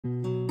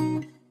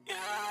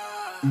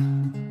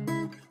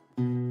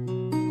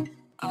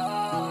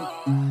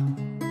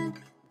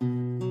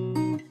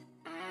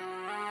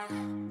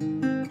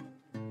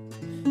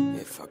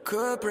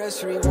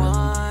press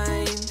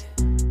rewind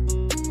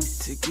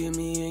to give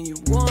me and you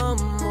one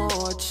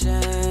more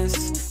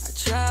chance. I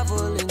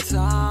travel in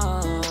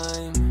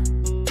time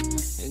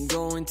and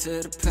go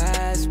into the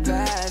past,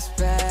 past,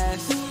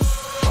 past.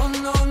 Oh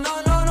no,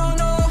 no, no, no,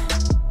 no,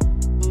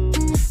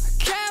 I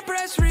can't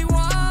press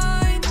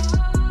rewind.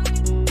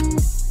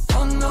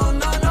 Oh no,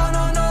 no, no,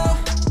 no, no,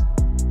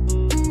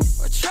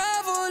 I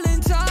travel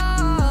in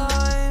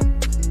time.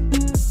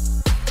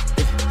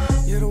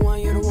 You're the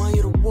one, you're the one,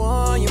 you're the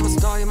one. You're my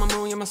star, you're my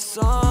moon, you're my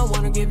sun.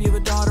 Wanna give you a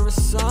daughter, a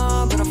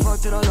son, but I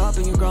fucked it all up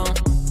and you're gone.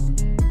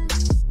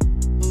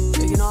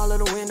 Taking all of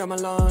the wind out my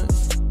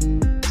lungs.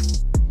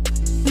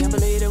 Can't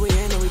believe that we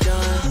ain't, that we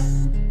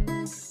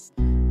done.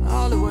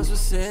 All it was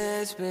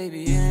sex,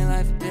 baby. It ain't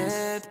life or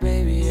death,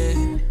 baby, yeah.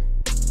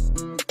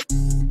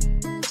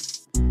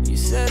 You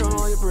said on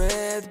all your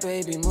breath,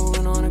 baby.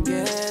 Moving on, I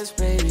guess,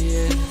 baby,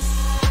 yeah.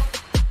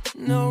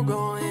 No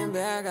going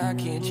back, I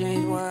can't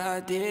change what I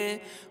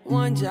did.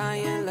 One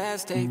giant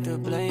let's take the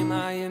blame,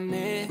 I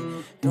admit.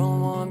 Don't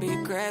wanna be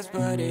crass,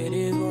 but it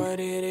is what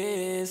it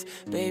is.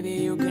 Baby,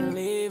 you can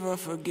leave or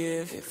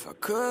forgive. If I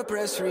could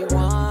press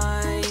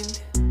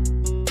rewind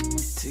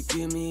to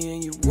give me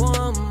and you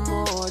one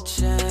more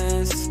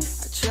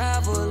chance, I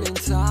travel in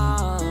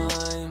time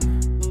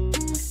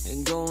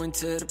and go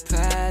into the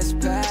past,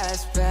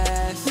 past,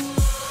 past.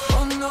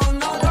 Oh no,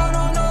 no, no,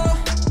 no, no,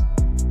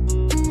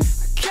 I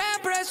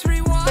can't press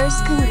rewind.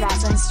 First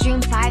congrats on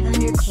stream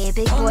 500k,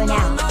 big boy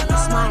now.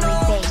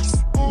 Smiley face,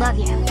 love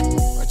you.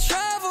 I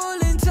travel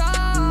in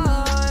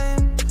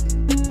time.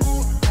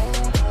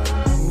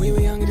 We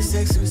were younger, the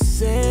sex was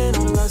sin.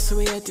 All the love, so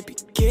we had to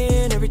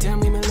begin. Every time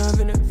we made love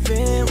in a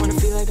event, wanna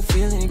feel like the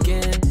feeling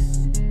again.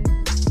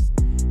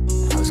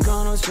 I was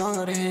gone, I was strong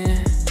out of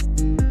hand.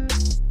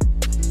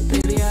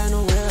 Baby, I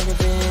know where I've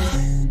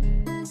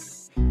been.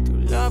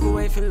 Threw love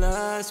away for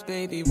lust,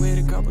 baby. With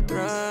a couple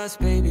thrusts,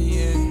 baby,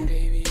 yeah.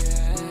 Baby,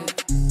 yeah.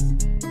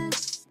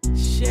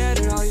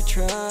 Shattered all your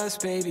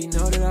trust, baby.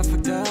 Know that I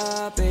fucked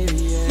up, baby,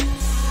 yeah.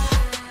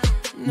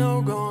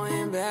 No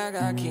going back,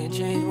 I can't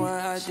change what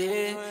I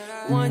did.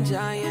 One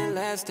giant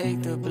let's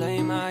take the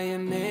blame, I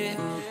admit.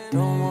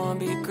 Don't wanna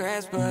be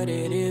crass, but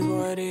it is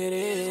what it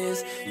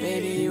is.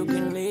 Baby, you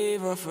can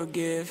leave or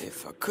forgive.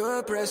 If I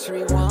could press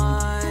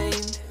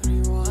rewind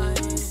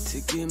to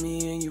give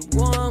me and you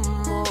one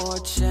more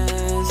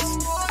chance,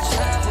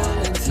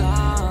 travel in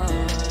time.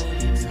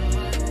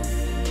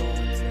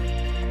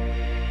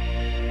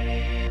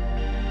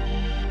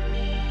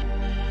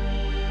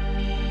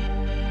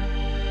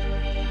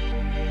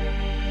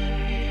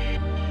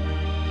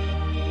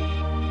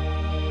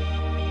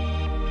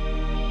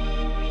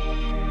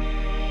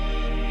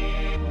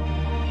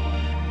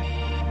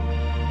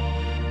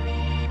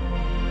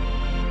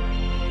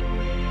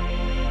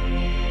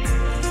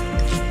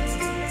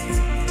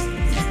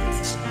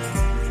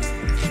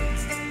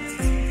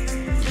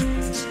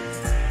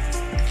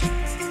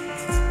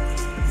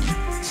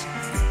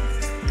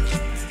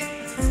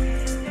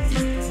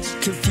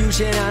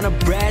 Confusion on her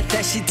breath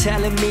that she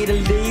telling me to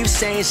leave,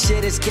 saying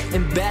shit is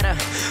getting better,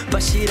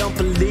 but she don't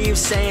believe,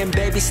 saying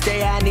baby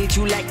stay, I need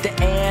you like the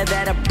air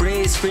that I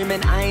breathe,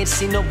 screaming I ain't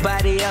seen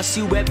nobody else,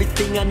 you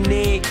everything I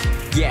need.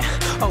 Yeah,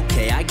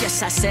 okay, I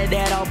guess I said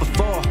that all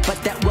before,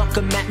 but that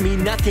welcome meant me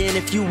nothing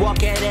if you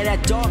walk out of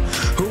that door.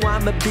 Who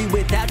I'ma be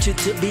without you,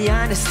 to be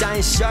honest, I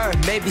ain't sure.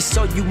 Maybe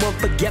so you won't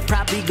forget,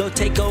 probably go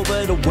take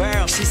over the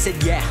world. She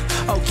said, yeah,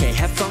 okay,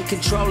 have fun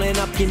controlling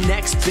up your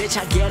next bitch.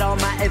 I get all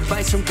my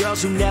advice from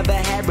girls who never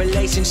had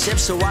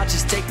relationships, so I'll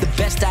just take the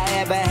best I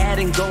ever had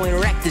and go and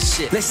wreck this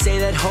shit. Let's say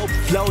that hope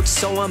floats,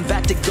 so I'm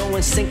about to go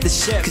and sink the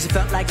ship. Cause it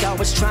felt like I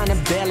was trying to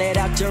bail it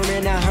out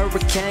during a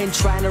hurricane,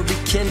 trying to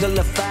rekindle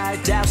a fire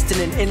doused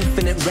in an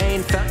infinite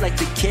rain. Felt like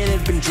the kid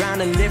had been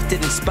drowned and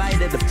lifted in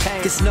spite of the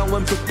pain. Cause no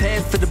one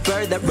prepared for the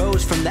bird that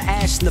rose from the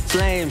ash and the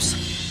flames.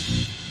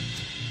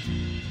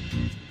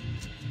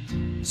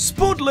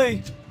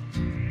 Spuddley!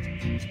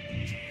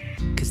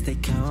 Cause they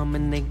come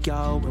and they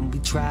go, and we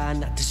try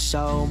not to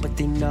show, but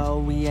they know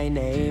we ain't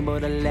able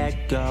to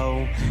let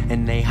go.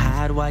 And they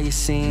hide while you're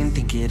seen,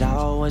 think it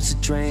all was a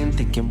dream,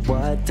 thinking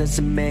what does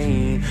it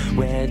mean?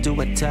 Where do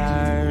I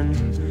turn?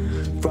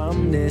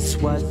 From this,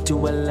 what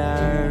do I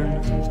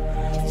learn?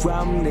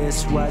 From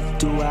this, what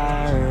do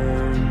I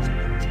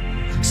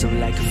earn? So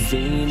like a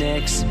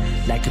phoenix,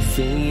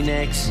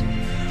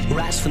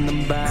 rise from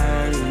the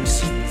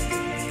burns.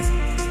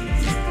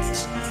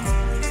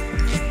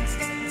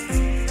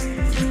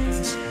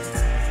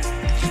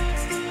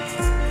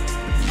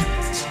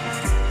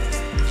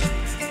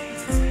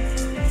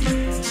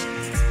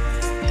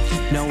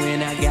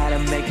 Knowing I gotta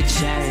make a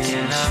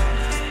change,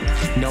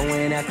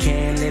 knowing I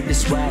can't live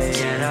this way.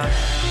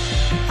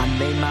 I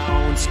made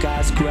my own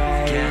skies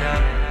gray,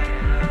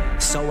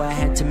 so I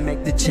had to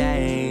make the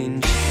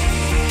change.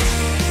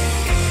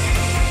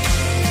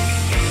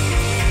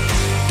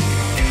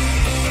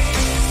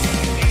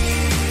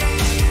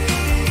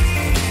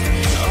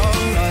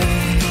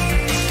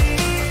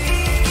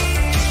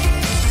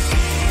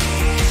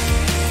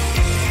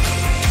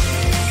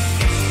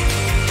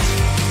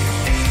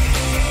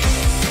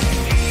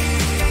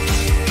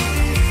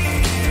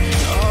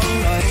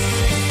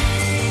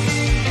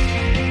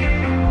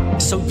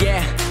 So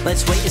yeah,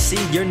 let's wait and see.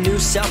 Your new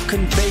self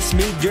couldn't face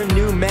me. Your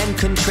new men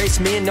couldn't trace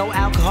me. And no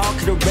alcohol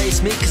could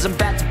erase me, cause I'm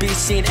about to be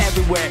seen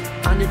everywhere.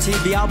 On your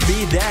TV, I'll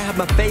be there. Have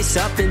my face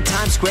up in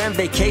Times Square on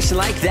vacation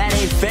like that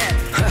ain't fair.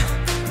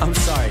 I'm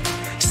sorry.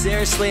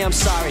 Seriously, I'm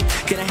sorry.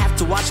 Gonna have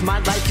to watch my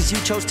life cause you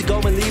chose to go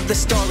and leave the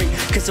story.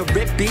 Cause I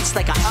rip beats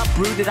like I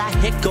uprooted. I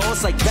hit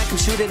goals like Beckham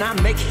shooting. I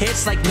make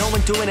hits like no one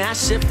doing. I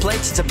shift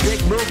plates, it's a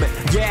big movement.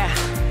 Yeah.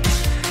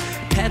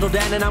 Pedal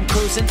down and I'm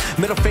cruising.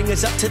 Middle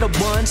fingers up to the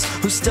ones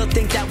who still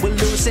think that we're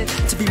losing.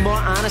 To be more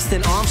honest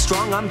than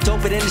Armstrong, I'm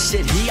doper than the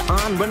shit he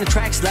on. Running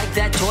tracks like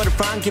that Tour de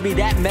France. Give me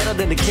that medal,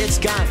 then the kid's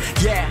gone.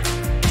 Yeah.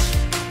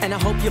 And I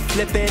hope you're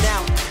flipping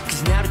out,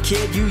 cause now the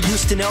kid you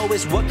used to know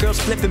is what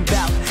girls flipping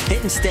bout.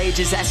 Hitting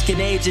stages,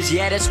 asking ages,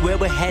 yeah, that's where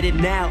we're headed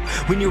now.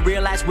 When you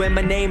realize where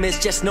my name is,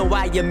 just know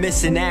why you're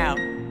missing out.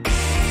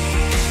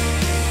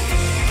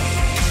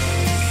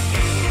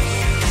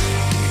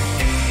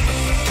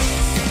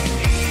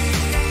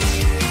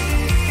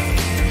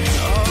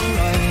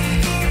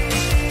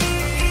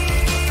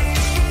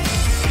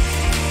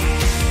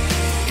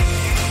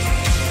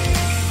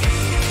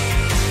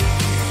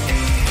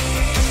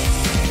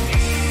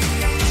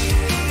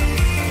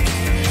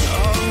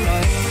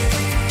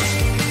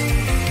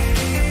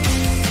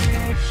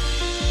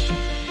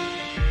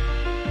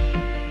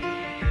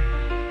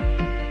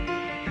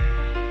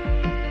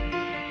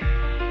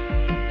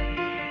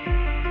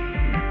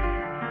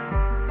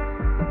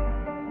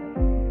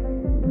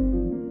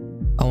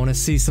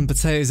 See some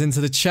potatoes into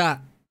the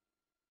chat.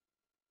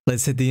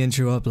 Let's hit the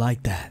intro up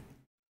like that.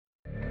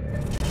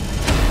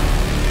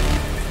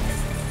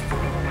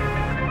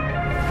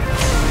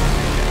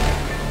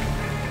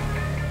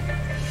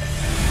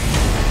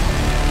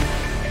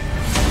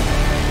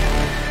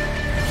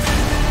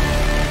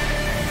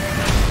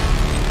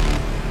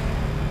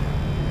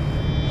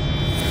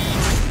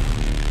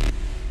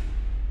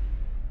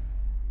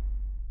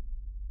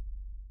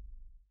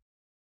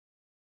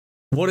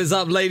 What is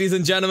up, ladies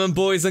and gentlemen,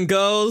 boys and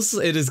girls?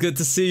 It is good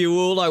to see you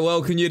all. I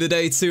welcome you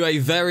today to a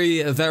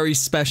very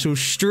special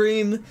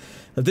stream.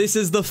 This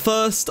is the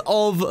first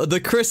of the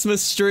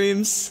Christmas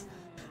streams,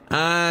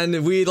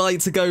 and we like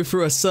to go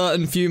through a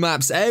certain few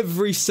maps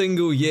every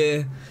single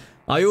year.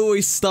 I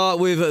always start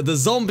with the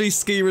Zombie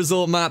Ski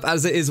Resort map,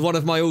 as it is one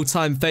of my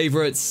all-time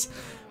favorites.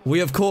 We,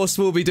 of course,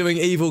 will be doing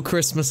Evil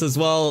Christmas as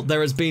well.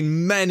 There has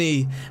been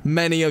many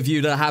of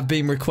you that have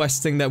been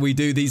requesting that we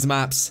do these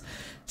maps.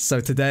 So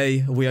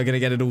today, we are going to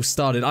get it all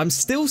started. I'm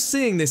still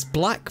seeing this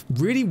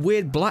really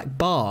weird black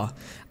bar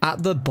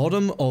at the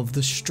bottom of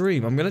the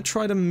stream. I'm going to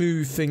try to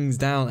move things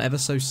down ever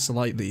so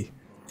slightly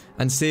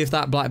and see if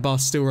that black bar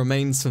still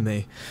remains for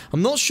me.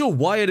 I'm not sure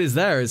why it is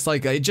there. It's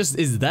like, it just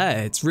is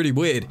there. It's really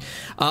weird.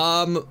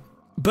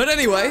 But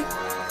anyway.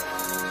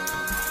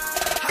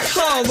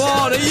 Come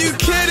on, are you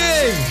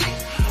kidding?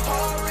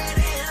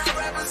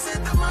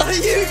 Are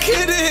you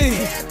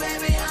kidding?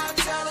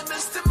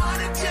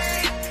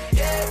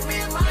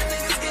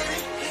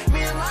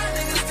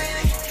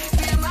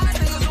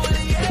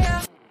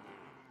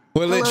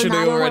 We're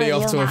literally already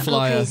off to a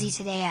flyer. Crazy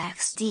today,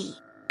 XD.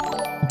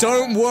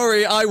 Don't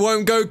worry, I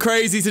won't go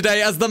crazy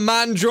today as the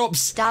man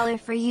drops $1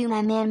 for you,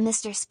 my man,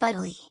 Mr.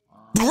 Spuddley.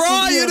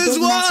 Brian as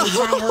well!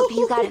 I hope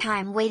you got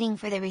time waiting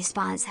for the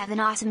response. Have an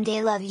awesome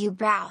day. Love you,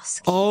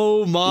 Browsk.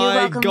 Oh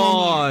my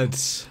god.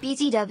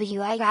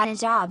 BTW, I got a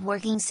job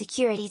working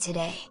security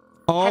today.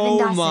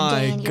 Oh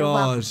my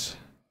god.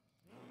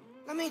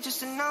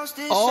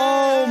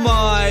 Oh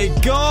my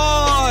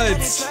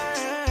god!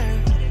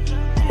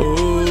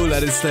 Ooh,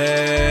 let it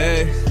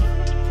stay.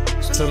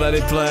 So let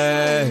it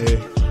play.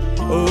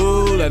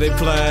 Ooh, let it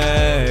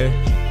play.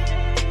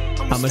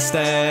 I'ma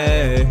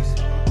stay.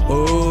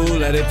 Ooh,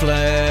 let it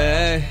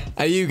play.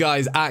 Are you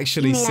guys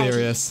actually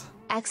serious?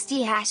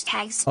 XD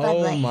hashtag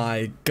Spuddley. Oh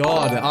my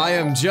god, I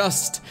am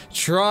just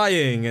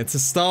trying to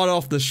start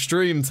off the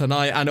stream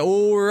tonight and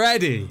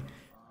already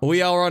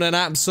we are on an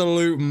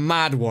absolute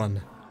mad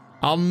one.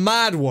 A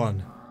mad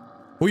one.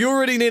 We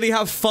already nearly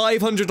have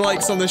 500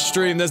 likes on the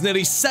stream. There's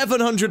nearly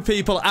 700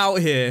 people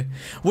out here.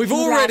 We've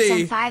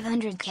already...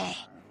 500k.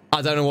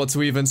 I don't know what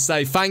to even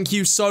say. Thank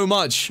you so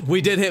much. We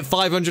did hit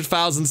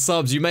 500,000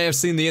 subs. You may have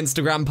seen the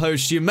Instagram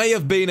post. You may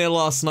have been here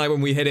last night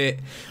when we hit it.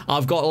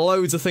 I've got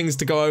loads of things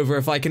to go over.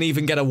 If I can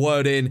even get a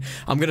word in,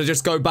 I'm going to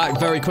just go back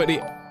very quickly.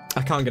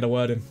 I can't get a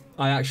word in.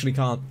 I actually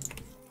can't.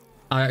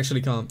 I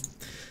actually can't.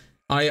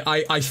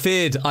 I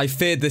feared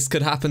this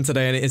could happen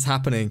today, and it is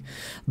happening.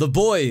 The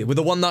boy with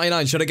the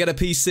 199, should I get a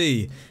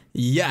PC?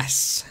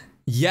 Yes.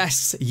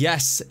 Yes,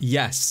 yes,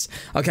 yes.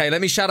 Okay, let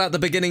me shout out the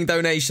beginning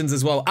donations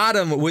as well.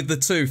 Adam with the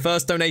 2,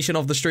 first donation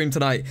of the stream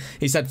tonight.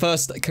 He said,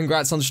 first,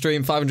 congrats on the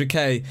stream,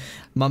 500k.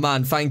 My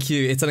man, thank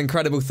you. It's an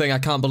incredible thing. I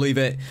can't believe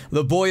it.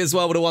 The boy as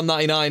well with a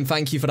 199.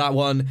 Thank you for that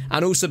one.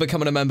 And also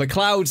becoming a member.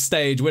 Cloud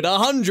Stage with a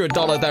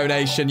 $100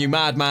 donation, you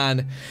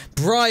madman.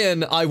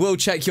 Brian, I will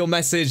check your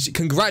message.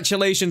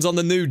 Congratulations on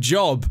the new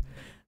job.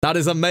 That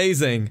is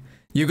amazing.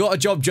 You got a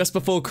job just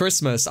before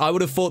Christmas. I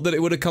would have thought that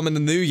it would have come in the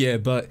new year,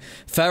 but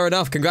fair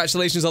enough.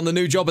 Congratulations on the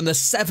new job and the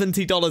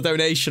 $70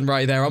 donation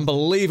right there.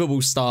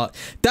 Unbelievable start.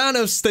 Dan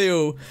of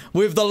Steel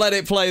with the Let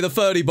It Play, the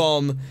 30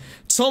 bomb.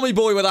 Tommy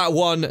Boy with that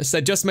one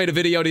said, just made a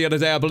video the other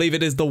day. I believe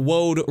it is the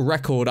world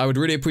record. I would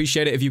really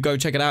appreciate it if you go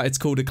check it out. It's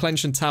called a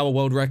Clench and Tower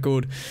World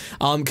Record.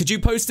 Could you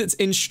post it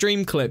in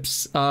stream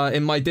clips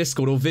in my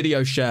Discord or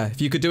video share?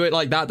 If you could do it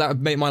like that, that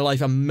would make my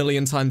life a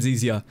million times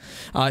easier.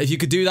 If you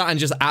could do that and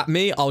just at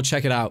me, I'll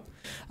check it out.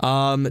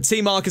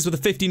 T Marcus with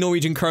the 50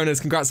 Norwegian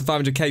kroners. Congrats to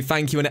 500k.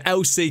 Thank you. And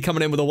LC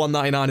coming in with a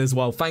 199 as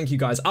well. Thank you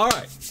guys. All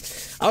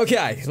right.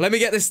 Okay. Let me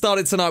get this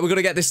started tonight. We're going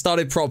to get this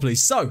started properly.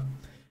 So,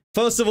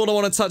 first of all, I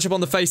want to touch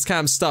upon the face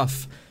cam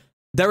stuff.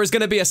 There is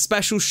going to be a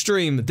special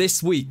stream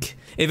this week.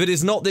 If it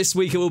is not this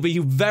week, it will be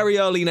very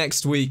early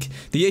next week.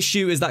 The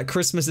issue is that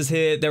Christmas is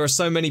here. There are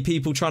so many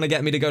people trying to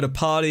get me to go to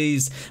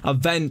parties,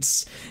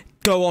 events,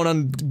 go on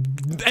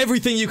and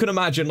everything you can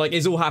imagine, like,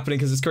 is all happening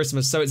because it's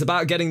Christmas. So it's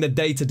about getting the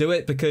day to do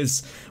it,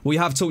 because we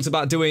have talked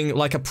about doing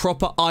like a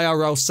proper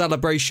IRL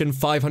celebration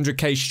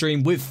 500k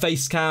stream with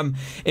face cam.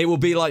 It will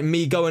be like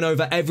me going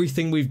over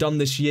everything we've done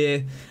this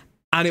year.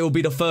 And it will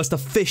be the first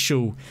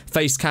official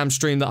face cam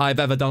stream that I've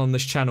ever done on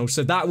this channel.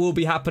 So that will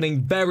be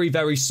happening very,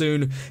 very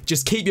soon.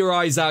 Just keep your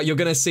eyes out. You're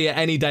going to see it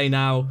any day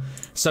now.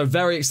 So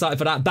very excited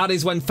for that. That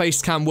is when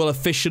face cam will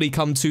officially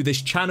come to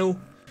this channel.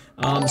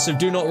 So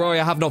do not worry,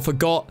 I have not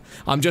forgot.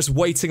 I'm just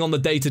waiting on the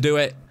day to do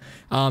it.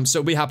 So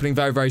it'll be happening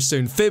very, very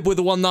soon. Fib with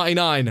the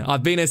 199.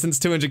 I've been here since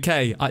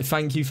 200k. I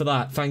thank you for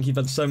that. Thank you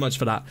so much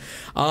for that.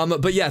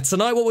 But yeah,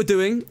 tonight what we're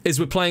doing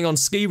is we're playing on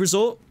Ski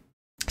Resort.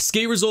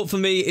 Ski Resort for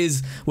me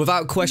is,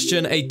 without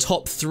question, a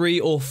top 3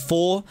 or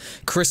 4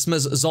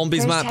 Christmas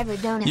zombies map.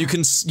 You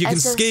can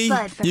ski,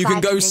 you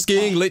can go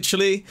skiing,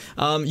 literally.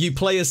 You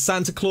play as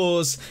Santa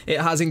Claus. It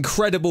has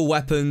incredible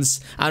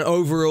weapons, and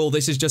overall,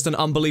 this is just an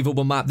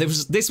unbelievable map.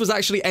 This was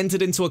actually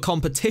entered into a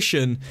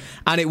competition,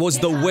 and it was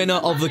the winner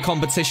of the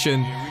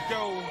competition.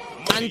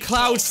 And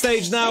Cloud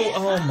Stage now.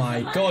 Oh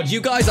my god, you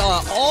guys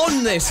are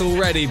on this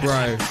already,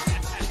 bro.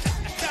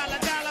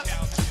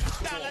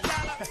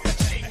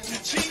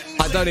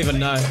 I don't even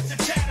know.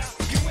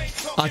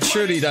 I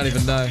truly don't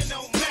even know.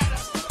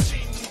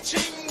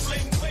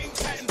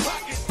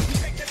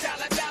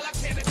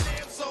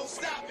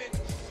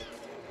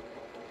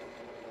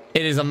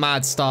 It is a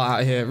mad start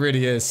out here. It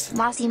really is.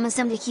 Mossy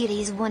Masumda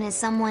Cuties wanted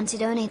someone to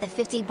donate the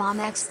 50 bomb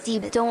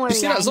XD, but don't worry, you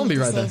see that zombie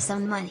right there? Save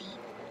some money.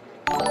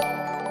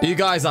 You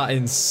guys are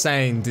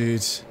insane,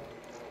 dude.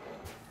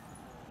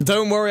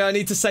 Don't worry, I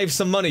need to save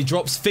some money.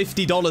 Drops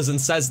 $50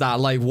 and says that.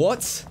 Like,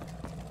 what?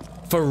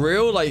 For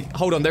real? Like,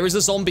 hold on, there is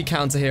a zombie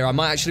counter here. I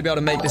might actually be able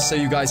to make this so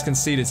you guys can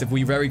see this if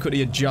we very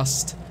quickly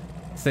adjust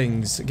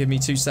things. Give me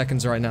 2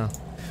 seconds right now.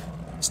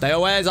 Stay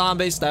away,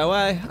 zombies, stay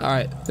away. All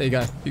right, there you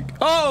go.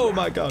 Oh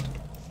my god.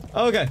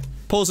 Okay.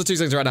 Pause for 2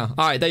 seconds right now.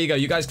 All right, there you go.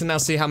 You guys can now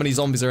see how many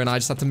zombies are in. I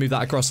just have to move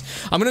that across.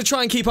 I'm going to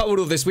try and keep up with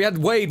all of this. We had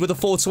Wade with a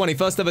 420.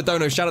 First ever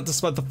dono. Shout out to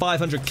Spud for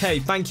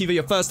 500k. Thank you for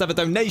your first ever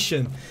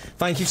donation.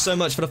 Thank you so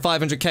much for the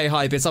 500k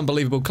hype. It's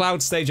unbelievable.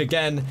 Cloud Stage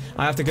again.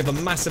 I have to give a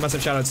massive,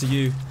 massive shout out to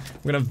you.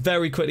 I'm going to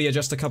very quickly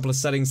adjust a couple of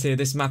settings here.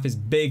 This map is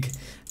big,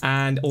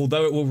 and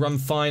although it will run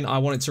fine, I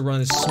want it to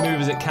run as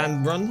smooth as it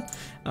can run.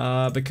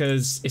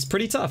 Because it's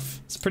pretty tough.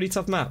 It's a pretty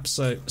tough map,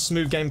 so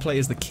smooth gameplay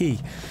is the key.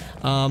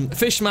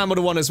 Fishman with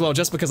a 1 as well,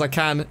 just because I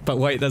can. But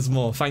wait, there's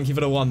more. Thank you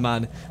for the 1,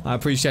 man. I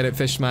appreciate it,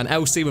 Fishman.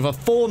 LC with a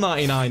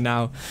 4.99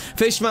 now.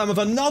 Fishman with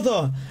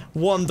another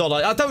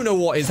 $1. I don't know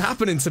what is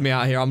happening to me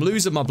out here. I'm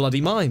losing my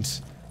bloody mind.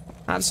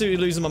 Absolutely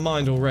losing my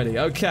mind already.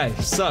 Okay,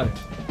 so.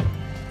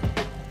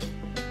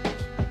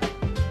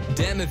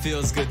 Damn, it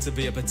feels good to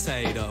be a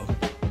potato.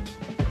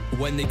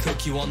 When they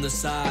cook you on the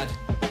side.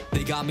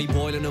 They got me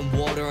boiling in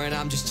water and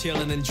I'm just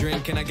chilling and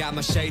drinking. I got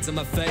my shades on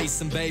my face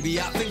and baby,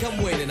 I think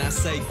I'm winning. I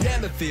say,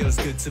 damn, it feels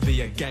good to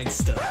be a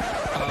gangster.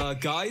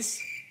 Guys,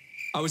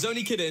 I was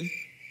only kidding.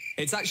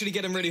 It's actually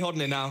getting really hot in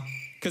here now.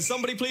 Can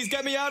somebody please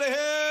get me out of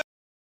here?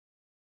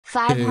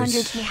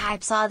 500k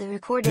hype saw the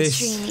recorded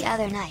stream the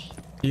other night.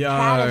 Yo.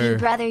 Proud of you,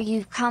 brother,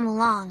 you've come a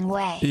long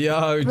way.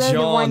 Yo, Road John.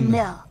 to 1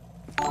 mil.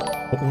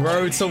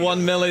 Road to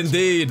 1 mil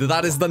indeed.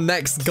 That is the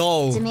next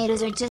goal.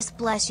 Tomatoes are just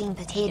blushing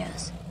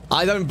potatoes.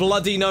 I don't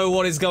bloody know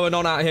what is going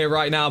on out here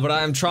right now, but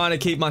I am trying to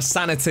keep my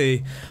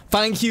sanity.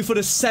 Thank you for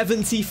the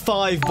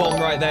 75 bomb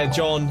right there,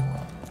 John.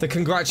 The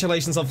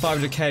congratulations on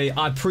 500k.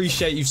 I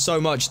appreciate you so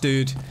much,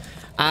 dude.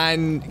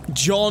 And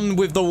John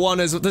with the 1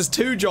 as well. There's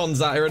 2 Johns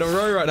out here in a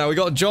row right now. We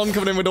got John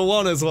coming in with a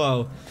 1 as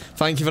well.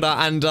 Thank you for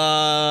that. And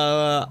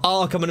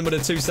R coming in with a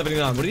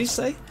 279. What did he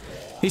say?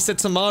 He said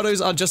tomatoes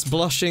are just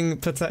blushing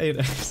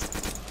potatoes.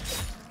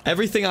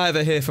 Everything I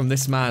ever hear from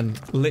this man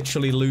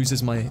literally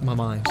loses my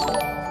mind.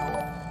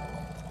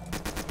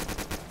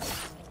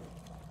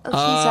 Okay, so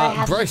I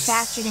have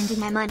factored into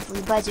my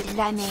monthly budget, and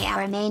I may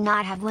or may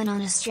not have went on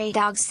a stray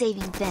dog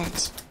saving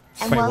binge.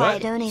 And while I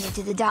donated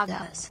to the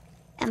doggos,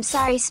 I'm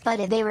sorry,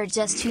 Spuddy, they were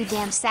just too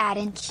damn sad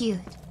and cute.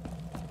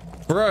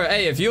 Bro,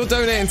 hey, if you're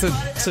donating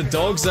to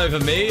dogs over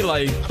me,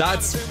 like,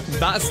 that's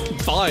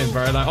fine,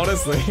 bro. Like,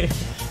 honestly,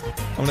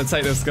 I'm gonna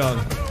take this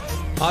gun.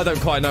 I don't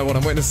quite know what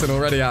I'm witnessing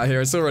already out here.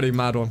 It's already a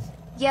mad one.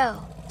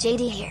 Yo,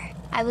 JD here.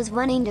 I was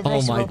wanting to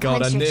Oh my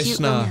god, punch your cute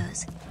Anishna.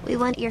 nose. We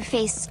want your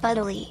face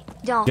spuddly.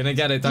 Don't. Gonna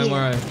get it, don't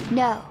worry.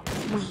 No,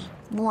 we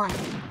want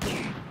your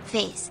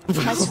face.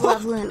 Much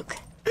love, Luke.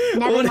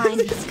 Never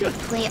mind.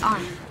 Play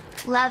on.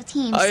 Love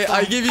team.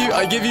 I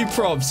give you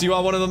props. You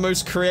are one of the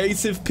most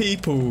creative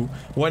people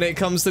when it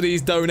comes to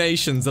these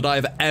donations that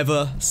I've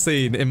ever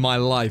seen in my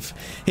life.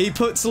 He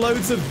puts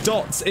loads of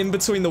dots in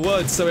between the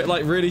words so it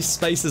like really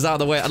spaces out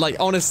the way. Like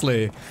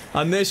honestly,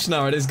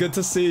 Anishna, it is good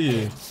to see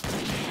you.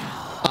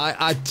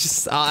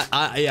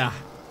 Yeah.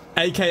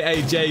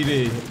 AKA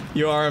JD,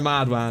 you are a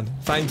madman.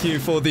 Thank you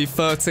for the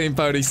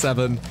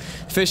 13.7.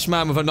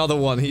 Fishman with another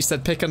one. He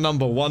said pick a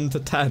number 1 to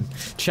 10.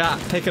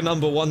 Chat, pick a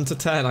number 1 to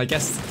 10. I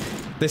guess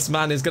this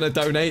man is gonna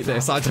donate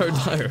this. I don't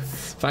know.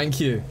 Thank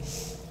you.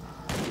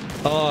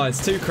 Oh,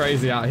 it's too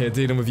crazy out here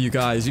dealing with you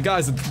guys. You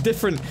guys are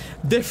different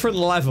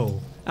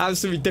level.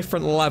 Absolutely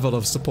different level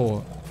of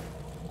support.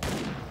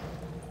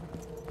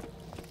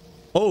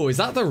 Oh, is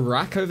that the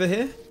rack over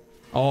here?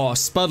 Oh,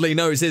 Spuddley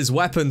knows his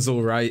weapons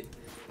all right.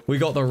 We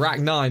got the rack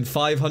 9,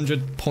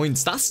 500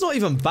 points. That's not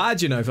even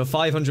bad, you know, for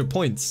 500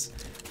 points.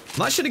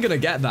 I'm actually gonna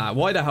get that.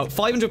 Why the hell?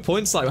 500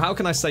 points? Like, how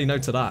can I say no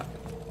to that?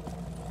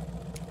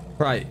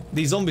 Right,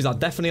 these zombies are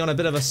definitely on a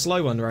bit of a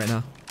slow one right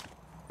now.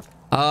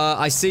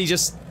 I see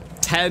just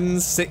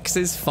 10s,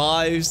 6s,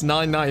 5s,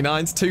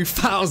 999s,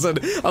 2,000.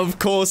 Of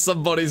course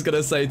somebody's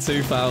gonna say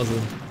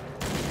 2,000.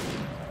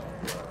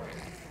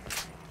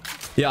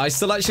 Yeah, I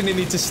still actually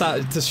need to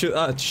sort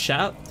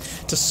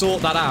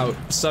that out.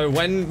 So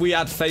when we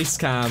add face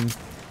cam,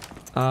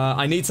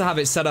 I need to have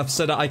it set up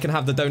so that I can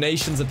have the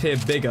donations appear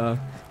bigger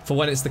for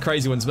when it's the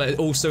crazy ones, but it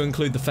also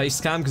include the face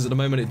cam because at the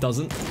moment it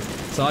doesn't.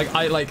 So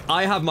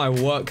I have my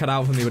work cut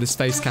out for me with this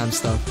face cam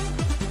stuff.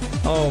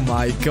 Oh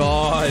my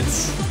god.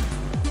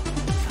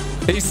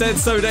 He said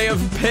so they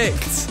have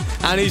picked,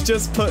 and he's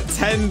just put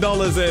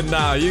 $10 in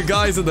now. You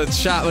guys in the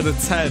chat with the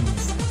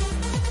 10s.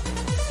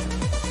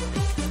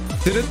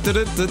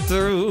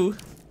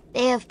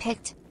 They have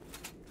picked.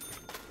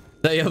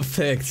 They have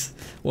picked.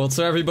 Well,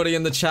 to everybody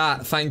in the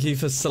chat, thank you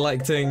for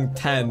selecting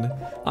 10.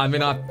 I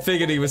mean, I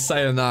figured he was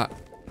saying that.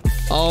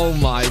 Oh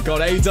my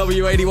god,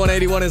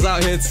 AW8181 is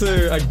out here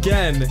too,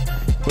 again,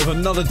 with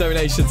another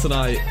donation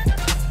tonight.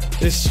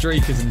 This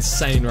streak is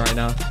insane right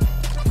now.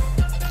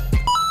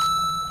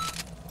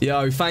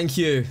 Yo, thank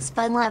you.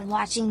 Spud love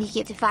watching you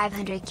get to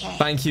 500k.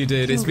 Thank you,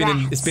 dude.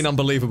 It's been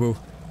unbelievable.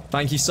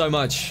 Thank you so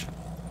much.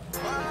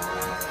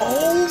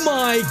 Oh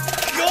my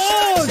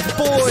god,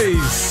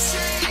 boys!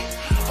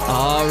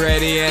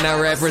 Already and I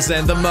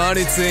represent the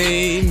money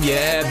team.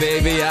 Yeah,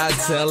 baby, I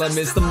tell them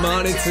it's the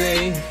money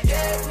team.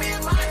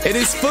 It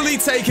is fully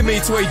taking me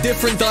to a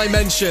different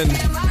dimension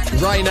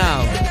right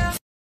now.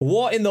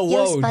 What in the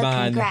world, Spud,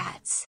 man?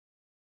 Congrats.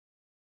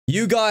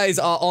 You guys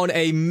are on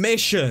a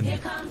mission.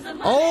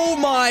 Oh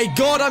my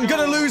god, I'm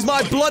gonna lose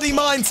my bloody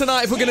mind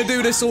tonight if we're gonna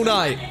do this all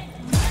night.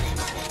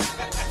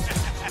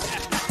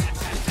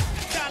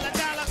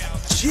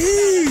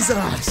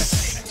 Jesus!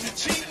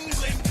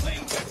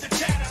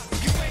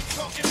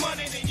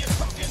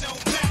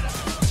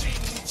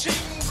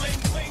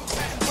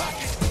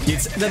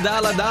 It's the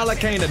dollar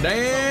kind of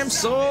damn,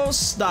 so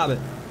stop it.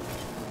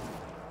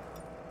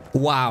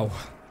 Wow.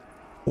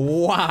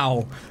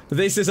 Wow.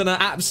 This is an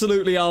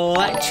absolutely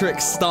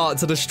electric start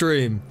to the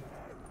stream.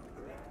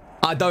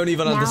 I don't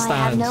even understand.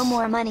 I have no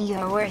more money.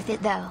 You're worth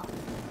it, though.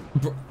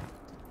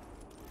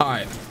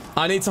 Alright.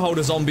 I need to hold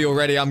a zombie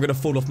already. I'm gonna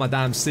fall off my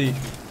damn seat.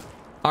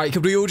 Alright,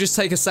 could we all just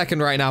take a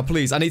second right now,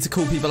 please? I need to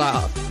call people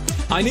out.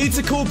 I need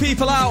to call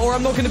people out or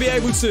I'm not gonna be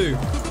able to.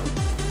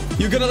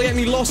 You're gonna get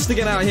me lost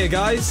again out here,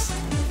 guys.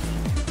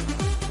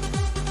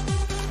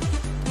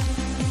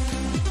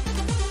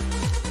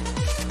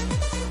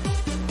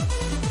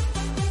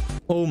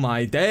 Oh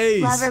my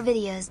days. Love our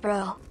videos,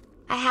 bro.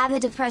 I have a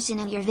depression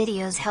and your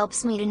videos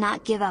helps me to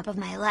not give up of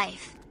my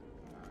life.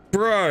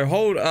 Bro,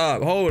 hold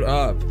up, hold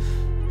up.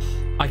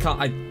 We're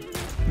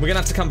gonna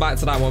have to come back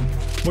to that one.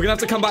 We're gonna have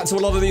to come back to a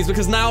lot of these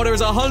because now there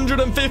is a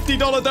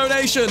 $150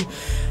 donation.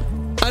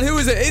 And who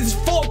is it? It's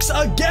Fox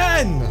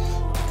again.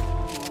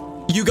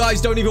 You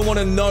guys don't even want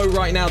to know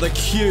right now the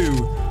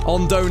queue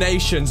on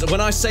donations.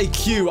 When I say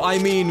queue, I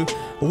mean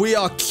we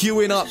are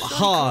queuing up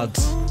hard.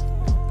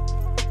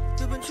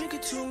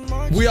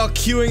 We are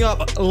queuing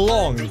up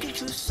long.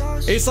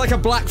 It's like a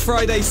Black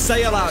Friday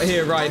sale out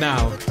here right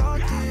now.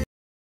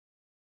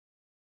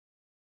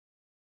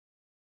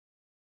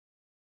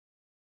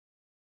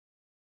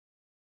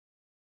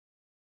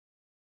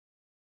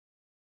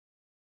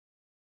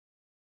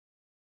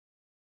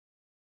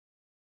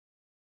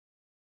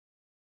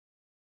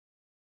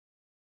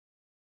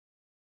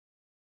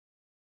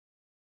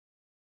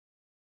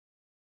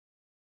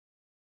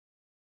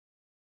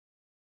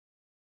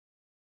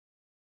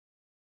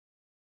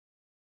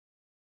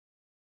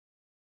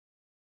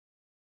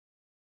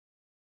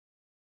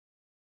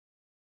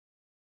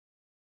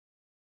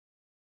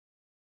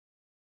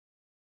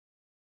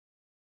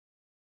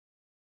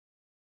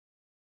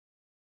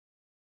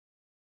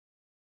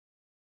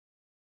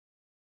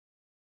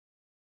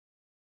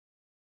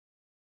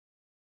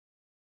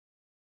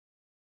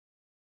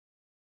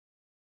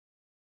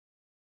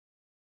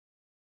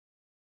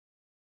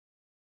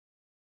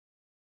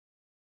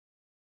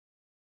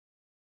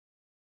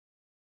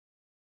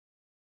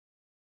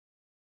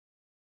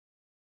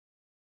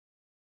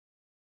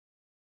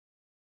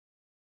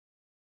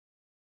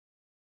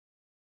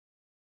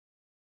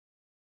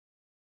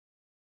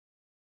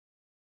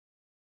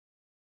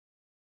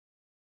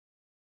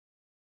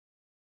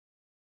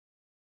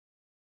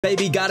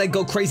 Baby gotta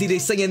go crazy, they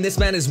saying this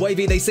man is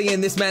wavy, they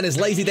saying this man is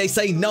lazy, they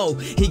say no,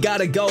 he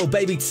gotta go,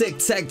 baby,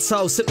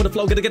 tic-tac-toe, sit with the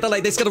flow, gonna get the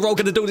light, they gonna roll,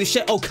 gonna do this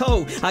shit, oh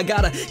cold, I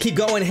gotta keep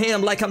going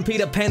ham like I'm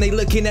Peter Pan, they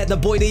looking at the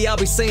boy, they all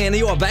be saying,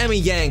 you are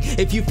Bammy Yang,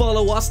 if you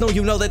follow Arsenal,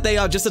 you know that they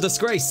are just a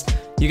disgrace,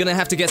 you're gonna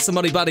have to get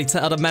somebody buddy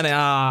to other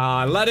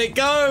man, let it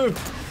go,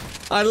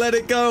 I let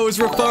it go, I was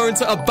referring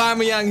to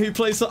Aubameyang who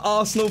plays for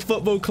Arsenal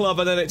Football Club,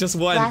 and then it just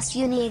went. Last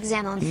uni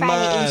exam on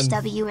Friday,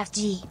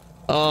 HWFG.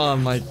 Oh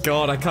my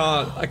god, I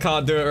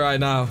can't do it right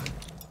now.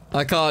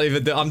 I can't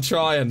even do it. I'm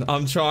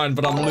trying,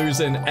 but I'm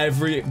losing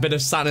every bit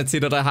of sanity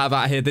that I have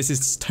out here. This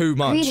is too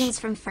much. Greetings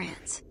from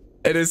France.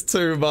 It is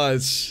too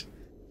much.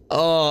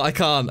 Oh, I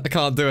can't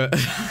do it.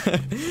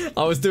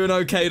 I was doing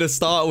okay to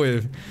start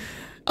with.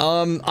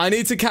 I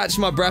need to catch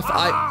my breath.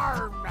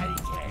 I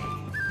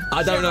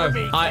don't know.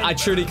 I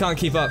truly can't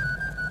keep up.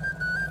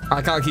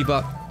 I can't keep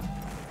up.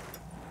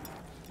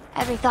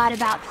 Ever thought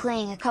about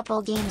playing a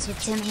couple games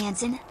with Tim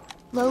Hansen?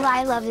 Lola,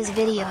 I love his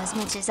video as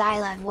much as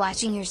I love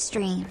watching your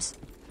streams.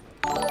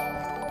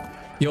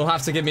 You'll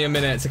have to give me a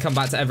minute to come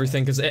back to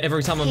everything, because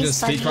every time I'm going to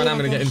speak right now, I'm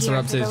going to get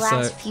interrupted.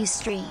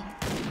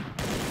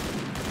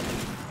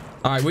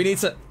 Alright, we need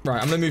to... Right,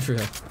 I'm going to move through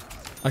here.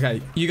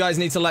 Okay, you guys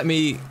need to let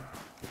me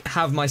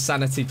have my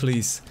sanity,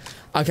 please.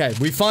 Okay,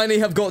 we finally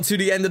have got to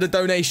the end of the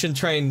donation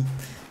train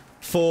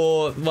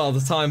for, well, the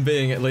time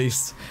being, at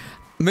least.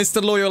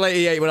 Mr.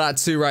 Loyal88 with that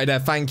 2 right there.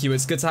 Thank you.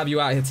 It's good to have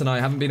you out here tonight. I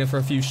haven't been here for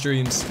a few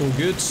streams. All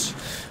good.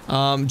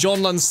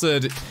 John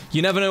Lunsford.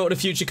 You never know what the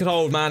future could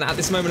hold, man. At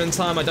this moment in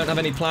time, I don't have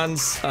any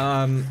plans.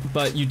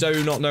 But you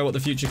do not know what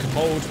the future could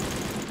hold.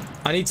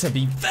 I need to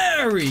be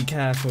very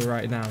careful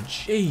right now.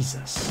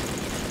 Jesus.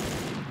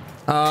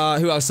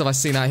 Who else have I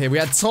seen out here? We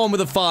had Tom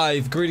with a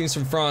 5. Greetings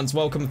from France.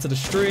 Welcome to the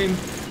stream.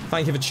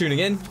 Thank you for tuning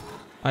in.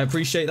 I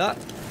appreciate that.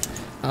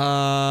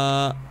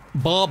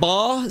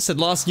 Bar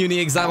said last uni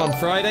exam on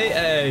Friday.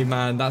 Hey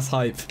man, that's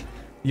hype.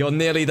 You're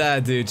nearly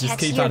there, dude. Just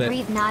keep at it.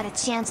 Breathe, not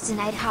a chance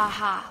tonight,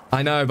 haha.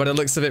 I know, but it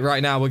looks of it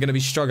right now. We're gonna be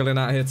struggling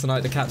out here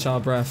tonight to catch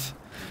our breath.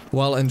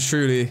 Well and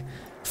truly.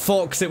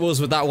 Fox it was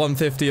with that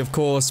 150, of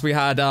course. We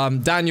had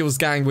Daniel's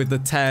gang with the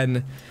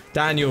 10.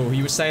 Daniel,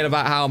 you were saying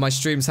about how my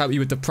streams help you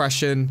with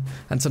depression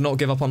and to not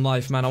give up on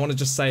life, man. I want to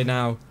just say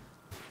now,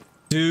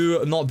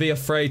 do not be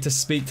afraid to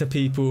speak to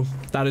people.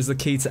 That is the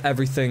key to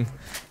everything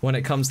when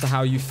it comes to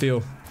how you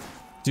feel.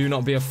 Do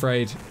not be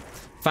afraid.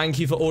 Thank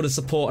you for all the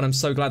support, and I'm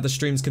so glad the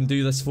streams can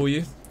do this for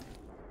you.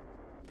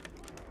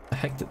 The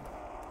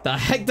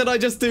heck did I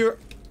just do?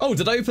 Oh,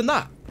 did I open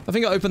that? I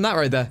think I opened that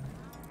right there.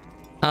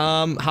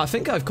 I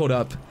think I've caught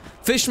up.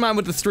 Fishman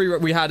with the 3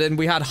 we had in.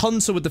 We had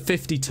Hunter with the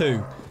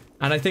 52.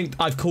 And I think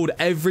I've called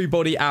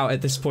everybody out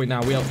at this point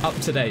now. We are up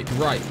to date.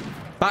 Right.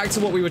 Back to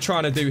what we were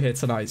trying to do here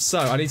tonight. So,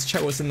 I need to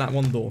check what's in that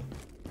one door.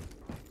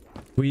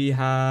 We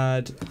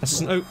had a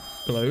snow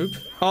globe.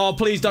 Oh,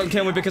 please don't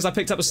kill me because I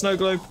picked up a snow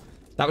globe.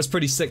 That was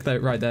pretty sick though,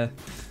 right there.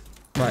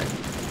 Right.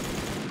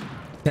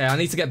 Okay, I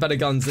need to get better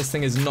guns. This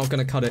thing is not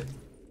going to cut it.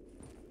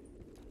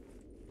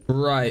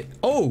 Right.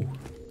 Oh!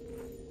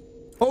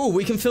 Oh,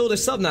 we can fill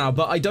this up now,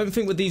 but I don't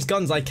think with these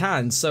guns I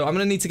can. So, I'm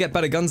going to need to get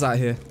better guns out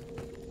here.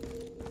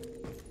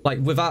 Like,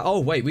 without...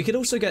 Oh, wait. We could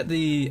also get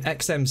the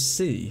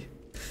XMC.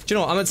 Do you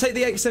know what? I'm going to take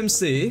the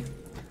XMC.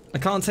 I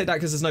can't take that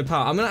because there's no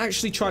power. I'm going to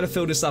actually try to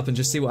fill this up and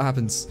just see what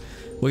happens.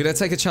 We're going to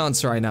take a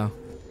chance right now.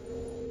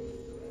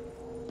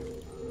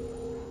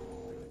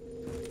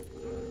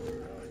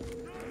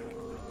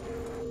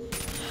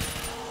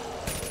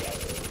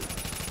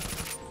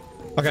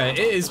 Okay, it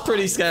is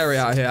pretty scary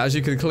out here, as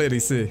you can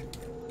clearly see.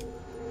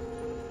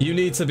 You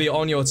need to be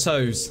on your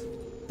toes.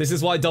 This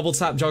is why double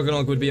tap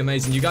Juggernog would be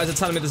amazing. You guys are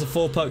telling me there's a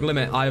 4 perk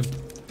limit. I've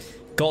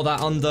got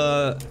that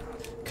under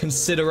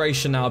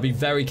consideration now. I'll be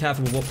very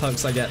careful with what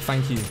perks I get.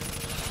 Thank you.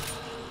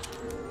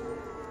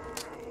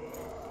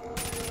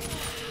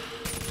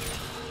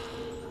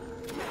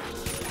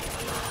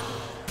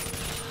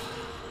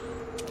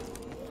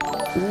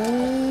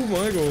 Oh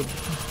my god.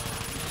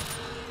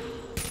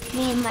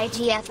 Me and my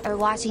GF are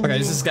watching. Okay,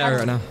 this is scary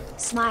right now.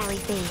 Smiley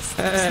face.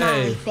 Hey.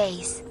 Smiley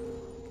face.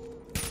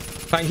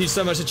 Thank you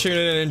so much for tuning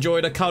in.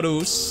 Enjoy the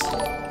cuddles.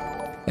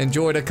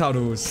 Enjoy the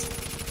cuddles.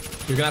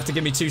 You're gonna have to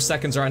give me 2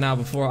 seconds right now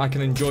before I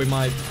can enjoy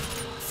my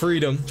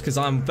freedom, because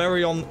I'm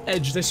very on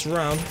edge this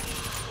round.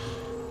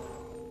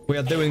 We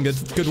are doing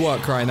good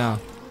work right now.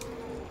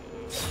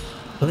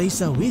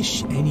 Place a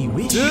wish, any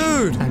wish.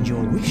 Dude! And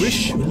your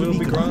wish will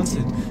be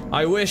granted.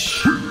 I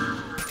wish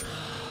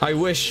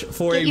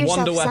for Get a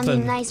wonder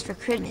weapon. Nice for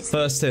Christmas.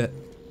 First hit.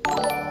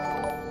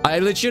 I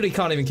literally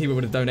can't even keep it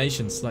with the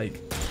donations,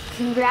 like.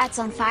 Congrats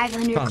on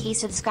 500k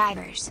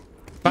subscribers.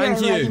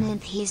 Thank You're a you. legend in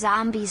the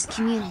zombies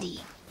community.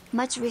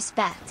 Much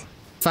respect.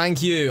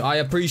 Thank you. I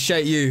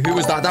appreciate you. Who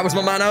was that? That was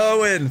my man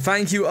Owen.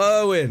 Thank you,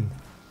 Owen.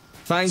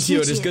 Thank you.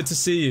 It is good to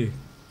see you.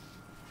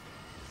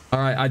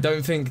 Alright, I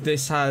don't think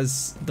this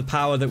has the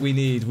power that we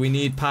need. We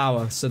need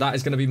power. So that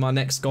is going to be my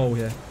next goal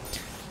here.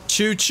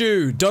 Choo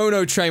choo.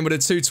 Dono train with a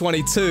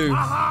 222.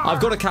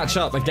 I've got to catch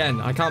up again.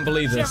 I can't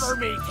believe this.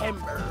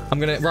 I'm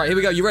going to... Right, here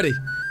we go. You ready?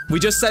 We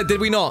just said, did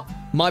we not?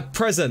 My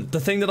present, the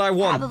thing that I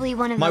want, Probably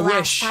one of my the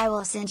wish I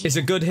will send you. is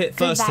a good hit,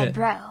 first hit.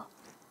 Bro.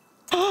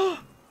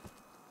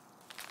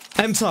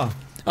 Emtar.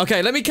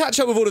 Okay, let me catch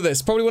up with all of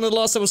this. Probably one of the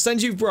last I will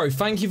send you, bro.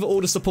 Thank you for all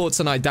the support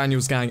tonight,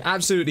 Daniel's gang.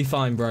 Absolutely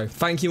fine, bro.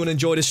 Thank you and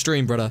enjoy the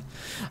stream, brother.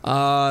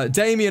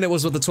 Damien, it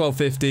was with the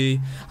 1250.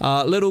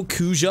 Little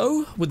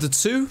Cujo with the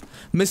 2.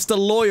 Mr.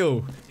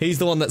 Loyal, he's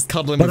the one that's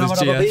cuddling with his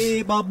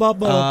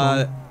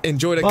GF.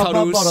 Enjoy the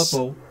cuddles.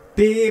 I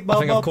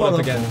think I've caught up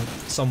again,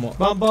 somewhat.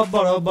 I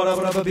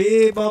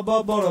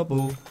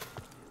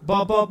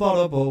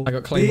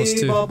got Claymores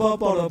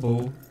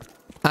too.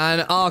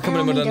 And coming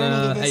in with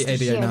an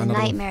 888 now. The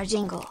nightmare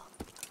jingle.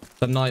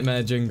 The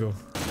nightmare jingle.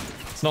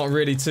 It's not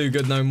really too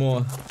good no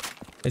more.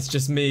 It's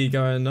just me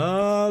going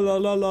la la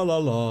la la la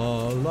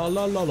la la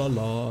la la la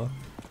la.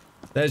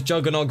 There's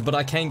Juggernog, but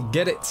I can't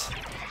get it.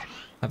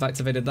 I've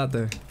activated that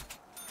though.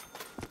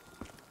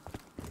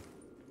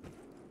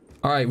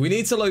 Alright, we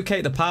need to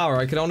locate the power.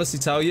 I can honestly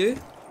tell you.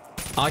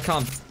 I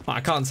can't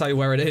tell you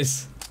where it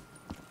is.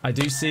 I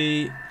do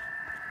see.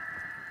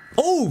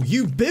 Oh,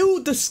 you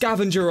build the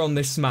scavenger on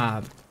this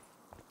map.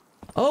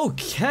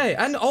 Okay,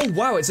 and oh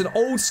wow, it's an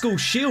old school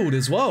shield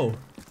as well.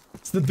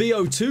 It's the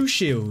BO2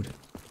 shield.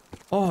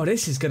 Oh,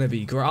 this is gonna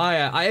be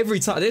great. Every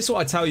time, this is what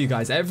I tell you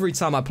guys. Every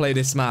time I play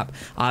this map,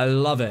 I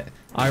love it.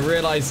 I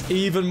realize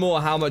even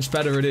more how much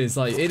better it is.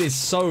 Like, it is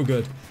so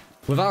good.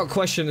 Without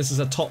question, this is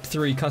a top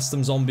 3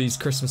 custom zombies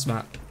Christmas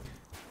map.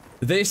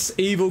 This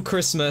Evil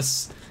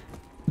Christmas.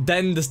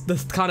 Then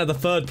the kind of the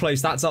 3rd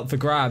place, that's up for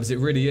grabs, it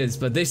really is.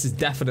 But this is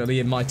definitely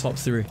in my top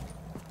 3.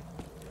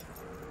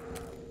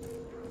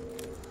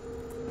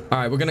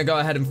 Alright, we're gonna go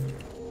ahead and...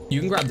 You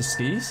can grab the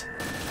skis?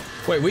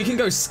 Wait, we can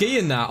go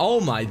skiing now. Oh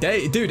my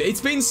day. Dude,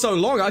 it's been so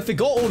long, I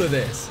forgot all of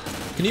this.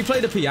 Can you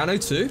play the piano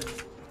too?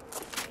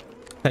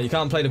 Okay, you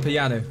can't play the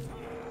piano.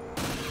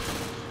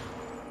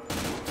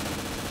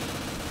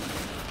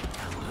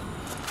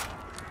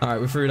 Alright,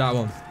 we're through that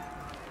one.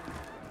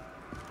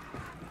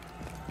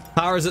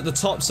 Power is at the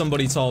top,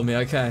 somebody told me.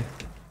 Okay.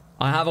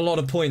 I have a lot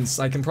of points.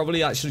 I can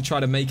probably actually try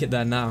to make it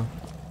there now.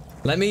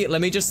 Let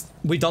me just...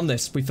 We done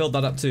this. We filled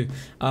that up too.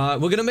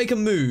 We're gonna make a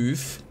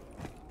move.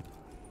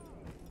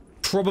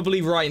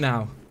 Probably right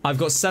now. I've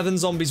got 7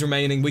 zombies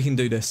remaining. We can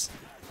do this.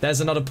 There's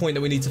another point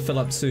that we need to fill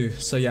up too.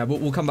 So yeah,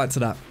 we'll come back to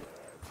that.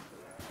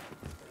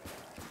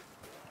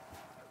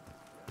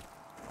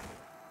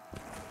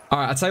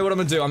 Alright, I'll tell you what I'm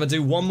gonna do. I'm gonna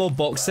do one more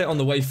box hit on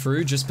the way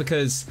through, just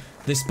because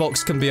this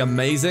box can be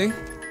amazing.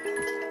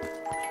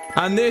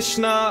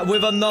 Anishna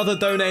with another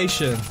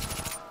donation.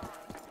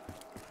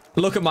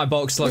 Look at my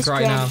box look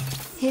right now.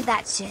 Hit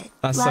that shit.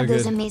 That's Love so good.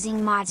 those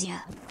amazing mods, yeah.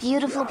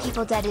 Beautiful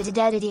people,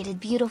 dedicated,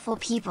 beautiful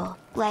people.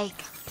 Like,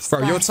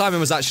 bro, your timing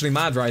was actually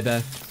mad right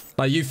there.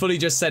 Like, you fully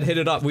just said hit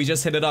it up. We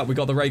just hit it up. We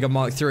got the Ray Gun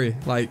Mark III.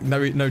 Like,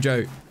 no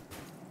joke.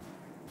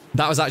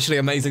 That was actually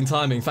amazing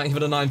timing. Thank you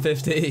for the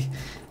 950.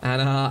 And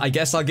I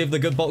guess I'll give the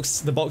good box,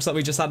 the box that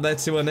we just had there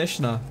to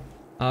Anishna.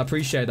 I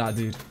appreciate that,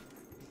 dude.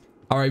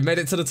 Alright, made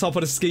it to the top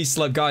of the ski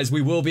slope, guys.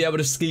 We will be able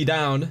to ski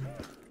down.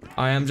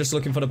 I am just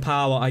looking for the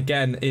power.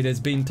 Again, it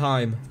has been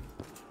time.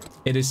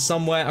 It is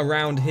somewhere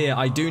around here.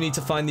 I do need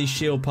to find these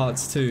shield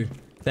parts too.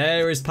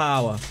 There is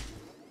power.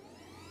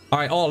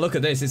 Alright, oh, look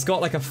at this. It's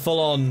got like a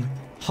full-on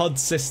HUD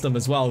system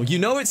as well. You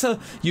know it's a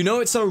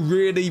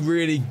really,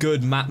 really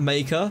good map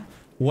maker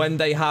when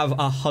they have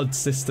a HUD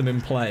system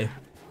in play.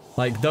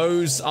 Like,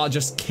 those are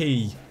just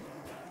key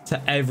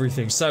to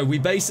everything. So, we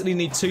basically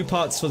need 2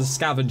 parts for the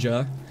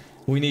scavenger.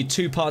 We need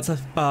 2 parts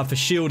for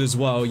shield as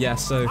well, yeah,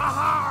 so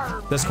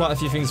there's quite a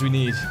few things we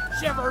need.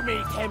 Shiver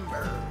me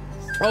timbers.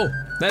 Oh,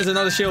 there's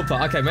another shield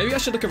part. Okay, maybe I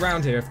should look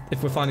around here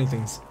if we're finding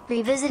things.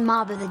 Revisit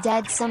Mob of the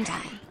Dead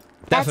sometime.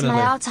 That's Definitely.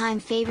 my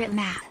all-time favorite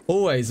map.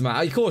 Always,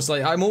 man. Of course,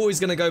 like, I'm always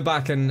gonna go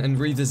back and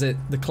revisit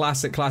the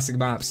classic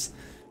maps.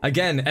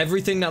 Again,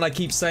 everything that I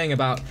keep saying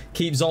about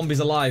keep zombies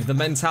alive, the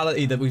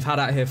mentality that we've had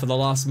out here for the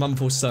last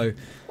month or so,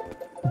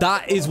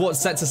 that is what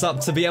sets us up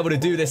to be able to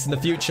do this in the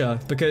future,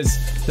 because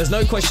there's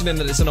no questioning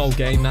that it's an old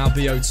game now,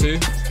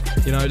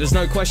 BO2. You know, there's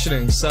no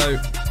questioning. So,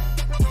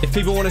 if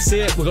people want to see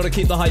it, we've got to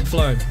keep the hype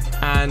flowing.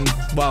 And,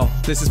 well,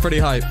 this is pretty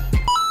hype.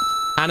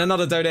 And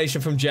another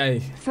donation from Jay.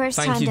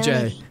 Thank you,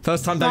 Jay.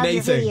 First time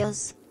donating.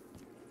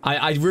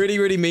 I really,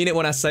 really mean it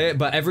when I say it,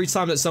 but every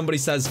time that somebody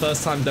says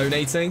first time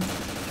donating,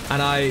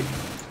 and I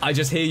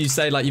just hear you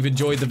say, like, you've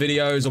enjoyed the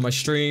videos or my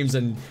streams,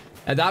 and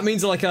that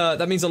means like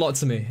that means a lot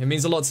to me. It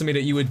means a lot to me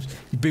that you would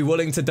be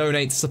willing to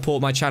donate to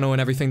support my channel and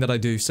everything that I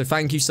do. So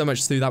thank you so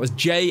much, Stu. That was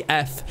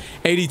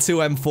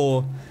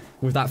JF82M4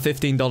 with that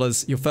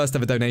 $15, your first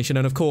ever donation.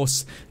 And of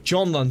course,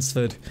 John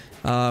Lunsford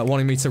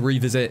wanting me to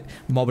revisit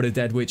Mob of the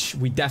Dead, which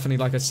we definitely,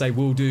 like I say,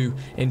 will do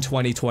in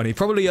 2020.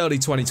 Probably early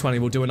 2020,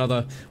 we'll do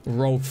another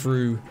roll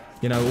through,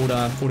 you know, all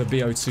the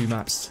BO2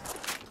 maps.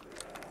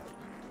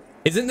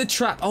 Isn't the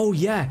trap? Oh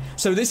yeah.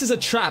 So this is a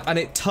trap, and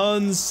it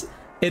turns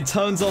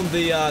on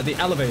the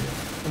elevator.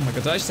 Oh my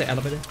god, did I just say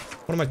elevator?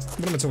 What am I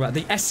talking about?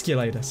 The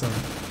escalator, sorry.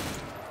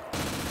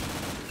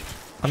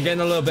 I'm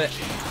getting a little bit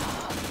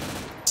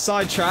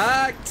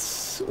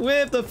sidetracked.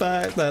 with the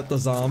fact that the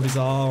zombies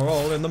are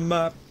all in the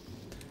map.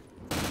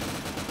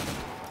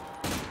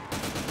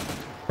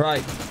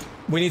 Right,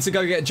 we need to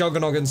go get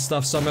Juggernog and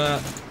stuff, so I'm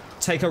gonna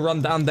take a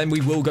run down, then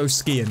we will go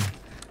skiing.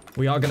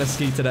 We are gonna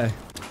ski today.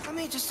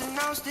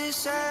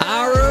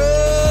 Aaron!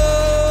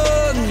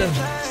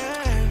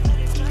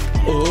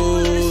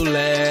 Oh,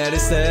 let it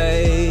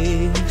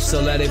stay,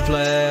 so let it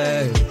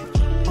play.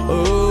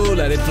 Oh,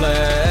 let it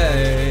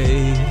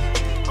play.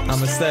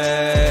 I'ma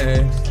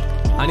stay.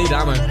 I need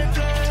ammo.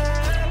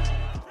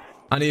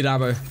 I need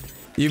ammo.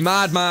 You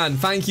madman.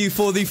 Thank you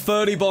for the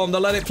 30 bomb, the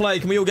let it play.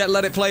 Can we all get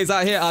let it plays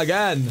out here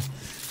again?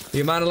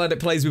 The amount of let it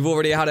plays we've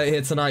already had out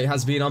here tonight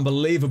has been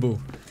unbelievable.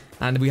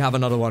 And we have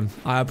another one.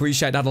 I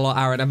appreciate that a lot,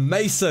 Aaron. And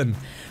Mason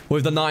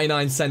with the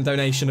 99-cent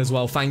donation as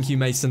well. Thank you,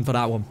 Mason, for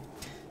that one.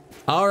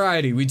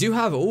 Alrighty, we do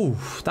have... Ooh,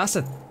 that's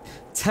a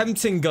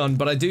tempting gun,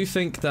 but I do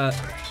think that...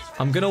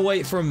 I'm gonna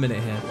wait for a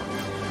minute here.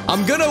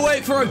 I'm gonna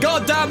wait for a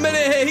goddamn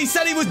minute here. He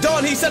said he was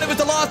done. He said it was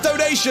the last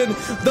donation.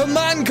 The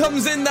man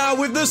comes in now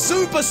with the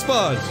super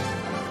spud.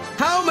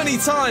 How many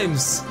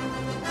times?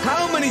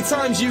 How many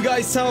times you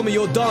guys tell me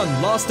you're done?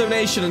 Last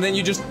donation, and then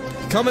you just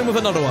come in with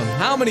another one.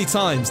 How many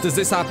times does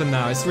this happen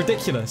now? It's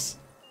ridiculous.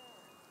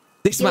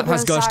 This map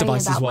has ghost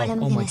device as well.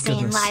 Oh my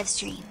goodness. Live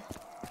stream.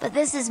 But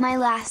this is my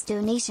last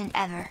donation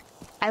ever.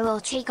 I will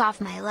take off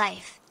my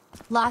life.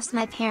 Lost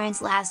my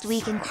parents last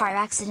week in car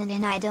accident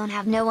and I don't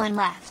have no one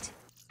left.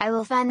 I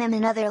will find them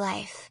another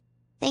life.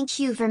 Thank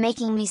you for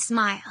making me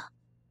smile.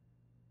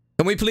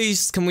 Can we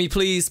please, can we,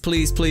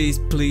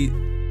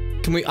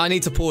 I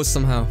need to pause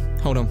somehow.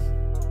 Hold on.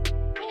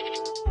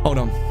 Hold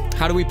on.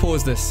 How do we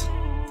pause this?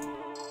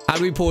 How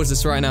do we pause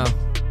this right now?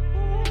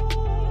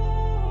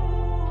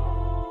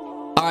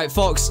 Alright,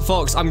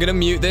 Fox, I'm gonna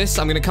mute this.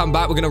 I'm gonna come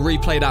back. We're gonna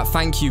replay that.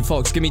 Thank you,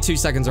 Fox. Give me 2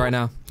 seconds right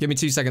now. Give me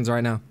 2 seconds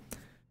right now.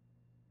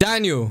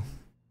 Daniel.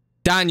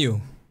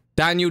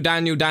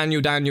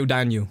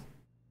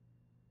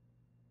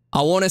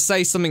 I want to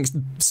say something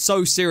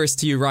so serious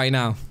to you right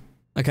now.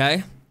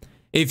 Okay?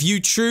 If you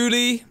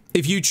truly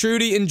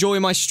enjoy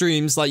my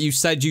streams like you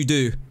said you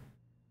do,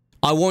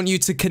 I want you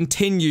to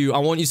continue. I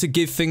want you to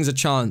give things a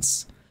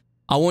chance.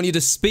 I want you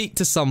to speak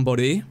to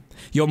somebody.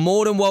 You're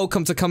more than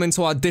welcome to come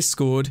into our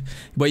Discord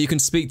where you can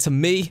speak to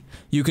me,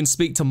 you can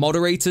speak to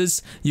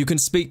moderators, you can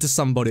speak to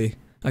somebody,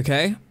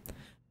 okay?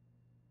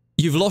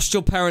 You've lost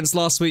your parents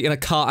last week in a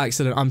car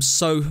accident. I'm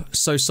so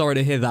sorry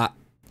to hear that.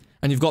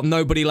 And you've got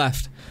nobody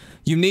left.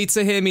 You need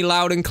to hear me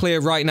loud and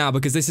clear right now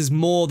because this is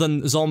more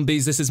than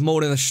zombies, this is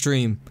more than a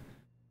stream.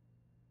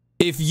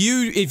 If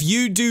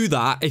you do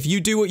that, if you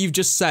do what you've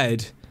just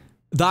said,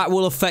 that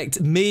will affect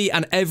me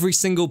and every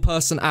single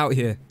person out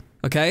here,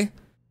 okay?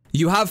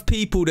 You have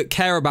people that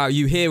care about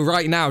you here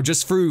right now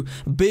just through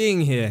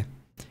being here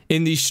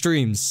in these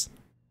streams.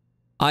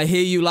 I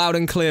hear you loud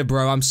and clear,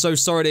 bro. I'm so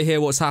sorry to hear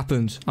what's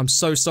happened. I'm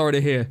so sorry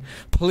to hear.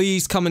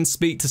 Please come and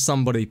speak to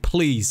somebody,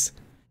 please.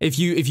 If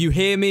you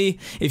hear me,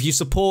 if you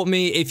support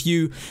me, if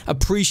you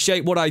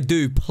appreciate what I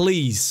do,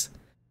 please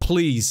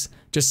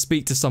just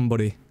speak to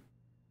somebody.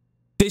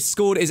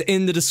 Discord is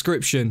in the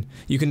description.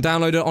 You can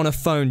download it on a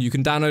phone. You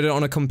can download it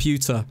on a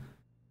computer.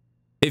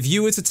 If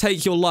you were to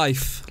take your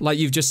life, like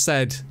you've just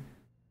said,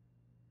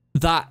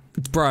 that,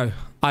 bro,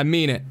 I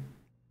mean it.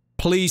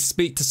 Please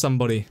speak to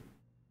somebody.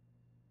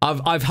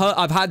 I've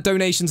had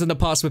donations in the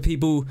past where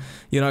people,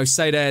 you know,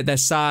 say they're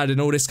sad and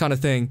all this kind of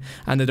thing,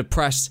 and they're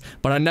depressed,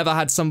 but I never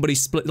had somebody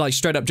like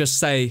straight up just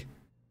say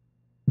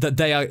that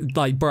they are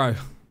like, bro,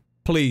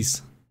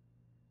 please.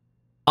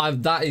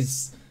 That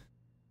is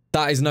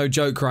no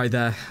joke right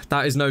there.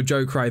 That is no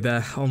joke right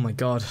there. Oh my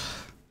god.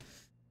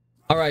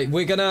 All right,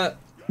 we're gonna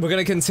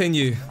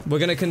continue. We're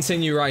gonna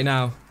continue right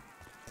now.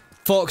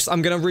 Fox,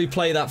 I'm gonna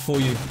replay that for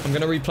you. I'm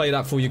gonna replay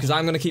that for you because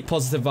I'm gonna keep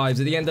positive vibes.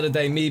 At the end of the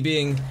day, me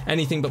being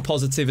anything but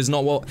positive is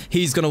not what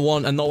he's gonna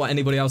want and not what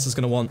anybody else is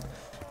gonna want.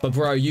 But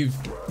bro,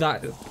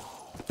 that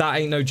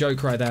ain't no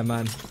joke right there,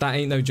 man. That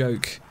ain't no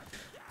joke.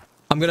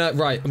 I'm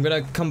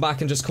gonna come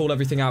back and just call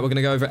everything out. We're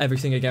gonna go over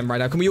everything again right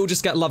now. Can we all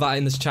just get love out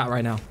in this chat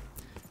right now?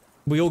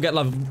 We all get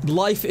love.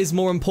 Life is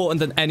more important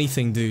than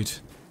anything, dude.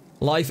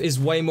 Life is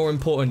way more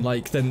important,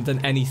 like,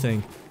 than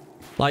anything.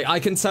 Like,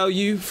 I can tell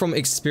you from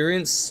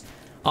experience,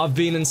 I've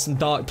been in some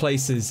dark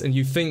places, and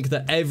you think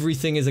that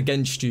everything is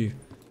against you.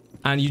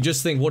 And you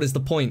just think, what is the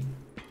point?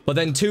 But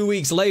then 2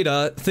 weeks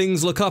later,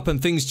 things look up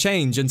and things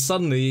change, and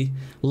suddenly,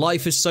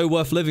 life is so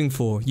worth living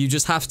for. You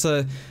just have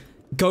to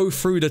go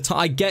through the time.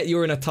 I get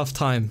you're in a tough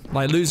time.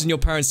 Like, losing your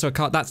parents to a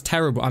car, that's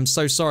terrible. I'm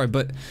so sorry,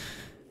 but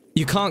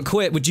you can't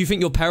quit. Would you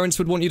think your parents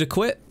would want you to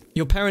quit?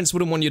 Your parents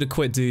wouldn't want you to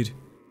quit, dude.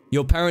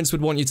 Your parents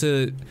would want you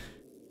to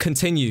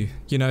continue,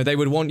 you know, they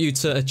would want you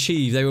to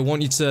achieve, they would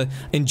want you to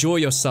enjoy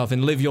yourself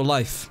and live your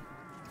life.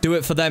 Do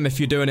it for them if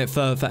you're doing it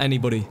for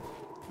anybody.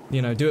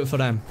 You know, do it for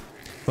them.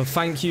 But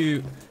thank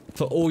you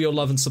for all your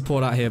love and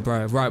support out here,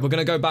 bro. Right, we're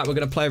gonna go back, we're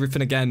gonna play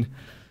everything again.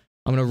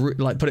 I'm gonna,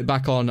 like, put it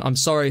back on. I'm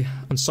sorry,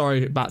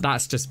 but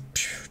that's just,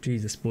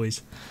 Jesus,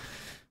 boys.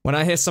 When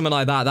I hear something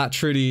like that, that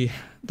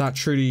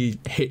truly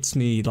hits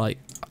me, like,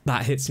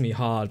 that hits me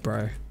hard,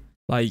 bro.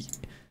 Like,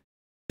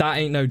 That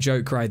ain't no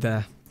joke right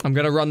there. I'm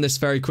gonna run this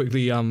very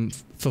quickly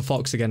for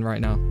Fox again right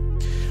now.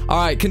 All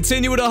right,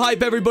 continue with the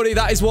hype, everybody.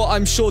 That is what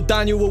I'm sure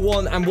Daniel will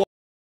want and what.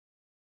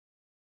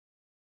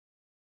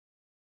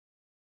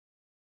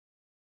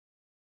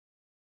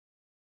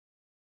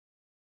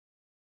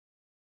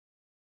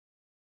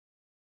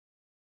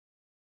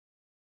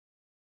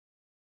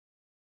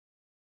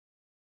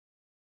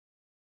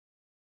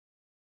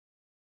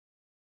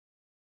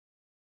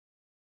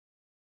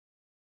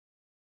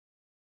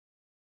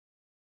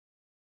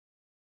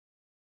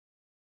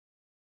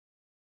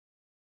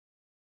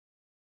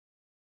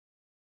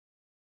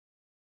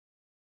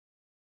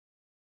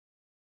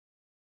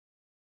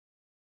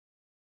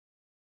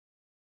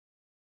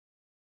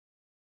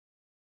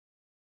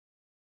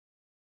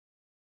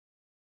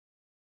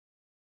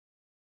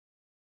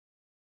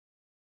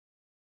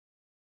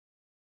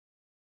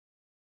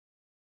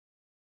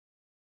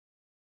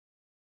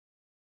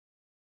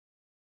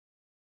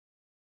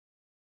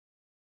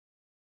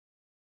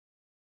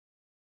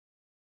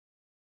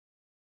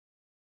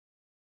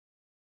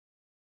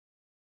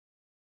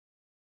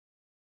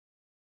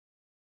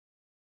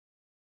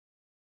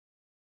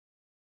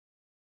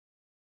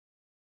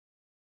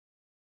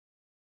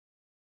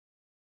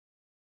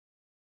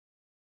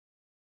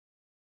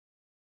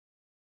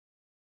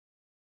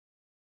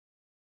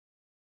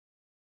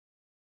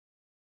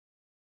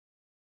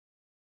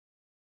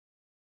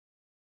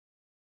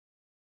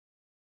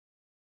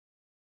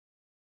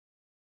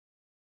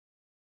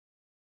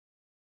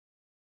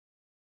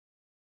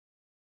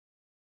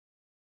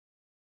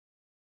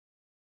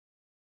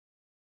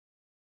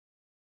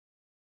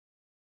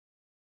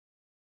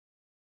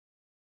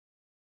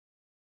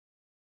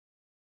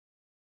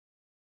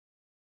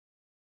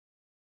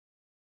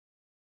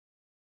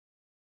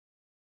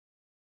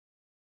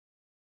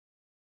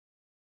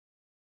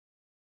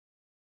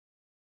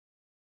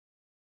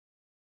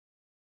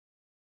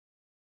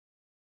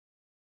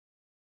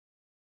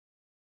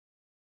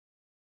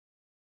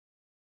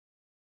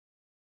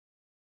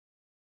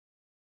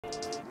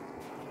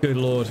 Good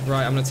lord.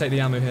 Right, I'm gonna take the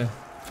ammo here.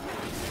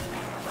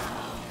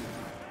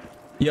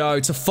 Yo,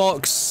 to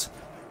Fox,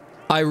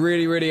 I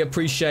really, really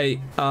appreciate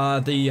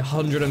the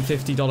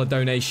 $150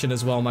 donation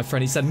as well, my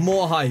friend. He said,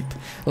 more hype.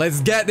 Let's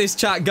get this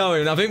chat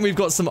going. I think we've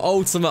got some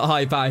ultimate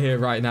hype out here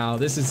right now.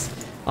 This is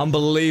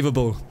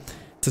unbelievable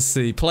to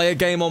see. Play a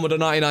game on with the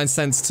 99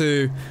 cents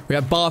too. We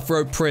have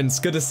Bathrobe Prince.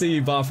 Good to see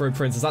you, Bathrobe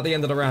Prince. Is that the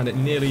end of the round? It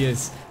nearly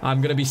is.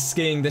 I'm gonna be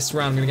skiing this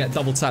round. I'm gonna get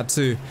double tapped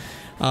too.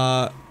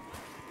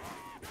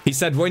 He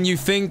said, when you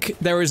think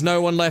there is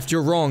no one left,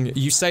 you're wrong.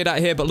 You say that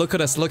here, but look at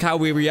us. Look how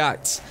we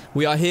react.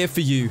 We are here for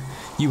you.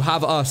 You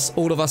have us.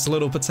 All of us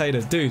little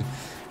potatoes. Dude,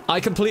 I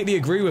completely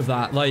agree with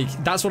that. Like,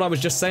 that's what I was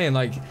just saying.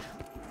 Like,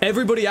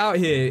 everybody out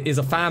here is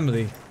a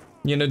family.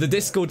 You know, the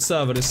Discord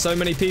server, there's so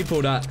many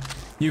people that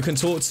you can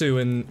talk to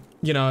and,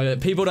 you know,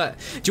 people that...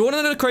 Do you want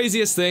to know the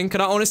craziest thing?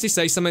 Can I honestly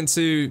say something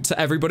to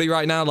everybody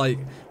right now? Like,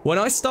 when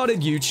I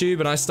started YouTube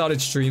and I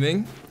started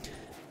streaming,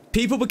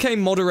 people became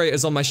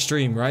moderators on my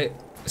stream, right?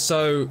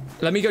 So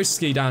let me go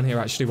ski down here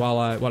actually while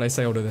I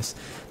say all of this.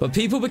 But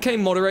people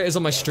became moderators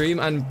on my stream,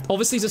 and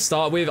obviously to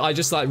start with, I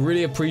just like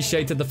really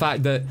appreciated the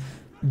fact that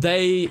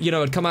they, you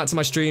know, had come out to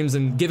my streams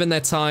and given their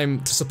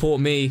time to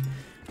support me.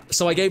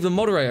 So I gave them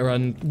moderator,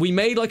 and we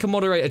made like a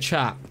moderator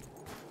chat.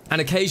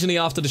 And occasionally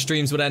after the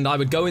streams would end, I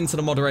would go into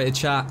the moderator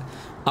chat,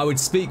 I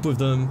would speak with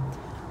them,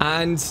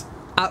 and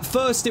at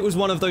first it was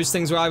one of those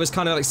things where I was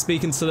kind of like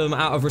speaking to them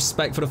out of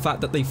respect for the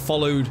fact that they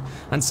followed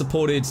and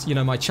supported, you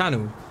know, my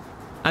channel.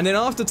 And then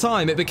after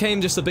time, it became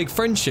just a big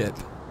friendship.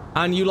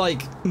 And you,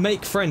 like,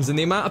 make friends. And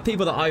the amount of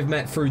people that I've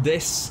met through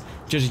this,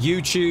 just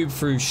YouTube,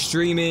 through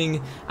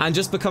streaming, and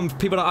just become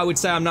people that I would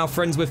say I'm now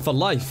friends with for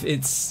life.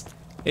 It's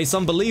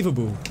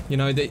unbelievable. You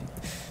know, that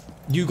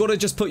you got to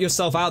just put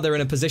yourself out there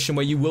in a position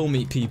where you will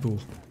meet people.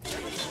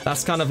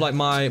 That's kind of like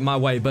my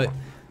way. But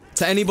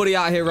to anybody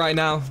out here right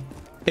now,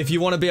 if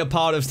you want to be a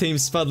part of Team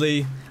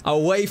Spuddley,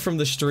 away from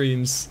the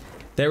streams,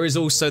 there is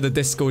also the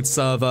Discord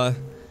server.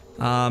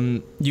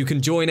 You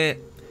can join it.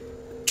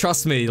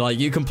 Trust me, like,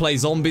 you can play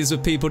zombies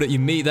with people that you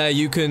meet there.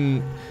 You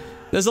can...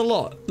 There's a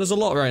lot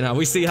right now.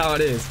 We see how it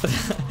is.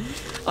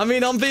 I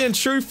mean, I'm being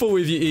truthful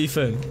with you,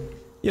 Ethan.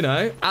 You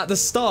know, at the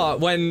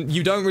start, when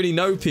you don't really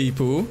know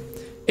people,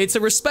 it's a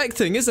respect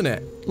thing, isn't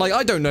it? Like,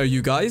 I don't know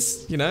you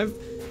guys, you know?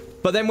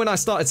 But then when I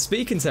started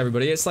speaking to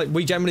everybody, it's like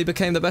we generally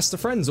became the best of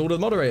friends, all the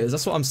moderators.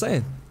 That's what I'm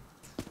saying.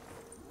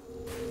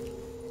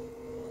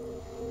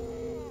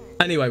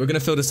 Anyway, we're gonna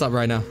fill this up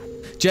right now.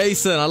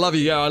 Jason, I love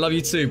you. Yo, I love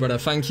you too, brother.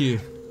 Thank you.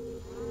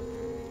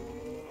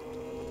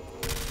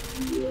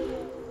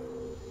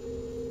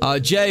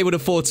 Jay with a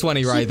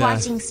 420 right there. Keep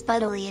watching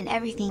Spuddley and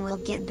everything will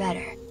get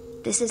better.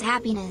 This is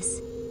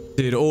happiness.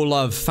 Dude, all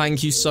love.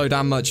 Thank you so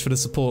damn much for the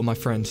support, my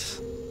friend.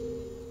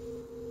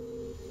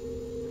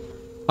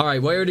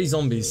 Alright, where are these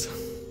zombies?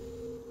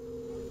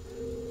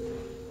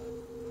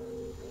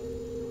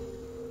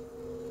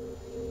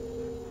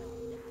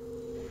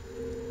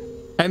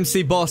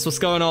 MC Boss, what's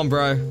going on,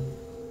 bro?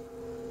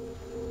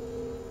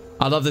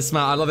 I love this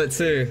map. I love it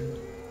too.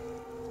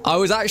 I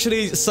was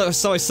actually,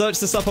 so I searched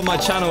this up on my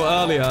channel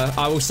earlier.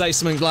 I will say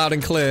something loud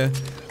and clear.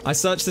 I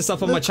searched this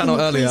up on my channel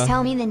earlier. Please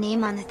tell me the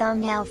name on the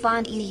thumbnail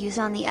font you use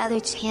on the other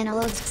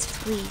channel,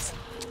 please.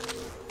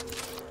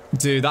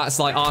 Dude, that's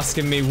like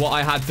asking me what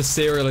I had for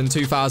cereal in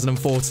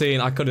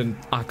 2014. I couldn't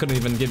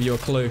even give you a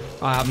clue.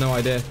 I have no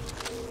idea.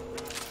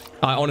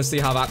 I honestly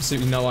have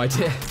absolutely no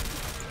idea.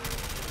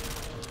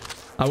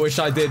 I wish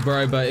I did,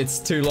 bro, but it's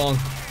too long.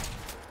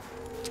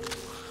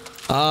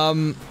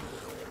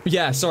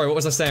 Yeah, sorry, what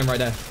was I saying right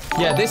there?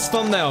 Yeah, this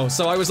thumbnail.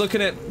 So I was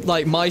looking at,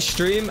 like, my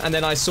stream, and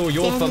then I saw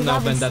your thumbnail,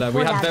 Vendetta.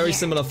 We have very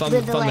similar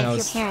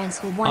thumbnails.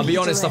 I'll be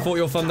honest, I thought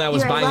your thumbnail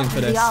was banging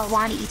for this.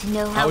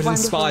 I was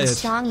inspired.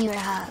 Strong your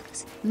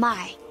hugs,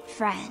 my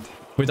friend.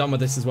 We're done with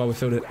this as well, we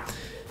filled it.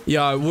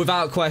 Yeah,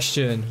 without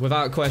question.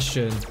 Without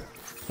question.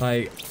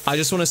 Like, I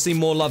just want to see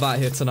more love out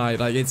here tonight.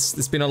 Like,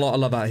 it's been a lot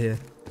of love out here.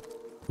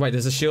 Wait,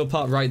 there's a shield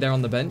part right there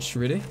on the bench,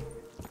 really?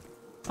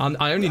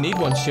 I only need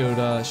one shield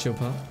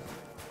part.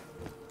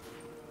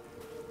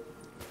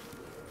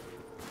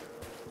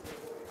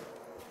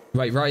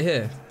 Wait, right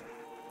here.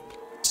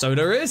 So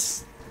there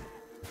is.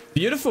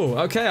 Beautiful.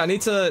 Okay, I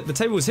need to... The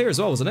table was here as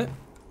well, wasn't it?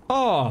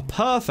 Oh,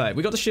 perfect.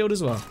 We got the shield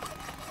as well.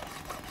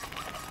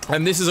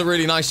 And this is a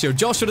really nice shield.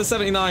 Josh with a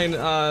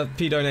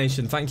 79p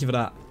donation. Thank you for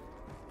that.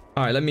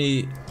 All right, let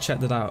me check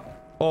that out.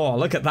 Oh,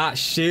 look at that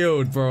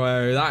shield,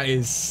 bro. That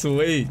is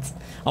sweet.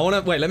 I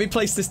want to... Wait, let me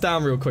place this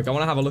down real quick. I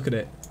want to have a look at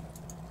it.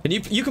 Can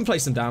you can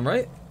place them down,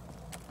 right?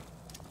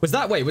 Was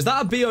that... Wait, was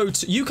that a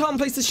BO2? You can't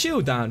place the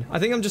shield down. I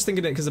think I'm just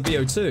thinking it because of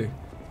BO2.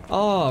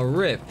 Oh,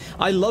 rip.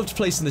 I loved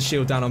placing the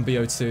shield down on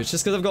BO2. It's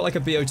just because I've got like a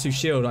BO2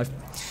 shield. That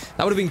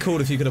would have been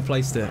cool if you could have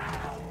placed it.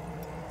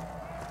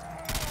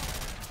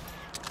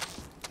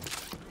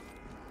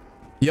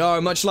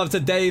 Yo, much love to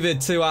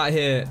David too out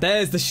here.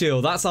 There's the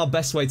shield. That's our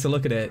best way to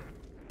look at it.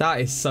 That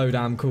is so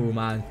damn cool,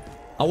 man.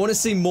 I want to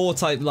see more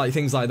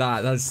things like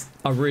that. That's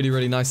a really,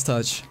 really nice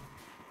touch.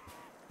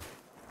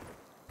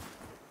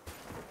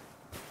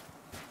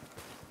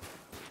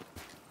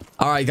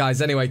 Alright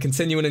guys, anyway,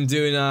 continuing and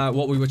doing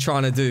what we were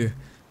trying to do.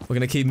 We're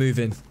gonna keep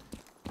moving.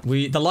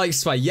 The like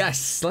sway,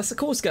 yes! Let's of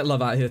course get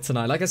love out here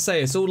tonight. Like I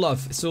say, it's all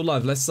love. It's all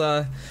love. Let's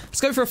go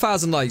for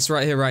 1,000 likes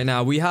right here, right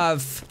now. We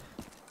have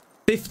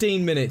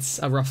 15 minutes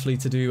roughly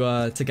to do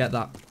to get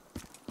that.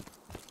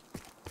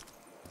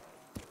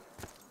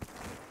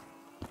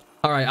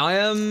 Alright, I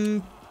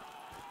am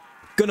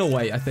gonna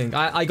wait, I think.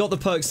 I got the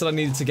perks that I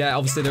needed to get.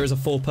 Obviously there is a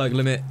 4 perk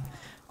limit.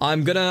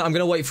 I'm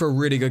gonna wait for a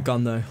really good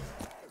gun though.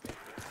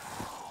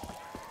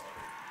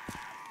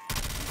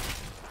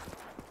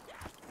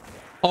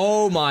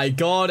 Oh my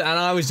god, and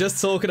I was just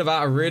talking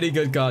about a really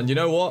good gun. You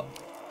know what?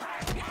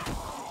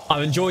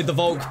 I've enjoyed the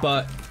Volk,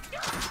 but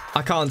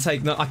I can't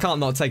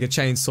not take a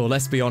chainsaw.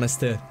 Let's be honest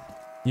here.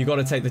 You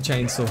gotta take the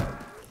chainsaw.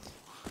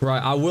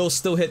 Right, I will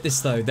still hit this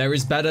though. There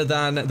is better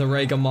than the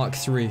Raygun Mark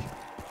III.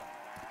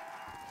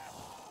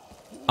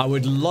 I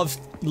would love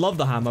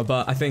the hammer,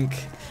 but I think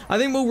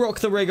we'll rock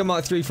the Raygun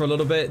Mark III for a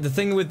little bit. The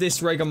thing with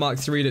this Raygun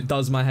Mark III that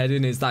does my head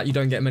in is that you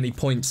don't get many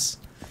points.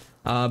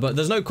 But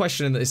there's no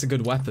question that it's a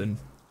good weapon.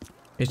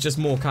 It's just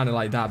more kind of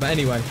like that. But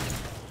anyway.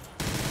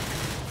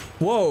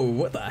 Whoa,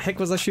 what the heck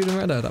was I shooting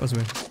right there? That was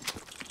weird.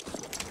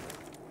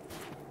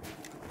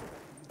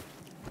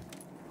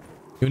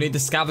 You'll need the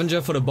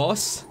scavenger for the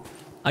boss.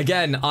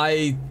 Again,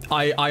 I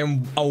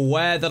am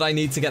aware that I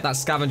need to get that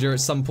scavenger at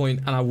some point,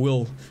 and I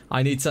will.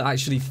 I need to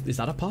actually... Is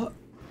that a part?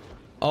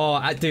 Oh,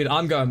 dude,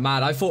 I'm going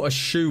mad. I thought a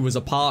shoe was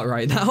a part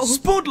right now.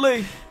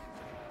 Spuddley!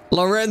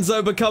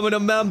 Lorenzo becoming a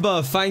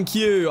member. Thank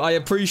you. I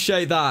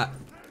appreciate that.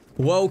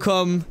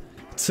 Welcome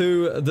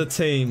to the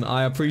team.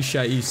 I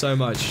appreciate you so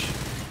much.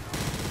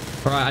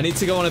 Alright, I need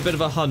to go on a bit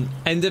of a hunt.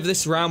 End of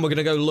this round, we're going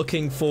to go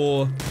looking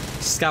for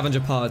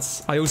scavenger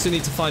parts. I also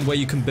need to find where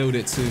you can build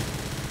it to.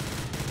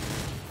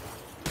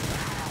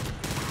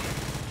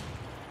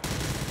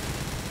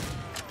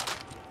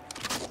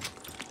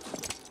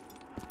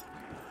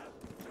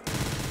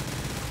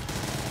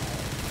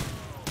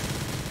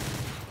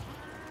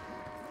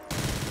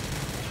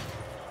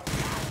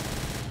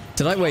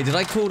 Did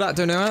I call that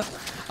donor?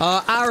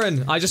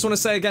 Aaron, I just want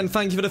to say again,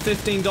 thank you for the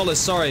 $15.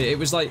 Sorry, it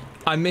was like,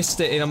 I missed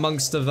it in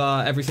amongst of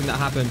everything that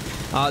happened.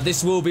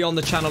 This will be on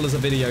the channel as a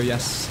video,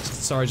 yes.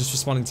 Sorry, just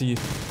responding to you.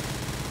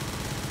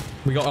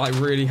 We got like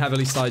really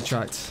heavily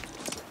sidetracked.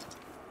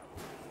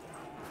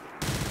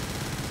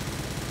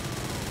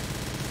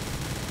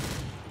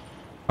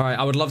 Alright,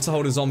 I would love to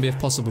hold a zombie if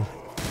possible.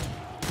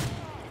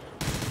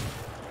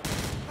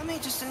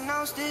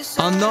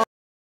 I'm not.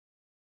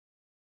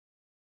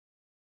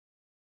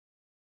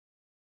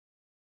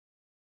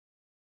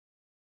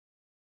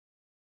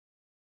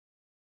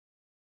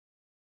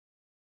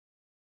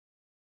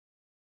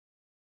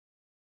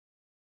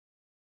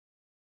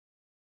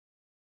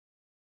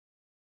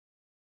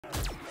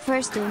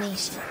 First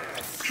donation.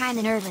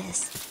 Kinda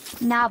nervous.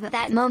 Nah, but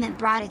that moment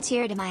brought a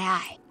tear to my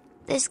eye.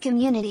 This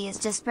community is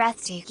just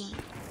breathtaking.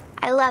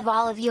 I love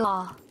all of you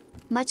all.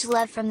 Much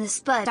love from the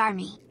SPUD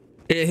army.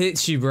 It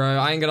hits you, bro.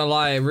 I ain't gonna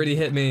lie. It really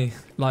hit me.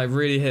 Like,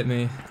 really hit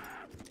me.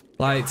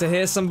 Like, to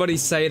hear somebody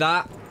say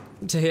that,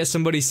 and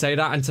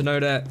to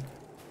know that,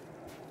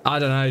 I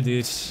don't know,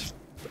 dude.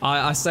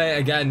 I say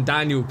it again,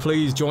 Daniel,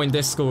 please join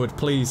Discord,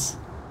 please.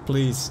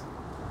 Please.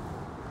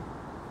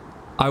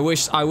 I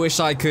wish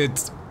I could.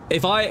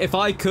 If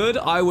I could,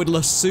 I would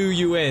lasso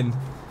you in.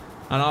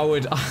 And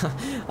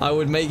I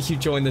would make you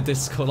join the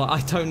Discord. Like,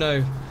 I don't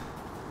know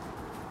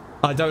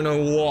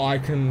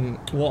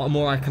what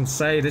more I can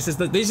say. This is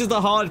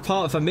the hard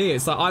part for me.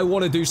 It's like I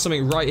want to do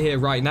something right here,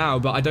 right now,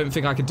 but I don't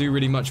think I could do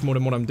really much more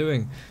than what I'm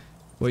doing.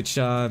 Which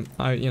I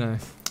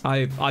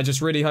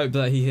just really hope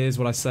that he hears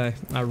what I say.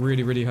 I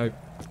really, really hope.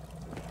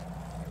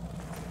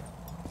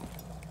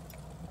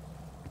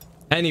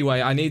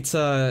 Anyway, I need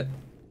to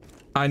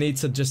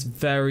just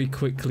very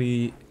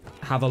quickly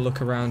have a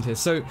look around here.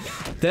 So,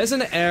 there's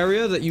an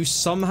area that you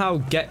somehow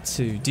get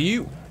to. Do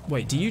you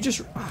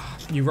just...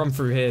 you run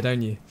through here,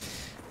 don't you?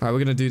 Alright, we're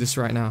gonna do this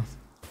right now.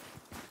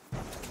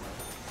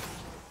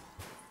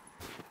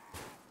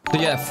 So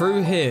yeah,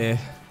 through here...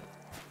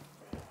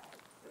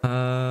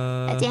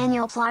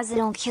 Daniel Plaza,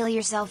 don't kill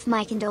yourself.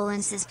 My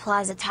condolences,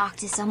 Plaza. Talk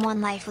to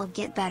someone, life will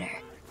get better.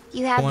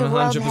 You have 100%. The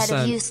world ahead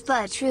of you.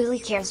 Spud truly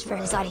cares for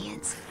his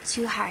audience.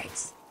 2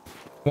 hearts.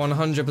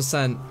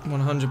 100%.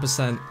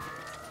 100%.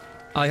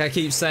 Like I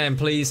keep saying,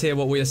 please hear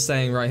what we are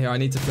saying right here. I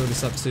need to fill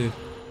this up too.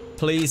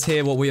 Please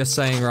hear what we are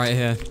saying right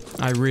here.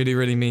 I really,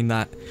 really mean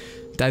that.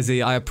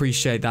 Desi, I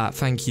appreciate that.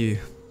 Thank you.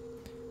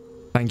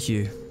 Thank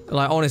you.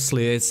 Like,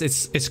 honestly,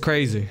 it's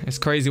crazy. It's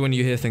crazy when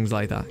you hear things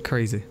like that.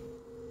 Crazy.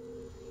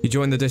 You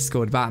joined the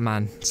Discord,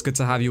 Batman. It's good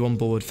to have you on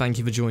board. Thank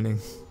you for joining.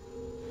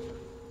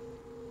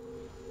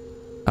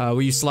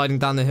 Were you sliding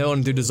down the hill,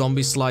 and do the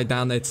zombies slide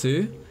down there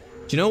too? Do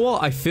you know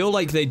what? I feel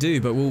like they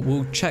do, but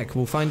we'll check.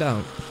 We'll find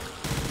out.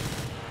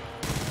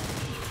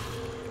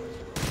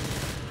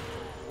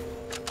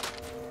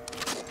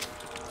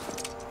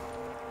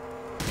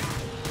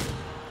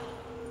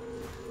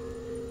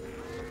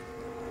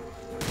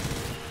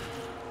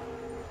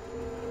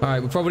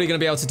 Alright, we're probably going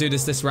to be able to do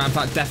this ramp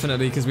pack,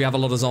 definitely, because we have a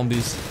lot of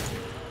zombies.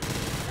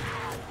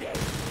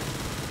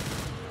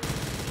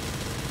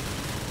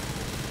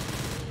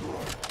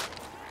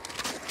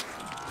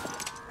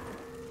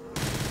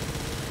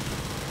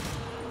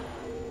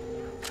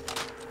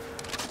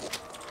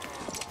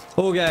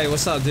 Okay,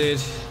 what's up, dude?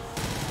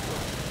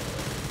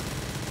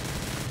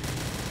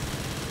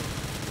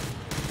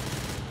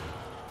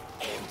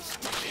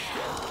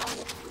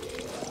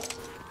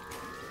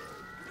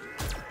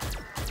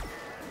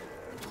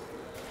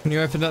 When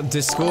you opened up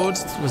Discord,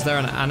 was there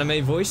an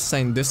anime voice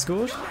saying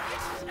Discord?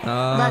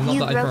 Not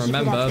that I can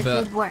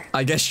remember, but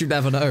I guess you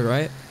never know,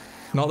 right?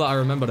 Not that I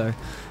remember, though.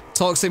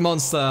 Toxic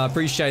Monster,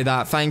 appreciate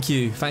that. Thank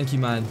you,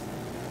 man.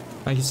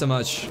 Thank you so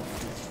much.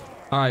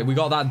 Alright, we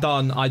got that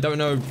done. I don't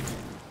know...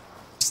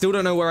 Still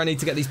don't know where I need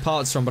to get these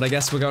parts from, but I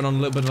guess we're going on a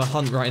little bit of a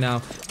hunt right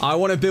now. I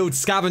want to build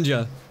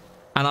Scavenger.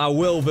 And I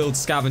will build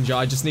Scavenger.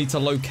 I just need to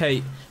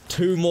locate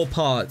 2 more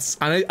parts.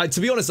 And to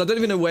be honest, I don't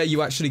even know where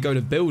you actually go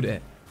to build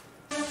it.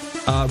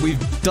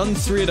 We've done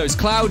 3 of those.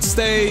 Cloud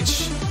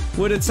Stage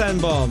with a 10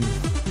 bomb.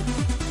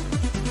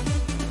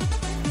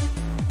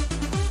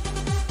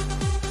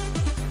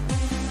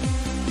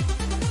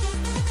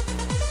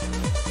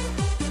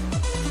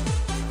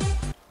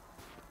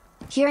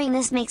 Hearing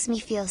this makes me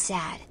feel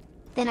sad.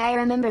 Then I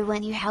remember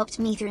when you helped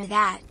me through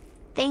that.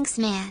 Thanks,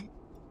 man.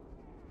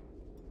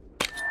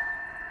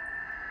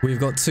 We've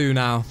got 2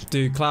 now.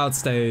 Dude, Cloud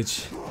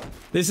Stage.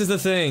 This is the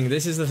thing.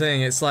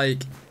 It's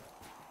like...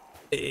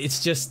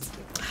 It's just...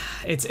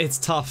 It's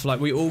tough. Like,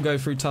 we all go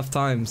through tough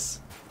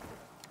times.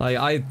 Like,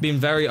 I've been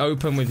very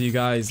open with you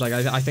guys. Like,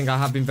 I think I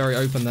have been very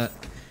open that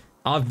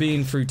I've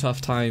been through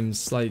tough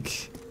times.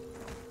 Like...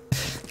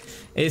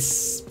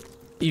 It's...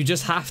 You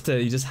just have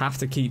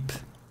to keep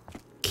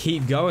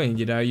going,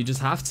 you know, you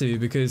just have to,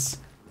 because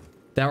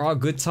there are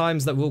good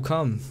times that will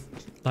come.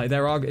 Like,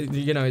 there are,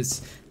 you know,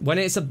 it's when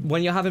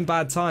you're having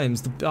bad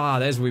times,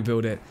 there's where we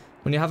build it.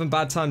 When you're having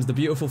bad times, the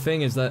beautiful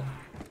thing is that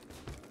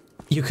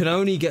it can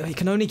only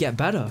get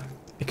better.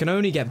 It can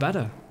only get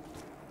better.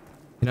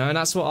 You know, and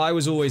that's what I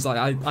was always like.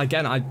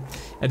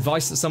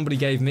 Advice that somebody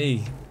gave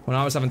me when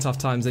I was having tough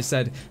times, they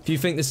said, if you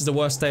think this is the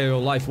worst day of your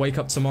life, wake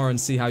up tomorrow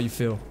and see how you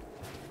feel.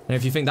 And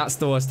if you think that's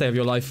the worst day of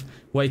your life,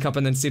 wake up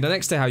and then see the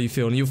next day how you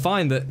feel. And you'll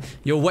find that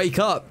you'll wake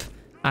up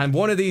and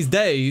one of these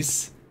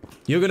days,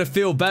 you're going to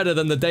feel better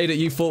than the day that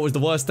you thought was the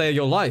worst day of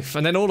your life.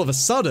 And then all of a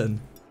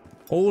sudden,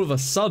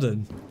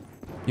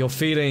 you're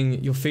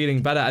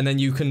feeling better. And then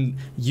you can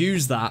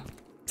use that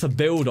to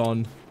build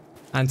on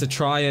and to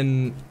try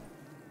and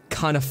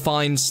kind of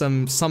find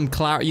some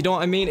clarity. You know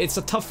what I mean? It's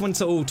a tough one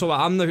to all talk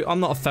about. I'm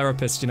not a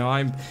therapist, you know.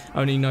 I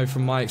only know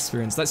from my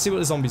experience. Let's see what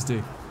the zombies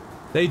do.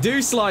 They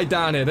do slide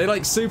down here. They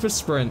like super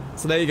sprint.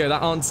 So there you go.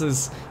 That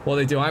answers what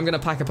they do. I'm going to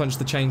pack a punch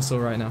the chainsaw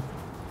right now.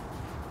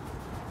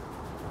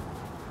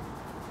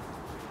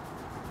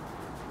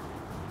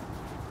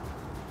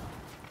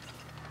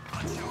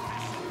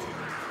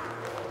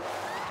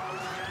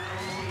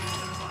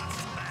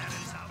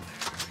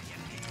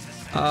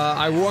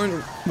 I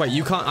won't... Wait,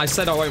 you can't... I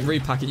said I won't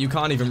repack it. You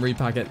can't even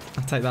repack it.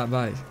 I take that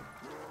back.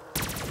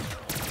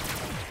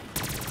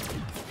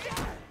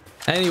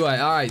 Anyway,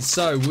 alright,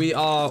 so we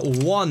are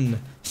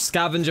one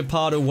scavenger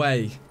part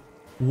away.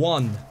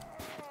 One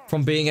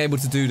from being able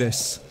to do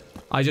this.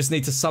 I just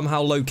need to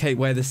somehow locate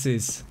where this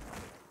is.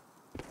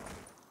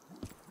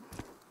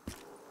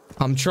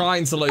 I'm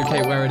trying to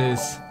locate where it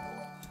is.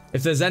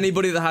 If there's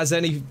anybody that has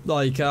any,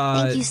 like,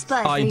 Thank you,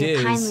 Spud,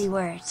 ideas. for your kindly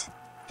words.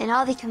 And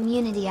all the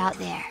community out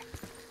there.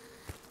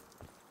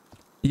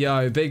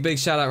 Yo, big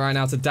shout out right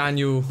now to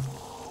Daniel.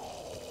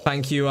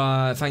 Thank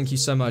you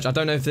so much. I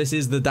don't know if this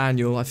is the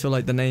Daniel. I feel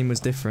like the name was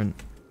different.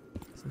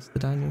 Is this the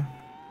Daniel?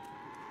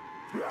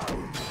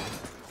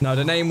 No,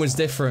 the name was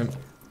different.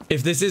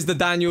 If this is the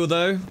Daniel,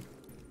 though,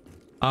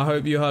 I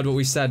hope you heard what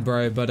we said,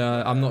 bro. But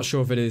I'm not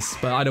sure if it is.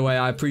 But either way,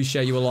 I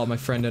appreciate you a lot, my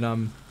friend.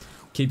 And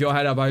keep your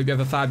head up. I hope you have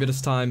a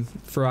fabulous time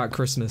throughout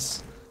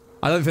Christmas.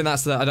 I don't think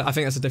that's the... I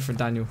think that's a different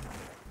Daniel.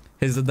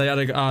 The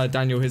other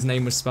Daniel, his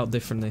name was spelled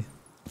differently.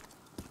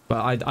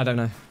 But I don't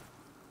know.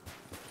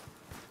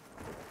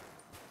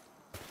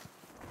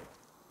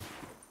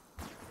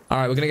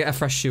 Alright, we're gonna get a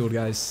fresh shield,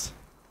 guys.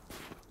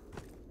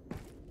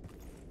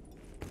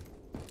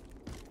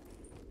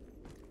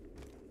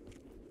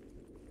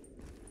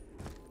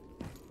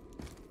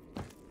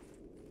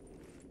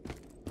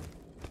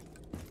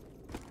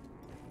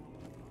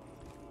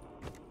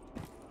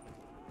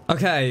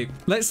 Okay,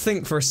 let's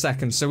think for a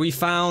second. So we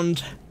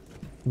found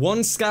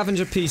one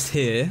scavenger piece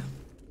here.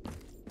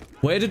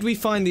 Where did we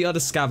find the other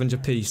scavenger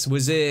piece?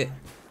 Was it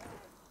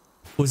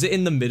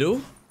in the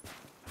middle?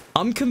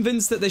 I'm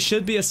convinced that there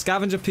should be a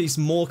scavenger piece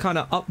more kind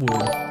of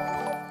upward.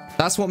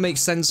 That's what makes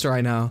sense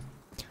right now.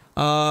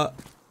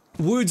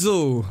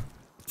 Woodzle,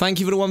 thank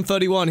you for the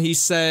 131. He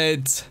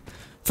said,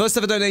 first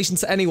ever donation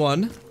to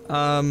anyone.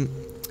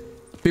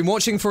 Been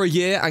watching for a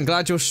year and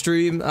glad you're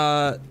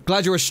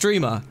glad you're a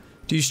streamer.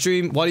 Do you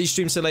stream? Why do you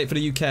stream so late for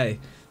the UK?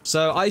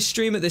 So I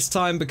stream at this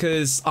time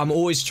because I'm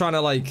always trying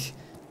to like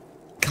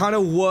kind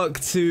of work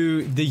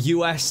to the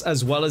US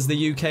as well as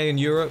the UK and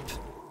Europe.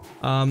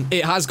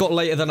 It has got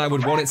later than I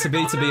would want it to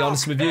be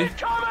honest with you.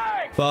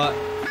 But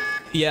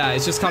yeah,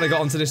 it's just kind of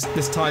got onto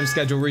this time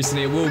schedule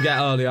recently. It will get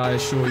early, I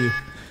assure you.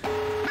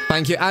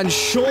 Thank you. And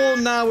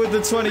Sean now with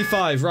the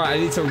 25. Right, I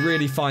need to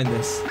really find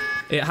this.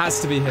 It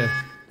has to be here.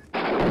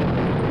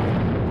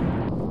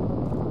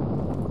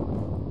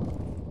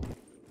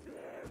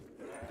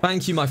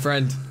 Thank you, my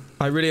friend.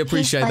 I really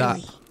appreciate that.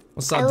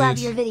 What's up, dude? I love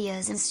your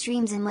videos and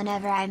streams, and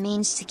whenever I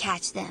manage to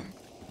catch them.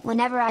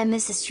 Whenever I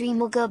miss a stream,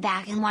 we'll go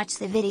back and watch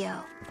the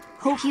video.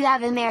 Hope you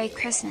have a Merry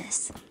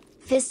Christmas.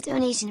 Fist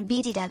donation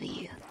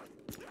BTW.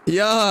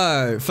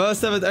 Yo,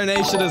 first ever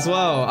donation as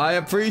well. I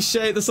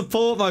appreciate the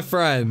support, my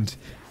friend.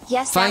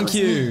 Yes, thank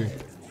you. Me.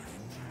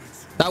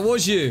 That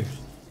was you.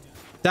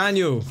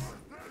 Daniel.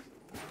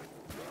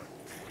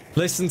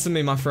 Listen to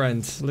me, my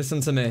friend.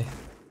 Listen to me.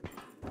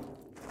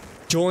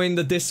 Join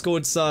the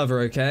Discord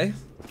server, okay?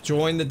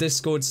 Join the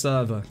Discord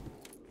server.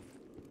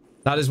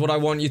 That is what I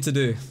want you to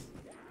do.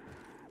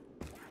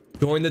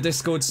 Join the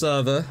Discord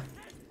server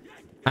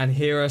and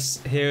hear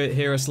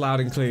us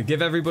loud and clear.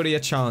 Give everybody a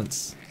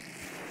chance.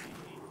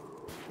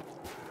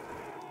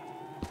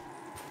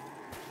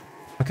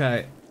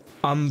 Okay.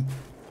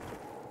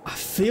 I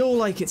feel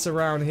like it's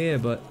around here,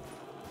 but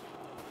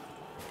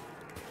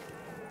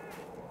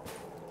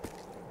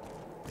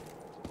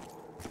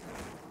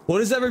what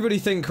does everybody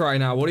think right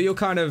now? What are your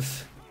kind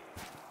of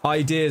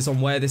ideas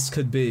on where this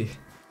could be?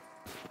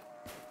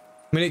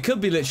 I mean, it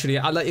could be literally...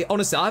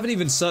 honestly, I haven't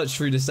even searched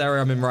through this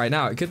area I'm in right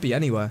now. It could be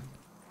anywhere.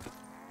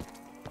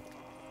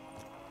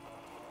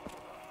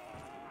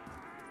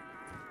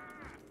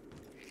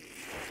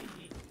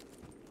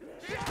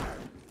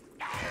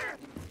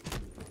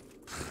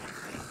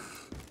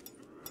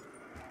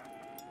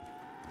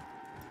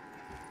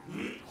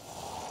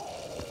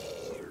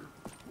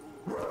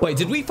 Wait,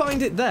 did we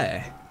find it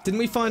there? Didn't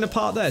we find a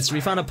part there? So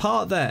we found a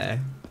part there.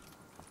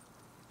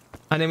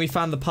 And then we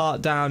found the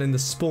part down in the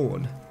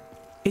spawn.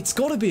 It's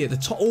got to be at the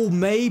top. Or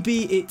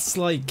maybe it's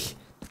like...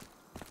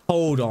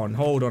 Hold on.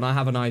 I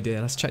have an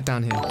idea. Let's check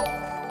down here.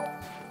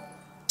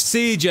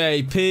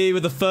 CJP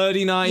with a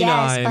 30.99.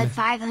 Yes,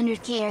 but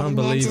 500k or the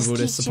men just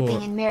keep support.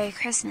 chipping in Merry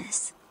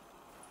Christmas.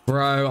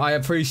 Bro, I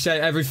appreciate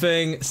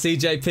everything.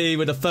 CJP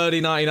with a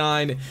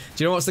 30.99. Do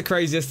you know what's the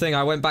craziest thing?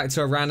 I went back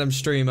to a random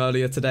stream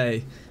earlier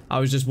today. I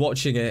was just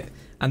watching it.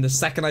 And the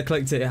second I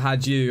clicked it, it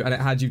had you. And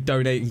it had you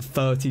donating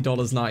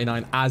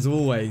 $30.99 as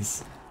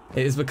always.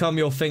 It has become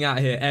your thing out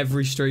here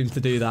every stream to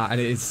do that. And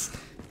it is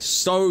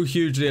so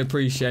hugely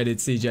appreciated,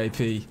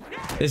 CJP.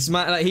 This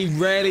man, like, he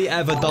rarely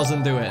ever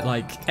doesn't do it.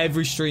 Like,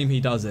 every stream he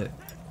does it.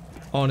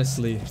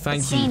 Honestly, thank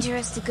you. It's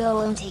dangerous to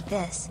go and take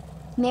this.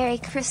 Merry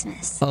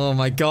Christmas. Oh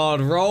my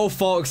god, Roll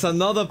Fox,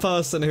 another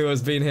person who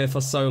has been here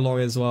for so long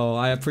as well.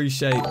 I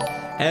appreciate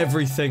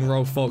everything,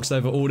 Roll Fox,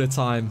 over all the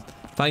time.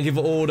 Thank you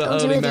for all the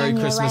early Merry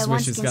Christmas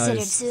wishes, guys. I once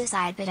considered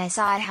suicide, but I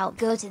saw it help.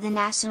 Go to the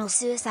National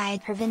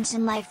Suicide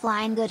Prevention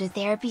Lifeline, go to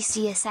therapy,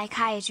 see a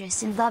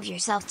psychiatrist, and love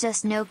yourself.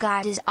 Just know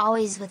God is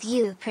always with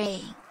you,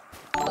 praying.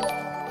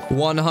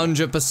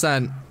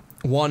 100%.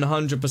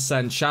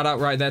 100%. Shout out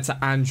right there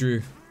to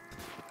Andrew.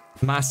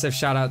 Massive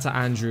shout out to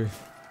Andrew.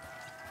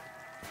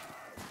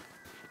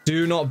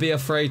 Do not be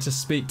afraid to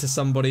speak to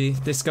somebody.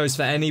 This goes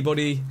for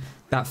anybody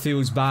that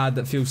feels bad,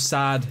 that feels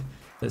sad,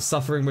 that's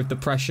suffering with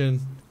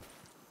depression.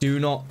 Do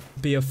not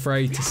be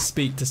afraid to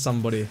speak to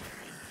somebody.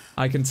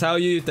 I can tell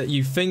you that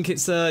you think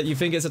it's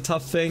a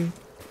tough thing,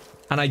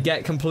 and I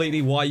get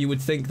completely why you would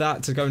think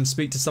that, to go and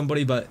speak to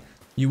somebody, but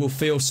you will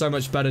feel so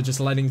much better just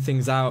letting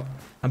things out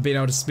and being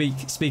able to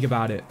speak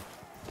about it.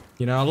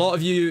 You know, a lot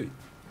of you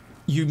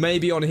may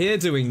be on here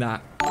doing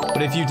that,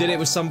 but if you did it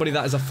with somebody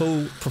that is a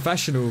full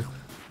professional,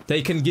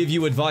 they can give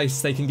you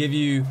advice, they can give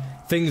you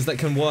things that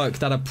can work,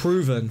 that are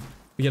proven.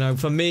 You know,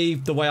 for me,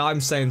 the way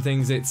I'm saying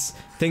things, it's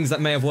things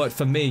that may have worked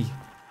for me,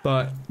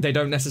 but they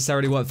don't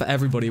necessarily work for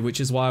everybody, which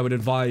is why I would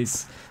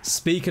advise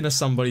speaking to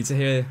somebody to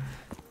hear,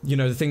 you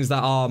know, the things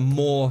that are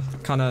more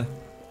kind of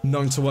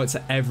known to work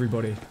to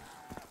everybody.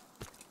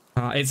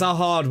 It's a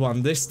hard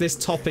one. This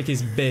topic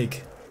is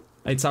big.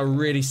 It's a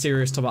really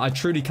serious topic. I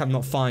truly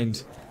cannot find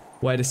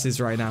where this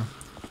is right now.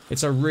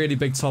 It's a really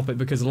big topic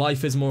because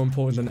life is more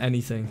important than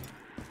anything.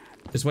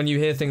 Just when you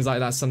hear things like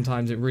that,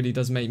 sometimes it really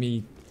does make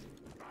me,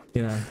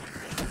 you know,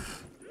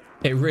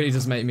 it really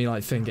does make me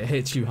like think. It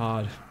hits you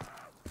hard.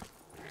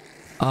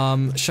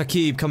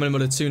 Shakib coming in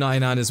with a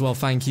 299 as well.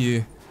 Thank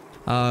you.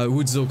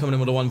 Woodzil coming in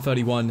with a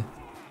 131.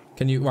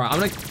 Can you, right, I'm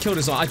gonna kill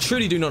this one. I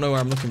truly do not know where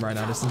I'm looking right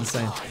now. This is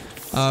insane.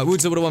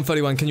 Woodzil with a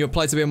 131. Can you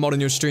apply to be a mod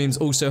on your streams?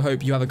 Also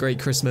hope you have a great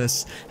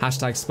Christmas.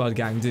 Hashtag Spud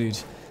Gang, dude.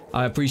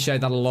 I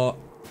appreciate that a lot.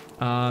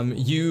 I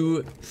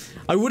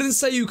wouldn't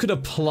say you could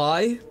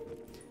apply.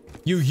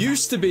 You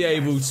used to be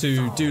able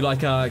to do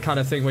like a kind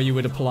of thing where you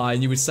would apply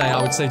and you would say,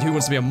 I would say, who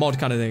wants to be a mod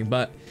kind of thing.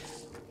 But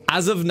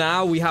as of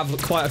now, we have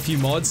quite a few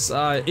mods.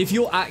 If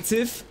you're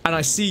active and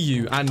I see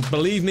you, and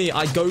believe me,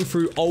 I go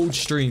through old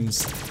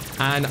streams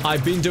and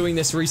I've been doing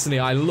this recently.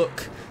 I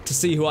look to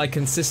see who I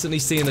consistently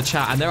see in the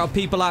chat. And there are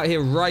people out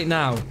here right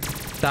now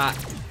that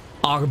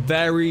are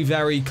very,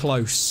 very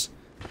close.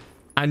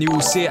 And you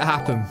will see it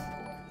happen.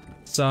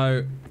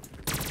 So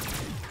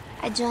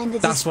I joined the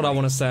that's Discord what I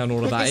want to say on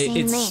all of that.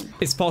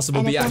 It's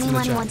possible. Be active in the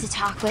chat. And if anyone wants to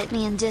talk with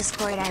me in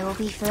Discord, I will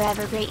be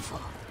forever grateful.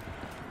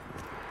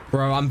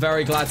 Bro, I'm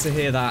very glad to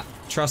hear that.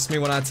 Trust me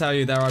when I tell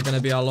you there are going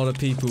to be a lot of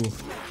people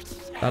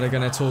that are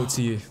going to talk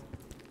to you.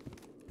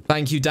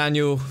 Thank you,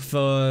 Daniel,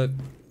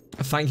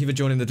 thank you for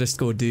joining the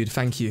Discord, dude.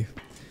 Thank you.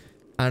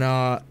 And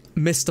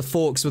Mr.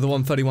 Forks with a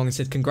 131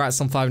 said, congrats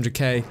on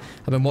 500k.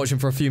 I've been watching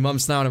for a few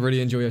months now and I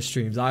really enjoy your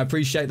streams. I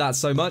appreciate that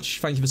so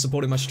much. Thank you for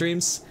supporting my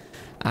streams.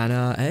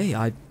 And hey,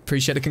 I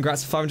appreciate the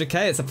congrats for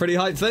 500k. It's a pretty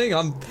hype thing.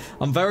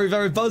 I'm very,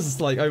 very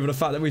buzzed like over the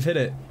fact that we've hit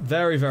it.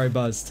 Very, very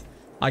buzzed.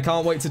 I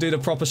can't wait to do the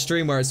proper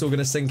stream where it's all going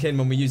to sink in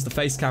when we use the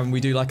face cam and we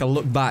do like a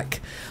look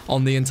back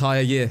on the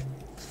entire year.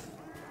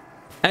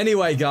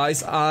 Anyway,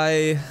 guys,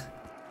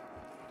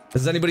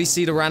 does anybody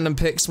see the random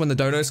picks when the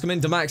donos come in?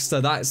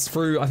 GANGSTA, that's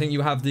through, I think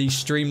you have the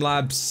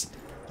Streamlabs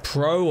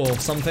Pro or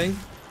something.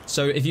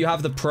 So if you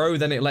have the Pro,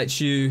 then it lets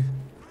you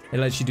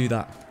do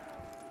that.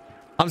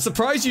 I'm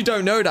surprised you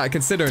don't know that,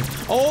 considering.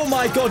 Oh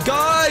my god,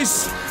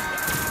 guys!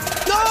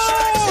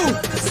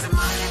 No!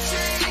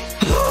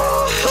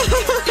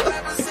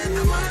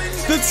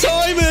 The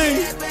timing!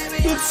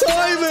 The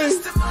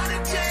timing!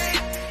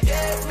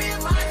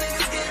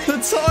 The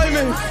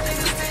timing!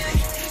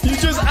 You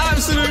just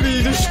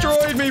absolutely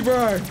destroyed me,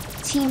 bro.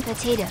 Team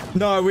Potato.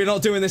 No, we're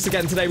not doing this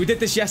again today. We did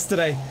this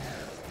yesterday.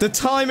 The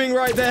timing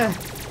right there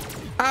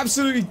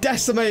absolutely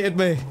decimated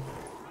me.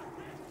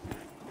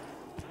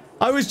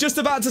 I was just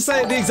about to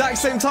say at the exact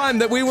same time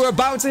that we were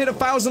about to hit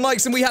 1,000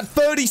 likes and we had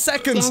 30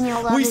 seconds.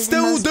 Daniel, love we is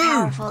still the most do.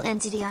 Powerful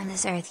entity on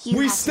this earth. You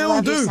have to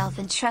love yourself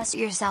and trust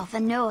yourself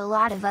and know a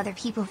lot of other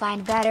people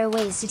find better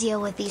ways to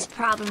deal with these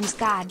problems.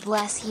 God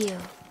bless you.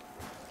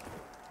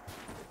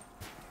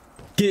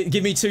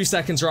 Give me 2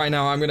 seconds right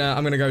now. I'm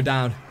gonna go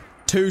down.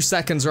 2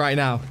 seconds right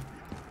now.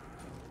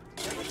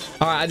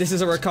 All right, this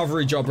is a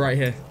recovery job right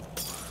here.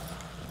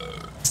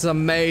 This is a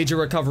major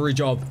recovery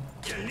job.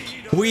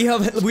 We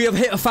have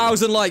hit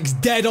 1,000 likes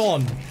dead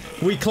on.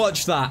 We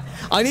clutched that.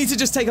 I need to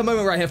just take a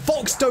moment right here.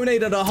 Fox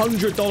donated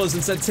 $100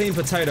 and said Team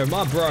Potato.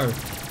 My bro,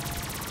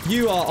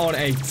 you are on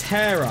a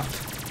tear up.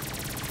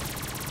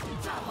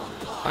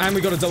 And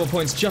we got a double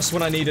points just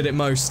when I needed it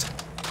most.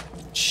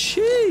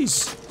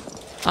 Jeez.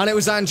 And it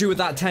was Andrew with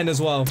that 10 as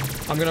well.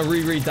 I'm going to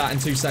reread that in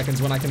 2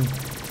 seconds when I can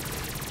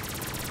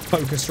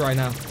focus right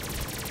now.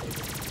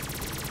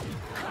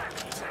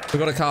 We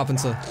got a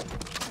carpenter.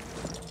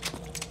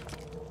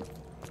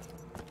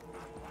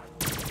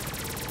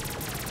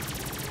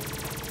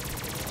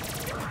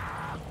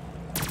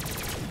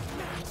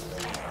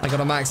 I got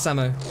a max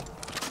ammo.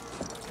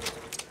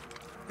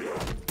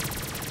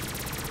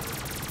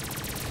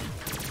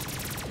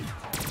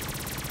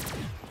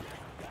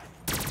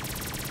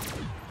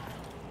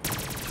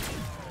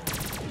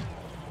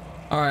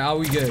 Alright, are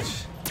we good?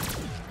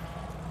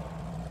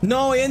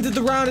 No, I ended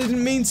the round. I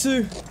didn't mean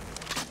to.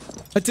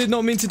 I did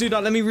not mean to do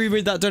that. Let me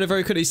reread that donut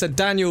very quickly. He said,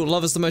 Daniel,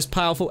 love is the most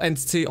powerful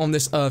entity on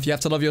this earth. You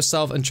have to love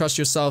yourself and trust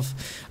yourself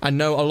and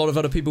know a lot of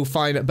other people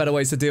find better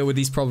ways to deal with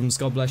these problems.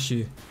 God bless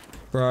you.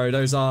 Bro,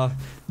 those are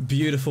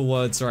beautiful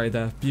words right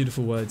there.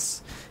 Beautiful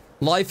words.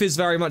 Life is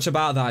very much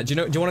about that. Do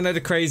you want to know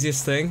the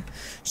craziest thing?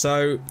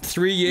 So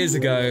 3 years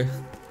ago,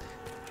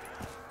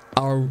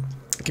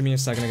 give me a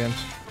second again.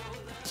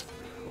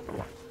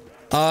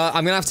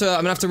 I'm gonna have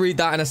to read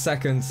that in a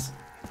second.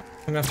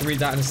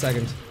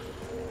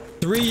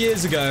 3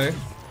 years ago,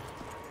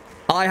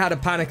 I had a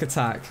panic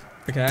attack.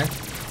 Okay,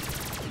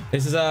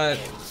 this is a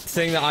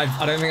thing that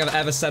I don't think I've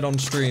ever said on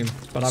stream,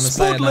 but I'm gonna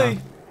say it now.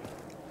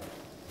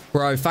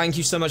 Bro, thank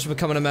you so much for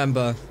becoming a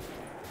member.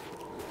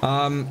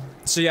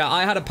 So yeah,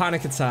 I had a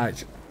panic attack,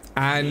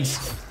 and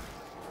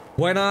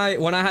when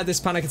I had this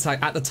panic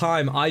attack at the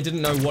time, I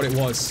didn't know what it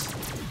was.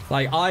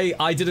 Like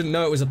I didn't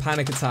know it was a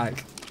panic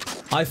attack.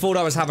 I thought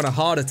I was having a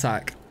heart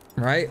attack,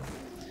 right?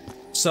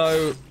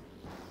 So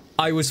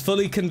I was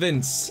fully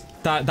convinced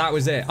that that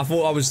was it. I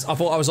thought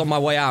I was on my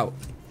way out,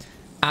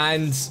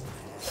 and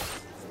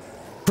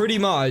pretty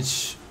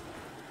much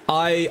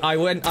I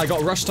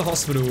got rushed to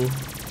hospital.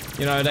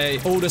 You know,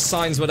 all the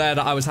signs were there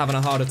that I was having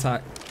a heart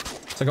attack.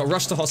 So I got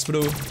rushed to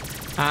hospital,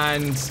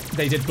 and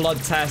they did blood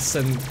tests,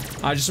 and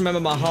I just remember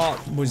my heart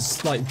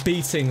was like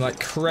beating like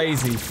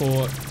crazy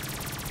for...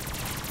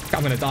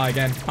 I'm gonna die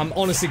again. I'm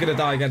honestly gonna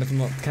die again if I'm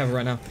not careful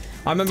right now.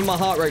 I remember my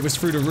heart rate was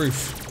through the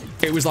roof.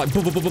 It was like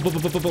boom, boom, boom, boom,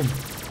 boom, boom,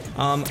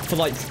 boom, for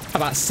like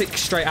about 6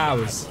 straight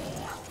hours.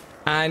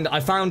 And I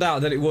found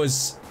out that it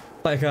was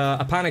like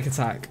a panic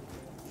attack.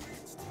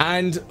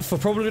 And for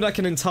probably like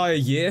an entire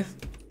year,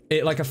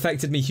 it like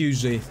affected me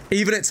hugely.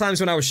 Even at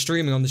times when I was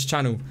streaming on this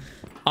channel,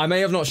 I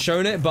may have not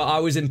shown it, but I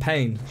was in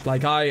pain.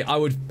 Like I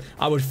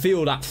would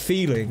feel that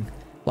feeling,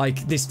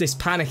 like this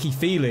panicky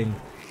feeling,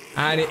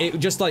 and it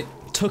just like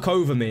took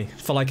over me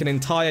for like an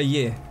entire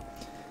year.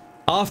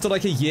 After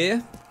like a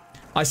year,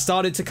 I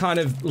started to kind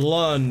of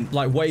learn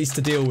like ways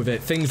to deal with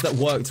it, things that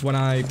worked when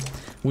I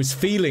was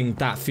feeling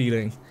that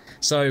feeling.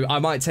 So I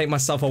might take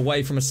myself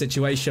away from a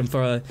situation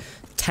for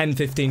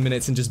 10-15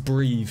 minutes and just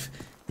breathe.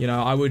 You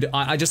know,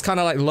 I just kind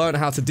of like learned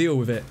how to deal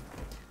with it.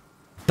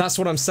 That's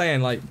what I'm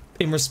saying, like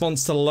in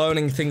response to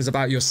learning things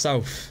about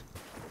yourself.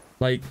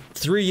 Like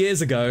 3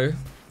 years ago,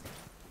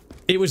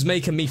 it was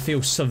making me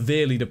feel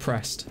severely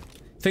depressed.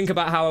 Think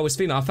about how I was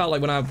feeling. I felt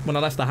like when I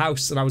left the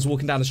house and I was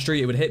walking down the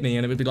street, it would hit me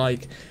and it would be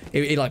like,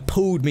 it like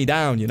pulled me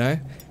down, you know?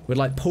 It would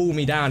like pull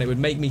me down. It would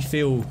make me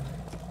feel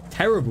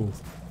terrible.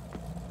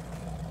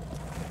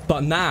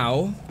 But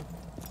now,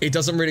 it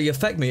doesn't really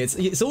affect me.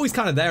 It's always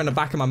kind of there in the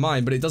back of my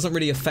mind, but it doesn't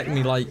really affect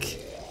me like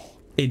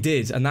it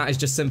did. And that is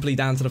just simply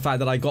down to the fact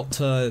that I got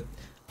to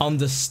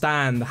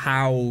understand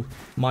how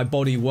my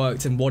body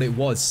worked and what it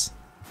was.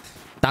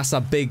 That's a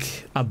big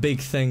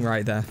thing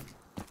right there.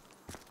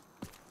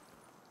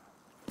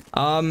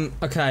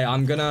 Okay,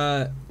 I'm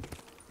gonna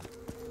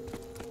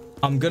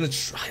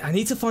try. I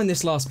need to find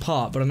this last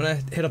part, but I'm gonna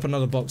hit up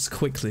another box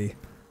quickly.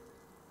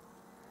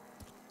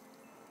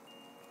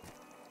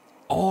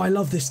 Oh, I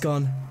love this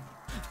gun.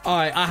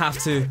 Alright, I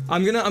have to.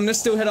 I'm gonna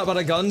still hit up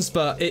other guns,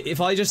 but if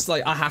I just,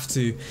 like, I have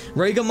to.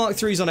 Ray gun Mark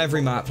 3's on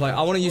every map. Like,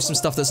 I want to use some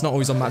stuff that's not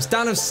always on maps.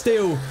 Dan of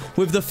Steel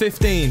with the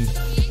 15.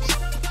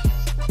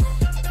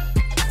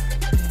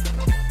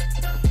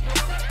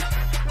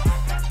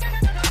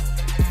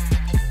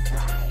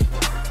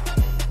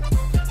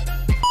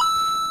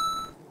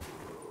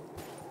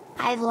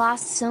 I've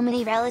lost so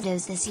many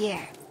relatives this year.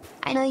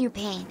 I know your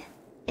pain.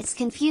 It's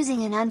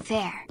confusing and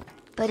unfair,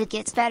 but it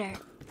gets better.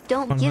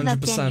 Don't give up,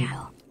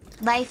 Daniel.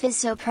 Life is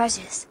so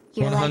precious.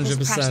 Your 100%. Life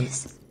is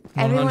precious.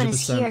 Everyone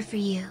is here for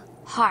you.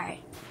 Heart.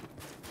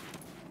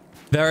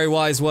 Very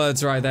wise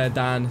words right there,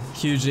 Dan.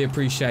 Hugely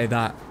appreciate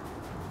that.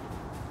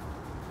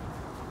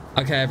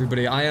 Okay,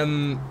 everybody.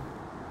 I'm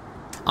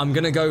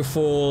gonna go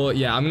for...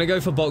 Yeah, I'm gonna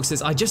go for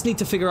boxes. I just need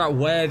to figure out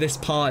where this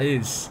part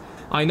is.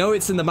 I know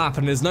it's in the map,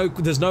 and there's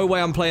no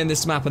way I'm playing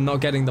this map and not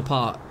getting the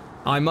part.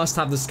 I must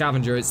have the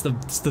scavenger. It's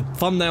the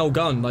thumbnail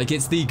gun. Like,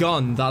 it's the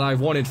gun that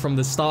I've wanted from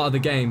the start of the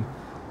game.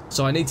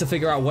 So I need to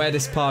figure out where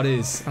this part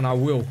is, and I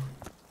will.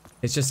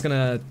 It's just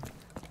gonna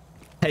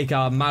take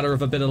a matter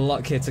of a bit of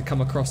luck here to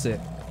come across it.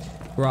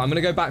 Right, I'm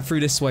gonna go back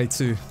through this way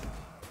too.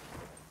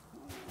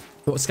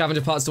 What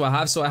scavenger parts do I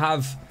have? So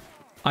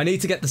I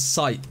need to get the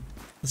sight.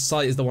 The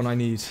sight is the one I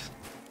need.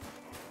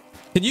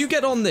 Can you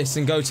get on this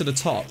and go to the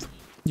top?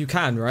 You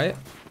can, right?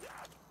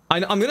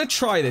 I'm gonna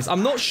try this.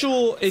 I'm not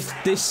sure if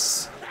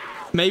this...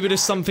 Maybe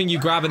there's something you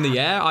grab in the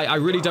air. I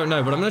really don't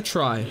know, but I'm gonna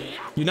try.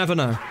 You never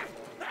know.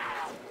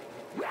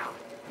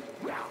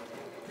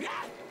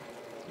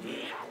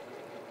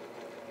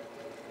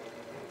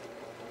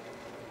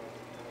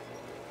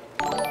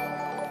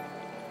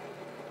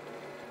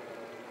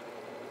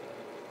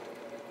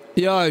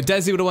 Yo,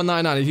 Desi with a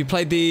 199. If you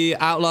played the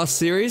Outlast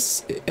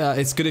series,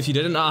 it's good if you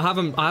didn't. I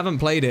haven't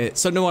played it.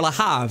 So no, well, I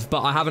have,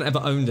 but I haven't ever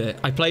owned it.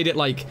 I played it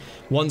like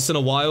once in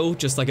a while,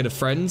 just like at a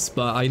friend's,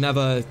 but I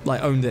never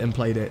like owned it and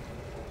played it.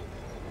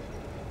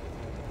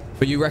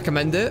 But you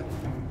recommend it?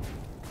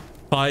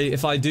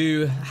 If I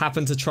do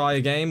happen to try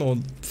a game or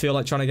feel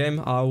like trying a game,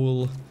 I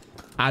will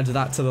add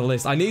that to the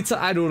list. I need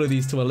to add all of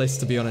these to a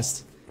list, to be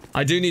honest.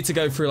 I do need to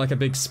go through like a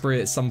big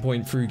spree at some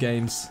point through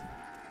games.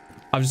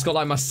 I've just got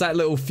like my set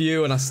little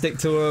few and I stick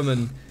to them,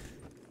 and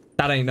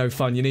That ain't no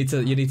fun. You need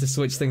to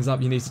switch things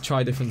up. You need to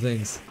try different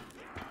things.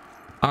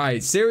 All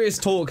right, serious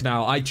talk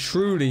now. I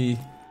truly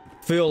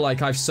feel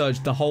like I've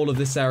searched the whole of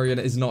this area and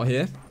it is not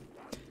here.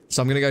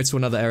 So I'm gonna go to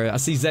another area. I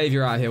see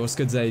Xavier out here. What's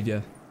good,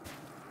 Xavier?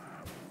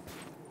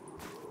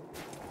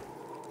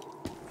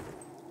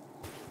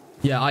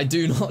 Yeah, I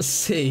do not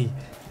see.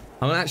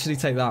 I'm gonna actually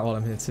take that while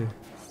I'm here too.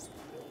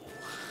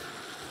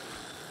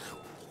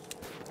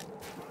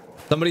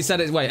 Somebody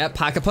said it. Wait, at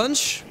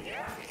Pack-a-Punch?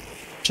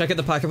 Check at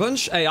the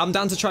Pack-a-Punch. Hey, I'm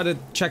down to try to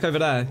check over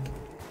there.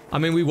 I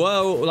mean, we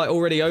were like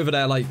already over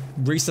there like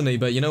recently,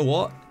 but you know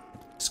what?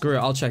 Screw it,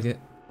 I'll check it.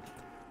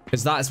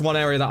 Because that's one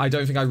area that I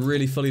don't think I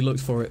really fully looked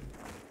for it.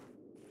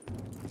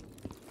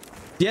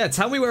 Yeah,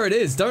 tell me where it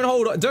is.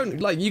 Don't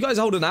like, you guys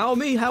hold an eye on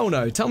me? Hell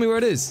no. Tell me where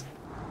it is.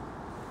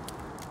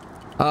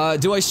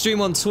 Do I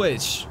stream on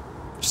Twitch?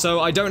 So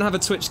I don't have a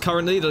Twitch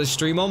currently that I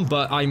stream on,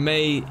 but I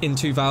may in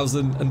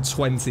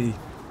 2020.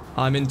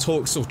 I'm in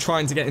talks of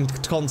trying to get into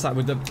contact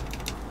with them.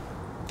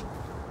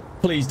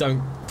 Please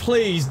don't.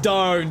 Please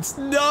don't.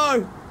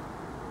 No!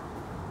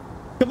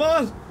 Come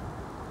on!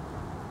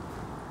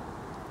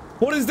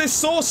 What is this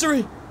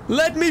sorcery?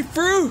 Let me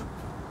through!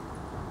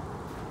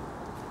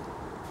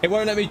 It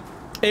won't let me.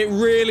 It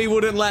really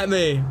wouldn't let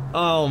me.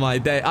 Oh my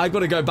day. I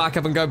gotta go back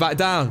up and go back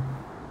down.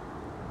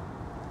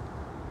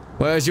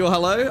 Where's your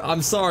hello?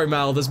 I'm sorry,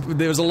 Mel.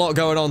 There was a lot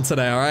going on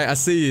today, alright? I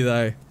see you,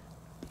 though.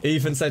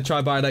 Ethan said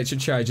try buy electric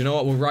chair. Do you know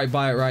what? We'll right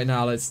by it right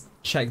now. Let's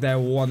check there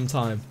one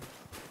time.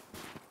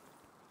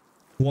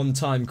 One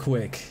time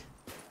quick.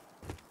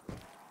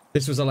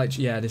 This was electric.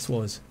 Yeah, this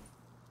was.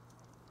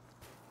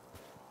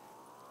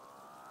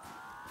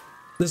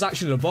 There's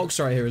actually a box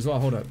right here as well.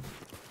 Hold up.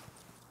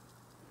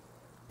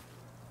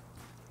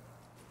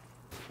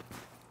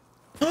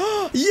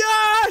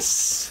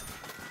 Yes!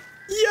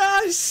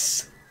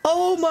 Yes!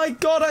 Oh my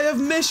god, I have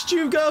missed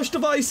you, Ghost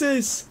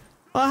Devices!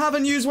 I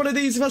haven't used one of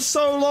these for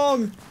so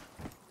long!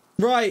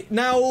 Right,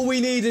 now all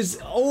we need is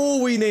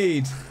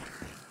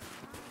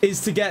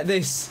to get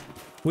this.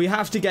 We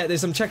have to get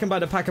this. I'm checking by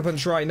the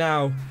Pack-a-Punch right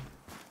now.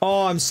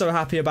 Oh, I'm so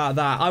happy about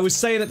that. I was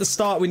saying at the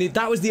start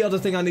that was the other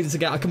thing I needed to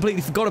get. I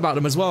completely forgot about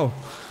them as well.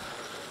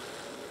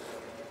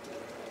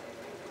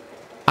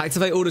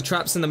 Activate all the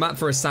traps in the map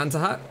for a Santa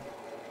hat.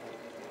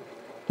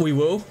 We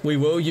will.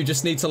 You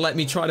just need to let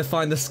me try to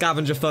find the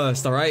scavenger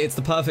first, alright? It's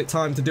the perfect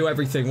time to do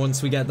everything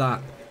once we get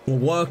that. We'll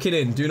work it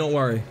in, do not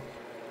worry.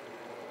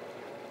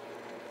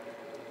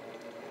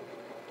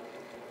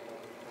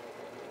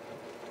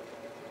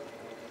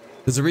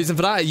 There's a reason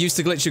for that. It used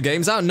to glitch your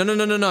games out. No.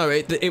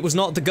 It was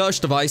not the Gersh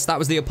device. That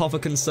was the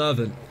Apothicon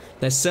Servant.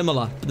 They're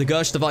similar, but the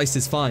Gersh device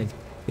is fine.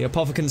 The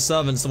Apothicon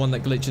Servant's the one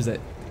that glitches it.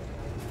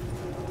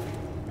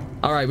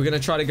 Alright, we're gonna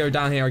try to go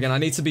down here again. I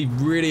need to be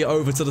really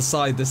over to the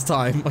side this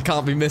time. I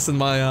can't be missing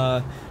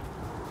my,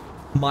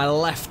 my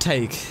left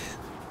take.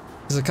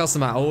 There's a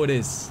custom hat. Oh, it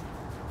is.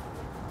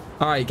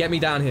 Alright, get me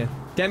down here.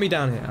 Get me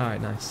down here.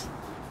 Alright, nice.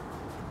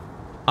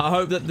 I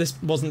hope that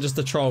this wasn't just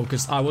a troll,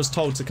 because I was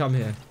told to come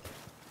here.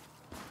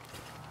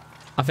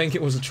 I think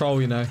it was a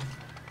troll, you know.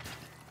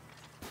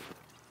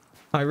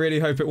 I really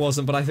hope it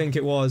wasn't, but I think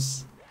it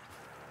was.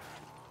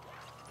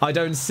 I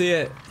don't see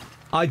it.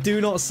 I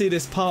do not see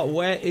this part.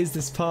 Where is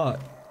this part?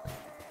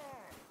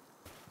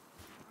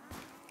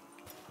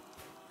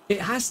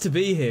 It has to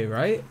be here,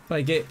 right?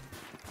 Like it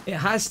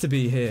has to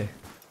be here.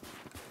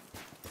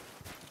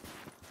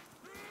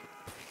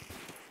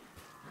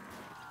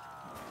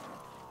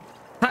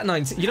 Hat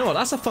 19. You know what?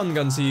 That's a fun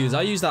gun to use.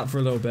 I use that for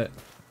a little bit.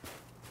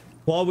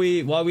 While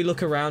we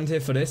look around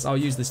here for this, I'll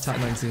use this Tat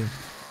 19.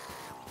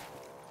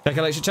 Check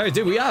electric cherry.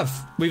 Dude,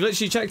 we've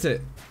literally checked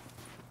it.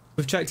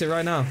 We've checked it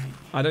right now.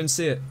 I don't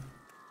see it.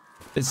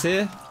 It's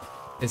here.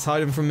 It's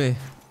hiding from me.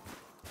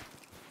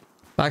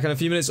 Back in a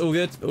few minutes. All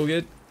good. All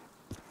good.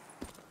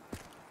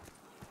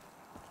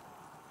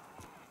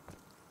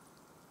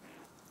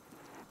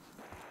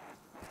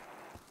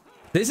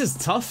 This is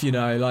tough, you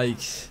know. Like,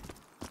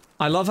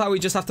 I love how we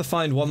just have to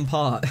find one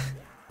part.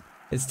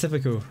 It's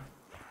typical.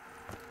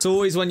 It's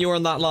always when you're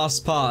on that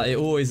last part. It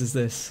always is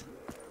this.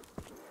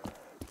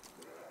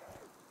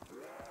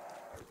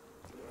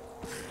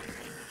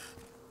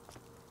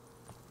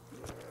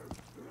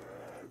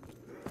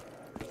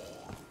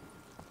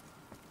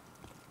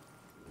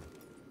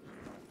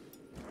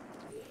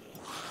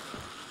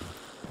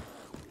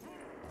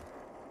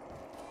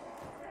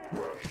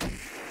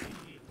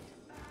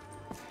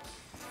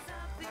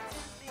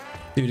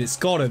 Dude, it's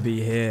gotta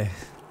be here.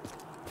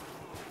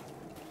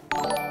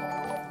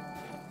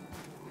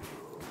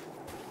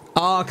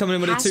 Ah, coming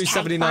in with a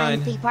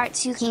 279. Part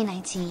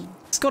 2K19.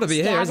 It's gotta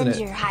be here, isn't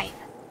it? Hype.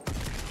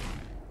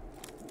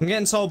 I'm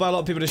getting told by a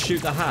lot of people to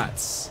shoot the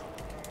hats.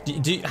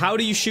 How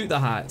do you shoot the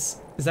hats?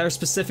 Is there a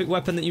specific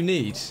weapon that you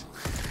need?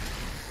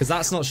 Because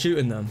that's not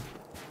shooting them.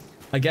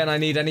 Again, I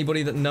need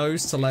anybody that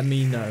knows to let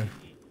me know.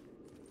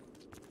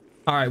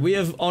 Alright, we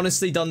have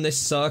honestly done this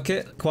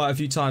circuit quite a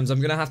few times. I'm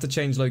going to have to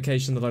change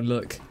location that I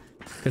look.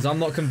 Because I'm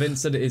not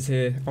convinced that it is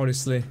here,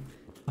 honestly.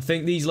 I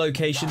think these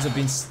locations have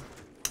been...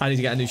 I need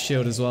to get a new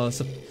shield as well.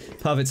 It's a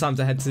perfect time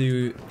to head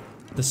to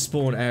the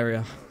spawn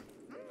area.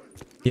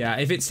 Yeah,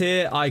 if it's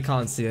here, I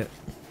can't see it.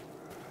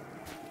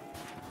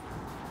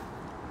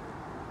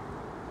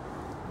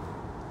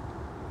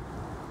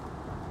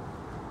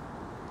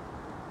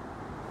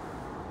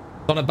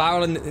 On a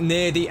barrel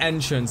near the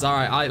entrance. All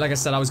right, like I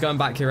said, I was going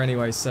back here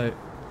anyway, so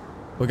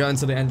we're going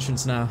to the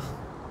entrance now.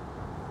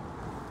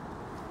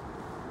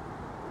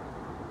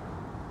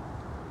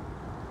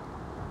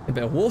 A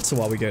bit of water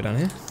while we go down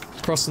here.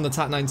 Crossing the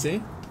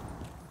TAC-19.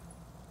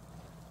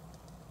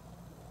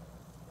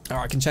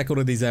 Alright, I can check all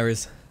of these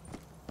areas.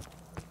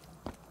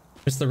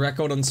 Missed the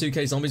record on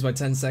 2K zombies by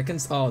 10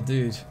 seconds. Oh,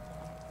 dude.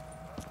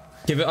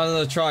 Give it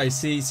another try.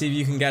 See if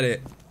you can get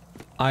it.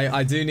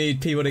 I do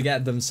need people to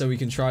get them so we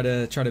can try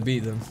to beat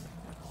them.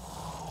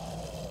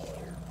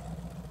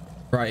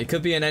 Right, it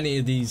could be in any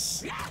of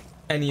these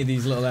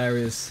little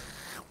areas.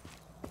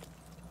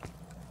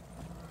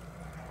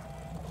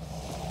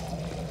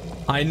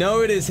 I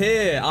know it is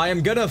here. I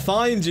am gonna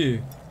find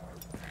you.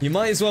 You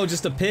might as well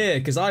just appear,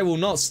 because I will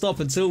not stop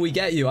until we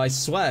get you, I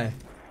swear.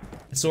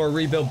 I saw a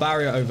rebuild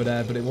barrier over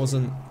there, but it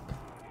wasn't.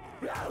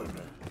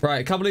 Right,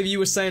 a couple of you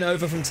were saying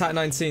over from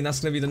TAC-19.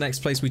 That's gonna be the next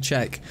place we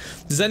check.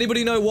 Does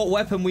anybody know what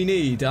weapon we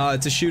need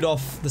to shoot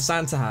off the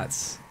Santa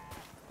hats?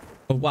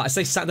 Well, I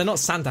say they're not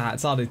Santa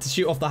hats, are they? To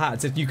shoot off the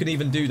hats, if you can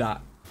even do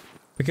that.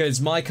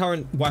 Because my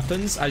current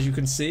weapons, as you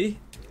can see,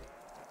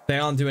 they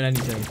aren't doing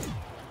anything.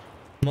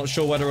 I'm not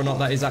sure whether or not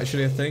that is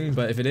actually a thing,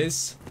 but if it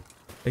is,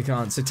 they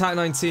can't. So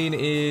TAC-19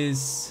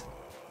 is...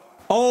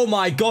 Oh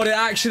my god, it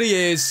actually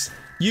is!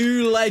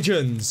 You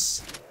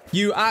legends!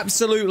 You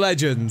absolute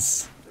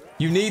legends!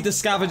 You need the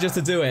scavenger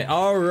to do it.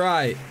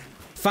 Alright.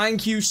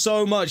 Thank you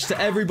so much to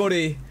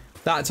everybody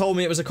that told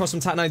me it was across from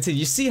TAC-19.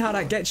 You see how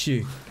that gets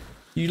you?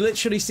 You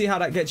literally see how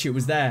that gets you. It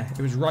was there.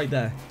 It was right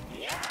there.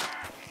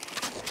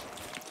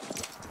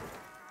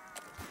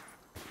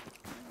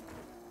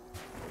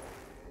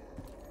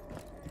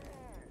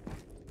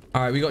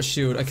 Alright, we got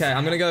shield. Okay,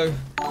 I'm gonna go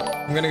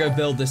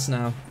build this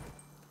now.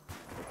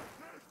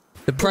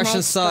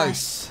 Depression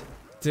sucks.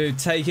 Dude,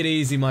 take it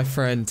easy, my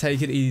friend.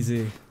 Take it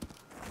easy.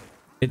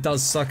 It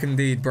does suck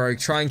indeed, bro.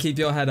 Try and keep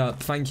your head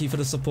up. Thank you for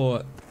the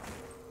support.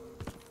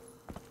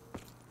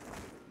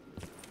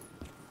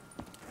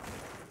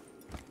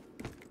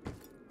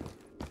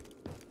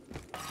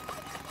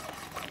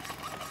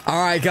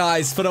 Alright,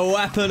 guys, for the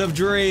weapon of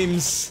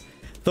dreams.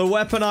 The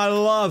weapon I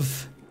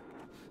love.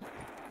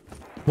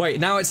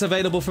 Wait, now it's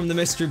available from the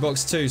mystery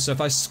box too, so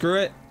if I screw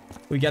it,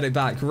 we get it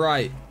back.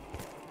 Right.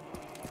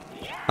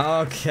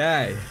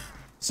 Okay.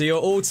 So you're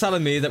all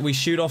telling me that we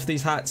shoot off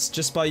these hats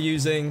just by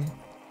using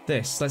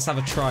this. Let's have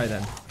a try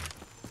then.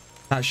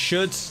 That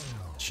should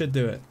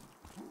do it.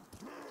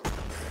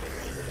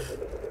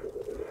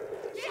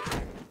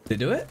 Did it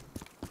do it?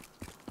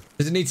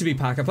 Does it need to be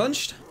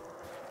pack-a-punched?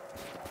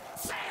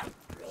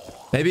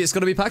 Maybe it's got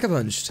to be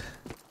pack-a-punched.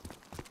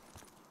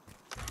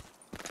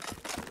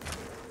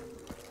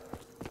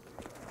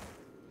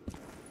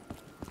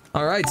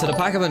 Alright, to the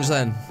pack-a-punch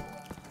then.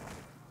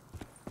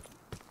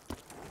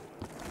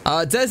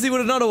 Desi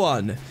with another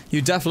one.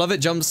 You def love it.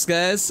 Jump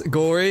scares,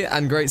 gory,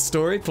 and great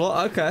story.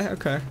 Plot. Okay,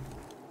 okay.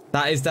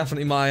 That is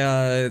definitely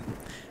my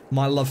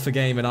my love for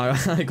gaming.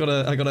 I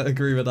gotta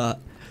agree with that.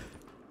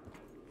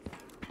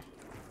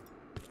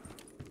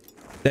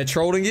 They're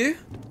trolling you?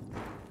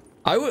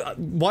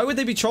 Why would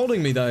they be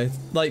trolling me though?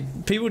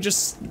 Like people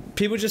just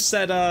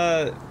said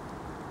that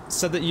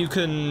you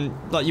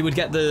can, like, you would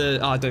get the,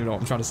 I don't know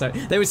what I'm trying to say.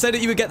 They would say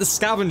that you would get the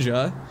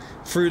scavenger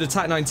through the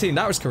TAC-19.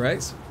 That was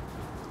correct.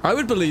 I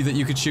would believe that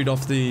you could shoot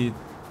off the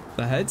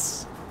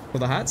heads or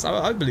the hats.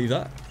 I would believe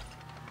that.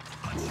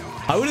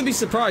 I wouldn't be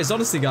surprised,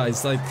 honestly,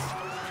 guys. Like,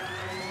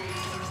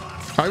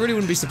 I really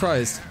wouldn't be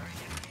surprised.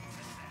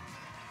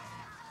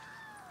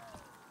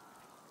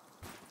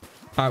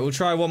 All right, we'll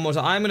try one more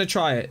time. I'm gonna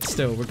try it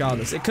still,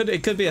 regardless. It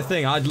could be a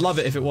thing. I'd love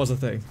it if it was a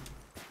thing.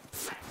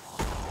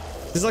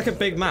 This is like a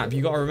big map,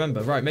 you gotta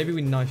remember. Right, maybe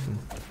we knife him.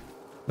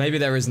 Maybe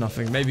there is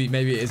nothing. Maybe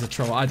it is a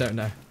troll. I don't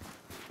know.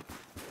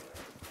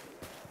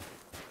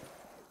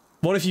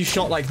 What if you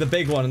shot like the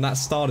big one and that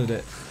started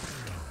it?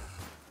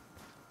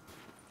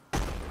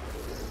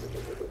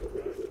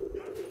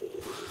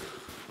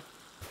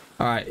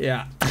 Alright,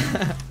 yeah.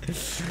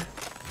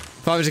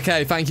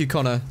 500k, thank you,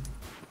 Connor.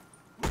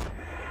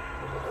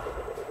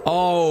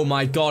 Oh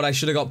my god, I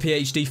should have got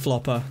PhD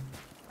flopper.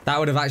 That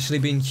would have actually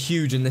been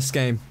huge in this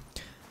game.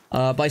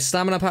 By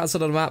stamina parts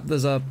of the map,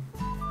 there's a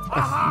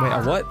wait,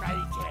 a what?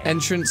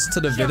 Entrance to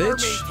the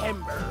village?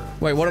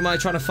 Wait, what am I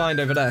trying to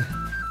find over there?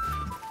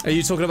 Are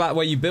you talking about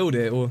where you build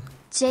it, or?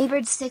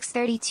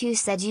 Jaybird632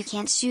 said you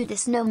can't shoot the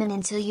snowman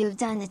until you've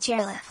done the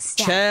chairlift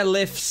step.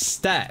 Chairlift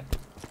step.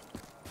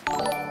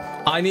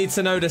 I need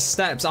to know the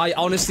steps. I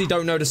honestly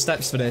don't know the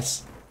steps for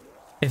this.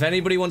 If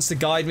anybody wants to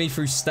guide me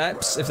through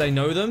steps, if they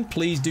know them,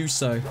 please do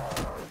so.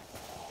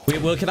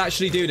 We can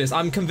actually do this.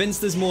 I'm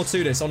convinced there's more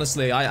to this,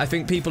 honestly. I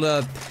think people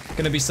are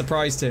going to be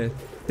surprised here.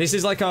 This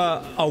is like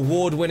a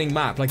award-winning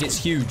map. Like, it's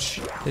huge,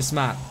 this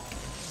map.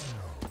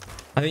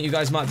 I think you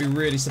guys might be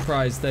really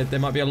surprised. There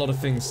might be a lot of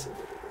things.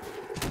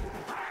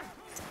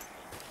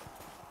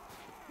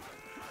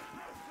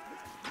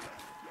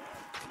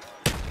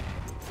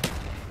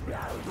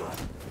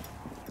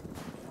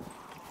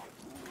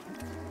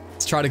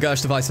 Try the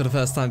Gersh device for the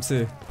first time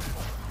too.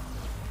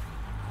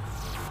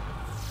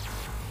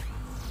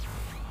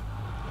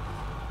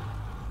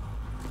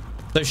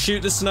 So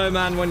shoot the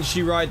snowman when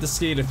you ride the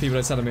ski if people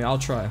are telling me. I'll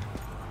try.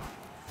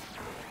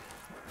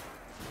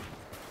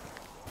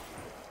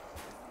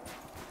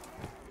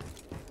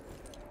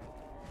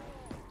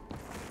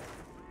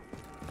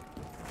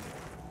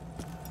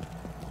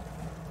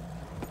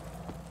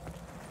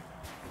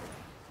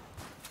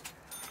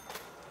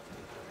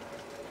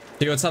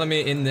 You're telling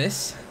me in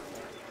this?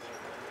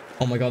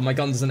 Oh my god, my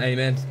gun doesn't aim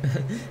in.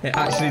 It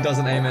actually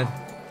doesn't aim in.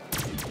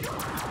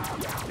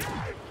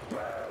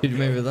 Did you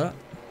move with that?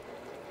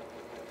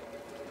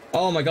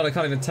 Oh my god, I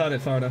can't even turn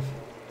it far enough.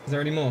 Is there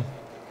any more?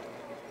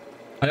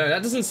 I know,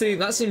 that doesn't seem...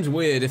 That seems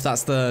weird if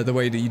that's the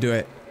way that you do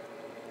it.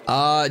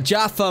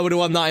 Jaffa with a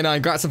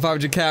 199. Grats on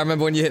 500k. I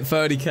remember when you hit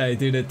 30k.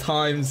 Dude, the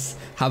times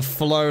have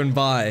flown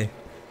by.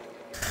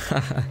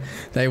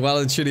 They well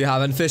and truly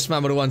have. And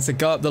Fishman would have wanted to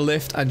go up the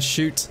lift and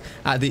shoot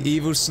at the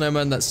evil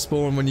snowmen that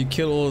spawn. When you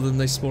kill all of them,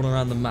 they spawn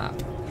around the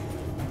map.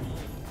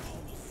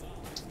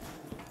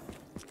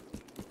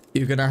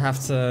 You're gonna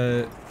have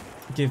to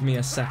give me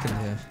a second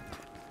here.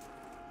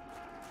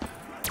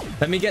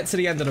 Let me get to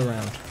the end of the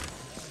round.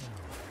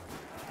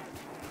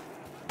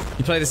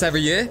 You play this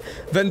every year?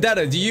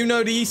 Vendetta, do you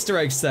know the Easter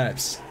egg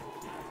steps?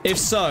 If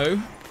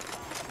so,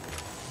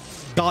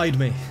 guide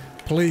me,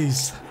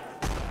 please.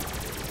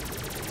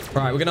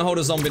 Right, we're gonna hold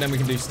a zombie, then we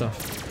can do stuff.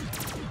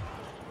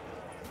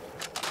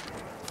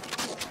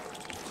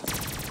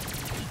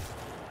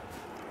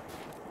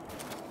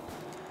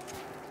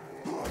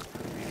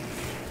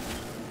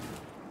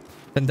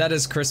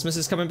 Vendetta's Christmas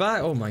is coming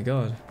back? Oh my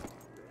god.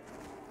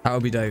 That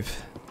would be dope.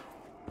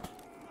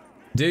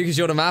 Dude, because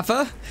you're the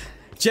mapper?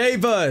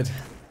 Jaybird,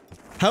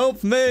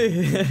 help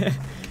me.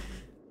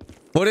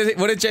 What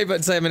did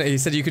Jaybird say a minute? He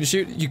said you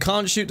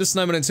can't shoot the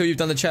snowman until you've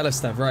done the chairlift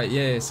step. Right,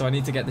 yeah, so I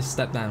need to get this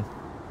step down.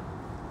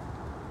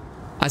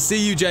 I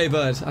see you,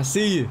 Jaybird. I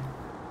see you.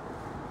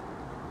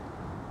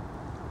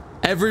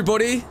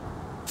 Everybody,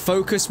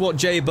 focus what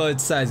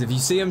Jaybird says. If you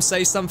see him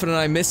say something and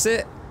I miss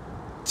it,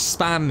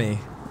 spam me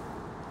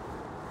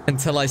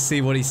until I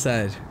see what he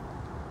said.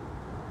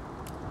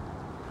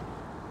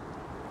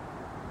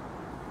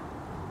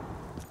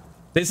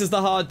 This is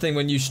the hard thing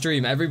when you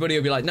stream. Everybody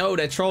will be like, no,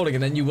 they're trolling,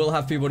 and then you will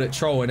have people that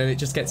troll, and then it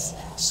just gets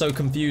so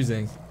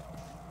confusing.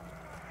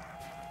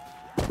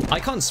 I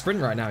can't sprint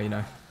right now, you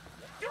know.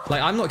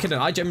 Like, I'm not kidding.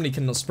 I genuinely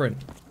cannot sprint.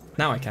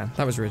 Now I can.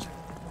 That was rude.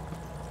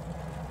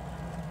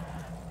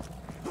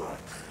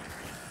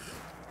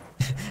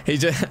 He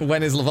just,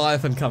 when is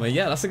Leviathan coming?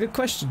 Yeah, that's a good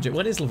question.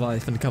 When is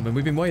Leviathan coming?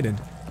 We've been waiting.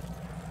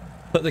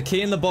 Put the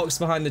key in the box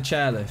behind the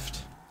chairlift.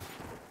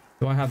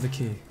 Do I have the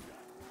key?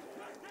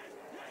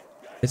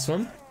 This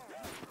one?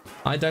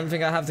 I don't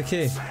think I have the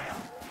key.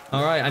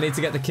 Alright, I need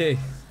to get the key.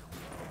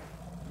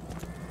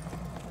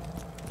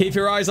 Keep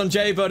your eyes on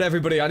Jaybird,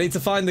 everybody. I need to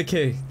find the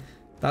key.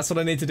 That's what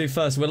I need to do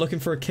first. We're looking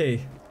for a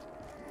key.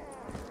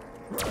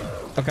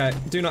 Okay,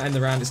 do not end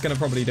the round. It's going to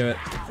probably do it.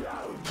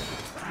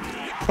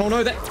 Oh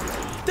no,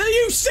 are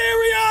you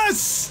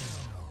serious?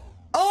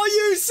 Are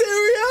you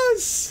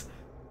serious?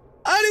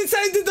 And it's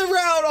ended the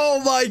round.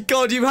 Oh my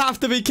god, you have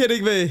to be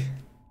kidding me. He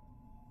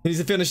needs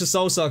to finish the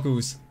soul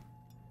circles.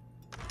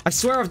 I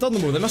swear I've done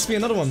them all. There must be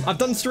another one. I've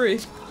done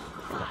 3.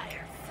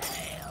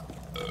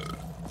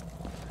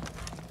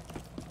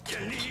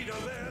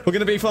 We're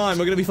gonna be fine.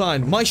 We're gonna be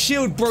fine. My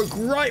shield broke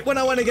right when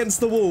I went against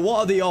the wall. What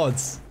are the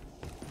odds?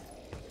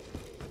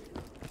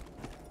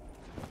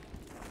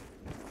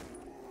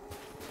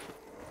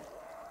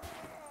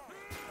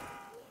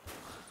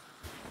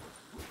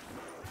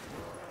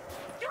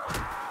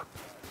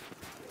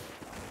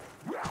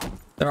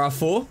 There are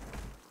 4.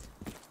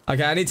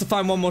 Okay, I need to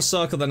find one more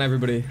circle than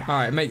everybody.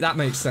 Alright, that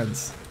makes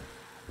sense.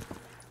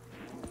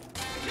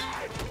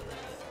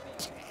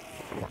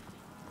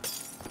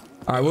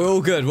 Alright, we're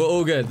all good. We're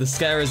all good. The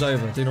scare is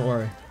over. Do not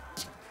worry.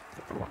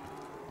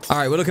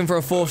 Alright, we're looking for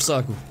a 4th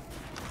circle.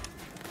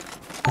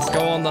 Let's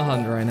go on the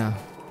hunt right now.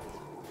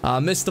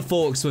 Mr.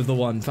 Forks with the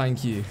 1.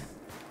 Thank you.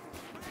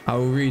 I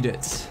will read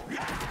it.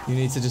 You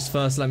need to just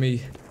first let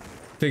me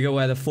figure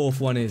where the 4th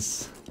one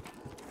is.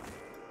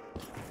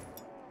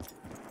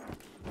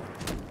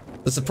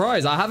 The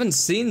surprise, I haven't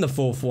seen the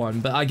 4th one,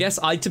 but I guess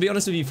to be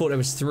honest with you, thought there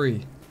was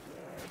 3.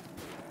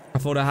 I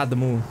thought I had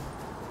them all.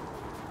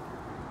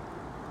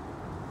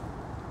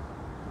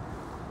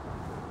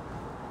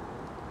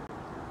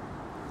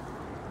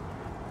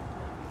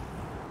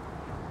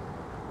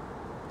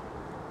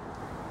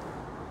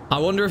 I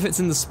wonder if it's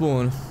in the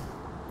spawn.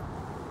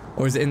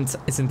 Or is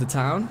it's in the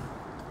town?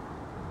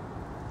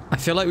 I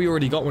feel like we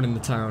already got one in the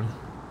town.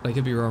 I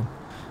could be wrong.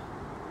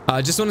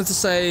 I just wanted to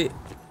say,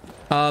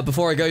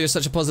 before I go, you're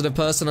such a positive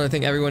person, and I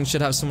think everyone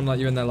should have someone like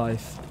you in their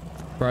life.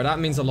 Bro, that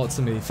means a lot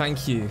to me.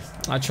 Thank you.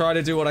 I try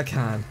to do what I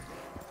can.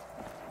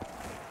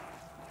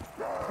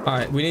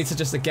 Alright, we need to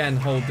just, again,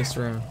 hold this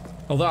round.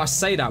 Although I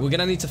say that, we're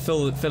gonna need to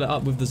fill it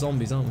up with the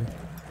zombies, aren't we?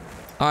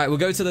 Alright, we'll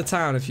go to the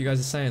town if you guys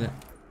are saying it.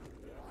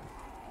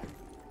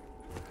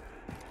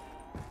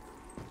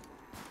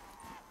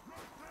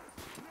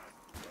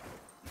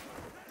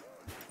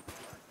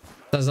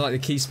 There's like the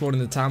key spawn in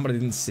the town, but I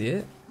didn't see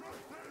it.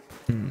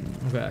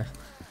 Okay.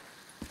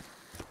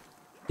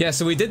 Yeah,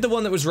 so we did the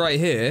one that was right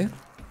here.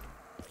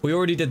 We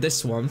already did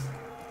this one.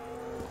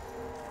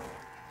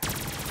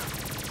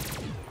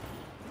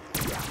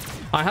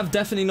 I have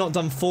definitely not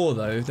done 4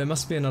 though. There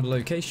must be another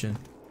location.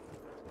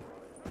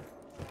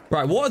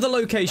 Right, what are the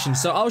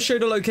locations? So I'll show you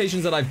the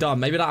locations that I've done.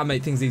 Maybe that'll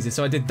make things easier.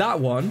 So I did that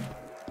one.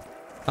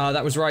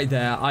 That was right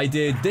there. I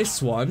did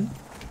this one.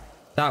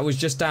 That was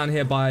just down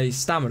here by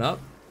Stamina.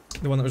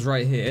 The one that was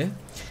right here.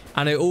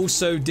 And I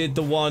also did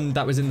the one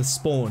that was in the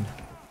spawn.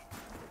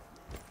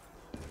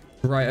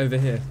 Right over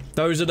here.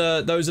 Those are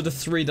the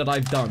 3 that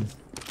I've done.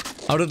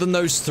 Other than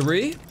those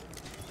 3,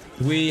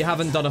 we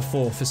haven't done a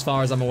 4th as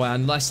far as I'm aware.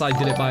 Unless I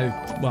did it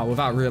by, well,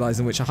 without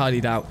realizing, which I highly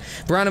doubt.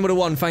 Brandon with a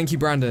 1. Thank you,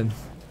 Brandon.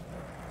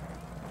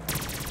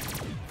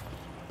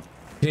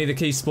 You need the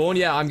key spawn?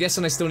 Yeah, I'm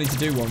guessing I still need to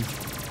do one.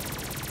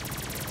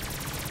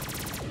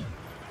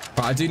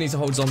 Right, I do need to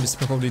hold zombies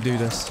to probably do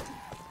this.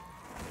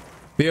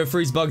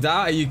 BO3's bugged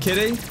out? Are you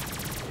kidding?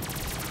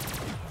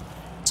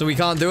 So we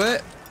can't do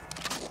it?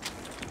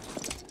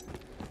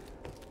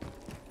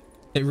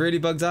 It really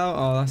bugged out?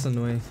 Oh, that's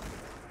annoying.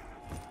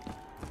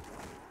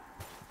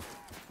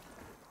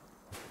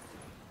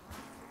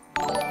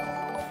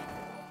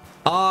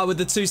 Ah, with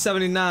the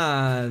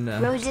 279.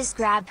 Bro, just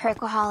grab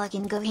Perkaholic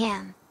and go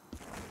ham.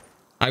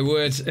 I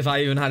would if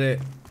I even had it.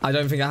 I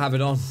don't think I have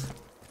it on.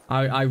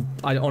 I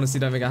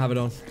honestly don't think I have it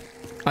on.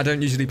 I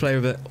don't usually play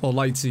with it or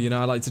like to, you know.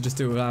 I like to just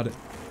do it without it.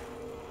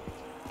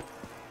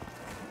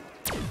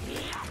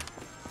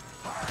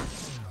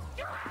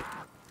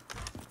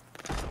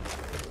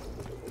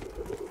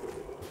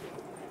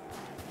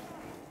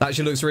 That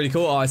actually looks really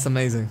cool. Oh, it's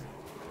amazing.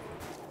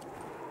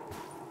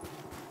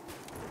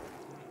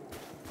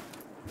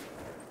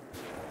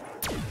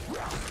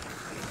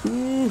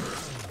 Ooh.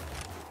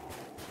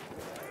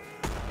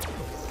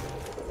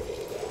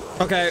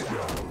 Okay,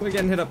 we're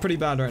getting hit up pretty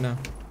bad right now.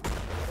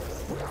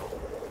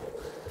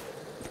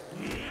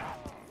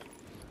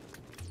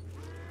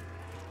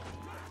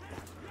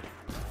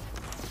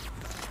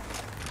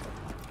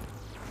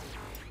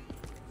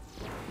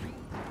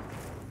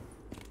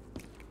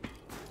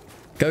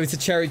 Go to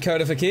Cherry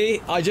Coda for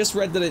key. I just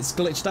read that it's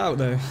glitched out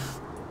though.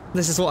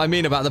 This is what I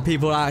mean about the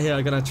people out here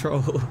are gonna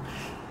troll.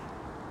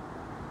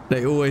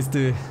 They always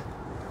do.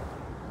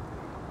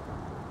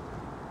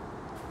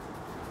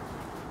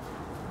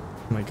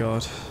 Oh my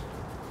god.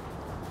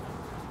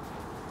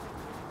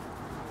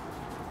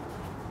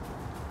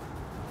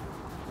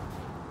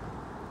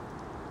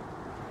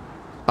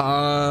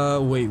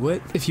 Wait,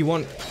 what? If you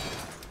want...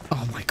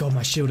 Oh my god,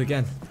 my shield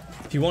again.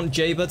 If you want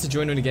Jaber to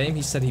join in the game,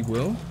 he said he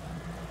will.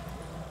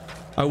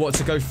 Oh, what,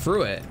 to go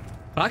through it?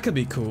 That could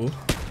be cool.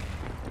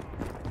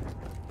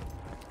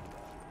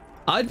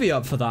 I'd be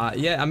up for that.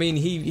 Yeah, I mean,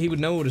 he would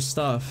know all the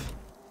stuff.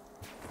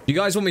 You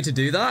guys want me to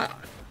do that?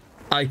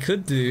 I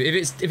could do.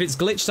 If it's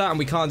glitched out and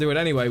we can't do it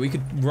anyway, we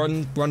could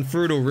run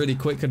through it all really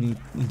quick and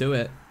do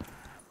it.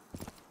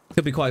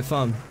 Could be quite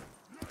fun.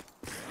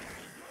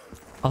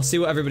 I'll see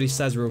what everybody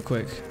says real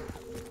quick.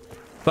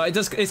 But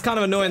it's kind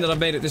of annoying that I've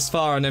made it this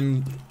far and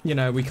then, you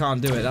know, we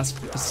can't do it.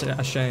 That's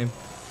a shame.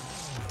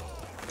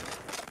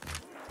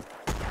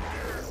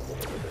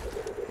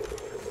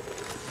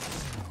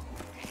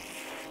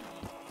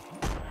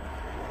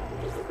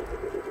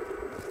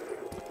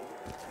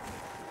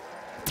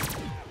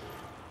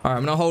 Alright,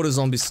 I'm gonna hold a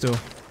zombie still.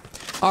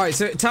 Alright,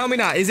 so tell me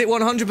now, is it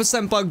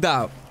 100% bugged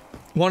out?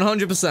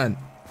 100%?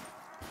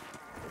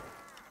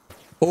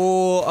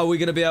 Or are we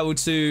gonna be able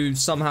to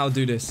somehow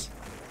do this?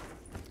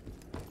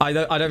 I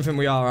don't think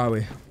we are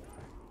we?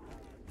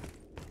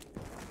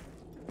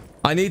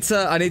 I need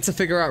to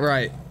figure out,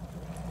 right.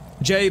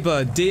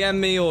 Jaber, DM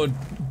me or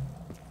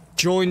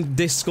join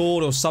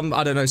Discord or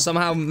I don't know,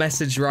 somehow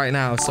message right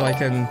now so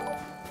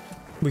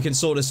we can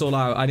sort this all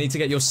out. I need to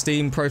get your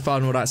Steam profile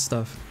and all that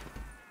stuff.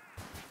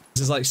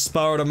 This is like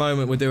spur of the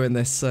moment we're doing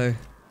this, so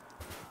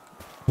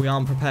we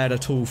aren't prepared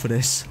at all for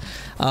this.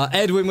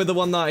 Edwin with the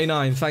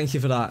 199, thank you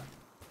for that.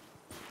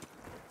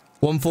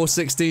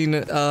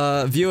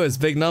 1416 viewers,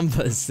 big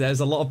numbers. There's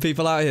a lot of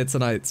people out here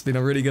tonight. It's been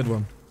a really good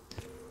one.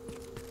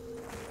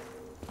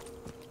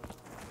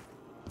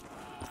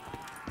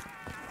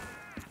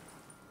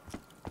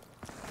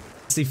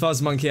 See Fuzz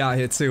Monkey out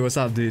here too. What's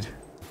up, dude?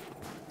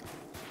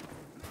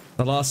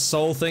 The last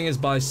soul thing is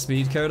by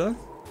Speedcoder.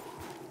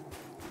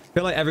 I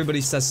feel like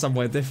everybody says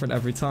somewhere different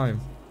every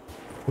time.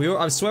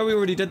 I swear we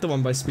already did the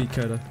one by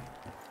Speedcoder.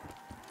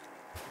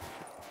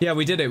 Yeah,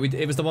 we did it.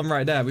 It was the one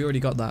right there. We already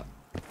got that.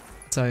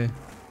 So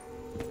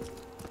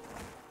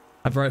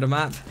I broke the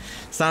map.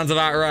 Sounds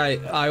about right.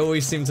 I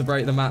always seem to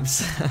break the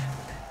maps.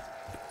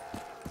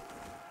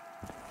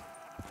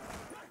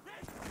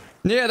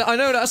 Yeah, I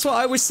know. That's what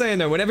I was saying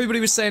though. When everybody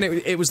was saying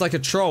it was like a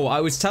troll,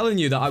 I was telling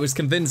you that I was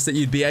convinced that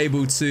you'd be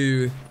able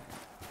to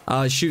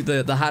shoot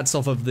the hats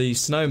off of the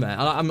snowman.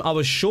 I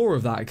was sure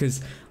of that because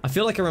I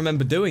feel like I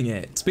remember doing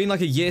it. It's been like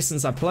a year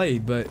since I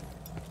played, but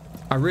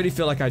I really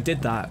feel like I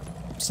did that.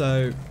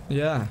 So,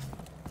 yeah.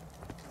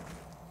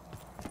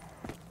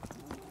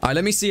 Alright,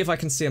 let me see if I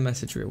can see a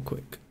message real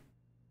quick.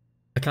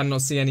 I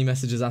cannot see any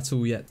messages at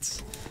all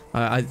yet.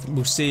 I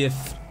will see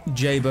if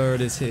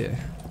Jaybird is here.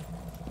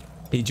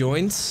 He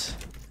joined.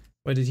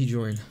 Where did he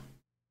join?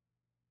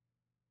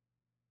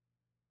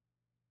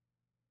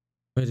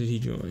 Where did he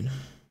join?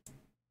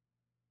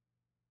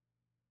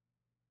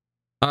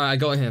 Alright, I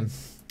got him.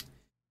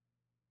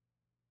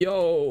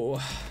 Yo.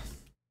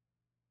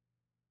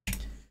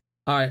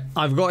 Alright,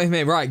 I've got him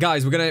here. Right,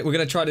 guys, we're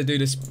gonna try to do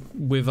this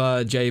with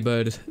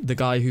Jaybird, the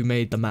guy who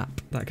made the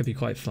map. That could be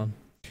quite fun.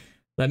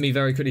 Let me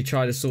very quickly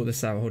try to sort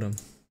this out. Hold on.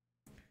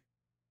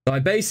 So I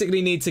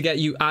basically need to get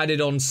you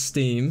added on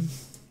Steam.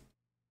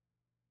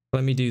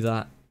 Let me do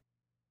that.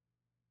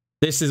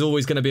 This is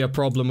always going to be a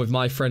problem with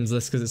my friends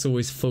list because it's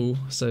always full.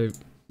 So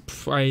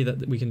pray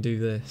that we can do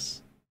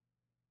this.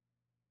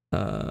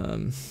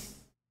 Alright,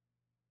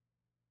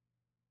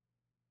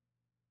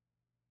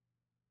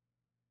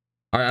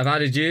 I've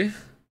added you.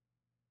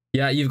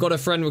 Yeah, you've got a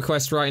friend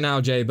request right now,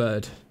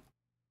 Jaybird.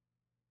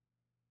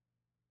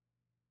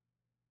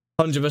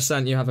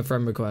 100% you have a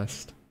friend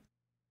request.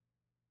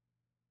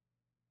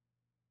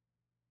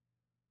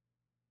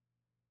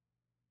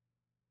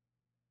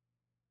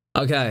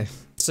 Okay,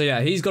 so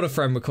yeah, he's got a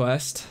friend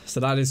request, so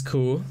that is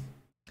cool.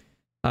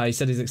 He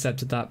said he's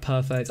accepted that.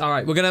 Perfect. All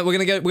right, we're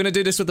gonna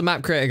do this with the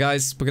map creator,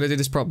 guys. We're gonna do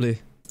this properly.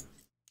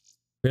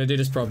 We're gonna do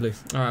this properly.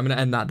 All right, I'm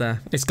gonna end that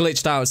there. It's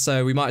glitched out,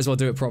 so we might as well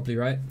do it properly,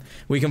 right?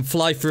 We can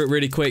fly through it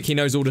really quick. He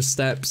knows all the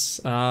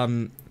steps.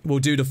 We'll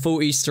do the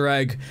full Easter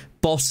egg,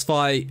 boss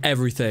fight,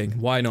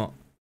 everything. Why not?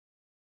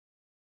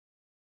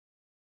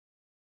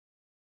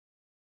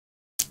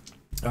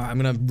 All right, I'm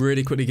gonna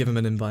really quickly give him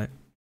an invite.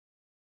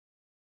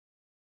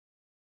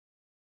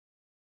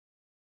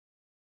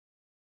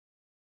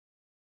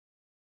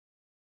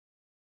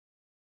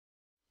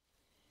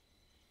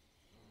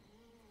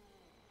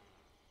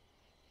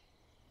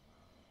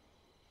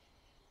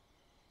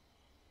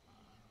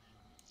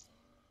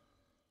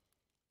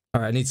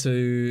 Alright, I need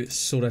to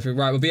sort everything.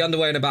 Right, we'll be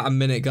underway in about a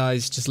minute,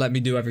 guys. Just let me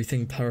do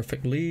everything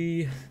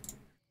perfectly.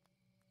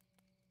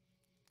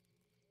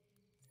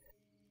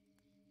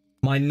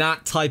 My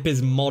nat type is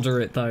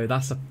moderate, though.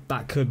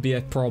 That could be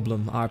a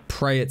problem. I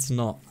pray it's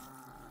not.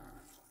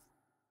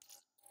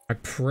 I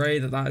pray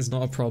that that is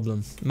not a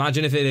problem.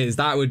 Imagine if it is.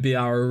 That would be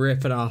our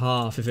rip and a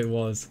half if it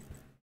was.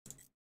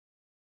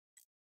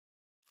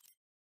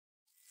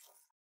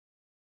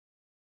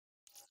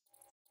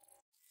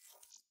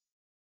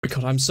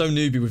 God, I'm so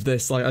newbie with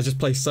this. Like, I just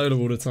play solo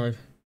all the time.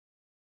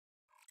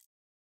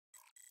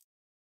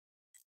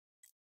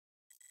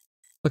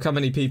 Look how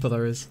many people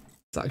there is.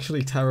 It's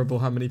actually terrible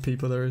how many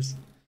people there is.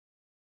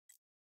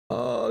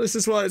 Oh, this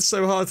is why it's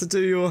so hard to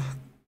do your...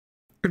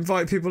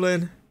 invite people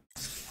in.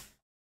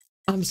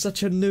 I'm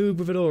such a noob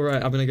with it all.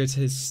 Right, I'm gonna go to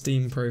his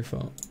Steam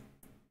profile.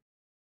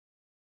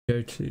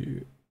 Go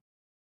to...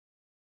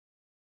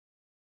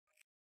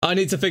 I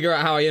need to figure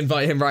out how I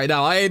invite him right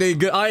now. I ain't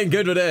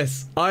good with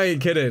this. I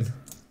ain't kidding.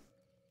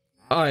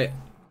 Alright,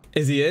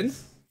 is he in?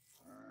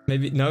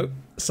 Maybe, no.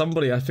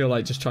 Somebody I feel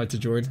like just tried to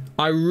join.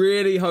 I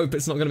really hope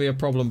it's not going to be a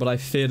problem, but I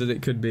fear that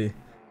it could be.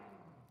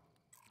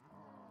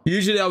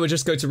 Usually I would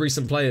just go to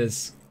recent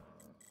players.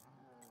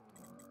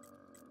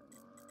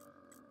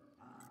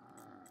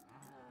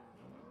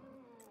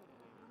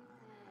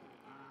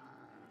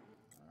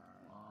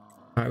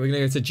 Alright, we're going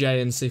to go to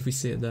J and see if we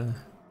see it there.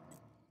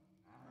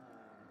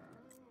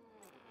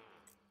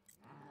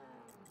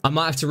 I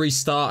might have to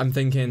restart, I'm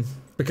thinking.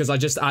 Because I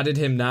just added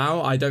him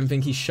now. I don't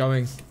think he's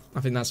showing.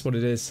 I think that's what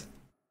it is.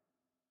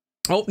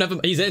 Oh, never.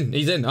 He's in.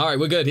 He's in. All right,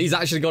 we're good. He's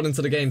actually got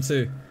into the game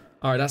too.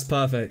 All right, that's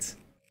perfect.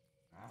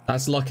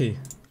 That's lucky.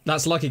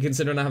 That's lucky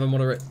considering I have a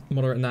moderate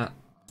nat. All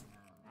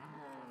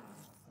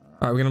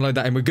right, we're going to load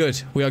that in. We're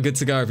good. We are good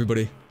to go,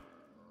 everybody.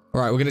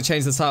 All right, we're going to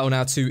change the title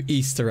now to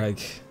Easter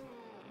egg.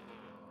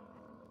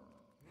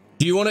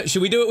 Do you want it?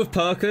 Should we do it with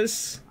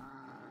perkers?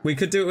 We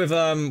could do it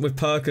with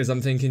perkers,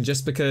 I'm thinking,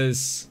 just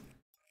because...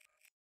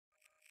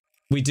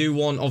 we do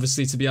want,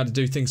 obviously, to be able to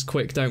do things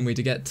quick, don't we?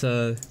 To get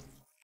to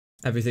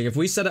everything. If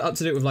we set it up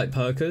to do it with, like,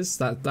 perkers,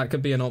 that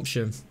could be an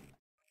option.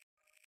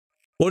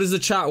 What does the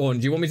chat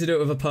want? Do you want me to do it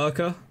with a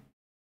perker?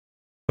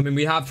 I mean,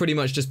 we have pretty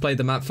much just played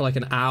the map for, like,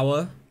 an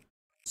hour.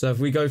 So if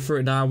we go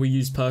through it now, we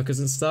use perkers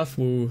and stuff,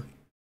 we'll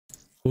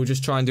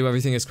just try and do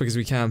everything as quick as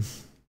we can.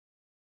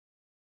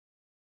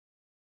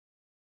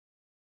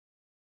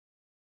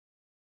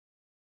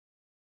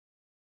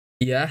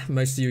 Yeah,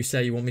 most of you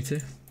say you want me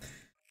to.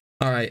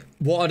 Alright,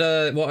 what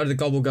are the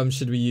gobble gums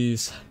should we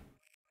use?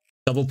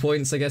 Double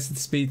points, I guess, to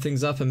speed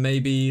things up, and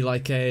maybe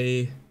like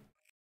a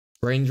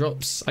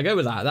raindrops. I go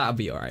with that. That'd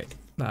be alright.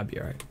 That'd be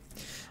alright.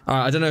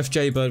 Alright, I don't know if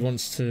Jaybird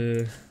wants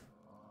to...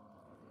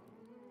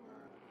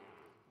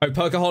 Oh,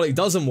 Perkaholic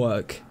doesn't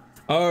work.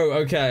 Oh,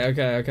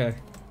 okay.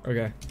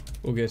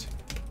 All good.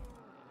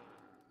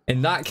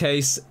 In that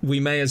case, we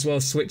may as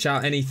well switch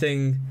out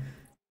anything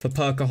for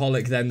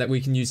Perkaholic then that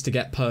we can use to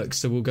get perks.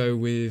 So we'll go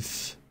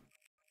with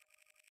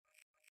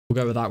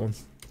that one.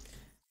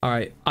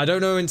 Alright, I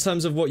don't know in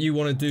terms of what you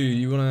want to do.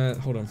 You want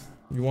to... hold on.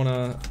 You want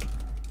to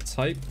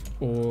type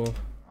or...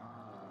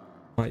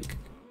 Like,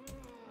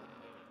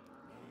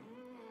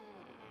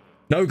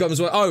 no gums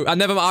work. Oh, and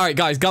never mind. All right,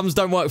 guys, gums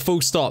don't work.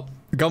 Full stop.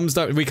 Gums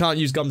don't. We can't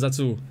use gums at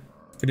all.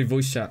 We do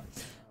voice chat.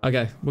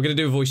 Okay, we're gonna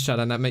do a voice chat,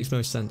 and that makes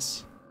most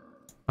sense.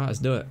 All right, let's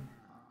do it.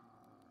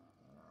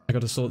 I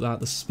gotta sort out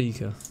the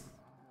speaker.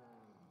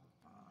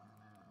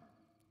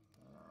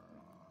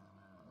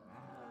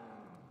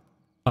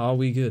 Are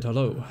we good?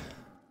 Hello.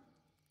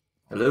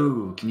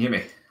 Hello, can you hear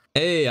me?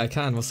 Hey, I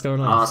can. What's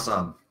going on?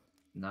 Awesome.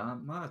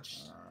 Not much.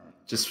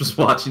 Just was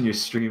watching your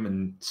stream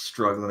and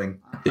struggling.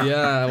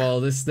 Yeah,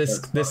 well, this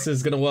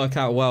is gonna work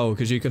out well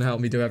because you can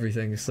help me do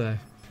everything. So,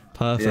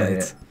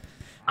 perfect. Yeah.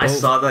 I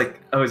saw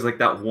like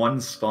that one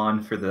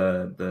spawn for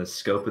the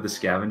scope of the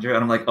scavenger,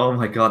 and I'm like, oh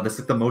my god, that's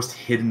like the most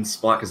hidden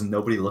spot because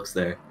nobody looks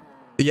there.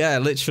 Yeah,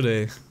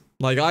 literally.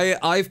 Like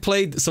I've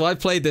played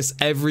this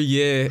every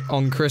year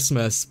on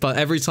Christmas, but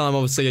every time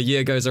obviously a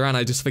year goes around,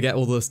 I just forget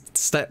all the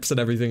steps and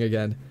everything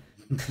again.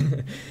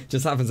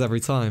 Just happens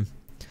every time.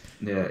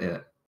 Yeah.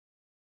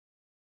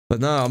 But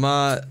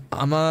no,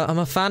 I'm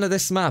a fan of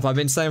this map. I've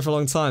been saying for a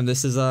long time.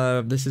 This is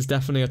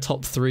definitely a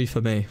top 3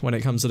 for me when it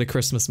comes to the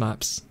Christmas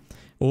maps.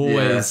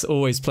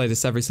 Always play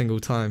this every single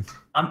time.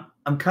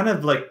 I'm kind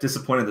of like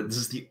disappointed that this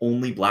is the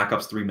only Black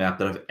Ops 3 map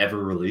that I've ever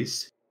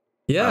released.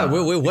 Yeah,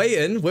 we're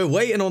waiting. We're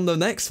waiting on the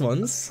next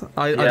ones.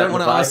 I don't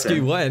want to ask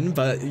you when,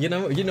 but you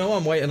know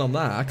I'm waiting on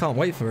that. I can't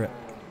wait for it.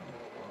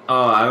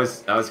 Oh, I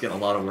was getting a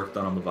lot of work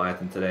done on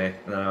Leviathan today,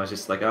 and then I was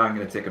just like, oh, I'm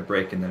gonna take a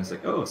break, and then it's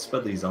like, oh,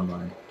 Spuddley's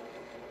online.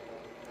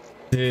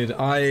 Dude,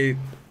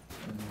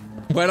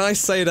 when I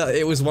say that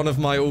it was one of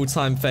my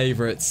all-time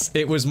favorites,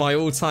 it was my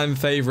all-time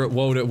favorite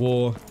World at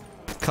War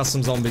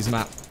Custom Zombies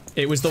map.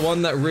 It was the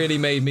one that really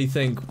made me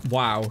think,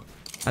 wow.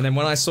 And then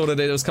when I saw that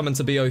it was coming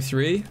to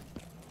BO3,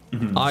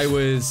 I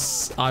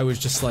was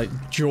just like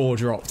jaw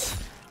dropped.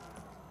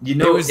 You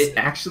know, it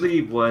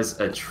actually was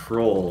a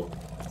troll.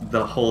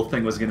 The whole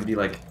thing was gonna be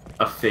like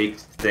a fake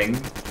thing.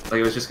 Like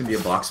it was just gonna be a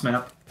box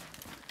map.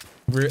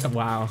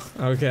 Wow.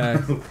 Okay.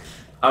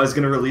 I was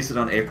gonna release it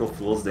on April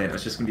Fool's Day, and it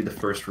was just gonna be the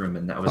first room,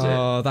 and that was it.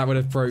 Oh, that would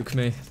have broke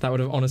me. That would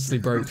have honestly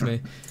broke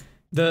me.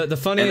 The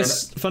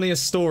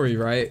funniest story,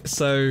 right?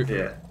 So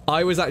yeah.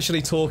 I was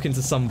actually talking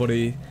to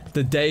somebody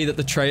the day that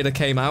the trailer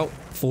came out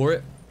for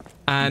it,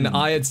 and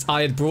I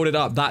had brought it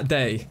up that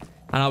day,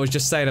 and I was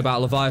just saying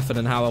about Leviathan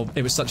and how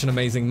it was such an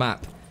amazing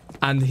map,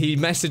 and he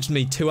messaged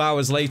me 2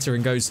 hours later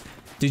and goes,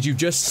 "Did you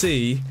just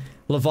see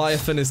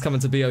Leviathan is coming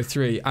to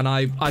BO3?" And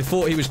I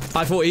thought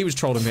he was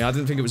trolling me. I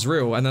didn't think it was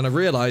real, and then I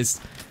realized,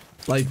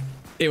 like,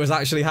 it was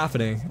actually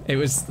happening. It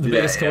was the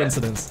biggest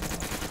coincidence.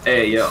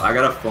 Hey, yo, I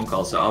got a phone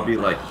call, so I'll be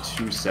like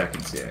 2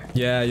 seconds here.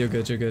 Yeah, you're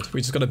good.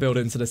 We just got to build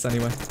into this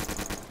anyway.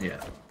 Yeah.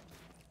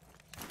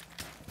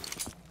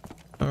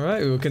 All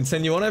right, we will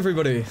continue on,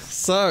 everybody.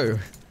 So,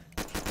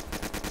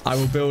 I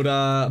will build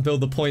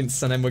the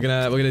points, and then we're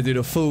gonna do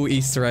the full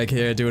Easter egg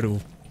here. Do it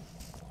all.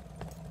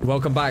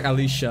 Welcome back,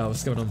 Alicia.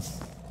 What's going on?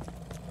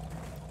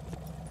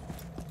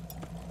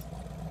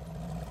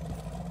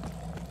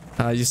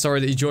 You're sorry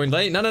that you joined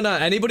late? No.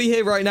 Anybody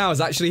here right now is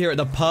actually here at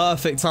the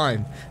perfect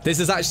time. This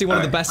is actually one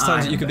of the best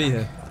times that you could be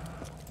here.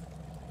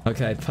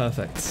 Okay,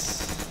 perfect.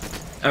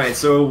 Alright,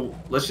 so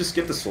let's just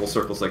get the soul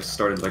circles like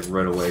started like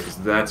right away, because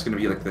that's gonna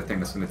be like the thing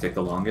that's gonna take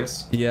the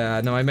longest. Yeah,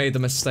 no, I made the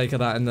mistake of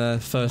that in the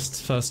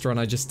first run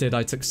I just did.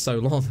 I took so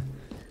long.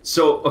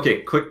 So,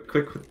 okay,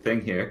 quick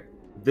thing here.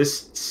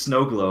 This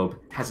snow globe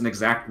has an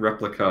exact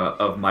replica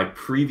of my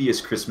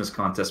previous Christmas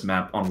contest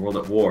map on World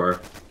at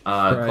War,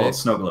 called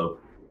Snow Globe.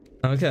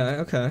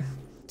 Okay.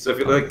 So if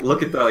you like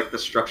look at the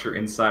structure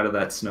inside of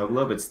that snow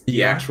globe, it's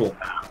the actual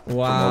map.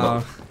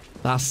 Wow,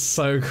 that's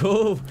so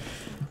cool.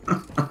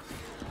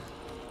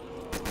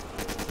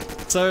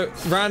 So,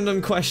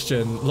 random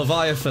question,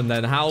 Leviathan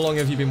then, how long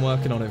have you been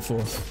working on it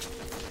for?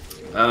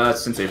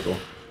 Since April.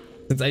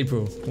 Since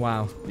April,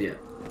 wow. Yeah.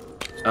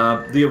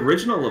 The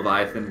original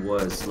Leviathan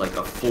was like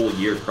a full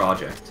year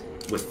project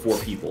with 4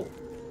 people.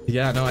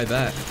 Yeah, no, I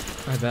bet.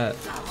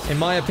 In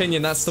my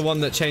opinion, that's the one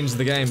that changed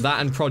the game. That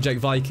and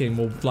Project Viking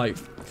were, like,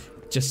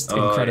 just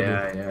incredible.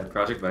 Yeah.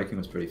 Project Viking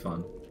was pretty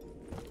fun.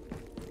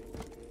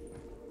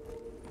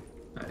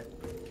 Alright.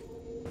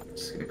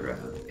 Just gonna grab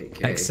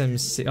AK.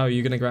 XMC. Oh,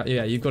 you're gonna grab...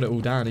 Yeah, you've got it all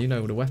down. You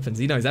know all the weapons.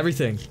 He knows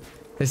everything.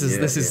 This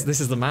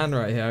is the man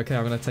right here. Okay,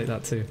 I'm gonna take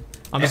that too.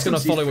 I'm just gonna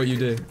follow what you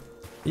do.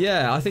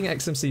 Yeah, I think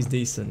XMC's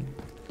decent.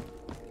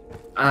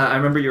 I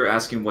remember you were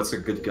asking what's a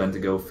good gun to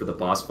go for the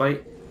boss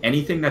fight.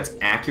 Anything that's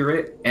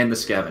accurate, and the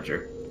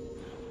scavenger.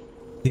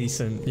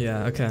 Decent,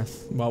 yeah, okay.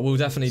 Well, we'll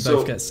definitely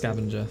both get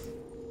scavenger.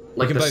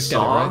 Like the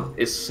saw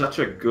is such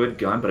a good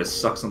gun, but it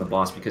sucks on the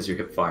boss because you're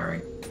hip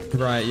firing.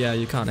 Right, yeah,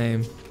 you can't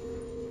aim.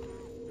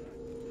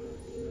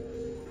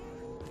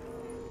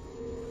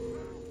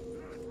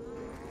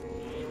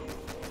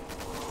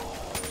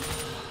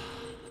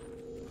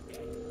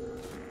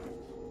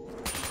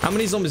 How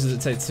many zombies does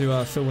it take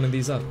to fill one of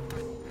these up?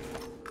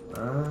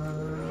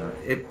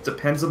 It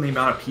depends on the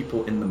amount of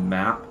people in the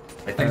map.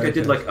 I think I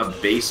did like a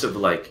base of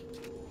like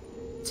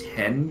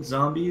 10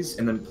 zombies,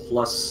 and then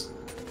plus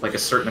like a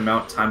certain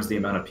amount times the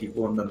amount of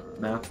people in the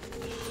map.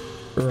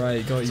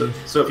 Right, got you.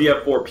 So if you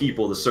have 4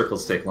 people, the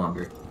circles take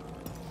longer.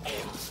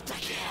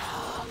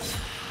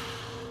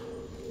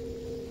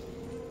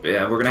 But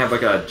yeah, we're gonna have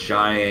like a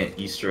giant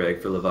Easter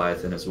egg for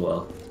Leviathan as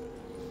well.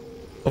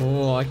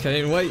 Oh, I can't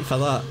even wait for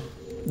that.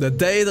 The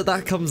day that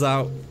that comes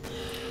out,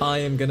 I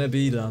am gonna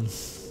be done.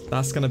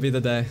 That's gonna be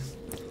the day.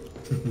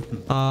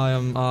 I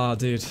am,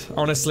 dude.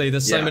 Honestly,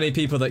 there's so many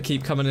people that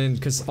keep coming in,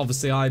 because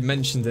obviously I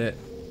mentioned it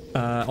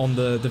on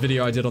the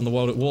video I did on the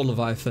World at War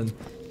Leviathan.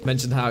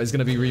 Mentioned how it's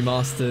gonna be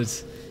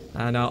remastered,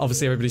 and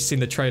obviously everybody's seen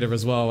the trailer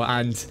as well,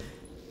 and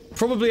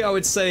probably I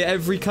would say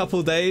every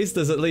couple days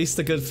there's at least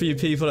a good few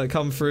people that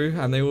come through,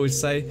 and they always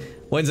say,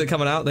 when's it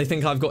coming out? They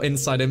think I've got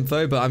inside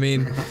info, but I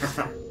mean,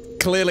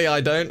 clearly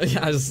I don't,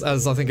 as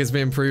I think it's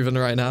being proven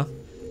right now.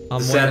 The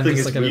sad thing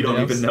is we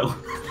don't even know.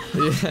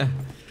 Yeah.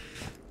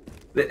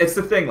 It's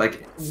the thing,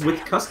 like,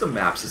 with custom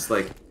maps, it's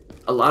like,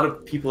 a lot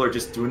of people are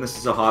just doing this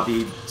as a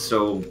hobby,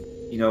 so,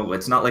 you know,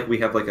 it's not like we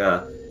have like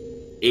a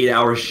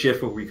 8-hour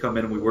shift where we come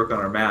in and we work on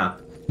our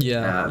map.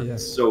 Yeah,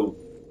 So,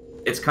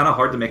 it's kind of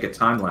hard to make a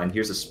timeline.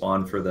 Here's a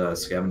spawn for the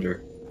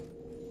scavenger.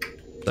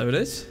 There it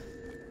is.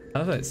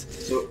 Perfect.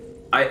 So,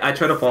 I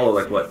try to follow,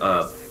 like, what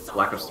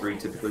Black Ops 3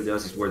 typically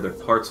does, is where the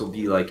parts will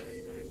be, like,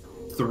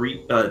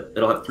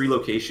 it'll have 3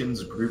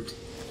 locations grouped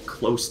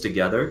close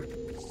together.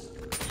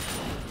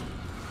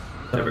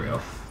 There we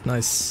go.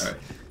 Nice. Alright.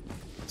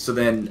 So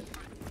then,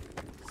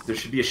 there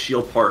should be a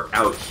shield part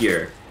out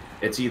here.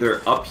 It's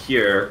either up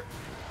here,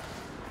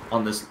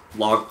 on this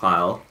log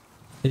pile.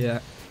 Yeah.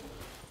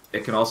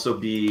 It can also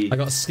be... I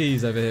got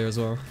skis over here as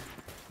well.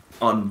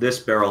 On this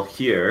barrel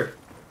here,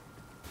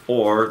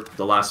 or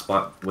the last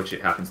spot, which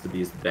it happens to be,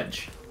 is the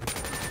bench.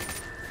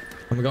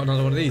 And we got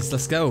another one of these.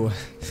 Let's go.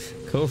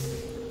 Cool.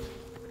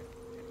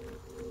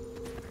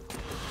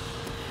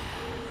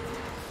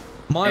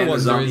 My and the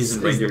wonder zombies is...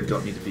 and reindeer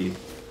don't need to be...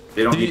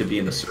 They don't need to be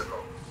in the circle.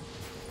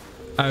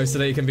 Oh, so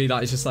they can be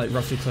like, just like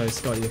roughly close.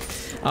 Got you.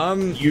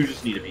 You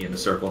just need to be in the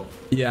circle.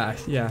 Yeah,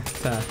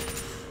 fair.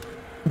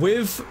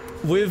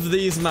 With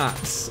these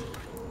maps,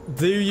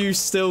 do you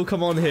still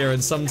come on here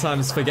and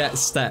sometimes forget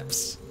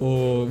steps?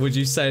 Or would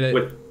you say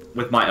that...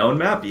 With my own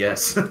map,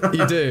 yes.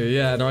 You do,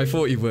 yeah, no, I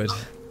thought you would.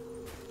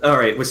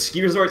 Alright, with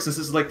Ski Resort, since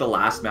this is like the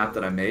last map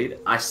that I made,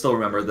 I still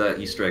remember the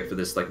Easter egg for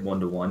this, like,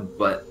 1-to-1,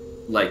 but,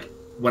 like,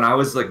 when I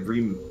was, like,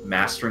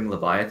 remastering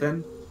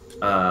Leviathan,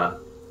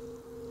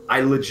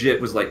 I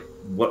legit was like,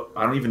 what?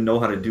 I don't even know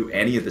how to do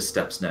any of the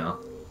steps now.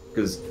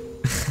 Because,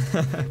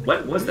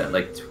 what was that,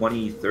 like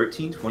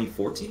 2013,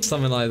 2014?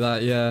 Something like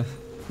that, yeah.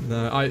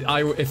 No,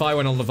 if I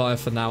went on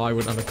Leviathan now, I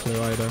wouldn't have a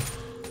clue either.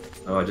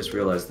 Oh, I just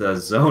realized the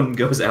zone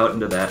goes out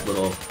into that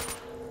little...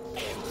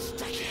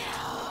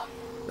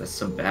 That's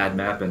some bad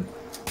mapping.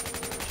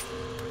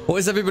 What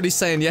is everybody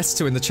saying yes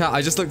to in the chat?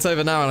 I just looked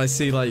over now and I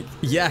see, like,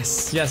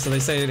 yes. Are they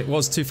saying it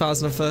was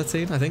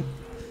 2013, I think?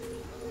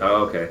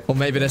 Oh, okay. Or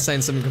maybe they're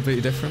saying something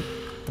completely different.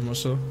 I'm not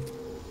sure.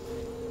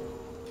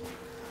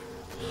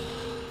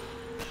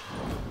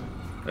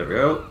 There we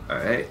go.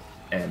 Alright.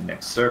 And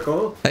next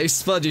circle. Hey,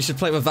 Spud, you should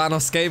play with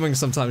Vanos Gaming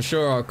sometime.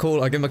 Sure, I'll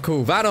give him a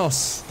call.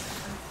 Vanos!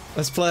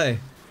 Let's play.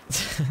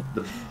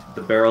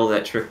 the barrel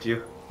that tricked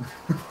you.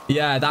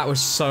 Yeah, that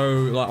was so,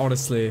 like,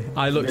 honestly,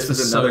 I looked for so long. This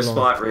is another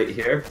spot right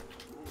here.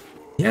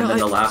 Yeah, and then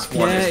the last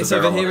one is the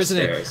barrel over here,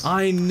 upstairs. isn't it?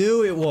 I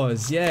knew it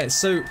was, yeah,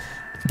 so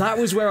that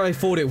was where I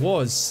thought it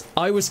was.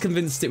 I was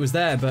convinced it was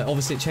there, but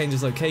obviously it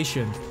changes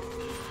location.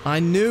 I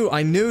knew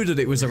that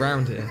it was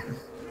around here.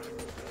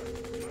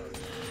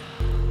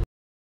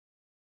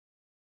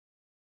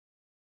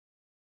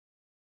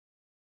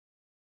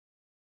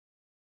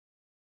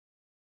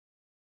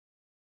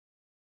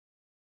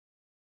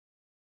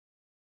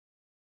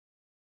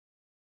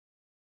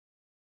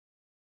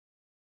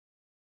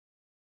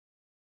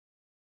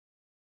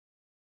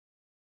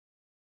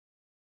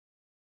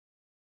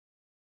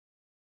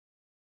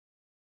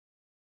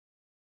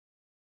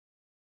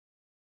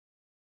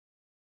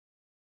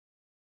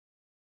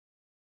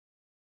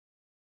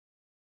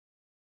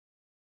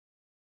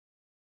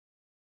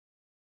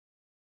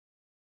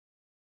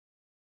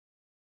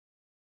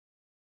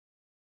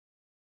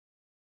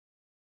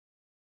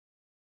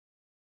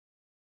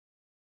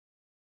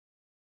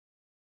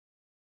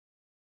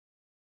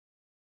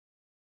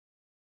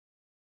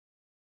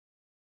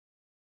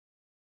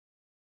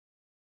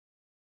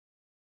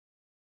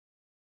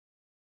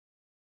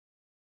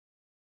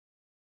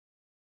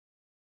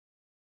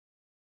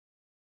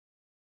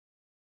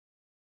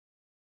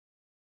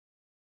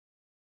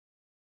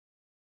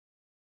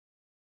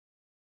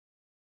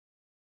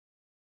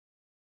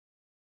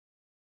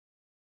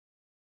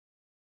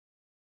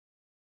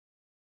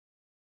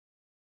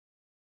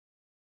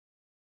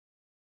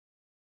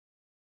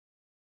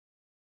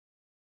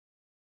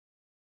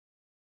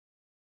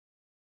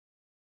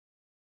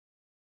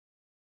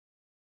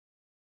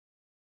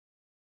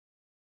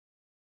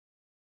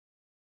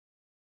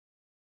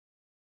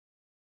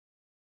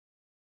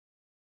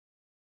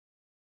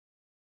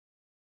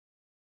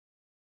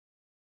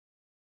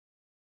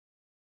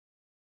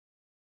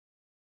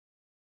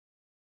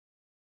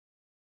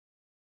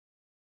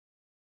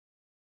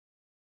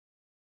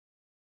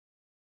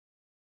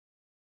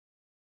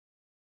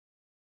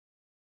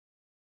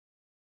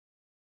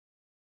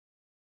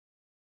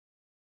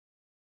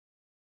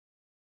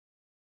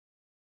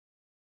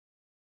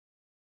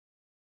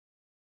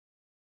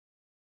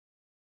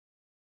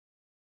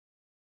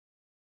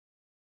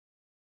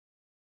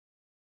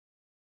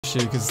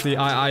 rush you because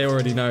I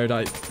already know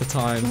like the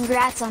time.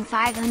 Congrats on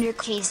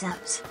 500k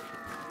subs.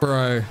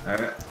 Bro.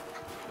 Alright.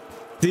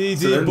 DD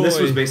So then boy. this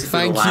was basically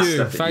Thank the last you.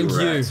 step that Thank you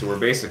were you. at. So we're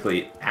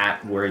basically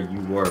at where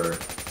you were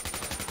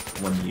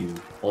when you,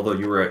 although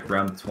you were at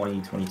round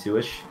 20,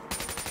 22-ish.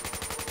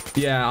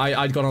 Yeah,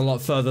 I'd gone a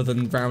lot further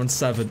than round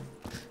 7.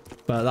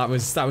 But that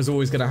was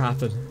always gonna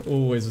happen.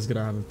 Always was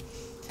gonna happen.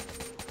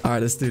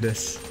 Alright, let's do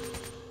this.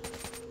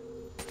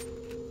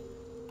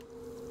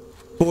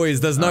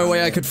 Boys, there's no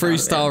way I could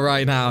freestyle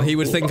right now. He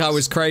would think I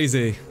was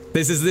crazy.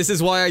 This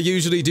is why I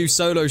usually do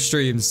solo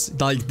streams.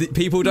 Like,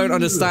 people don't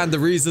understand the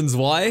reasons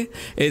why.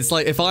 It's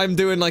like, if I'm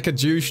doing like a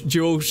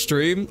dual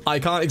stream, I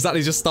can't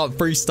exactly just start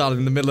freestyling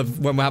in the middle of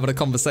when we're having a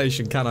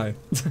conversation, can I?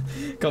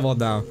 Come on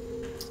now.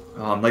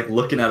 Oh, I'm like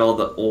looking at all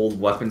the old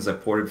weapons I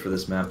ported for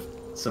this map.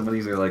 Some of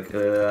these are like,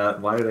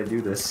 why did I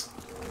do this?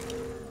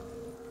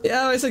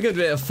 Yeah, it's a good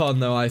bit of fun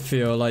though, I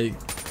feel. Like,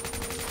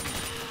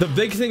 the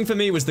big thing for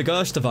me was the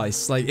Gersh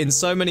device. Like, in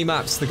so many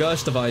maps, the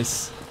Gersh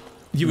device,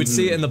 you would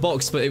see it in the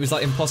box, but it was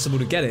like impossible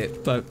to get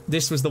it. But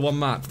this was the one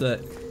map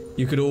that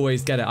you could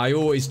always get it. I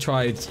always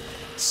tried.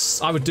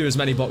 I would do as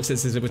many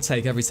boxes as it would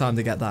take every time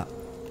to get that.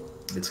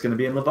 It's gonna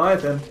be in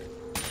Leviathan.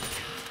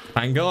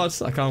 Thank God,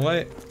 I can't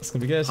wait. It's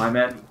gonna be good.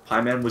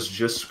 Pieman was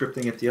just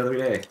scripting it the other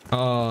day.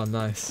 Oh,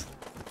 nice.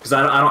 Because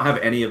I don't have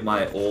any of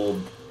my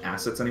old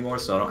assets anymore,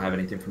 so I don't have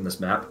anything from this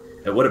map.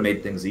 It would have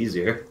made things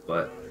easier,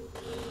 but...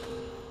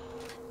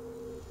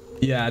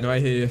 Yeah, no, I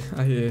hear you.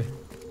 I hear you.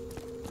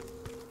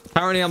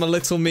 Apparently I'm a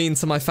little mean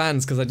to my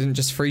fans because I didn't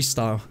just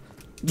freestyle.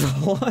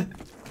 What?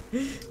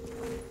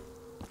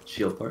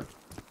 Shield part.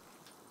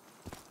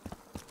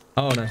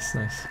 Oh, nice,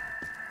 nice.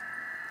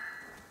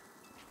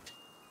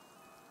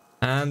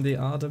 And the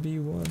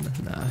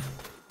RW1? Nah.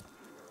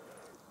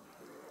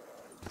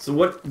 So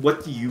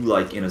what do you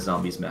like in a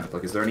zombies map?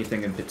 Like, is there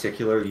anything in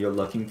particular you're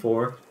looking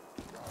for?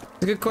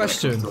 It's a good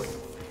question.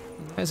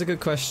 That's a good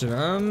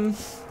question.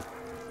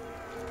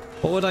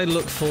 What would I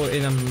look for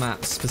in a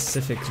map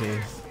specifically?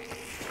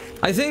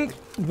 I think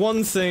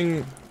one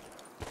thing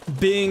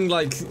being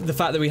like the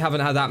fact that we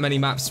haven't had that many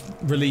maps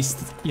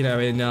released, you know,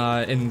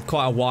 in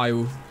quite a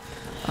while.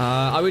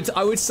 I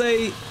would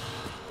say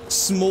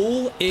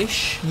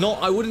small-ish.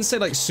 I wouldn't say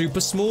like super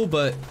small,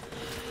 but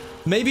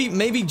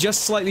maybe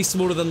just slightly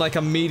smaller than like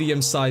a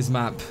medium-sized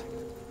map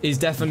is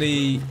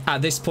definitely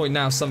at this point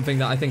now something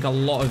that I think a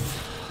lot of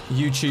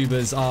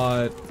YouTubers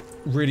are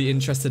really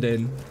interested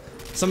in.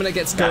 Something that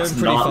gets going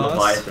pretty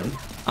fast. Leviathan.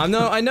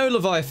 I know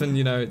Leviathan,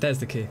 you know, there's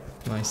the key.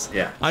 Nice.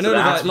 Yeah. I know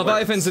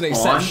Leviathan's an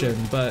exception,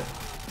 but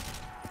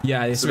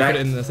yeah, it's put it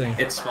in the thing.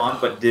 It spawned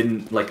but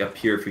didn't like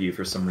appear for you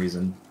for some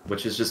reason,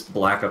 which is just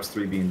Black Ops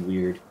 3 being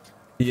weird.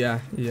 Yeah,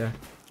 yeah.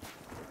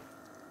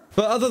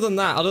 But other than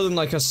that, other than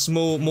like a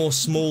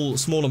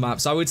smaller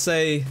maps, I would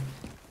say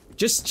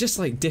just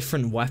like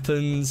different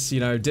weapons, you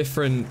know,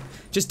 different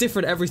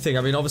everything.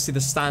 I mean, obviously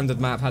the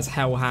standard map has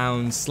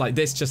hellhounds, like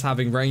this just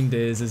having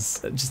reindeers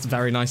is just a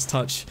very nice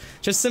touch.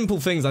 Just simple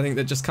things I think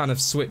that just kind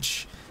of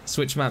switch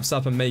maps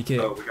up and make it.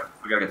 Oh,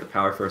 we gotta get the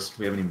power first.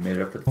 We haven't even made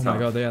it up at the top. Oh my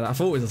god, yeah, I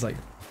thought it was like,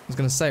 I was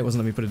gonna say it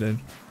wasn't, let me put it in.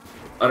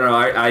 I don't know,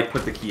 I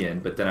put the key in,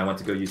 but then I went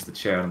to go use the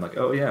chair and I'm like,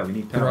 oh yeah, we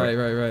need power.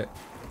 Right.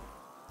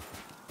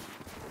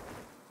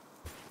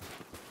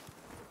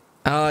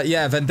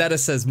 Yeah, Vendetta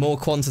says more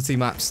quantity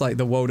maps like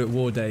the World at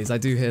War days. I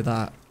do hear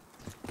that.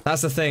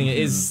 That's the thing. It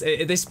is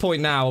at this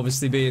point now,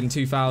 obviously being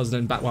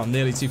 2000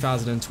 nearly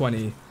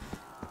 2020.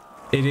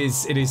 It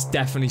is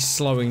definitely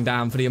slowing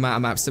down for the amount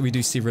of maps that we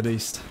do see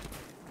released.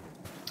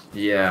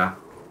 Yeah.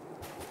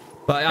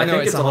 But I know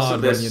it's a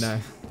hard one, you know.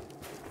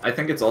 I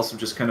think it's also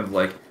just kind of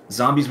like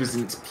Zombies was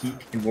in its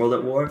peak in World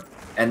at War,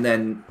 and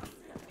then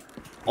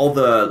all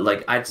the,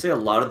 like, I'd say a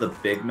lot of the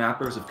big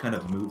mappers have kind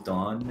of moved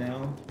on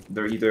now.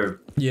 They're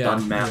either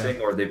done mapping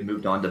or they've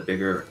moved on to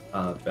bigger,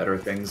 better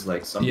things,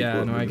 like some people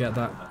have I get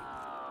that.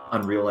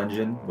 Unreal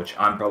Engine, which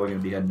I'm probably going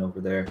to be heading over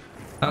there.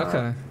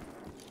 Okay.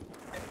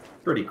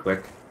 Pretty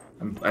quick.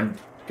 I'm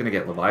gonna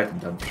get Leviathan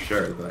done for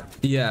sure, but...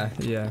 Yeah.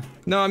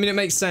 No, I mean, it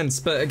makes sense,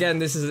 but again,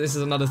 this is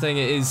another thing,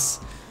 it is...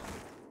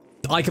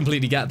 I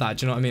completely get that,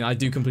 do you know what I mean? I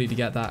do completely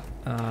get that.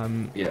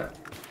 Yeah.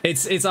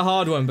 It's a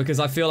hard one because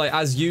I feel like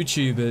as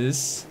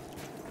YouTubers,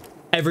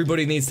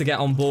 everybody needs to get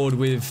on board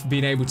with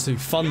being able to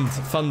fund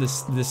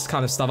this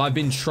kind of stuff. I've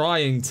been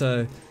trying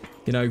to,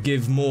 you know,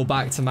 give more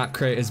back to map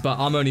creators, but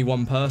I'm only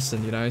one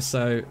person, you know,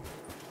 so...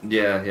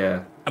 Yeah.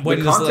 The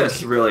When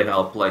contests really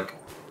help, like...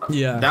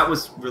 Yeah. That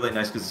was really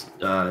nice because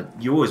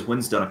You Always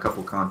Win's done a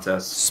couple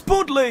contests.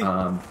 Spuddley!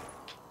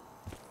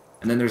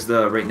 And then there's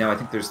right now I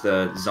think there's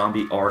the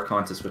Zombie R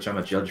contest, which I'm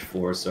a judge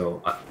for,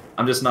 so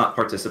I'm just not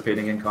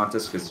participating in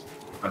contests because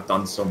I've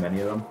done so many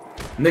of them.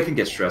 And they can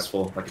get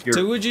stressful. Like if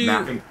you're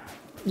mapping...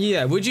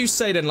 Yeah, would you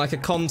say then like a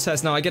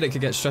contest, now I get it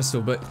could get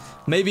stressful, but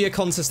maybe a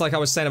contest like I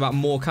was saying about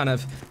more kind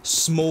of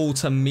small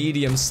to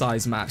medium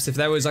sized maps, if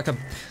there was like a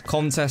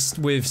contest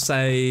with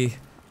say,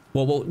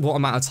 what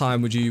amount of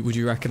time would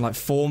you reckon, like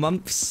 4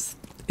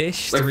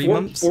 months-ish, like 3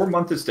 months? 4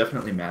 months is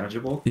definitely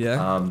manageable.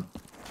 Yeah.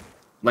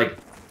 Like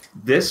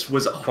This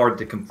was hard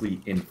to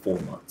complete in 4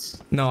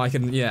 months. No, I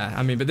can, yeah.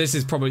 I mean, but this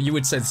is probably, you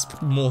would say it's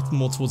more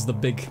towards the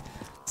big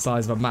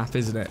size of a map,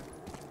 isn't it?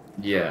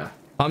 Yeah.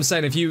 I'm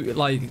saying if you,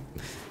 like,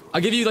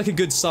 I give you, like, a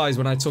good size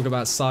when I talk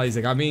about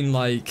sizing. I mean,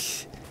 like,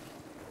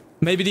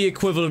 maybe the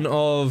equivalent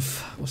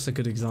of, what's a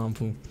good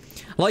example?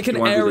 Like an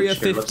area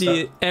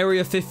 50,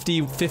 area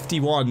 50,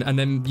 51, and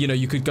then, you know,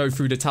 you could go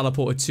through the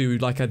teleporter to,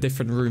 like, a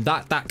different room.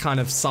 That kind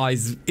of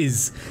size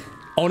is,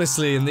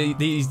 honestly, in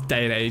these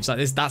day and age, like,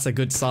 that's a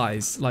good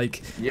size.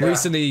 Like,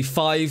 recently,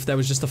 there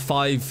was just a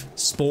 5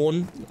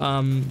 spawn,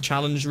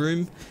 challenge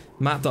room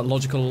map that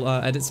Logical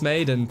Edits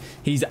made, and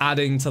he's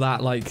adding to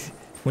that, like,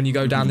 when you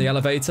go down the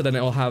elevator, then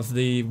it'll have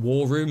the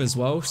war room as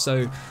well.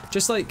 So,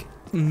 just, like,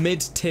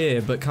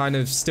 mid-tier, but kind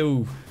of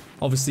still,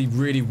 obviously,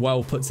 really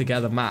well put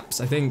together maps.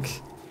 I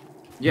think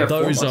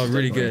those are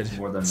really good.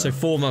 So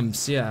 4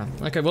 months, yeah.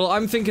 Okay, well,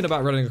 I'm thinking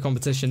about running a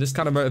competition. This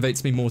kind of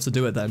motivates me more to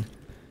do it then.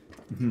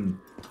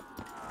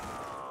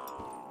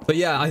 But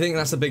yeah, I think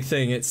that's a big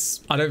thing.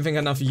 I don't think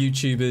enough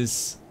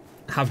YouTubers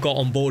have got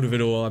on board with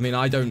it all. I mean,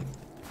 I don't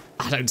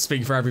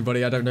speak for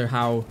everybody. I don't know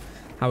how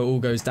it all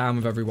goes down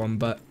with everyone,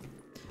 but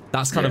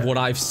that's kind of what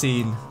I've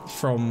seen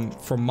from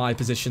my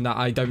position, that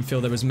I don't feel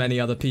there was many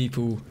other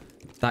people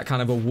that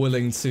kind of are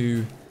willing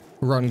to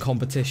run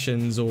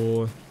competitions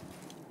or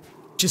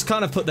just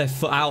kind of put their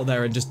foot out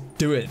there and just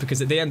do it,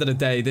 because at the end of the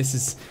day, this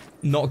is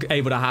not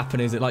able to happen,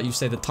 is it? Like you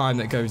say, the time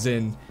that goes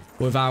in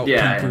without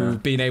people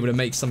being able to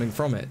make something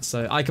from it.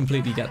 So I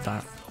completely get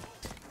that.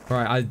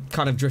 Right, I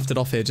kind of drifted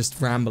off here,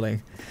 just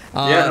rambling.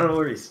 Yeah, no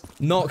worries.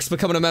 Nox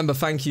becoming a member,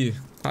 thank you.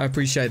 I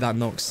appreciate that,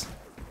 Nox.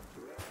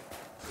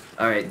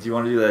 Alright, do you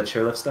want to do the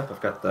chairlift stuff?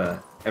 I've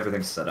got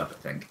everything set up, I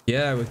think.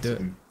 Yeah, we'll do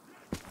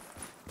it.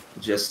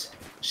 Just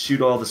shoot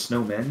all the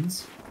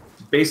snowmen.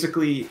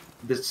 Basically,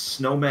 the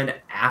snowmen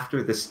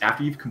after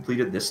you've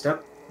completed this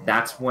step,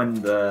 that's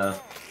when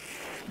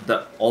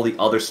all the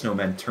other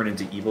snowmen turn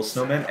into evil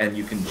snowmen, and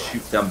you can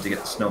shoot them to get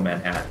the snowman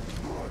hat.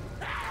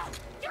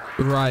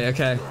 Right,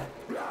 okay.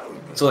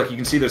 So, like, you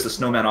can see there's the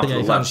snowman off to the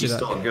left. He's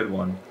still a good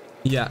one.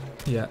 Yeah,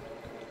 yeah.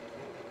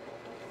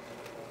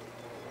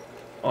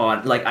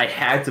 Oh, like, I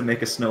had to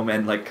make a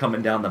snowman, like,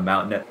 coming down the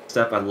mountain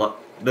step.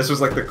 This was,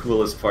 like, the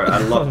coolest part. I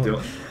loved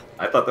doing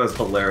I thought that was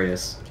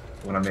hilarious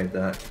when I made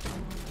that.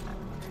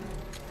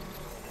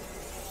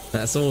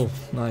 That's all.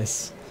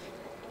 Nice.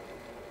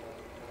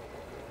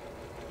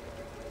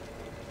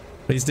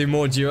 Please do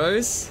more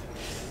duos.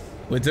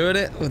 We're doing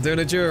it. We're doing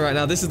a duo right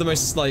now. This is the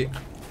most, like,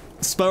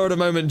 spur of the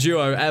moment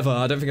duo ever.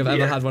 I don't think I've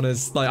ever had one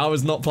as, like, I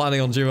was not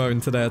planning on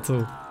duoing today at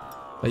all.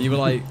 But you were,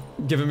 like,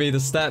 giving me the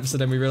steps,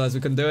 and then we realized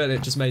we couldn't do it, and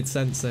it just made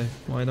sense, so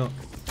why not?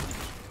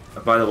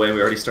 By the way,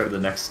 we already started the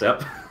next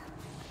step.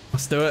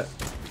 Let's do it.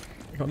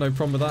 Got no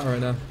problem with that right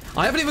now.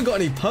 I haven't even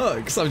got any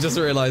perks. I've just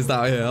realized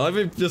out here. I've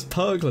been just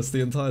perkless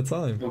the entire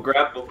time. We'll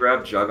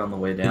grab Jug on the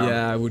way down.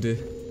 Yeah, we'll do.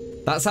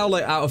 That's how,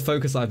 like, out of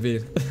focus I've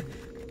been.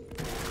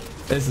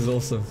 This is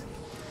awesome.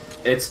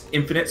 It's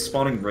infinite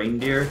spawning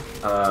reindeer.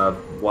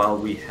 While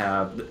we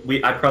have,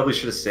 I probably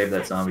should have saved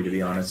that zombie, to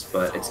be honest,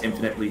 but it's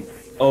infinitely.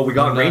 Oh, we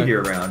got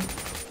reindeer around.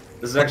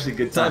 This is actually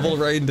good time. Double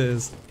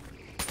reindeers.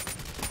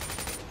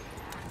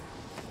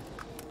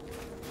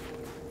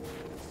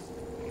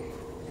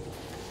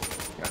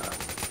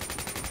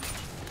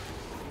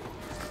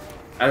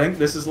 I think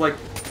this is like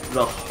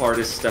the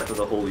hardest step of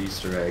the whole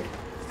Easter egg,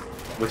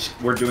 which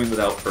we're doing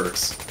without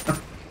perks.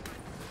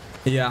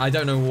 Yeah, I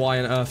don't know why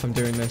on earth I'm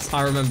doing this.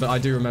 I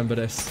do remember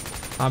this.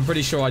 I'm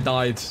pretty sure I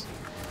died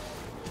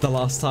the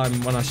last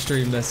time when I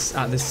streamed this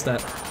at this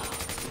step.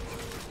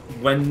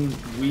 When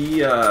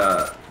we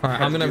Alright,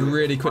 I'm gonna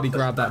really quickly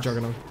grab that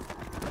Juggernaut.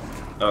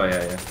 Oh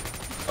yeah.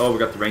 Oh, we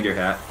got the reindeer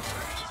hat.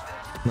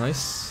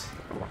 Nice.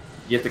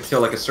 You have to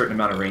kill like a certain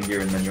amount of reindeer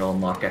and then you'll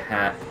unlock a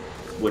hat,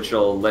 which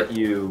will let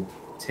you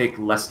take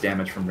less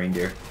damage from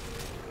reindeer.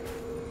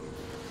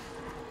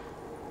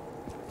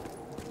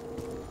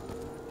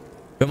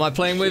 Who am I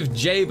playing with?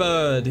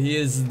 Jaybird. He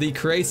is the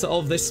creator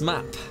of this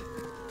map.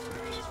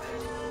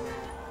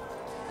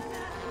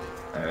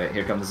 Alright,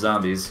 here come the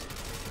zombies.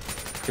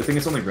 Good thing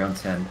it's only round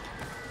 10.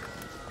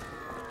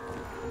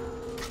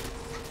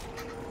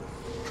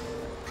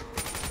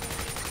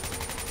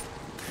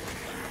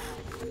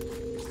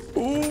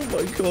 Oh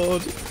my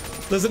god.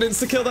 There's an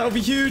insta-kill, that would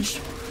be huge.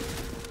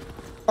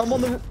 I'm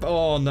on the...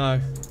 Oh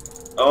no.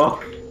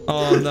 Oh.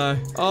 Oh no.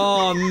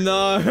 Oh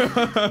no.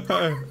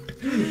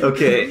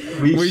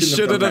 Okay, we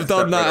shouldn't have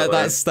done that at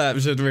that step,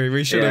 should we?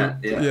 We should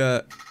have.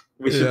 Yeah.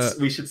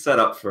 We should set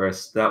up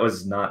first. That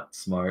was not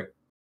smart.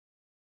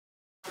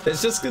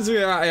 It's just because we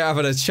were out here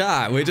having a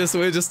chat. We're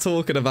just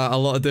talking about a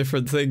lot of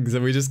different things,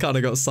 and we just kind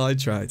of got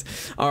sidetracked.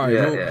 All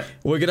right,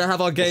 we're gonna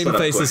have our game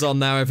faces on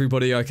now,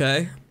 everybody.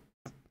 Okay.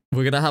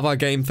 We're gonna have our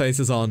game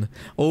faces on.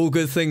 All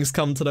good things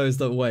come to those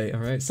that wait.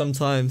 All right.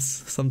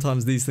 Sometimes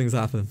these things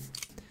happen.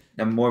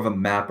 I'm more of a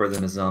mapper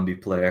than a zombie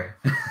player.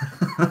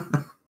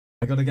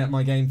 I gotta get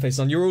my game face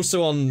on. You're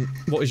also on,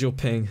 what is your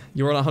ping?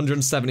 You're on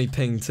 170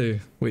 ping too,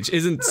 which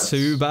isn't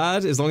too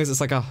bad, as long as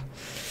it's like a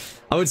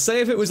I would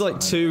say if it was like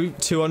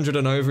 200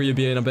 and over, you'd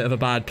be in a bit of a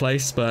bad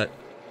place, but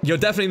you're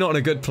definitely not in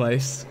a good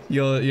place.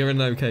 You're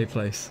in an okay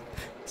place.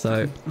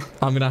 So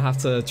I'm gonna have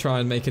to try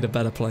and make it a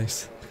better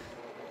place.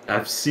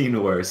 I've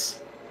seen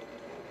worse.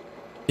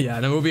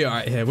 Yeah, no, we'll be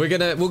alright here.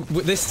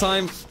 This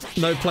time,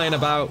 no playing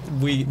about.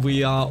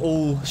 We are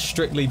all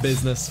strictly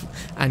business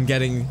and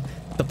getting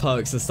the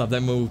perks and stuff.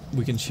 Then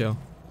we can chill.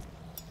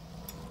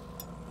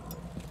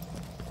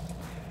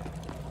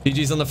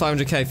 GG's on the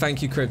 500k.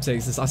 Thank you,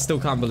 Cryptix. I still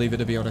can't believe it,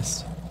 to be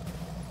honest.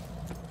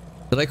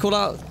 Did they call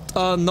out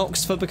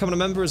Nox for becoming a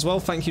member as well?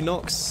 Thank you,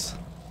 Nox.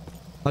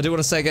 I do want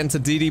to say again to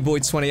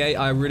DDBoy28,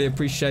 I really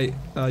appreciate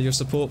your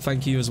support.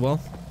 Thank you as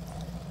well.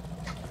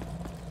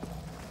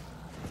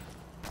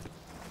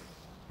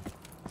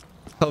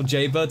 Told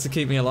Jaybird to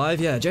keep me alive.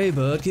 Yeah,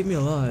 Jaybird, keep me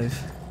alive.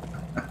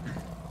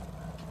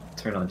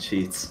 Turn on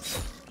cheats.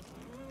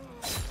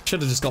 Should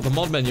have just got the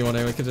mod menu on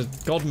here. We could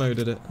have god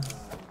moded it.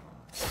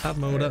 Have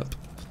mode up.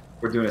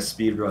 We're doing a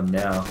speed run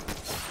now.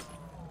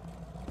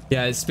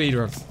 Yeah, it's speed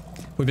run.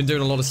 We've been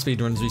doing a lot of speed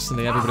runs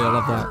recently. Everybody, I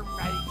love that.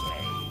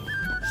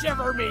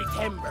 Shiver me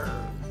timbers.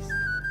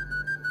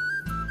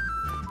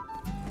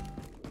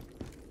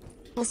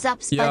 What's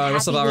up, Spud? Yeah,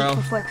 what's up, Happy RL? week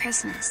before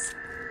Christmas.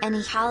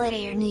 Any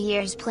holiday or New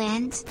Year's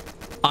plans?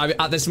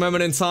 At this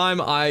moment in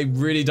time, I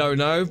really don't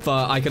know,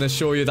 but I can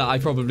assure you that I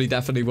probably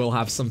definitely will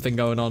have something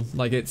going on.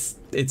 Like, it's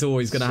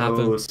always gonna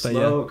happen. Slow. But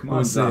yeah, Come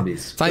on,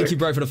 zombies. Thank you,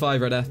 bro, for the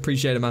 5 right there.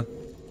 Appreciate it, man.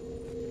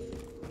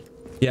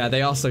 Yeah,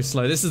 they are so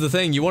slow. This is the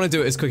thing. You want to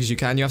do it as quick as you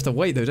can. You have to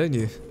wait, though, don't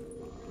you?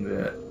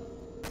 Yeah.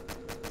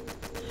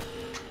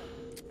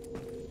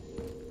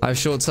 I have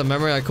short-term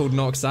memory. I called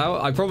Nox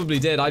out. I probably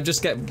did. I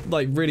just get,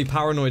 like, really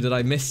paranoid that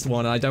I missed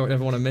one. I don't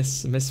ever want to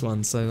miss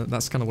one, so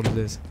that's kind of what it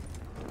is.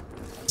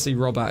 See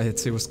Rob out here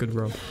too. What's good,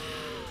 Rob?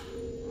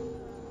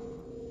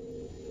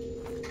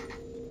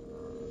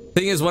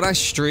 Thing is, when I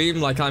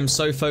stream, like, I'm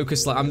so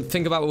focused. Like,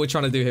 think about what we're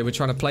trying to do here. We're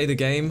trying to play the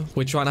game.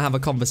 We're trying to have a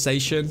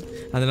conversation,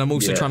 and then I'm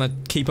also trying to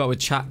keep up with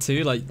chat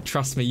too. Like,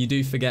 trust me, you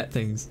do forget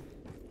things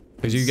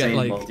because you get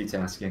like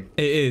multitasking.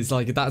 It is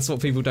like that's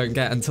what people don't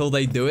get until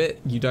they do it.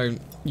 You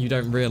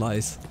don't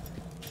realize.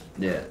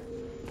 Yeah.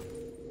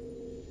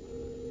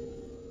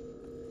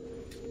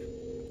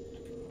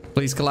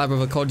 Please collab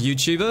with a COD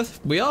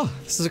YouTuber. We are.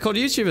 This is a COD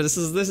YouTuber. This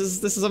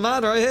is a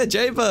man right here,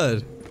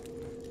 Jaybird.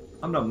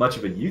 I'm not much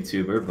of a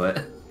YouTuber,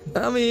 but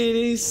I mean,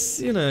 he's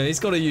he's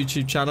got a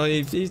YouTube channel.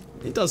 He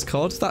does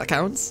COD. That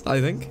counts, I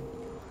think.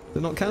 Does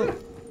it not count?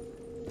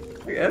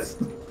 I guess.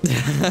 All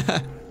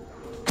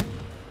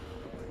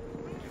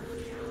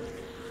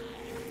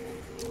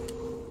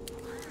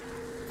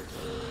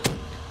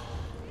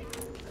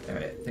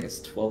right, I think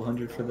it's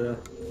 1200 for the.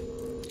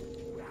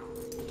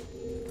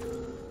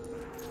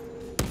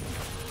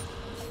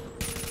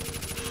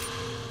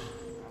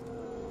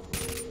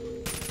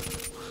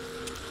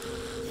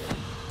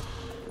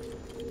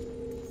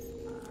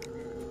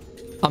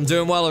 I'm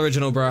doing well,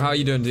 Original Bro. How are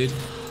you doing, dude?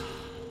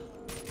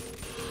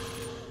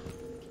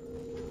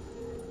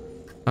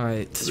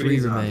 Alright, 3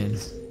 remain.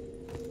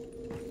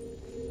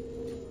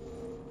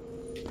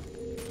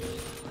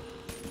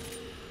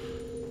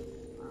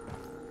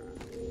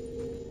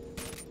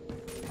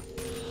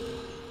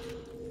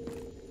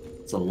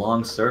 It's a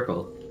long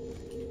circle.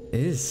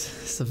 It is.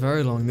 It's a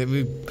very long.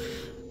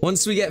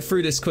 Once we get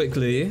through this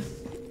quickly,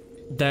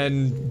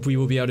 then we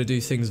will be able to do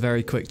things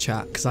very quick,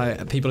 chat. Because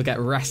people get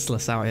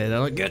restless out here. They're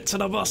like, get to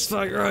the boss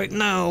fight right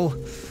now.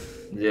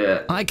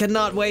 Yeah. I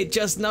cannot wait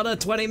just another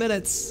 20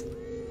 minutes.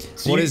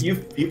 So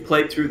you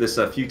played through this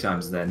a few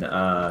times then,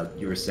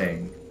 you were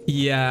saying.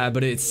 Yeah,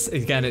 but it's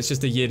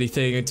just a yearly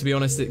thing. And to be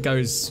honest, it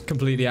goes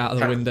completely out of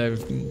the window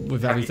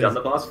with everything. Have you done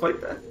the boss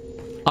fight then?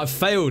 I've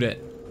failed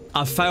it.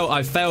 I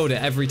failed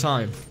it every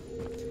time.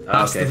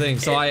 That's the thing.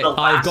 So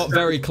I got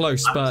very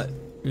close, but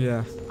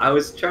yeah. I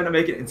was trying to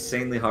make it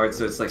insanely hard,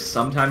 so it's like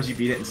sometimes you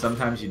beat it and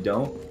sometimes you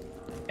don't.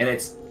 And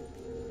it's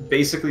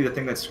basically the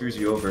thing that screws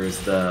you over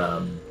is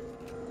I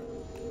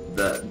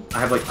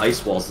have like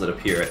ice walls that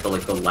appear at the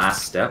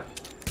last step.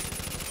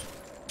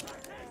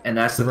 And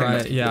that's the thing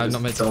that I'm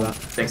not meant to don't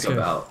think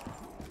about.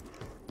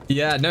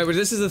 Yeah, no, but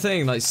this is the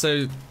thing, like,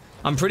 so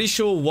I'm pretty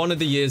sure one of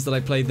the years that I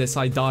played this,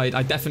 I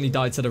definitely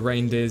died to the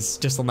reindeers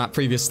just on that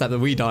previous step that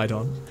we died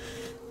on.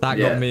 That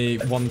got me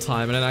one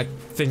time, and then I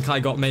think I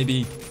got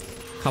maybe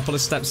a couple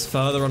of steps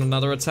further on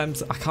another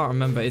attempt. I can't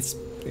remember. It's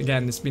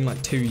been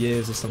like 2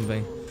 years or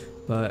something,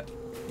 but...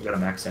 You got a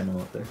max ammo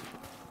up there.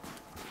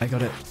 I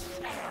got it.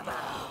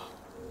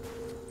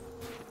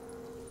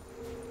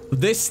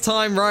 This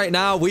time right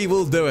now, we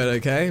will do it,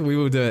 okay? We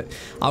will do it.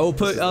 I will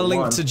put a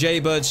link to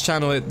Jaybird's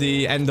channel at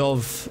the end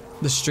of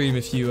the stream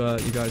if you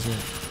guys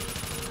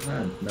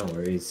want. No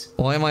worries.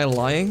 Why am I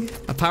lying?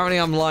 Apparently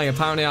I'm lying.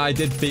 Apparently I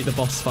did beat the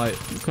boss fight,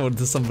 according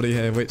to somebody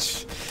here,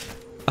 which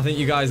I think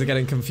you guys are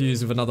getting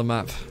confused with another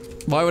map.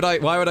 Why would I?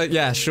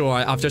 Yeah, sure,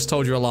 I've just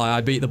told you a lie.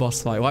 I beat the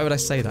boss fight. Why would I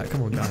say that?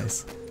 Come on,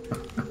 guys.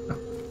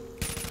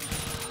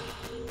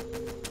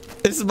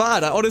 It's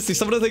mad. Honestly,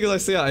 some of the things I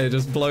see out here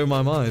just blow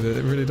my mind.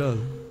 It really does.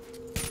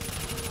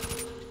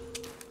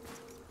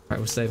 Alright,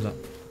 we'll save that.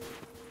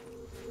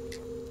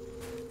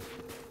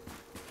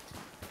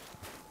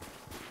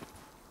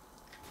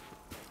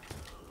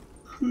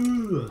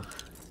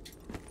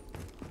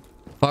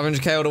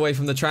 500k all the way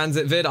from the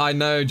transit vid. I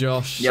know,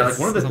 Josh. Yeah, like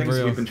one of the things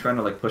we've been trying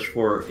to like push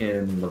for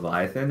in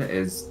Leviathan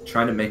is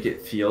trying to make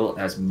it feel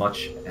as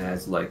much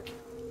as like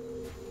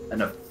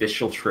an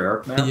official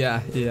Treyarch map.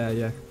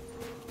 Yeah.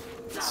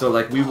 So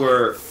like we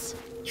were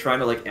trying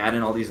to like add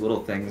in all these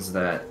little things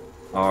that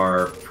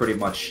are pretty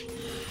much,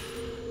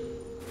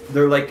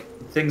 they're like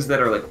things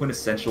that are like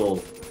quintessential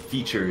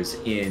features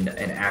in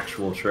an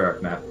actual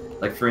Treyarch map.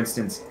 Like for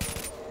instance,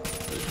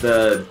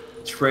 the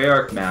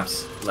Treyarch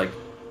maps, like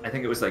I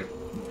think it was like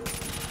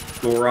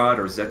Gorod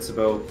or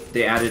Zetsubo,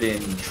 they added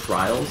in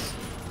trials.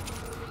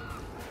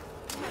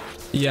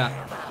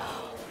 Yeah.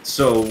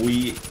 So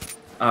we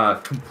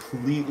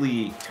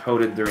completely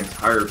coded their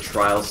entire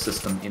trial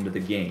system into the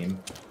game.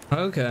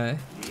 Okay.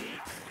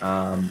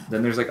 Then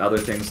there's like other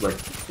things, like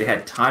they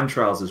had time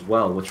trials as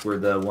well, which were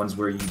the ones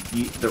where you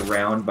beat the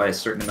round by a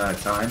certain amount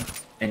of time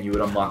and you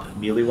would unlock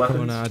melee weapons.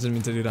 Oh no, I didn't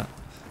mean to do that.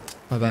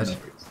 My bad.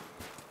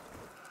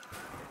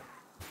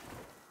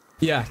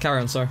 Yeah,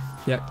 carry on, sorry.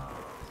 Yep.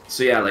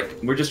 So yeah, like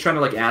we're just trying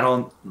to like add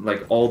on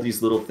like all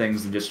these little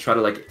things and just try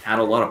to like add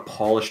a lot of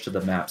polish to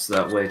the map, so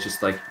that way it's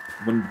just like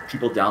when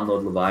people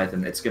download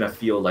Leviathan, it's gonna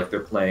feel like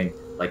they're playing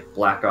like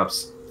Black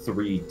Ops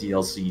 3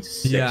 DLC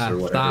 6 or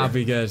whatever. Yeah, that'd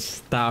be good.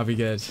 That'd be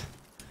good.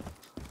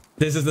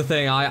 This is the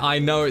thing. I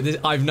know.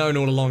 I've known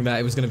all along that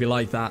it was gonna be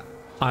like that.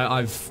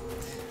 I've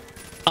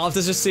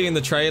after just seeing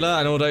the trailer,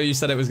 and although you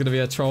said it was gonna be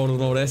a troll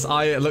and all this,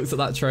 I looked at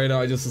that trailer.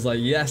 I just was like,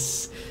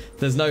 yes.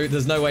 There's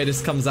no way this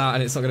comes out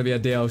and it's not going to be a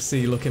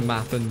DLC looking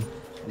map. And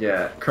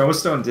yeah,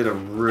 Chromastone did a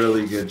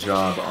really good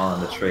job on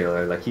the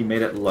trailer. Like he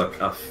made it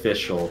look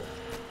official.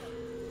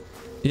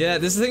 Yeah,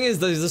 this thing is,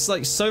 there's just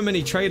like so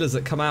many trailers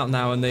that come out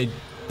now, and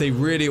they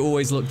really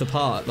always look the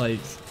part.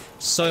 Like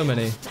so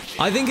many.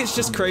 I think it's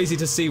just crazy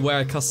to see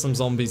where Custom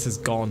Zombies has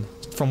gone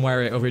from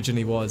where it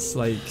originally was.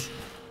 Like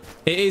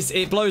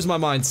it blows my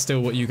mind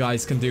still what you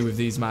guys can do with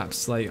these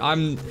maps. Like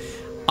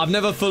I've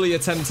never fully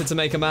attempted to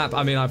make a map.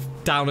 I mean, I've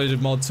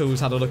downloaded mod tools,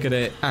 had a look at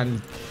it,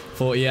 and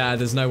thought, yeah,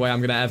 there's no way I'm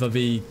gonna ever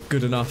be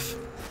good enough.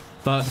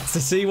 But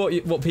to see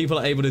what people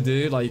are able to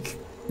do, like,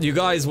 you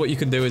guys, what you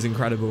can do is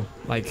incredible.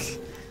 Like,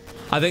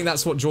 I think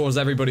that's what draws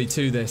everybody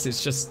to this.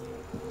 It's just...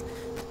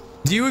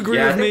 Do you agree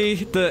with me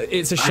that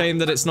it's a shame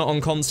that it's not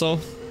on console?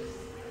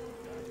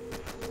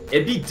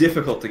 It'd be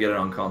difficult to get it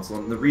on console,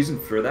 and the reason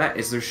for that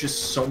is there's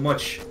just so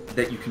much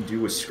that you can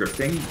do with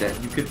scripting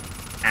that you could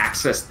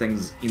access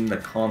things in the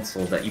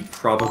console that you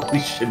probably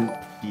shouldn't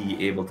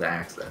be able to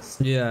access.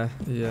 Yeah.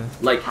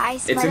 Like,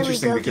 it's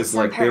interesting because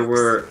like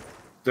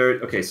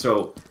okay,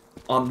 so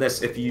on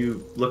this, if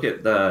you look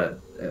at the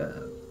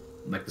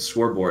like the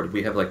scoreboard,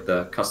 we have like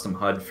the custom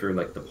HUD for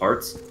like the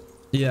parts.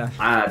 Yeah.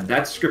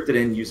 That's scripted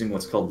in using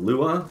what's called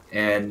Lua,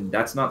 and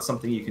that's not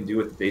something you can do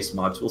with the base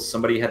mod tools.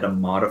 Somebody had to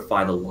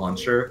modify the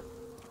launcher.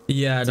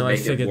 Yeah, no, I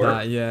figured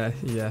that. Yeah.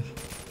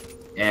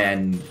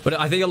 But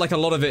I think like a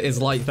lot of it is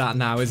like that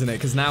now, isn't it?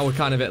 Because now we're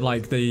kind of at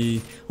like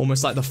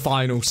almost like the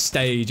final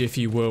stage, if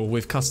you will,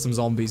 with Custom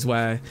Zombies,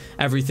 where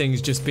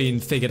everything's just been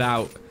figured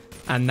out,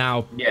 and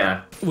now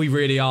we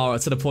really are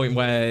to the point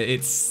where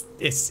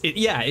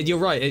you're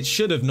right. It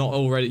should have not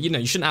already. You know,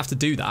 you shouldn't have to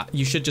do that.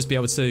 You should just be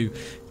able to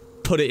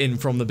put it in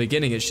from the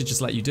beginning. It should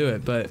just let you do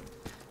it, but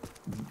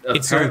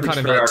it's all kind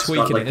of like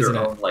tweaking it, isn't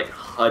it? Like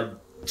HUD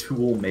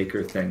tool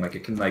maker thing, like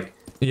it can like.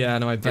 Yeah,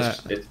 no, I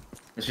bet.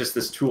 It's just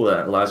this tool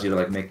that allows you to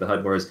like make the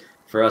HUD, whereas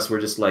for us, we're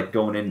just like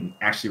going in and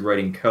actually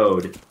writing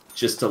code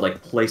just to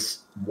like place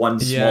one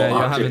small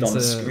object on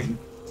the screen.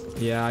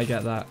 Yeah, I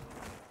get that.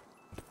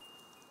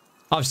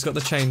 I've just got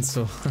the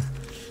chainsaw.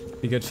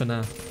 Be good for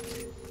now.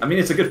 I mean,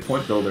 it's a good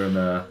point builder in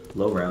the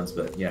low rounds,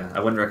 but yeah, I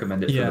wouldn't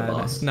recommend it for the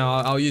boss. No,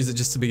 I'll use it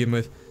just to begin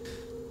with.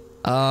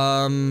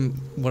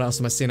 What else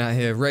am I seeing out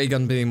here? Ray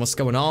gun beam, what's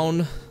going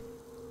on?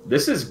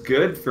 This is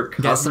good for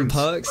covering. Get some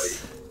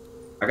perks.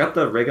 I got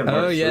the ray gun.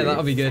 Oh yeah,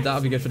 that'll be good.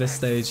 That'll be good for this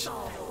stage.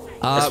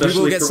 We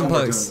will get some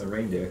perks.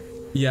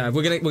 Yeah,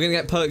 we're gonna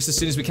get perks as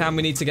soon as we can.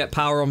 We need to get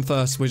power on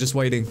first. We're just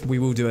waiting. We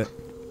will do it.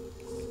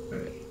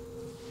 Right.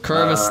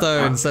 Chroma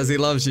Stone says he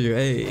loves you.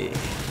 Hey.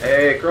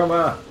 Hey,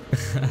 Chroma.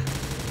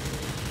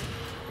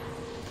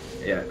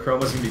 Yeah,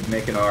 Chroma's gonna be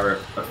making our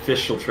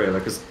official trailer,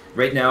 because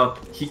right now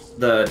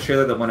the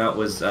trailer that went out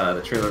was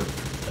the trailer.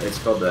 It's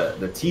called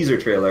the teaser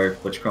trailer,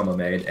 which Chroma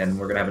made, and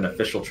we're gonna have an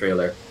official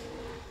trailer.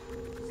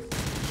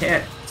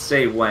 Can't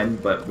say when,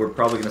 but we're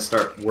probably gonna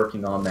start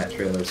working on that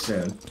trailer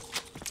soon.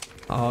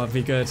 Oh, it'd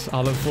be good.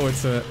 I'll look forward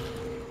to it.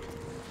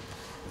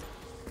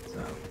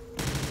 So,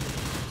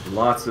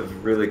 lots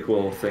of really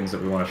cool things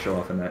that we want to show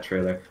off in that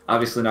trailer.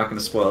 Obviously not going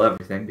to spoil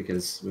everything,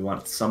 because we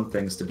want some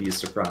things to be a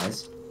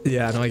surprise.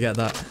 Yeah, no, I get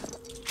that.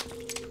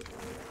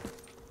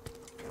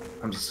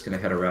 I'm just going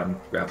to head around and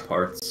grab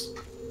parts.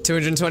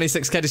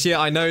 226k this year.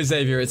 I know,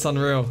 Xavier, it's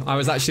unreal. I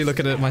was actually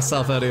looking at it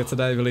myself earlier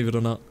today, believe it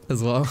or not,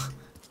 as well.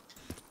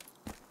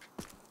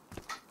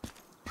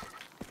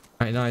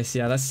 Right, nice.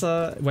 Yeah, let's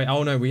wait.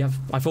 Oh no,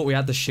 I thought we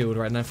had the shield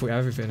right now. I thought we have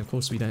everything. Of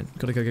course we don't.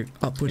 Gotta go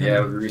upward.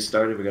 Yeah, we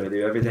restarted. We gotta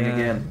do everything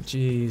again.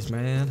 Jeez,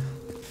 man.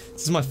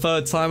 This is my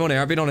 3rd time on here.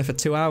 I've been on it for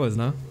 2 hours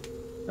now.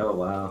 Oh,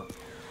 wow.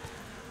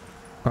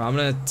 Alright, I'm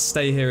gonna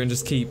stay here and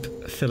just keep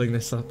filling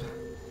this up.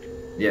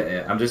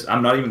 Yeah.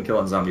 I'm not even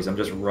killing zombies. I'm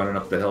just running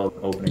up the hill,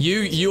 opening.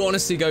 You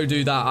honestly go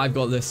do that. I've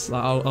got this.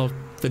 Like, I'll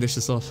finish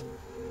this off.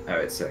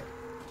 Alright, sick.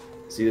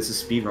 See, this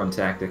is speedrun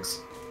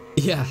tactics.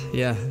 Yeah.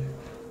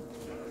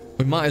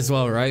 We might as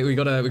well, right? We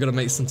gotta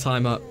make some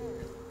time up.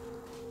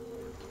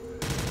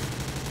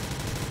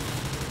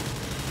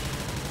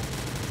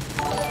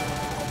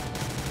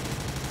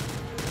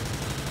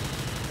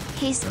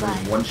 Hey,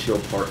 Spud. One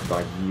shield part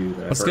by you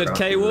that What's I good, forgot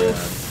K to Wolf? grab,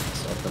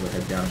 so I'll probably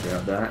head down and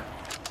grab that.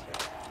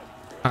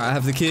 Alright, I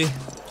have the key.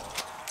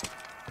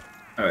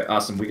 Alright,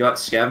 awesome. We got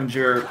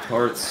scavenger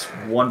parts,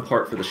 1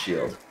 part for the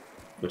shield,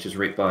 which is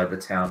right by the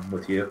town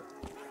with you.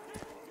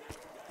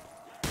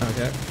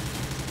 Okay.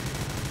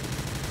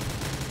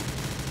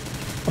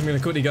 I'm gonna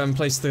quickly go and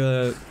place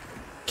the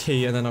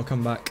key and then I'll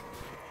come back.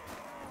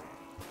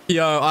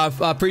 Yo, I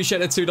appreciate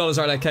the $2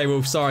 right there,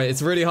 K-Wolf. Sorry,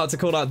 it's really hard to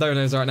call out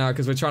donos right now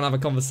because we're trying to have a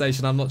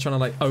conversation. I'm not trying to,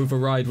 like,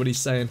 override what he's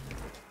saying.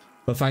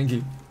 But thank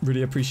you.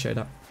 Really appreciate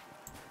that.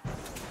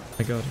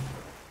 My god.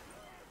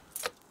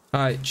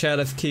 Alright,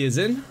 chairlift key is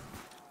in.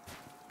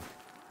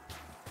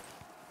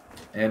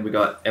 And we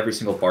got every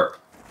single part.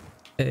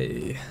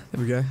 Hey,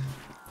 there we go.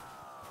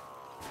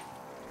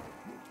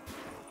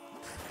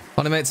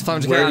 On mate, it's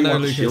 500k. Where I do you know,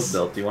 want the Lucas. shield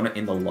built? Do you want it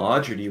in the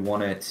lodge or do you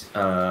want it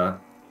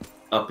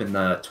up in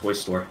the toy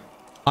store?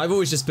 I've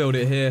always just built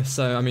it here,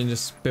 so I mean,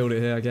 just build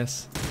it here, I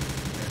guess.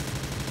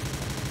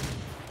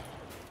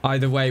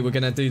 Either way, we're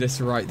gonna do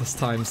this right this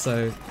time,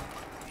 so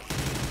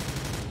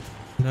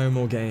no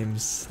more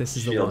games. This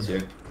is the one.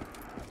 Here.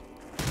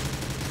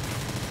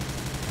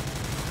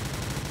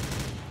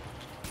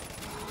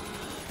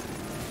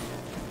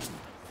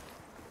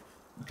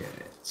 Okay,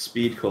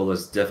 speed cola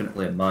is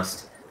definitely a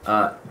must.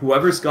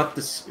 Whoever's got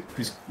this,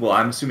 well,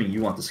 I'm assuming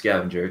you want the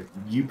scavenger.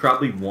 You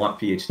probably want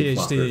PhD.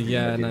 PhD,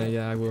 yeah, no,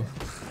 yeah, I will.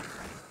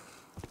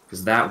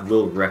 Because that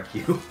will wreck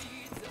you.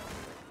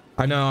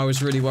 I know, I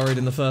was really worried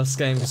in the first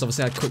game because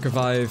obviously I had quick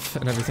revive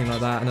and everything like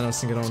that, and then I was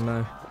thinking, oh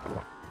no.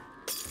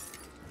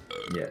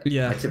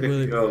 Yeah. I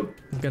typically go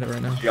get it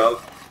right now.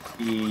 Jug,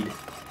 speed.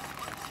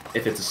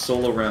 If it's a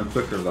solo round,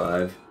 quick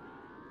revive.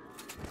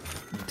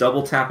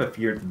 Double tap if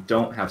you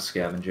don't have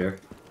scavenger.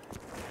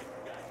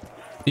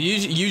 You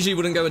usually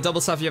wouldn't go with double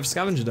tap if you have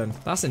scavenger then.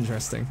 That's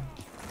interesting.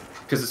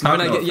 Because it's not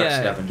going to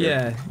affect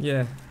scavenger.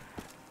 Yeah.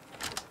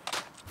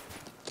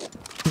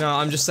 No,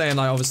 I'm just saying,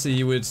 like, obviously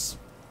you would,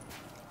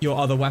 your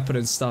other weapon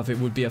and stuff, it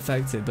would be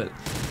affected, but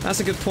that's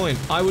a good point.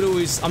 I would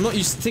always, I'm not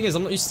used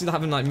to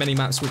having, like, many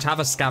maps which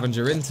have a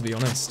scavenger in, to be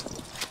honest.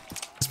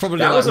 It's probably,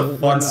 like,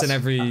 once in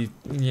every,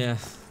 yeah.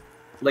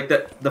 Like,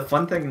 the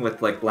fun thing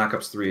with, like, Black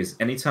Ops 3 is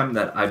anytime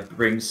that I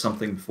bring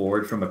something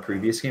forward from a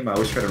previous game, I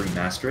always try to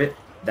remaster it.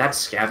 That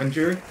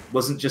scavenger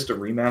wasn't just a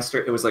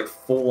remaster, it was, like,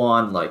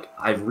 full-on, like,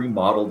 I've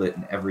remodeled it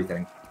and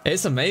everything.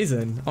 It's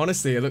amazing.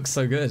 Honestly, it looks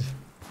so good.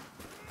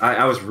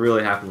 I was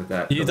really happy with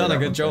that. You've done a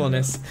good job on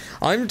this.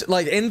 I'm,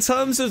 like, in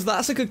terms of,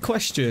 that's a good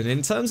question.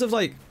 In terms of,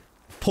 like,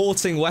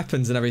 porting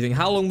weapons and everything,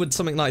 how long would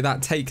something like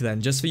that take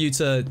then, just for you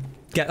to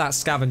get that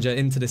scavenger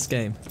into this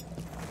game?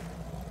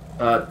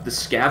 The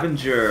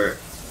scavenger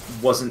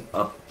wasn't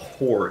a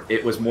port,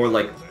 it was more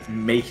like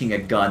making a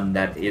gun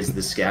that is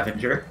the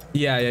scavenger.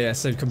 Yeah,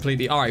 so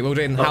completely. Alright, well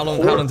then, how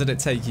long did it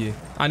take you?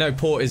 I know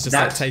port is just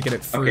like taking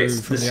it through. Okay,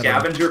 so the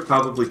scavenger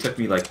probably took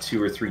me like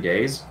 2 or 3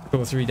 days. 2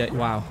 or 3 days,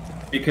 wow.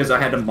 Because I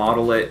had to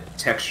model it,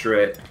 texture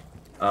it,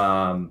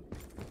 then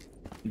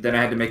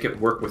I had to make it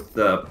work with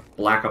the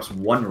Black Ops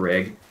 1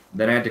 rig,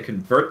 then I had to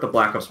convert the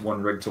Black Ops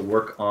 1 rig to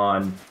work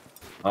on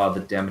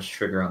the damage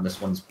trigger on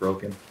this one's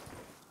broken.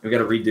 We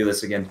gotta redo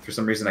this again. For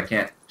some reason I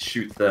can't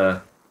shoot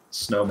the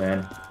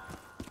snowman.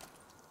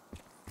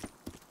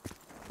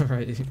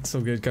 Alright, it's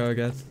all good, go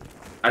again.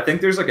 I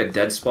think there's like a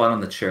dead spot on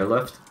the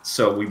chairlift,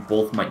 so we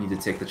both might need to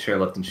take the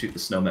chairlift and shoot the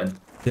snowman.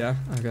 Yeah,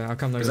 okay, I'll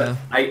come over there.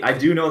 I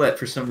do know that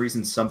for some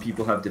reason some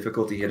people have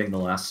difficulty hitting the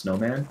last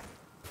snowman,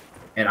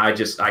 and I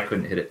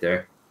couldn't hit it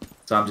there.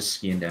 So I'm just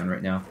skiing down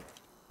right now.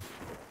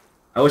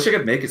 I wish I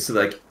could make it so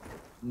like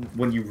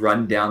when you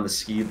run down the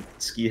ski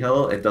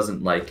hill, it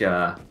doesn't like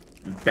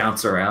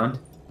bounce around.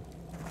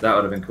 That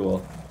would have been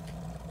cool.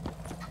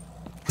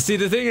 See,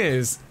 the thing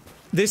is,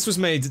 this was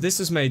made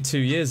 2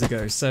 years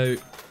ago, so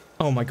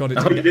oh my god, it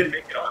didn't. You didn't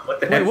make it on. What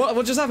the heck? Wait,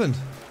 what just happened?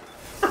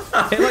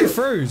 It like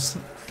froze.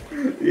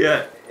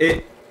 Yeah,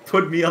 it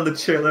put me on the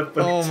chairlift.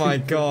 But oh my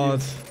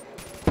god.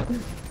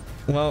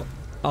 Well,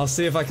 I'll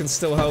see if I can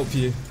still help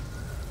you.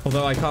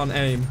 Although I can't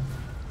aim.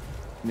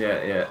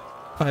 Yeah.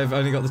 I've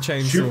only got the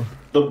chainsaw. Shoot.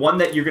 The one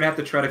that you're gonna have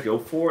to try to go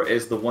for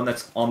is the one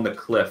that's on the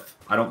cliff.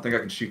 I don't think I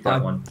can shoot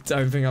that one. I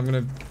don't think I'm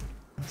gonna...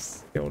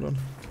 Hold on.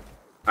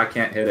 I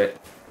can't hit it.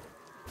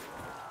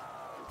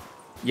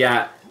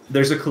 Yeah,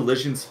 there's a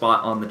collision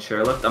spot on the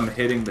chairlift. I'm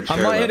hitting the chairlift.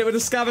 I might hit it with a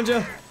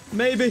scavenger.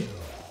 Maybe.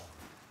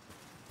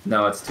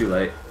 No, it's too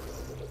late.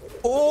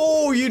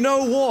 Oh, you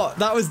know what?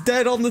 That was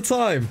dead on the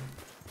time.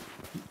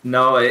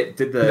 No, it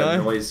did the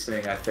noise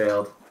thing. I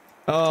failed.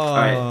 Oh. All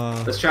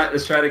right, let's try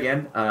it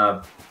again.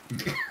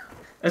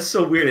 That's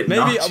so weird. It maybe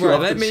knocks you right,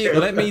 off let the me chair.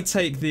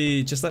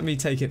 just let me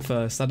take it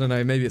first. I don't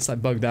know, maybe it's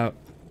like bugged out.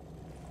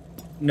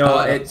 No,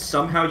 it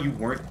somehow you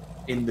weren't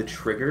in the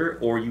trigger,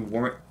 or you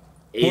weren't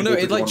able well, no,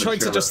 to it go like on the tried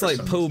to chairlift just for like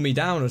some pull reason. me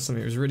down or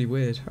something. It was really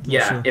weird. I'm not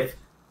Yeah, sure. if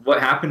what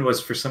happened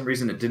was for some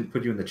reason it didn't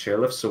put you in the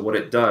chairlift, so what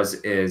it does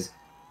is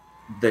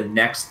the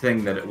next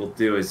thing that it will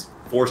do is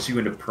force you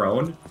into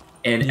prone,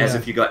 and as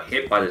if you got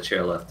hit by the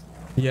chairlift.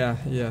 Yeah,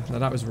 no,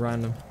 that was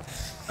random.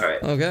 All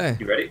right. Okay.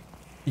 You ready?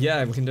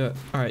 Yeah, we can do it.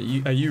 All right,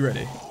 are you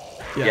ready?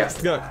 Yeah.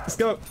 Let's go. Let's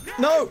go.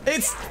 No,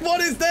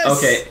 what is this?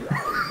 Okay.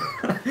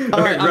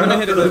 All right, I'm gonna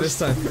hit it this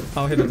time.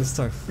 I'll hit it this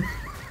time.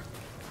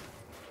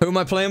 Who am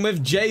I playing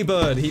with?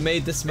 Jaybird. He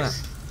made this map.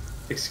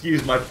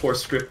 Excuse my poor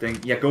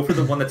scripting. Yeah, go for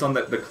the one that's on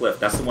the cliff.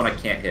 That's the one I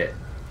can't hit.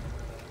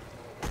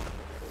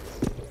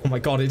 Oh my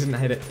god, it didn't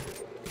hit it.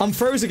 I'm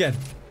froze again.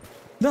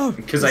 No.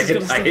 Because I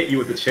hit you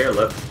with the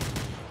chairlift.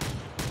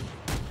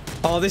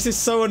 Oh, this is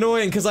so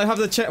annoying because I have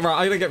the chain. Right,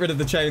 I gotta get rid of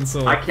the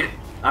chainsaw. I can't.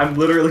 I'm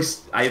literally.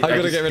 I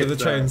gotta get rid of the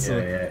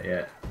chainsaw.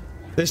 Yeah.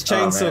 This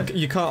chainsaw,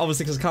 you can't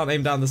obviously because I can't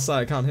aim down the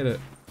sight. I can't hit it.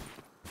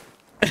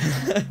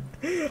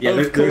 Yeah,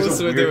 of course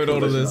we're doing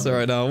all of this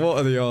right now. What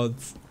are the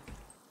odds?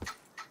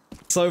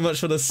 So much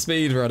for the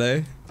speed run,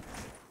 eh?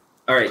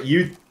 All right,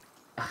 you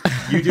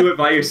do it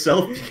by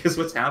yourself because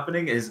what's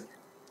happening is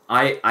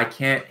I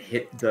can't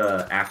hit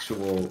the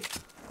actual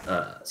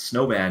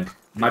snowman.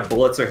 My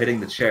bullets are hitting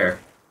the chair.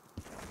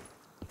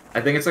 I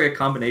think it's like a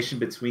combination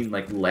between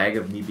like lag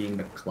of me being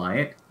the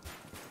client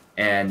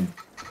and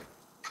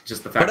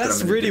just the fact that I'm in a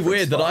that's really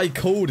weird spot. that I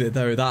called it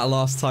though that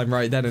last time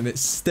right then and it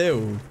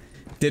still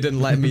didn't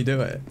let me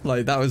do it.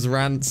 Like that was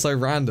so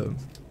random.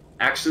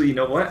 Actually, you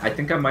know what? I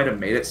think I might have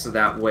made it so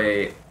that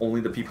way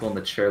only the people in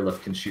the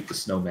chairlift can shoot the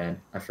snowman.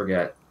 I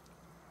forget.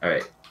 All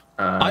right.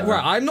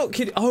 Right, I'm not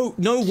kidding. Oh,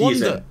 no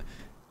wonder.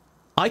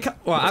 I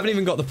haven't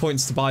even got the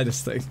points to buy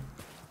this thing.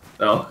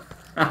 Oh.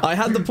 I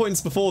had the points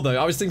before though.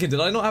 I was thinking,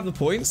 did I not have the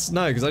points?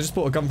 No, because I just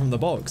bought a gun from the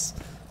box.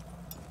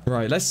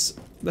 Right, let's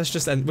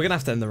just end. We're gonna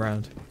have to end the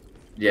round.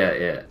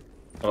 Yeah.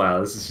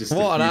 Wow, this is just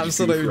what an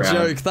absolute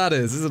joke that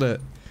is, isn't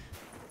it?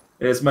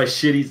 It's my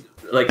shitty.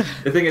 Like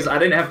the thing is, I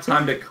didn't have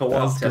time to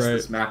co-op test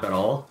this map at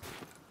all.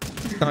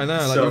 I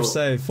know, like you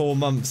say, 4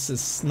 months.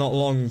 It's not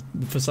long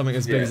for something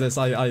as big as this.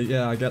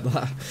 I get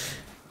that.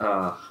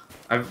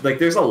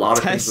 There's a lot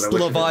of test things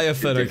that I wish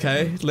Leviathan,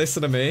 okay?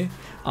 Listen to me.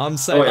 I'm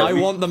saying I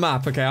want the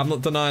map, okay? I'm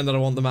not denying that I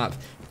want the map,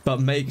 but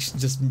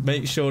just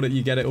make sure that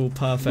you get it all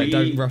perfect.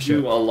 Don't rush it.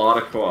 We do a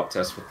lot of co-op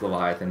tests with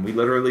Leviathan. We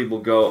literally will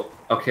go,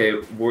 okay,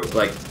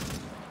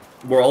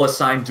 we're all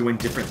assigned doing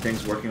different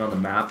things, working on the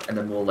map, and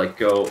then we'll like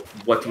go,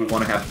 what do we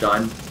want to have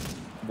done?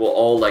 We'll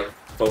all like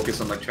focus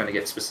on like trying to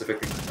get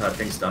specific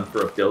things done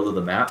for a build of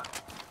the map,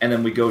 and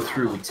then we go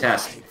through, we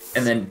test,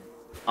 and then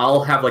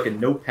I'll have like a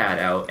notepad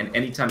out, and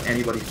anytime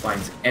anybody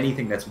finds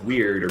anything that's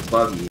weird or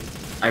buggy,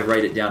 I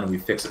write it down and we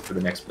fix it for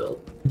the next build.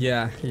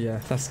 Yeah,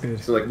 that's good.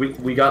 So like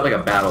we got like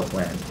a battle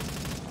plan.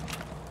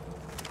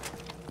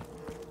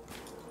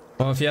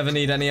 Well, if you ever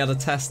need any other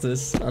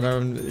testers,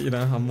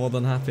 I'm more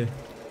than happy.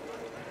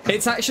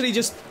 It's actually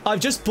I've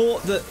just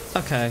bought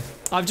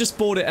I've just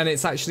bought it and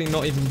it's actually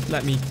not even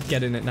let me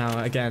get in it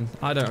now again.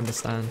 I don't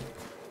understand.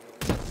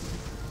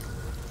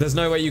 There's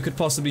no way you could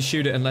possibly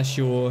shoot it unless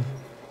you're...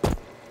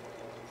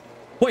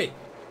 Wait.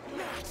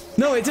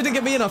 No, it didn't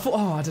get me in. I thought,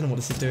 I don't know what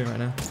this is doing right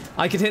now.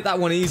 I could hit that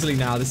one easily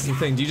now. This is the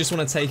thing. Do you just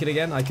want to take it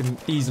again? I can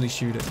easily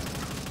shoot it.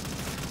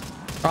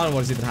 I don't know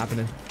what is even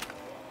happening.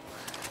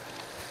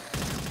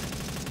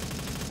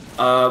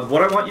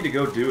 What I want you to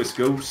go do is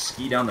go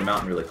ski down the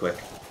mountain really quick.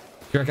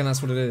 You reckon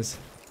that's what it is?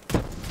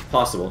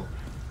 Possible.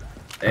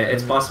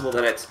 It's possible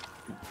that it's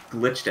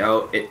glitched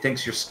out. It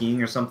thinks you're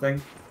skiing or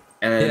something.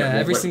 And then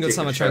every single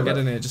time I try and get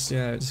in it,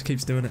 it just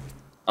keeps doing it.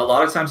 A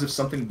lot of times if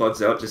something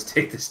bugs out, just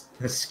take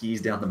the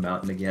skis down the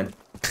mountain again.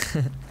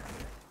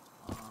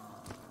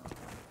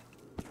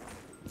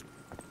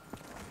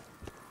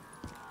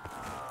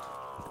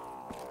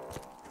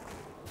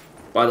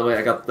 By the way,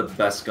 I got the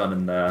best gun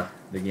in the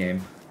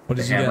game. What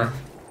did you get?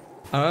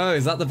 Oh,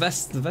 is that the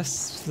best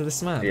for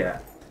this map? Yeah.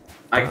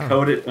 I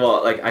coded,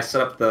 I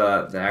set up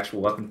the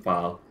actual weapon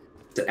file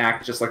to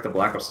act just like the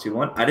Black Ops 2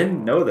 one. I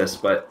didn't know this,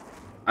 but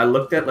I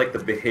looked at like the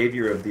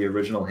behavior of the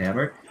original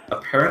hammer.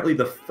 Apparently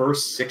the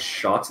first 6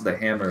 shots of the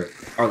hammer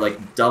are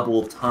like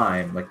double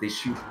time, like they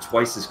shoot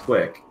twice as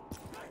quick.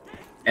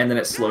 And then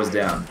it slows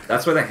down.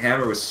 That's why the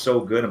hammer was so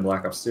good in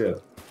Black Ops 2.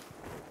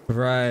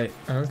 Right,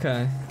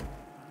 okay.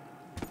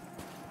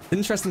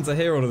 Interesting to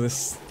hear all of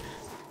this.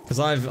 Because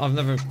I've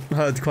never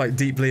heard quite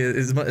deeply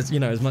as much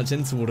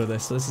into all of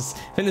this. So I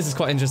think this is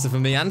quite interesting for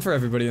me and for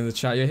everybody in the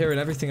chat. You're hearing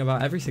everything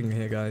about everything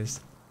here, guys.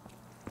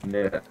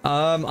 Yeah.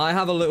 I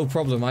have a little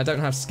problem. I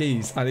don't have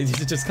skis. I need you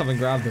to just come and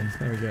grab them.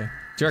 There we go.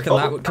 Do you reckon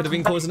that could have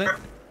been causing it?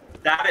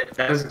 That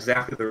is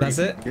exactly the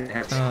reason.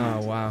 That's it?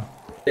 Oh, wow.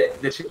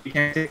 You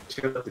can't take a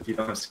chairlift if you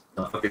don't have skis.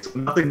 Okay, so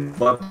nothing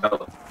bugged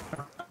out.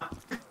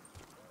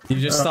 You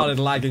just started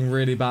lagging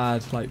really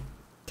bad, like,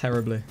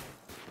 terribly.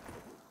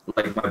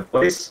 Like my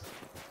voice?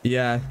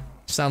 Yeah,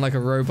 sound like a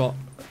robot.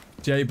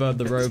 Jaybird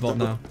the robot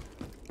now.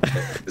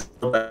 It's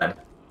still bad.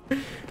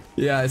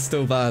 Yeah, it's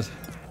still bad.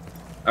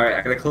 Alright,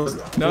 I gotta close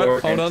the No, door.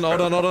 hold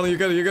on. You're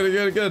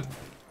good.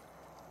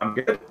 I'm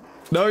good.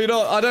 No, you're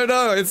not. I don't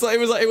know. It's like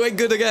it went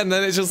good again,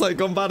 then it's just like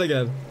gone bad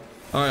again.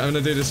 Alright, I'm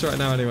gonna do this right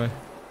now anyway.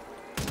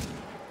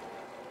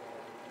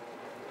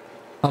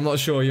 I'm not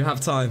sure. You have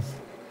time.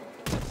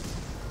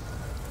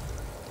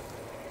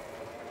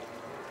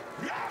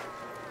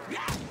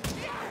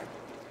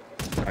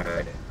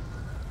 Alright.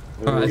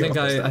 Alright,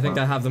 I think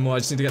I have them all. I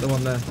just need to get the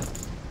one there.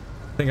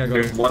 I think I got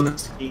There's it. one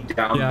that's skiing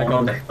down, Yeah, I one got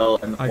on the him. hill,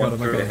 and I one got him,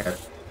 through ahead.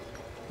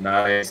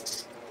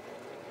 Nice.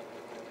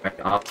 Right,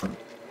 awesome.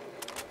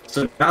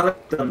 So now that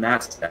I've done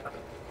that step,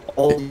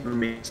 all the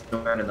remaining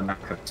snowmen in the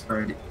map have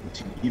turned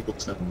into evil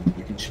snowmen.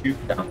 You can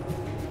shoot them.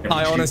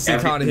 I honestly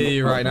can't hear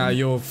you right now.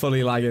 You're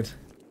fully lagging.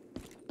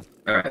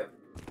 Alright.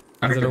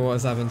 I don't know what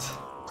has happened.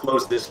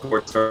 Close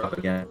Discord, start up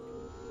again.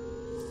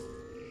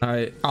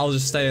 Alright, I'll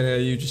just stay in here.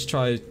 You just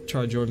try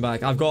join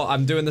back.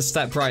 I'm doing the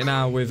step right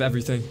now with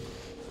everything.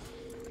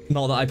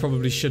 Not that I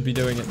probably should be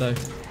doing it though.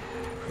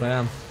 But I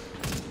am.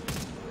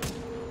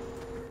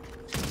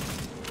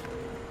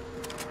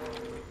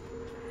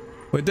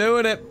 We're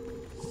doing it.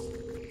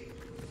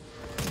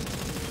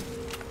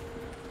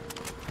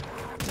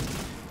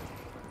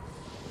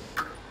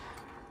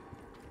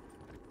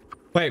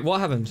 Wait, what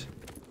happened?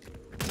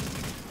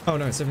 Oh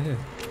no, it's over here.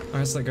 Alright,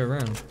 let's go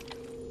around.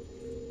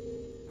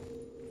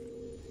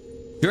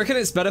 Do you reckon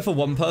it's better for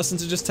one person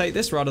to just take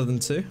this rather than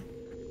two?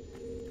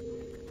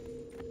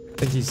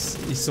 I think he's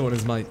sorting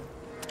his mic.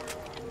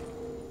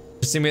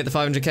 Just see me at the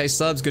 500k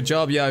subs. Good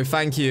job, yo.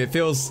 Thank you. It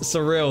feels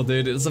surreal,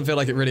 dude. It doesn't feel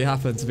like it really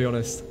happened, to be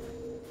honest.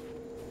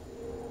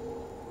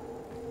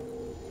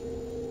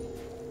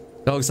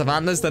 Dogs have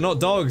antlers? They're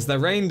not dogs. They're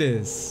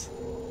reindeers.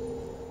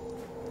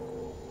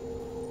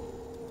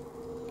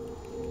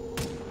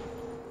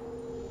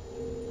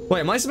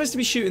 Wait, am I supposed to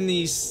be shooting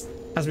these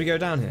as we go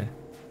down here?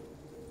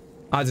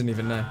 I didn't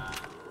even know.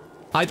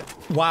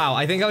 Wow,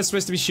 I think I was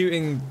supposed to be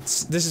shooting...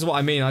 This is what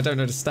I mean, I don't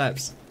know the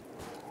steps.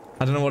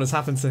 I don't know what has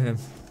happened to him.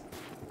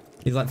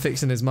 He's like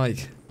fixing his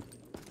mic.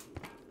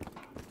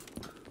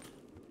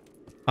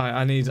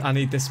 I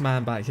need this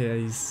man back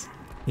here.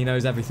 He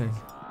knows everything.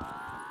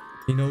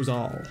 He knows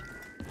all.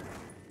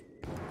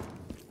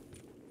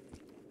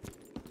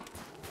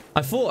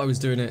 I thought I was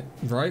doing it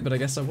right, but I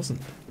guess I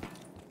wasn't.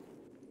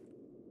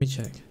 Let me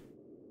check.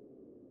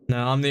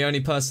 No, I'm the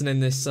only person in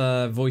this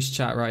voice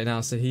chat right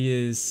now, so he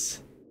is...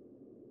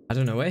 I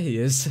don't know where he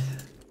is.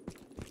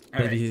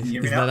 Maybe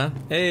he's there now.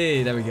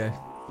 Hey, there we go.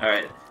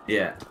 Alright,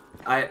 yeah.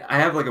 I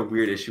have like a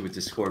weird issue with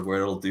Discord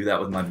where it'll do that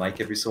with my mic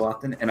every so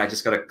often, and I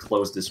just gotta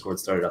close Discord,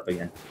 start it up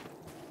again.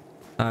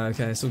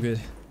 Okay, it's all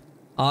good.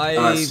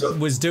 I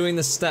was doing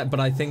the step, but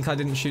I think I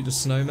didn't shoot the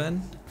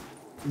snowman.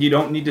 You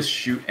don't need to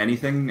shoot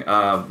anything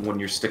when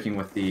you're sticking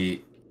with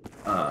the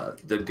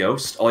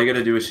ghost. All you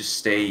gotta do is just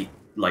stay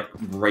like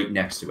right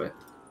next to it.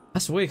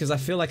 That's weird because I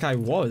feel like I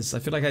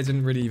feel like I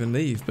didn't really even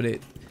leave, but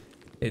it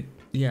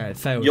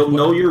failed. You'll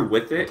know you're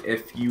with it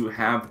if you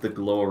have the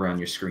glow around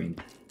your screen.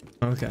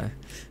 Okay.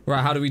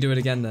 Right, how do we do it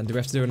again then? Do we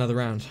have to do another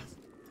round?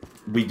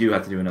 We do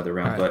have to do another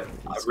round, right,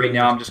 but right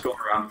now I'm just going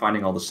around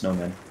finding all the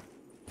snowmen.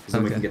 Because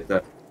then we can get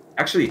the...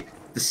 Actually,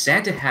 the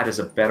Santa hat is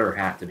a better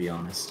hat, to be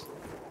honest.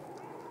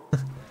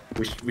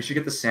 we should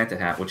get the Santa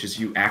hat, which is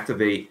you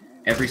activate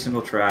every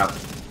single trap,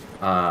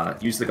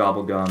 use the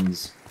gobble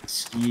guns,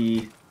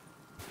 ski...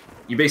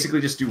 You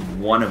basically just do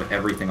one of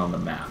everything on the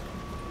map.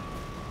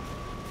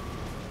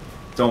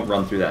 Don't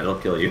run through that, it'll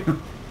kill you.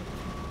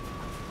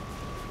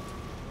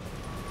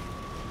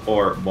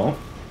 Or won't?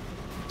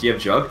 Do you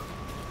have Jug?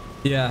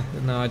 Yeah,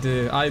 no, I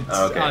do. I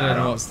don't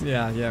know what's...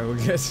 Yeah, we're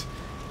good.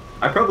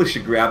 I probably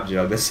should grab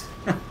Jug this.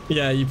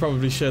 Yeah, you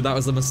probably should. That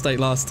was a mistake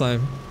last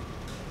time.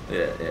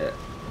 Yeah.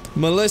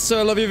 Melissa,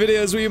 I love your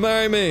videos. Will you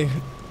marry me?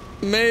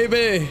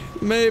 Maybe.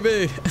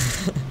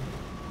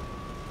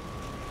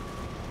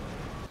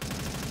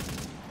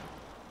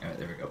 Alright,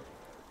 there we go.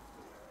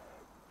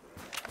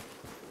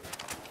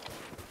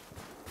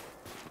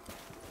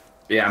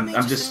 Yeah,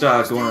 I'm just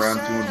going around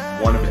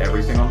doing one of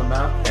everything on the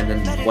map, and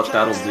then what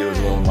that'll do is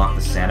it'll unlock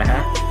the Santa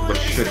hat, which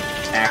should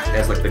act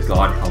as like the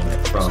God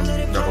helmet from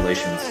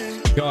Revelations.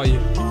 Got you.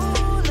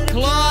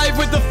 Clive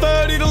with the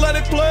 30 to let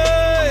it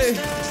play!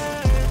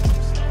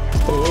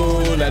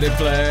 Oh, let it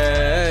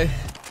play.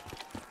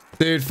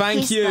 Dude,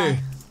 thank you.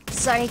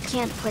 Sorry,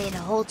 can't play the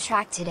whole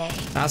track today.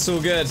 That's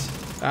all good.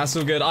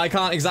 I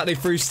can't exactly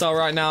freestyle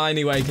right now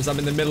anyway, because I'm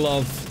in the middle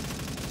of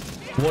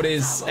what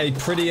is a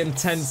pretty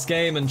intense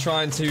game and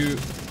trying to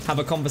have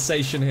a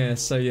conversation here,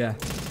 so yeah.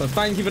 But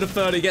thank you for the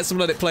 30. Get some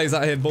let it plays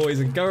out here, boys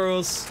and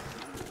girls.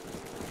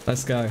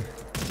 Let's go.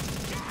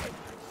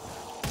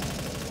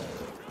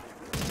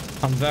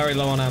 I'm very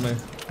low on ammo.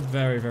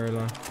 Very, very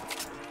low. I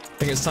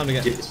think it's time to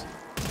get...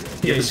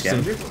 You have the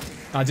scavenger?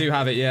 I do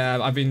have it, yeah.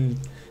 I've been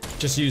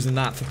just using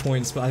that for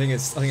points, but I think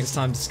it's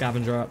time to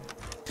scavenger up.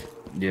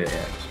 Yeah.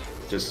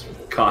 Just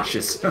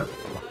cautious. Right,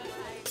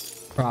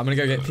 I'm gonna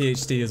go get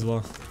PhD as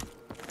well.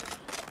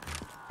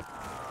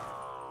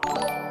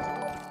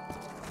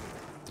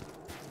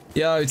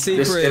 Yo, this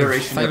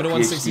iteration of PhD,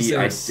 166.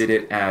 I did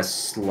it as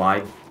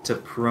slide to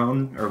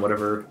prone or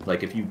whatever.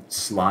 Like if you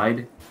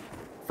slide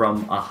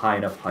from a high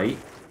enough height,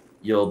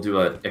 you'll do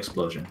an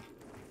explosion.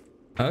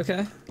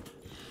 Okay.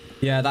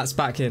 Yeah, that's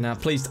back here now.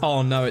 Please.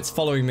 Oh no, it's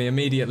following me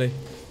immediately.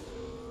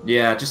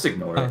 Yeah, just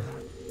ignore it.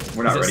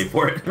 We're not ready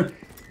for it.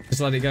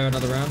 Just let it go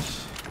another round.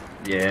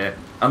 Yeah,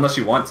 unless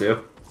you want to.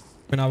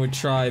 I mean, I would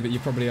try, but you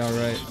probably are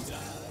right.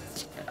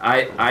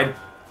 I'd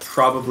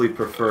probably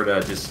prefer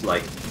to just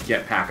like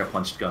get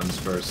pack-a-punched guns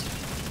first.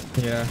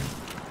 Yeah.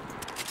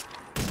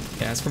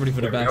 Yeah, it's probably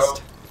for the best.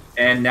 Go.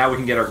 And now we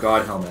can get our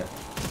god helmet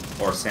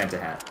or Santa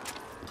hat.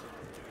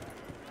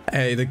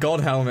 Hey, the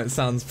god helmet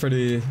sounds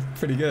pretty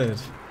good.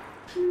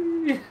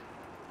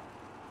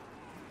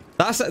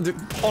 That's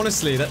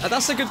honestly,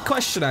 that's a good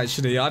question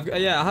actually.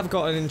 I have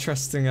got an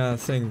interesting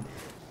thing.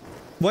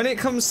 When it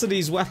comes to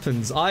these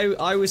weapons,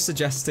 I was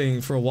suggesting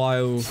for a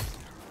while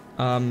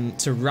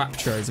to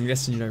Raptros. I'm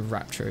guessing you know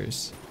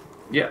Raptros.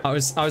 Yeah. I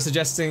was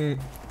suggesting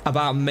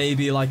about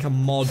maybe like a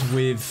mod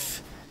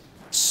with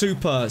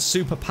super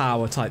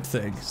power type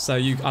thing. So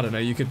I don't know,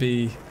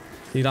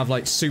 you'd have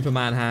like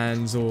Superman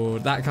hands or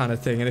that kind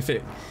of thing, and if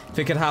it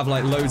could have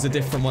like loads of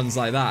different ones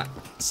like that,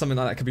 something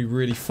like that could be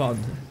really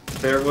fun.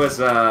 There was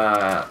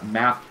a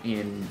map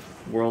in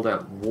World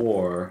at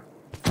War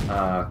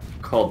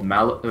called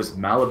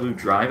Malibu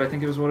Drive, I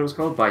think it was what it was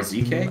called, by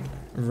ZK.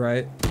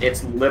 Right.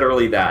 It's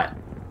literally that.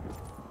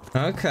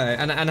 Okay,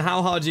 and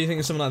how hard do you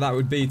think something like that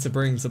would be to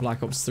bring to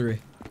Black Ops 3?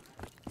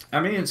 I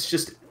mean, it's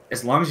just,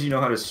 as long as you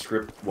know how to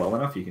script well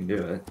enough, you can do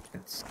it.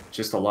 It's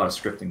just a lot of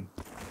scripting.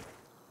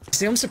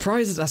 See, I'm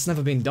surprised that that's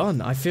never been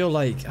done. I feel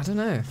like, I don't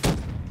know.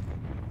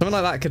 Something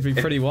like that could be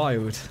pretty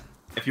wild.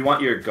 If you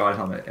want your god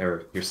helmet,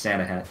 or your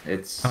Santa hat,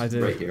 it's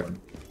right here.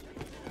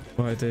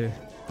 Oh, I do.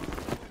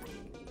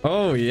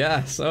 Oh,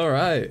 yes,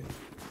 alright.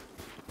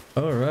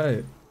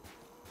 Alright.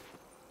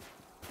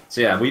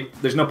 So yeah,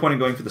 there's no point in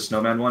going for the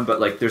snowman one, but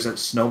like there's a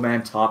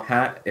snowman top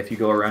hat. If you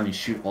go around, you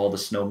shoot all the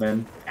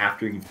snowmen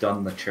after you've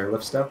done the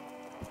chairlift stuff.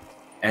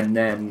 And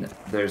then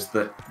there's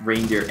the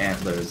reindeer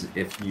antlers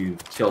if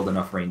you've killed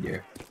enough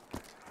reindeer.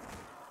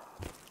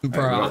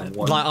 Bro,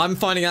 like I'm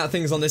finding out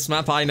things on this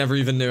map I never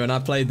even knew, and I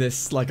played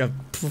this like a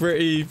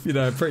pretty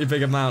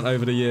big amount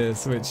over the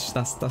years, which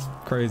that's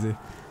crazy.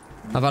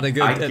 I've had a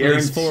good at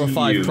least 4 or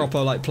 5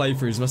 proper like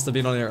playthroughs. Must have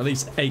been on here at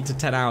least 8 to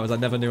 10 hours. I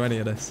never knew any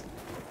of this.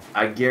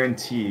 I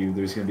guarantee you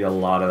there's gonna be a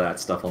lot of that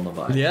stuff on the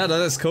Leviathan. Yeah,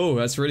 that's cool.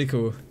 That's really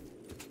cool.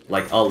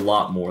 Like a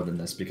lot more than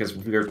this, because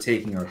we're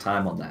taking our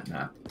time on that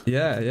map.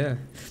 Yeah, yeah.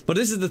 But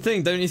this is the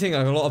thing, don't you think?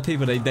 Like a lot of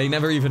people, they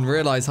never even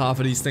realize half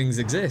of these things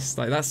exist.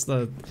 Like that's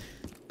the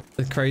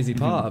crazy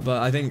part.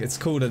 But I think it's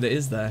cool that it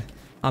is there.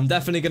 I'm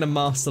definitely gonna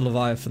master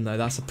Leviathan though.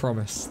 That's a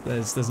promise.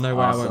 There's no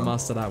way I won't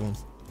master that one.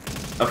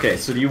 Okay,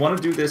 so do you want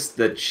to do this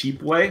the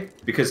cheap way?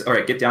 Because,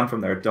 alright, get down from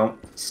there. Don't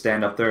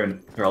stand up there,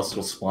 or else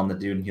it'll spawn the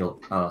dude and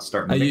he'll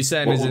start moving. Are you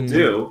saying what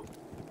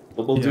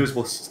we'll do is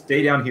we'll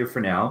stay down here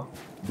for now.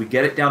 We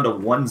get it down to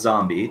 1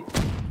 zombie.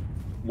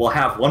 We'll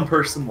have one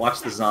person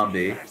watch the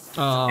zombie,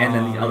 and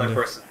then the other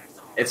person...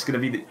 It's going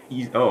to be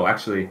the... Oh,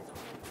 actually...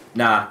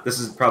 Nah, this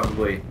is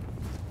probably...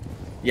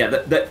 Yeah,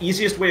 the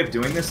easiest way of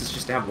doing this is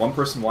just to have one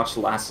person watch the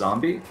last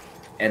zombie,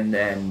 and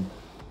then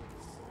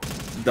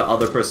the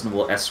other person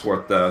will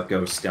escort the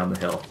ghost down the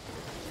hill.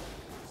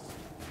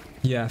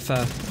 Yeah,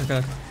 fair.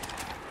 Okay.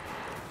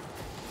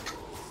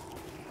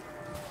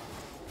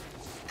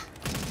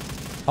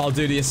 I'll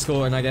do the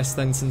escorting, I guess,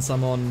 then, since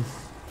I'm on...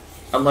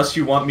 Unless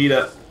you want me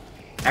to...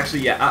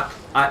 Actually, yeah,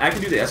 I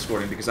can do the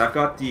escorting, because I've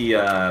got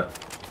the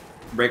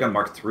Ray Gun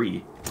Mark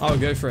III. Oh,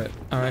 go for it.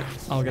 Alright,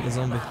 I'll get the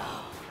zombie.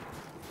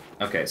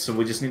 Okay, so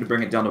we just need to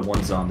bring it down to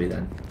 1 zombie,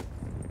 then.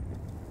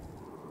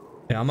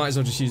 Yeah, I might as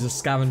well just use a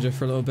scavenger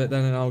for a little bit,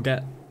 then, and I'll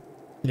get...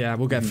 Yeah,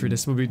 we'll get through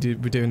this. We're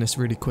doing this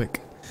really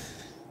quick.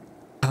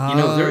 You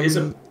know, there is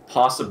a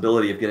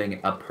possibility of getting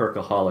a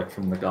perkaholic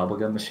from the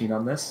Gobblegun machine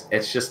on this.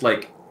 It's just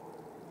like...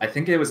 I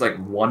think it was like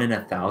 1 in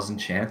 1,000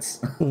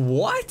 chance.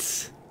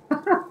 What?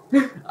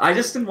 I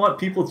just didn't want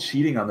people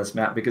cheating on this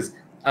map because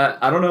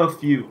I don't know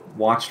if you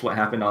watched what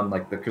happened on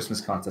like the Christmas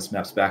contest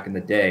maps back in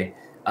the day.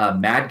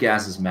 Mad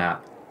Gaz's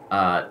map,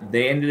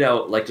 they ended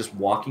out like just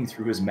walking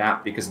through his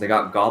map because they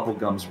got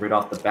Gobblegums right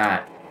off the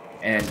bat,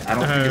 and I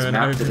don't think his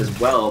map did as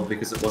well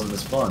because it wasn't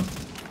as fun.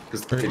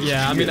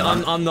 Yeah, I mean,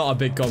 I'm not a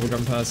big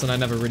Gobblegum person. I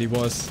never really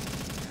was.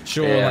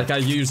 Sure, yeah. Like I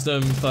used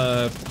them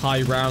for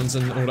high rounds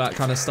and all that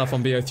kind of stuff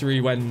on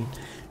BO3 when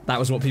that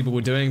was what people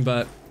were doing,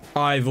 but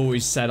I've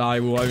always said I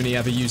will only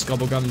ever use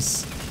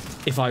Gobblegums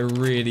if I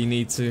really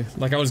need to.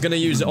 Like I was going to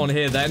use it on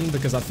here then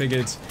because I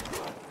figured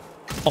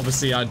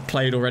obviously I'd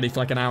played already for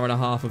like an hour and a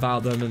half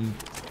without them and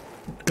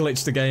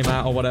glitched the game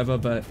out or whatever,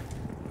 but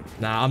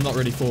nah, I'm not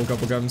really for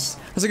Gobblegums.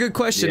 That's a good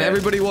question. Yeah.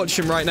 Everybody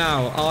watching right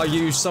now, are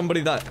you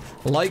somebody that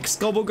likes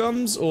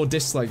Gobblegums or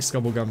dislikes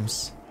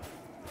Gobblegums?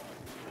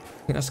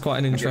 I think that's quite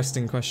an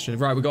interesting question.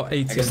 Right, we got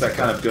 18. I guess that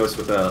kind of goes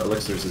with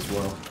elixirs as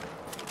well.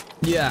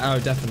 Yeah, oh,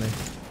 definitely.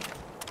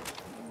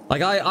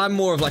 Like I'm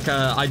more of like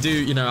a, I do,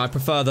 you know, I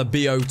prefer the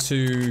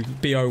BO2,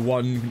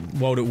 BO1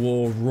 World at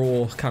War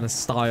raw kind of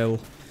style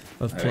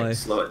of play. Right,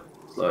 slow it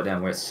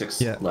down. We're at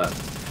 6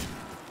 left.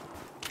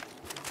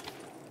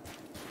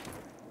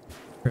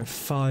 We're at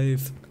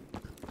 5.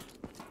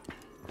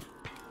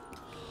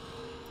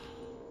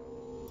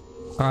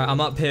 Alright,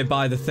 I'm up here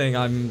by the thing.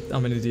 I'm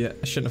an idiot.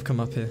 I shouldn't have come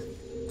up here.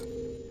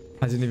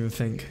 I didn't even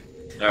think.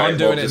 Right, I'm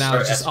doing it now.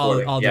 Just I'll do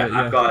it.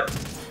 Yeah.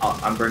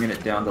 I'm bringing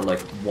it down to like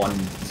 1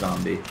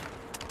 zombie.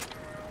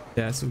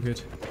 Yeah, it's all good.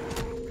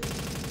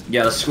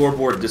 Yeah, the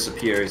scoreboard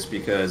disappears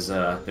because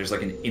there's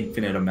like an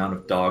infinite amount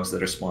of dogs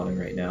that are spawning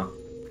right now.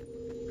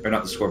 Or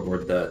not the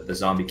scoreboard, the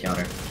zombie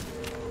counter.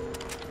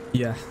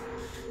 Yeah.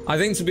 I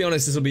think, to be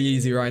honest, this will be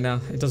easy right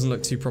now. It doesn't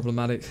look too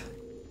problematic.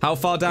 How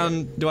far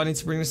down do I need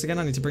to bring this again?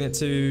 I need to bring it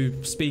to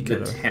speed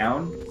killer. The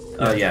town?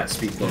 Yeah,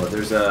 speed killer.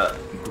 There's a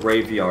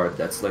graveyard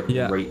that's like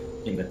right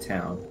in the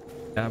town.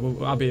 Yeah,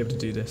 well, I'll be able to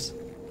do this.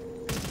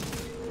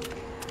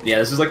 Yeah,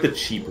 this is like the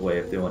cheap way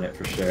of doing it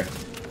for sure.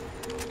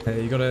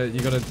 Hey, you gotta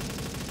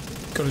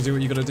do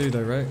what you gotta do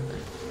though, right?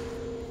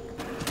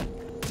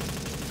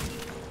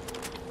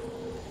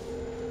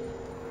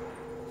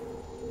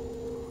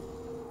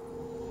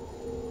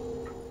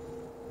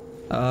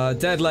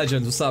 Dead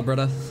Legends, what's up,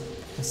 brother?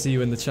 I see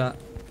you in the chat.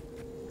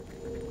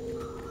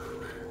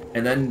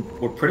 And then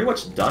we're pretty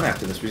much done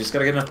after this. We just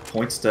gotta get enough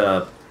points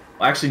to...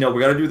 Actually, no, we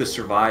gotta do the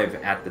survive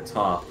at the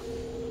top,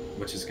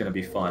 which is gonna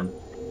be fun.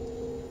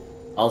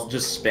 I'll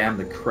just spam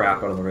the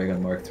crap out of the Ray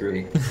Gun Mark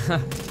III.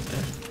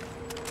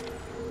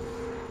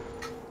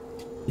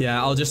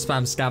 Yeah, I'll just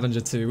spam Scavenger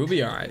too. We'll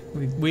be alright.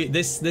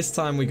 This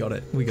time we got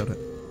it. We got it.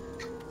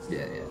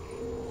 Yeah.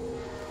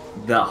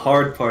 The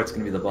hard part's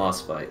gonna be the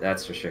boss fight,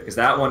 that's for sure. Because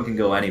that one can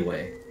go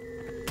anyway.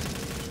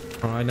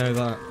 Oh, I know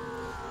that.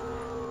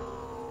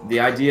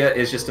 The idea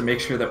is just to make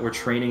sure that we're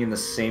training in the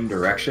same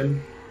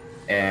direction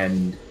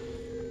and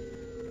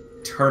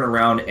turn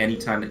around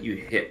anytime that you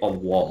hit a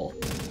wall.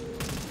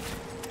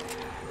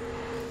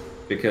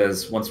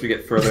 Because once we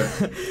get further,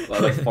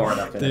 like far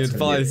enough, the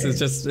advice is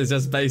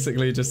just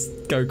basically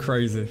just go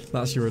crazy.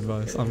 That's your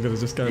advice. I'm gonna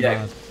just go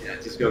mad. Yeah,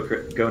 just go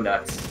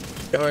nuts.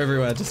 Go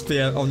everywhere. Just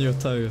be on your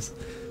toes.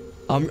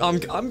 I'm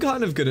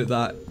kind of good at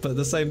that, but at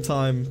the same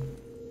time,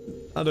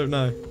 I don't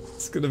know.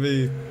 It's gonna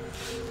be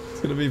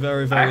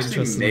very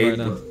interesting right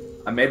now.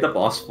 I made the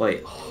boss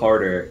fight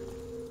harder.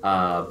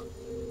 Originally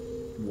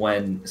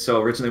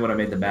when I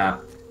made the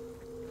map,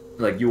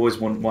 like you always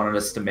wanted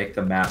us to make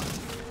the map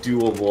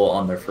doable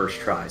on their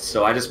first try,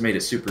 so I just made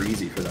it super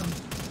easy for them.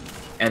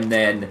 And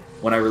then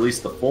when I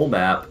released the full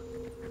map,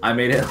 I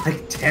made it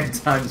like 10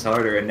 times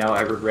harder, and now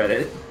I regret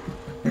it.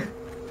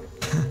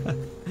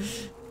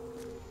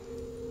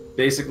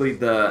 Basically,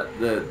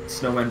 the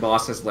snowman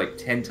boss has like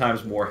 10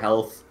 times more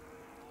health.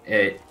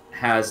 It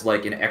has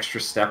like an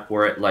extra step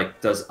where it like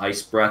does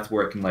ice breath,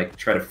 where it can like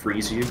try to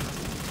freeze you.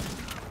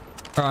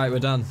 All right, we're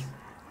done.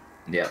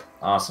 Yeah,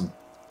 awesome.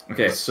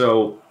 Okay,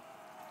 so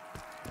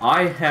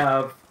I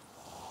have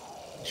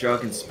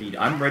Jug and Speed.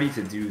 I'm ready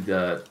to do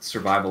the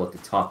survival at the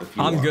top if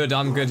you want. I'm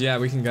good. Yeah,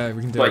 we can go.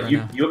 We can do it right right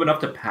now. But you have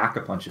enough to pack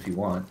a punch if you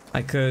want.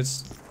 I could.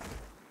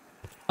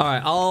 All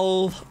right,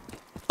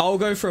 I'll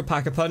go for a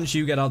pack a punch.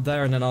 You get up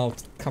there, and then I'll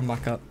come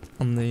back up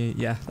on the.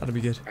 Yeah, that'll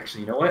be good.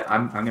 Actually, you know what?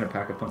 I'm gonna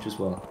pack a punch as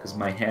well because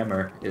my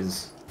hammer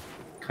is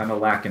kind of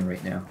lacking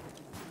right now.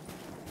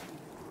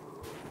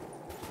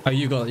 Oh,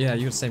 you got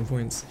the same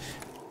points.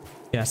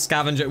 Yeah,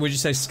 Scavenger. Would you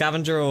say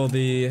Scavenger or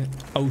the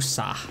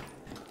Osa?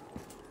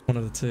 One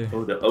of the two.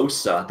 Oh, the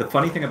Osa. The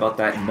funny thing about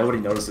that, and nobody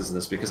notices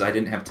this because I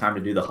didn't have time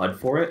to do the HUD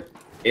for it,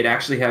 it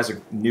actually has a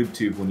noob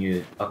tube when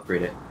you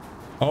upgrade it.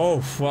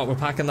 Oh, well, we're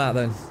packing that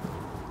then.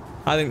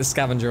 I think the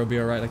Scavenger will be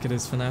alright like it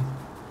is for now.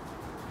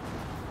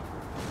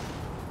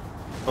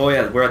 Oh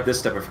yeah, we're at this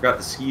step. I forgot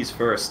the skis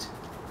first.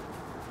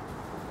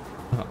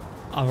 Oh,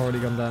 I've already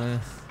gone down here.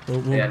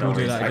 We'll do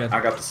that again.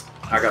 I got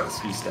the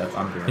ski step.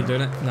 I'm doing it. You're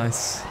doing it?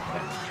 Nice.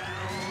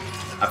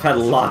 I've had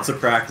lots of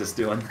practice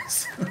doing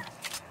this.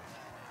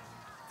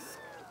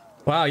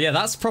 Wow, yeah,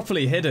 that's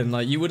properly hidden.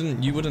 Like you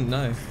wouldn't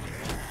know.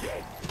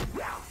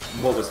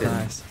 What was hidden?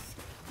 Nice.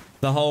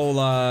 The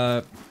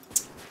whole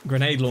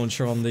grenade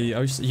launcher on the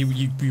ocean.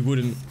 You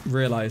wouldn't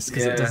realize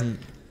because it doesn't.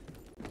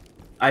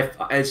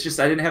 It's just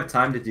I didn't have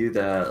time to do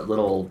the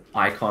little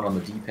icon on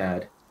the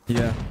D-pad.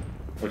 Yeah.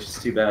 Which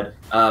is too bad.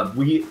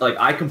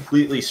 I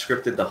completely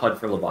scripted the HUD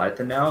for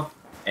Leviathan now,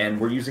 and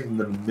we're using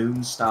the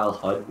Moon style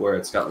HUD where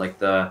it's got like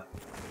the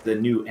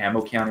new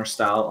ammo counter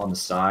style on the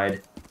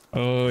side.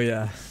 Oh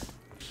yeah.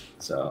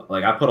 So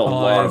like I put a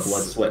lot of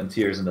blood, sweat, and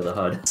tears into the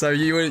HUD. So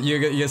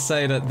you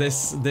say that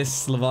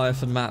this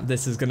Leviathan map,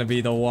 this is gonna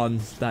be the one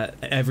that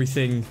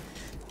everything,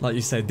 like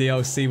you said,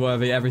 DLC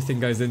worthy, everything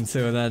goes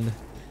into, and then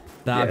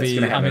that'd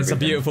be. I mean, it's a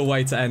beautiful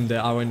way to end it.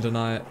 I won't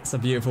deny it. It's a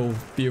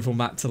beautiful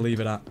map to leave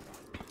it at.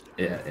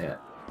 Yeah.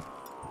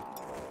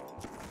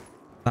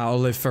 That'll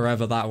live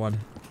forever. That one.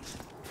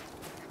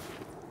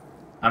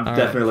 I'm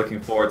definitely looking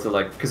forward to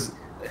because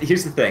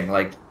here's the thing,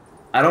 like.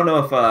 I don't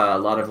know if a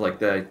lot of like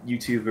the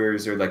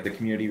YouTubers or like the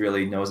community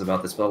really knows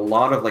about this, but a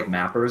lot of like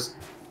mappers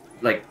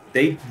like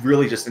they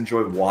really just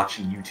enjoy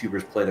watching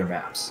YouTubers play their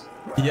maps.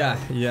 Yeah,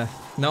 yeah.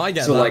 No, I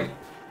get that. So like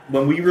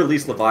when we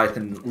release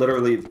Leviathan,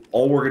 literally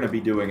all we're gonna be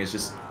doing is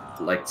just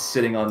like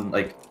sitting on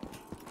like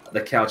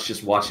the couch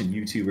just watching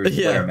YouTubers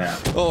play our map.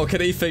 Oh, can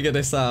he figure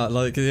this out?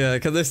 Like, yeah,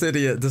 can this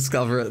idiot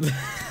discover it?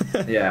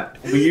 Yeah,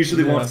 we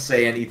usually won't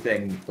say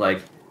anything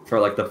like for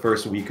like the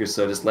first week or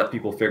so. Just let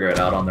people figure it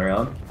out on their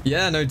own.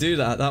 Yeah, no, do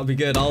that. That'll be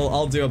good.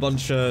 I'll do a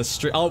bunch of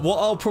what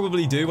I'll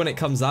probably do when it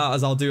comes out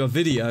is I'll do a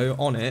video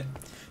on it.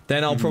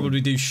 Then I'll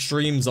probably do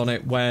streams on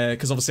it where,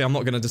 because obviously I'm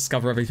not going to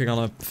discover everything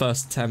on a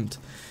first attempt.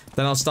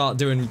 Then I'll start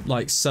doing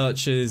like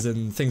searches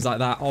and things like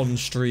that on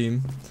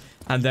stream.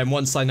 And then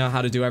once I know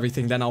how to do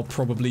everything, then I'll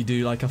probably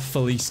do like a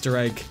full Easter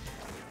egg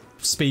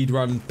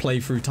speedrun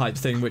playthrough type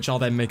thing, which I'll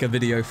then make a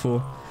video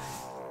for.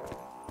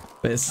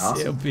 But awesome.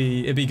 it'll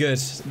be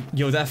good.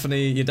 You'll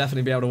definitely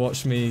be able to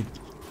watch me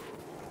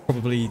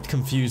probably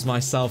confuse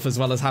myself as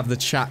well as have the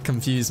chat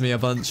confuse me a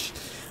bunch.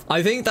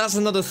 I think that's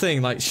another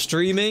thing, like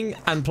streaming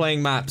and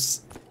playing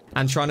maps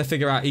and trying to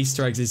figure out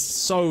Easter eggs is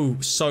so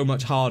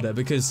much harder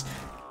because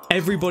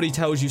everybody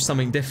tells you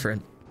something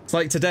different. It's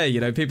like today, you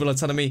know, people are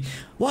telling me,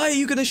 why are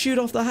you going to shoot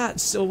off the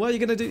hats? Or what are you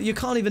going to do? You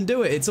can't even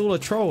do it. It's all a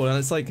troll. And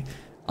it's like,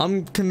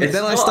 then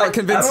I start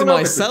convincing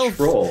myself.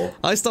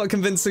 I start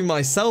convincing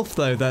myself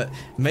though that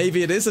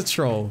maybe it is a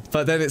troll,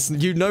 but then it's,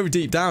 you know,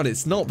 deep down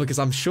it's not because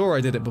I'm sure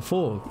I did it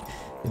before.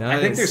 You know,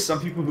 I think there's some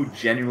people who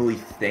genuinely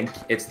think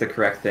it's the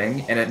correct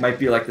thing, and it might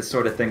be like the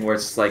sort of thing where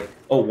it's like,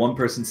 oh, one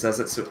person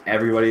says it, so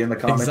everybody in the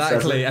comments says it.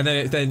 Exactly, and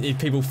then if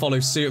people follow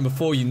suit, and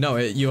before you know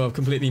it, you are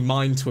completely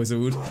mind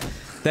twizzled.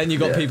 Then you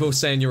got people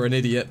saying you're an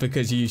idiot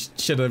because you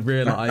should have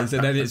realized,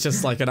 and then it's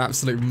just like an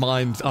absolute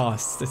mind. Oh,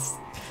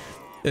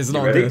 it's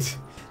not good.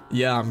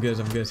 Yeah, I'm good.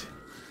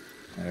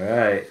 All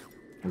right,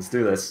 let's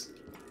do this.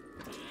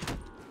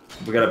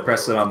 We gotta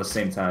press it on the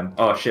same time.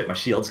 Oh shit, my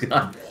shield's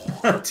gone.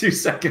 2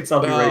 seconds,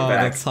 I'll be right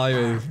back. The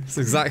timing. It's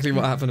exactly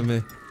what happened to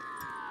me.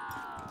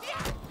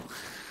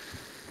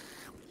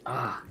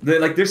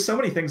 There's so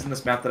many things in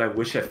this map that I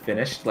wish I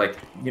finished. Like,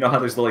 you know how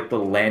there's the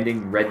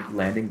red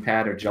landing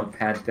pad or jump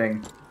pad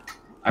thing?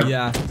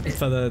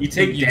 You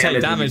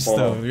take damage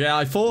still. Yeah,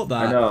 I thought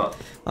that. I know.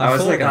 I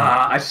was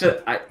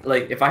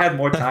like, if I had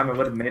more time, I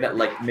would have made it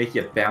like make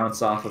you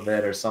bounce off of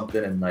it or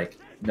something and like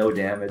no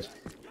damage.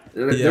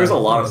 There's a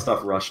lot of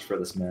stuff rushed for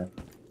this map.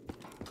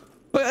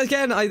 But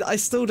again, I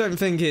still don't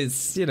think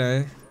it's, you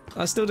know,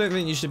 I still don't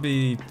think you should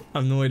be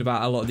annoyed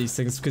about a lot of these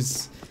things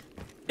because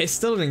it's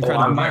still an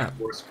incredible map.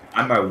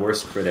 I'm my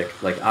worst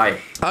critic. Like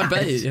I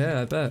bet.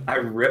 Yeah, I bet. I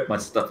rip my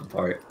stuff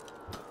apart.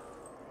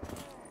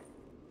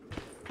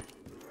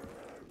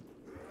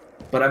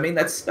 But I mean,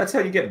 that's how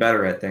you get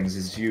better at things.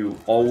 Is you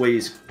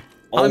always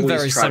I'm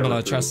very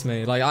similar, trust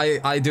me. Like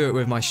I do it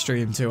with my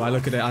stream too. I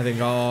look at it, I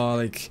think, oh,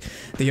 like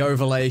the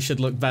overlay should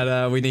look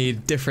better. We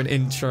need different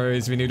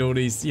intros. We need all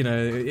these, you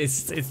know.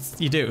 It's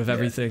you do it with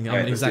everything.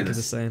 I'm exactly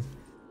the same.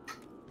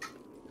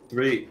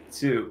 3,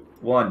 2,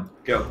 1,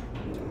 go.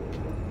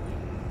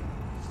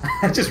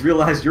 I just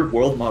realized your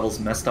world model's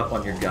messed up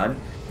on your gun.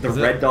 The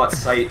red dot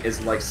sight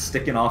is like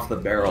sticking off the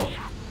barrel.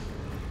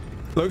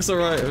 Looks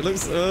alright. It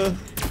looks.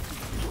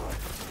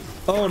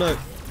 Oh no.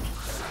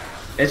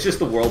 It's just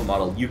the world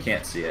model. You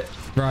can't see it.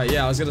 Right,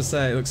 yeah, I was gonna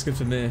say, it looks good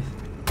for me.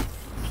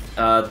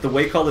 The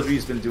way Call of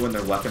Duty's been doing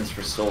their weapons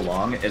for so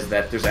long is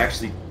that there's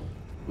actually,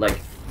 like,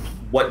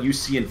 what you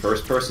see in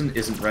first person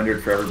isn't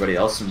rendered for everybody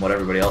else, and what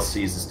everybody else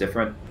sees is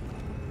different.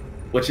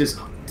 Which is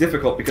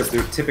difficult because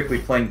they're typically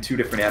playing 2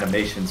 different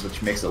animations,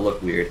 which makes it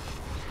look weird.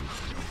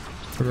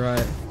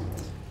 Right.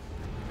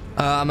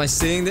 Am I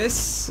seeing this?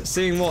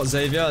 Seeing what,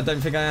 Xavier? I don't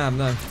think I am,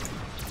 no.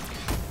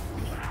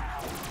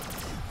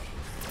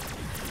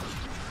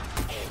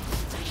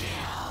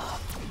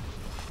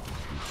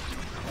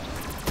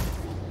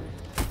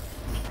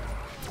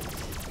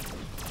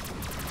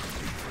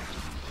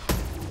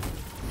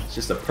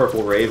 It's just a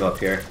purple rave up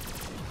here.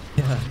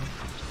 Yeah.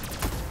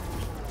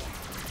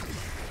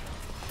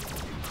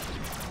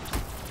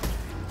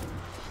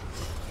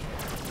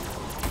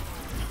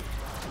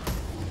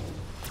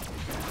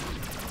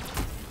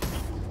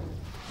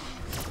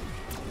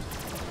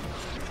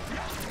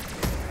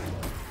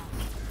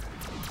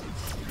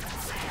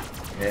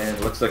 And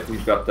it looks like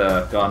we've got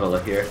the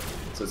gondola here,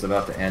 so it's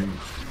about to end.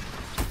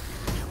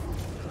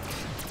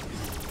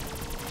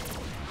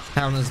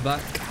 Counter's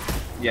back.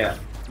 Yeah,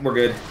 we're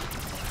good.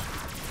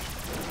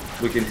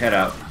 We can head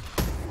out.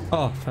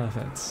 Oh,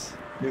 perfect.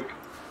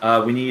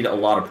 We need a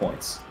lot of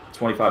points.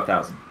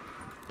 25,000.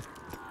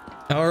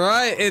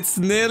 Alright, it's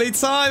nearly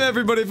time,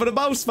 everybody, for the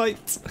boss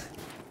fight.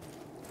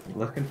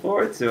 Looking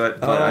forward to it,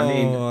 but I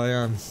mean, I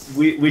am.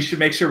 We should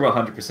make sure we're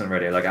 100%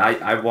 ready. Like,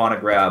 I want to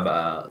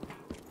grab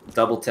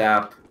double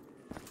tap.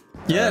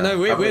 Yeah, no,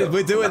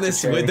 we're doing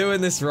this. We're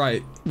doing this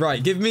right.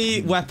 Right, give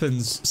me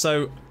weapons.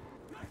 So,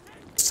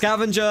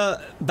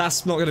 scavenger,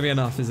 that's not going to be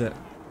enough, is it?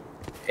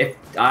 If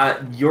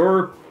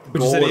your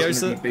goal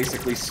is going to be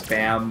basically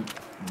spam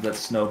the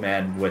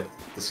snowman with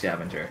the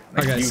scavenger.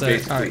 Like, okay, so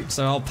alright,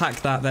 so I'll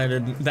pack that then,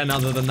 and then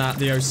other than that,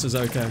 the Osa's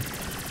okay.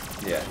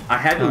 Yeah, I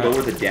had to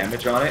lower the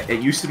damage on it.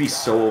 It used to be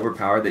so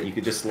overpowered that you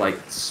could just like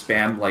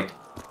spam like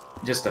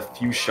just a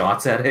few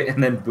shots at it,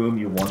 and then boom,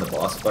 you won the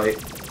boss fight.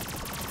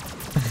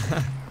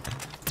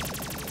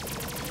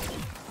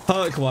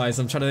 Perk-wise,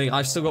 I'm trying to think.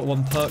 I've still got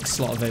one perk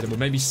slot available.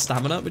 Maybe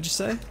stamina, would you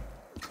say?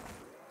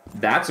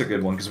 That's a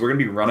good one, because we're going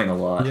to be running a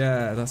lot.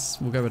 Yeah,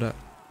 we'll go with that.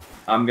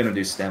 I'm going to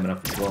do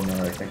stamina as well now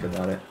that I think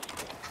about it.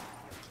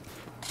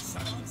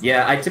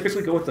 Yeah, I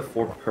typically go with the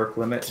 4 perk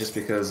limit, just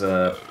because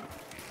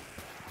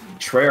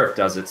Treyarch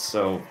does it,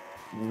 so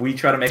we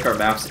try to make our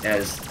maps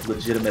as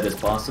legitimate as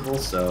possible,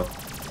 so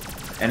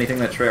anything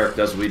that Treyarch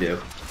does, we do.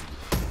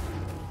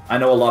 I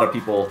know a lot of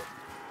people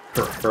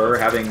prefer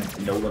having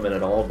no limit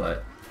at all,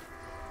 but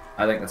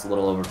I think that's a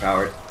little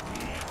overpowered.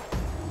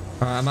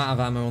 Alright, I'm out of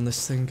ammo on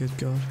this thing, good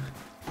god.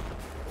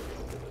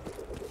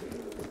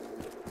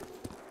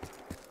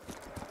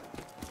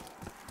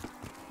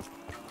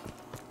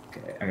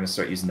 Okay, I'm gonna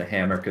start using the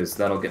hammer, because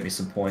that'll get me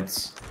some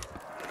points.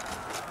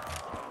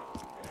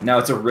 Now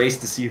it's a race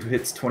to see who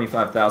hits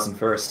 25,000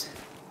 first.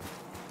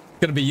 It's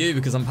gonna be you,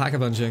 because I'm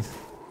pack-a-punching.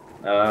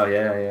 Oh,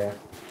 yeah.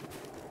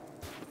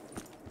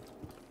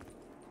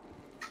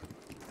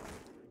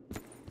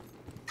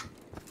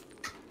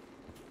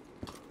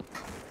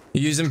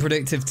 You're using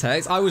predictive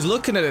text? I was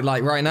looking at it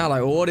like right now,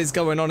 like what is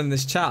going on in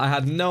this chat? I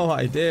had no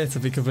idea, to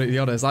be completely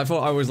honest. I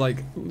thought I was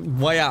like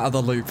way out of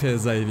the loop here,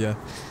 Xavier.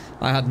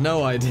 I had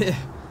no idea.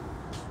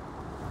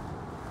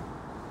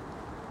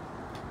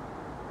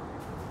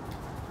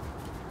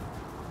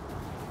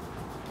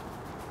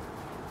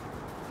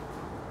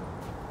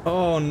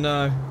 Oh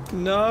no.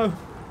 No.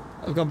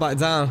 I've gone back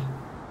down.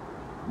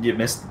 You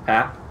missed the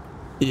pack?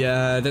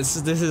 Yeah, this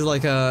is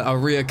like a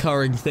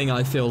reoccurring thing,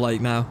 I feel like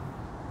now.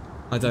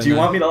 I don't know. Do you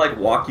want me to like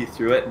walk you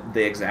through it,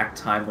 the exact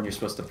time when you're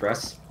supposed to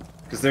press?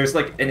 Because there's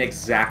like an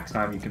exact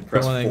time you can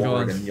press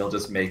forward and you'll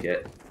just make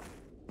it.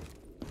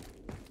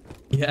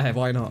 Yeah,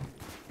 why not?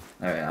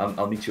 Alright,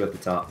 I'll meet you at the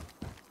top.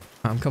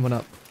 I'm coming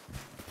up.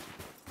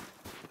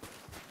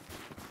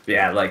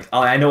 Yeah, like,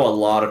 I know a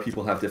lot of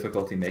people have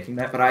difficulty making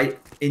that, but I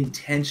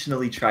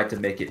intentionally tried to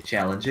make it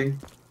challenging.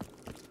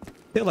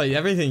 I feel like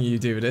everything you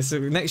do with this,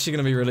 next you're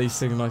going to be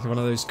releasing like one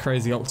of those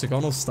crazy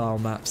octagonal style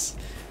maps.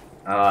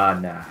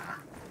 Nah.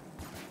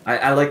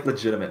 I like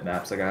legitimate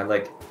maps. Like, I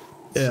like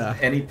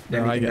anything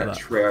that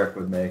Treyarch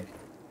would make.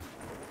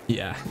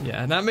 Yeah,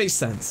 that makes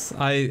sense.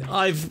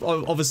 I've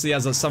obviously,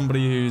 as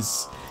somebody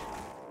who's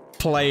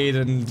played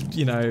and,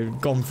 you know,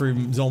 gone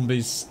through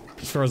zombies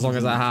for as long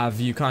as I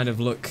have, you kind of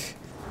look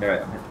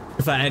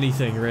for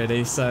anything,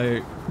 really.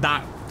 So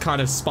that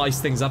kind of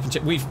spiced things up.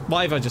 And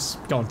why have I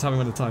just gone? Tell me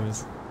when the time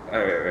is.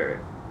 Alright.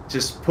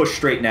 Just push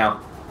straight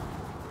now.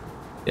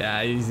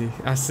 Yeah, easy.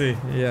 I see,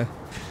 yeah.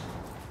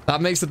 That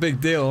makes a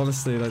big deal,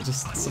 honestly. Like,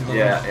 just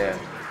yeah.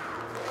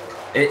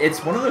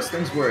 It's one of those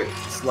things where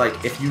it's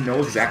like, if you know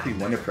exactly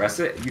when to press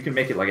it, you can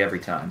make it like every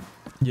time.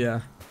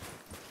 Yeah.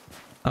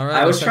 All right.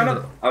 I was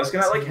gonna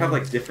like have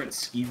like different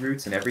ski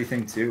routes and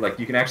everything too. Like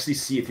you can actually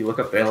see if you look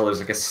up the hill, there's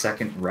like a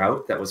second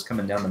route that was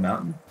coming down the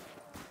mountain.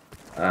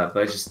 But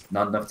it's just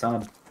not enough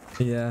time.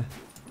 Yeah.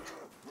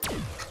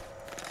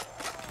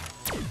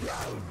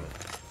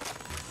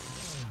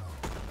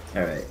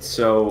 All right,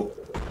 so.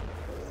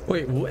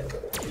 Wait, what?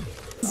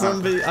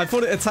 Zombie. I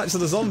thought it attached to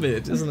the zombie.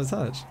 It doesn't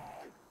attach.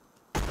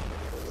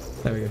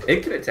 There we go.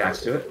 It could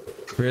attach to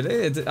it.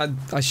 Really?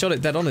 I shot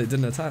it dead on. It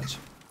didn't attach.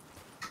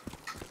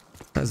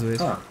 That's weird.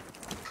 Huh.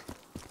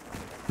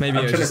 Maybe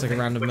it was just like a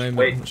random moment.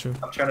 I'm not sure.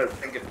 I'm trying to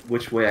think of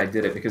which way I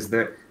did it because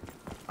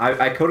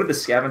I coded the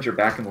scavenger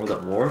back in World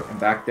at War, and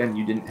back then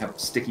you didn't have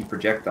sticky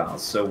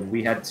projectiles, so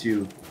we had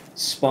to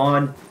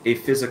spawn a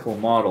physical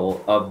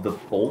model of the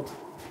bolt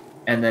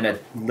and then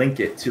link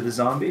it to the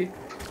zombie.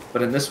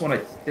 But in this one, I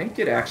think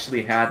it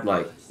actually had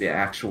like the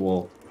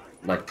actual,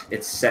 like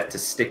it's set to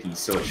sticky,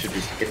 so it should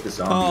just hit the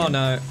zombie. Oh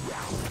no!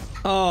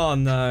 Oh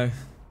no!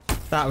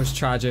 That was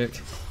tragic.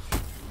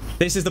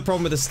 This is the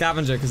problem with the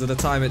scavenger because of the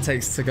time it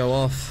takes to go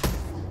off.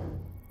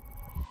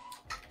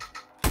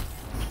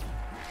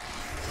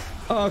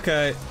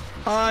 Okay,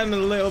 I'm a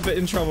little bit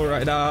in trouble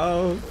right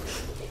now.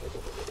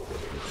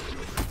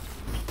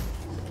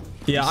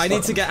 Yeah, I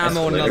need to get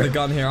ammo on another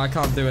gun here. I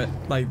can't do it.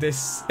 Like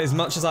this, as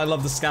much as I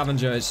love the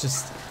scavenger, it's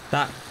just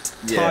that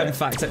time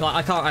factor. Like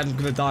I can't. I'm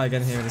gonna die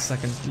again here in a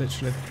second,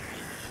 literally.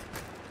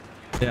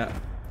 Yeah.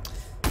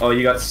 Oh,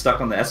 you got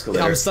stuck on the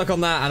escalator. I'm stuck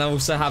on that, and I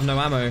also have no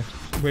ammo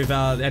with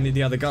any of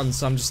the other guns,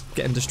 so I'm just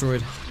getting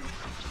destroyed.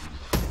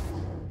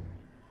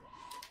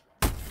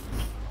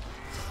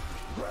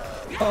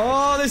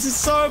 Oh, this is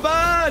so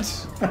bad!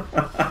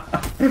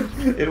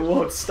 It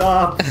won't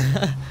stop.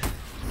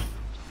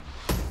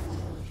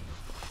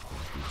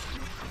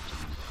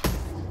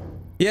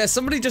 Yeah,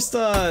 somebody just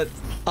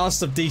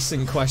asked a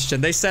decent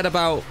question. They said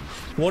about,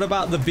 what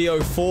about the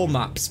BO4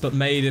 maps, but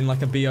made in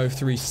like a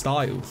BO3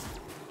 style?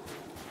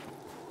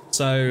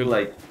 So,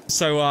 like,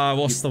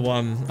 what's the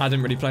one? I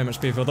didn't really play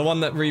much BO4. The one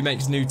that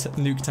remakes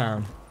Nuke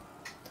Town.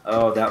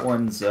 Oh, that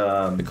one's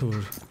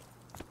called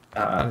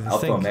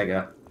Alpha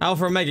Omega.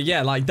 Alpha Omega,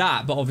 yeah, like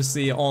that, but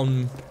obviously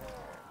on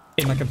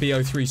in like a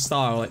BO3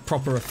 style, like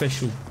proper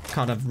official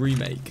kind of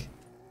remake.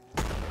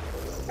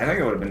 I think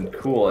it would have been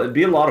cool. It'd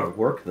be a lot of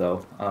work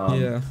though.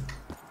 Yeah.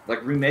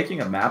 Like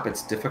remaking a map,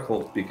 it's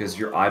difficult because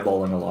you're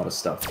eyeballing a lot of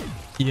stuff.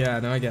 Yeah,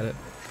 no, I get it.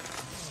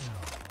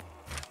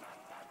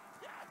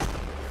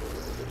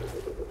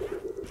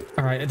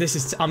 All right, this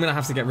is. I'm gonna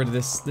have to get rid of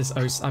this.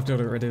 I've got to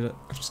get rid of it.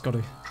 I've just got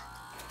to.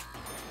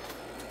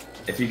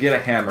 If you get a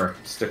hammer,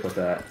 stick with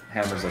that.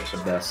 Hammer's like the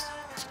best.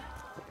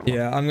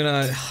 Yeah, I'm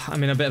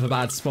in a bit of a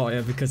bad spot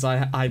here because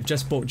I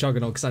just bought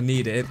Juggernaut because I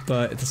need it,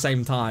 but at the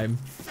same time.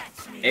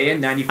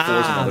 AN94 is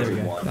another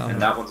good one,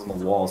 and that one's on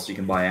the wall, so you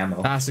can buy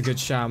ammo. That's a good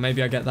shout.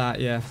 Maybe I get that.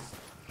 Yeah.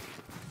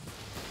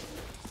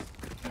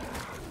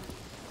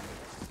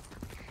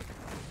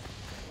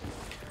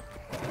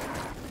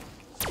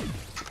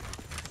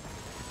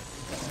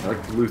 I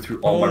like blew through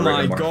all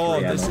my. Oh my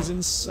god, this is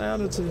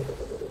insanity.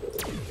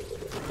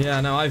 Yeah,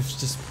 no, I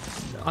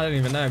don't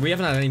even know. We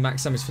haven't had any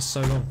max semis for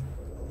so long.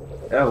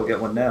 Yeah, we'll get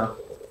one now.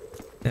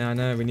 Yeah, I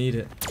know, we need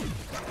it.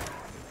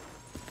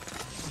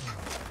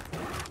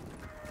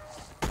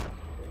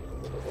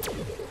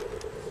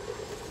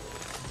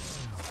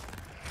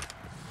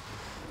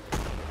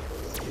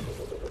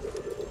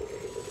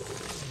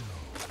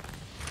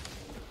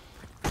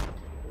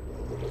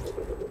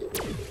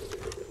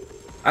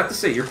 I have to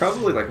say, you're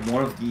probably like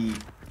one of the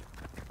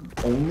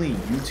only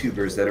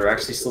YouTubers that are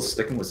actually still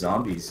sticking with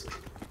zombies.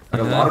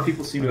 Like, a lot of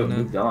people seem to have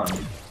moved on.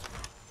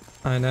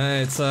 I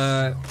know, it's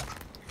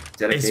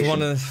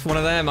dedication. It's one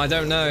of them. I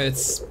don't know.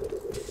 It's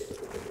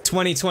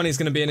 2020 is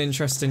going to be an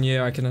interesting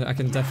year. I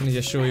can definitely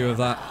assure you of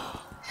that.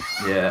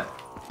 Yeah.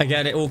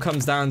 Again, it all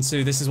comes down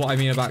to, this is what I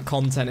mean about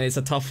content. It's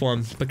a tough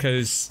one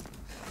because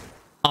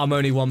I'm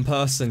only one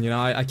person. You know,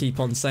 I keep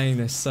on saying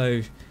this,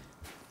 so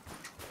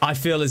I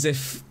feel as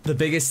if the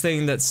biggest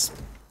thing that's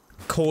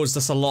caused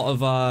us a lot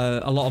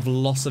of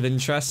loss of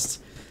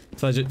interest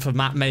for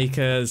map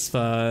makers,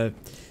 for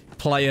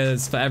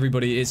players, for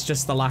everybody, it's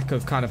just the lack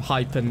of kind of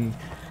hype and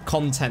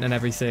content and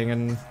everything.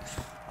 And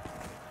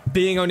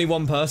being only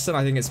one person,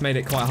 I think it's made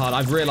it quite hard.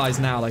 I've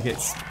realized now, like, it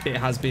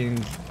has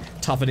been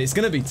tough, and it's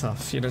gonna be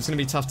tough. You know, it's gonna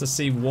be tough to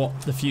see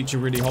what the future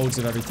really holds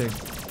of everything.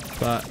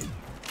 But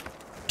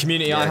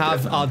community I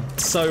have are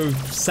so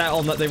set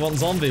on that they want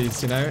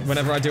zombies. You know,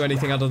 whenever I do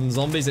anything other than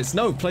zombies, it's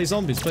no, play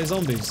zombies, play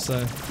zombies.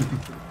 So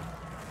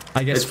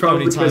I guess it's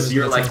probably because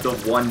you're like the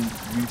one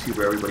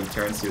YouTuber everybody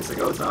turns to. It's like,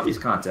 oh, zombies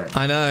content.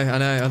 I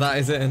know, that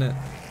is it, isn't it?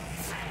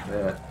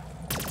 Yeah.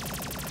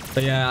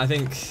 But yeah, I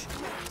think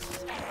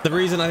the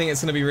reason I think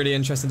it's going to be really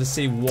interesting to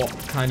see what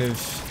kind of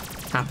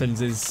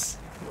happens is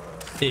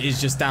it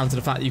is just down to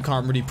the fact that you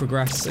can't really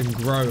progress and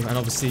grow. And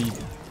obviously,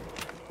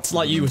 it's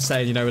like you were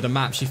saying, you know, with the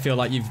maps, you feel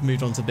like you've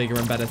moved on to bigger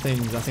and better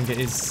things. I think it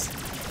is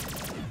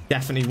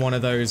definitely one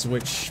of those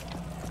which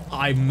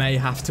I may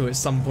have to at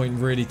some point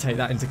really take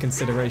that into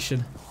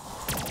consideration.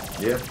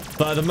 Yeah.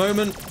 But at the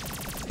moment,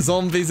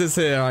 zombies is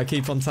here. I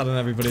keep on telling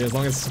everybody, as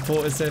long as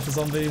support is here for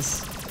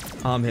zombies,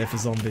 I'm here for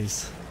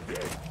zombies.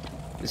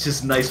 It's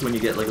just nice when you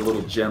get like a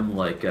little gem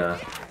like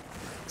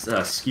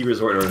Ski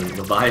Resort or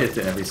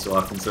Leviathan every so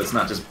often, so it's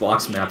not just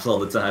box maps all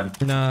the time.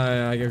 No,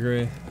 I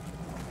agree.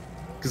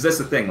 Because that's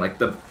the thing, like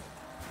the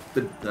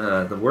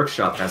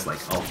workshop has like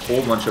a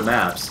whole bunch of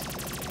maps,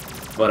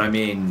 but I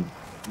mean,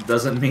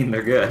 doesn't mean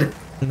they're good.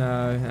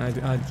 No,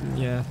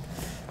 yeah.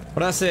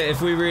 But that's it.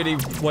 If we really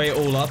weigh it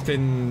all up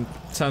in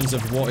terms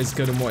of what is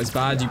good and what is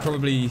bad, you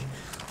probably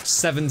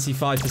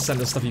 75% of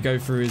the stuff you go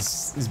through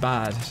is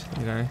bad,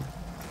 you know.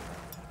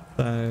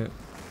 So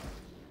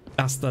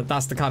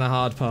that's the kind of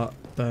hard part.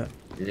 But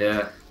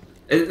yeah,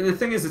 the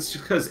thing is, it's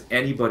just because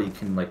anybody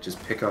can like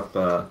just pick up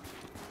a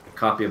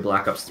copy of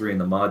Black Ops 3 in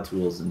the mod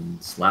tools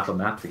and slap a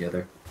map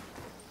together.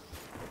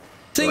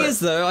 Thing is,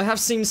 though, I have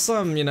seen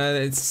some. You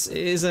know,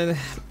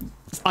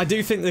 I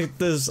do think that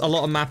there's a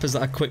lot of mappers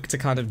that are quick to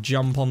kind of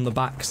jump on the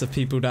backs of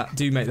people that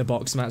do make the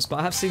box maps, but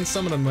I have seen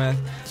some of them where,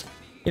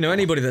 you know,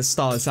 anybody that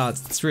starts out,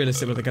 it's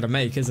realistic what they're going to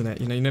make, isn't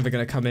it? You know, you're never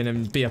going to come in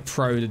and be a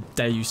pro the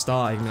day you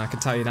start. I mean, I can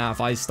tell you now, if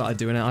I started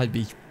doing it, I'd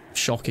be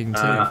shocking too.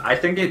 I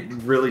think it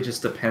really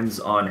just depends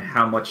on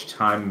how much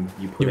time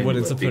you put in. You're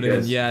willing to put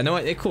in, yeah, no,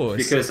 of course.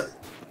 Because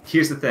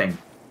here's the thing,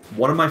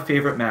 one of my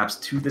favorite maps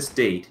to this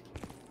date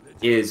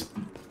is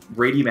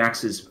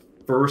Radimax's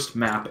first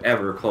map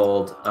ever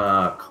called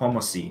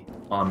Komosi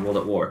on World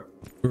at War.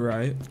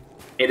 Right.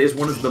 It is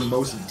one of the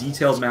most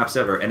detailed maps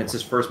ever, and it's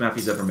his first map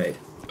he's ever made.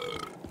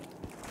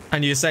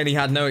 And you're saying he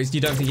had no? You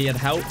don't think he had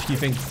help? You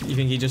think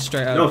he just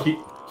straight up? No,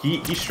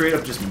 he straight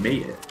up just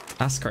made it.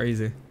 That's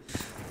crazy.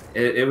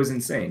 It was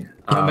insane.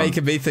 You're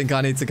making me think I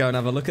need to go and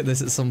have a look at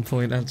this at some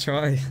point and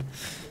try.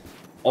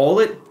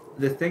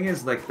 The thing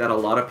is like that a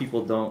lot of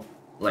people don't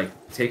like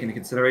take into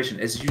consideration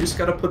is you just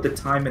got to put the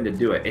time in to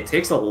do it. It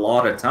takes a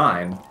lot of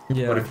time,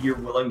 yeah. But if you're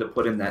willing to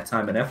put in that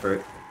time and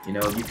effort, you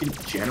know, you can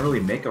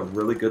generally make a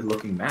really good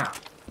looking map.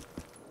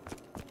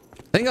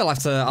 I think I'll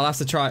have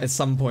to try it at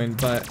some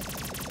point, but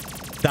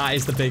that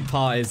is the big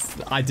part. Is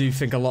I do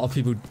think a lot of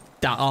people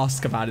that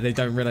ask about it, they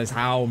don't realize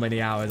how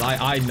many hours.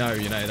 I know,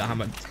 you know, that how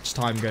much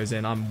time goes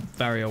in. I'm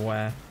very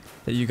aware.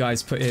 that you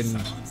guys put in.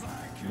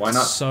 Why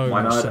not? So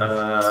why much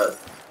not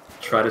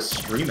try to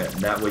stream it,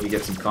 and that way you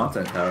get some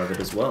content out of it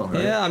as well,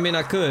 right? Yeah, I mean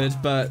I could,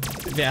 but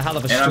yeah, hell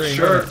of a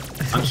stream.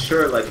 And I'm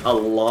sure like a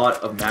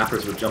lot of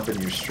mappers would jump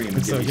into your stream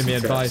and give me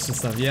advice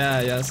tips. and stuff.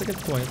 Yeah, that's a good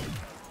point.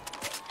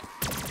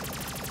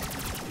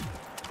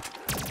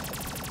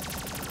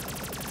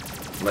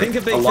 Like, I think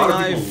a big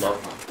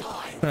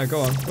thing No,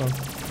 go on.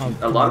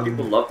 A lot of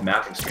people love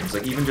mapping streams.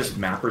 Like even just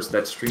mappers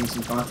that stream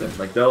some content.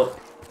 Like they'll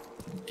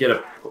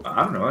get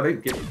they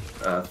get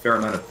a fair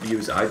amount of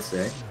views, I'd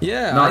say.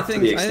 Yeah, not I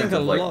think to the extent a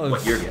of like lot of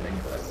what you're getting.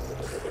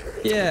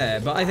 But... Yeah,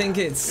 but I think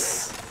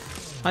it's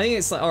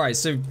like, all right.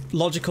 So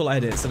Logical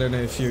Edits. I don't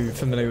know if you're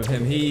familiar with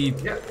him. He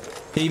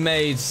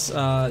made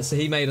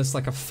he made us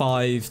like the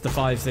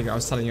 5 thing I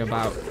was telling you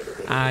about,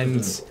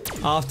 and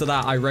after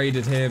that I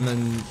raided him,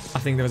 and I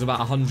think there was about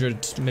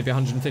 100, maybe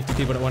 150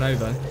 people that went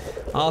over.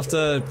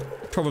 After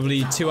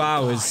probably 2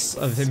 hours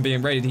of him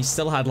being raided, he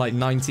still had like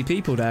 90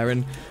 people there,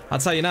 and I'll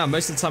tell you now,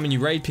 most of the time when you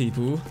raid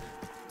people,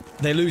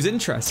 they lose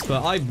interest,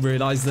 but I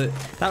realised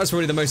that was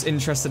probably the most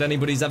interested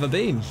anybody's ever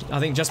been. I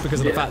think just because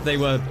of the fact they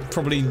were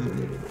probably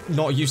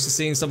not used to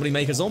seeing somebody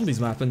make a zombies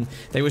map, and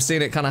they were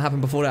seeing it kind of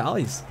happen before their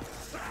eyes.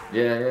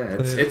 Yeah,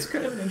 it's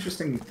kind of an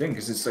interesting thing,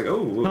 because it's like,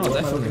 what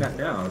am I looking at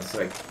now? It's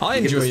like I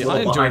enjoy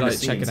like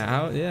checking it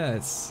out. Yeah,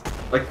 it's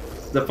like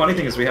the funny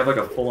thing is we have like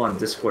a full-on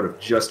Discord of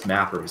just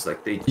mappers.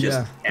 Like they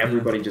just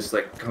everybody just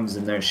like comes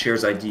in there and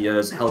shares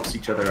ideas, helps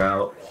each other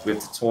out. We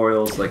have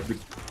tutorials. Like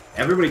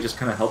everybody just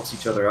kind of helps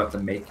each other out to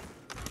make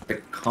the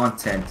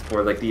content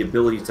or like the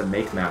ability to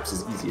make maps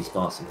as easy as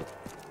possible.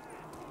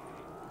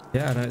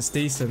 Yeah, no, it's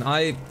decent.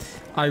 I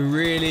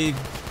really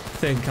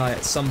think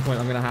at some point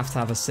I'm gonna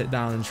have a sit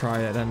down and try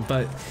it then.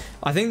 But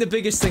I think the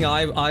biggest thing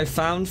I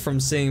found from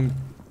seeing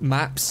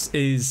maps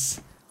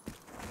is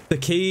the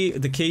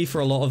key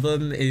for a lot of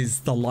them is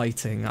the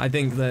lighting. I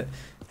think that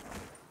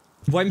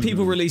when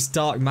people release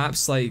dark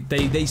maps, like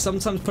they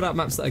sometimes put out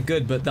maps that are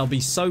good, but they'll be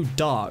so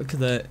dark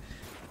that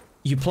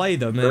you play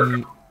them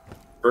and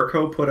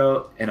Urko put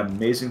out an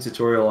amazing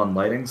tutorial on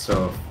lighting,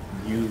 so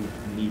if you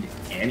need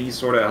any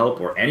sort of help,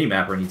 or any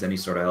mapper needs any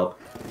sort of help,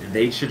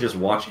 they should just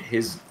watch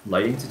his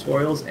lighting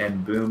tutorials,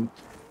 and boom,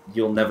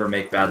 you'll never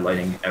make bad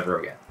lighting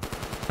ever again.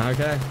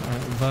 Okay,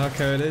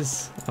 Urko it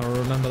is. I'll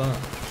remember that.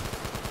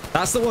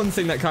 That's the one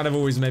thing that kind of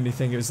always made me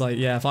think, it was like,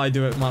 yeah, if I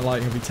do it, my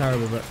lighting will be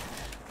terrible, but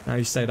now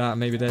you say that,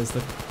 maybe there's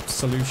the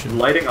solution.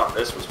 Lighting on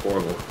this was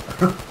horrible.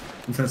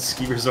 The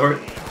ski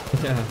resort.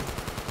 Yeah.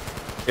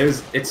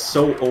 It's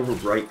so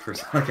overbright for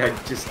like I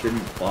just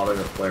didn't bother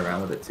to play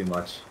around with it too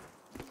much.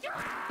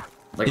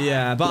 Like,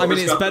 yeah, but I mean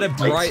it's better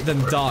bright than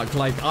dark.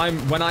 Like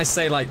when I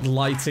say like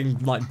lighting,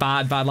 like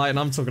bad lighting,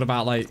 I'm talking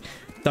about like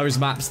those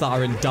maps that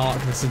are in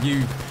darkness and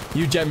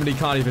you generally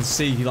can't even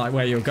see like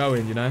where you're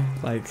going, you know?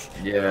 Like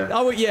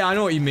oh yeah, I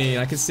know what you mean.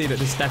 I can see that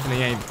this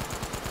definitely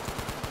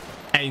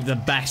ain't the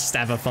best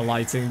ever for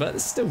lighting, but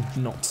it's still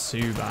not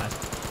too bad.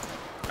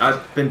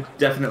 I've been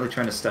definitely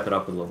trying to step it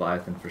up with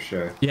Leviathan for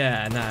sure.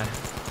 Yeah, nah.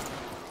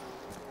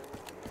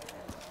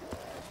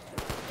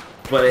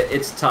 But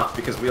it's tough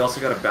because we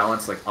also got to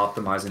balance like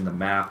optimizing the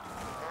map,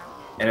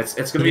 and it's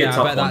gonna be a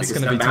tough one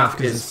because the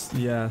map is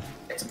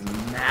it's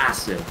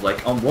massive.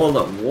 Like on World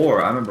at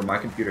War, I remember my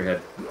computer had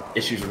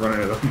issues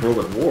running it on World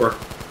at War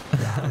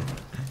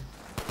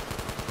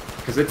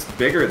because it's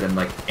bigger than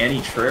like any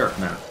Treyarch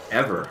map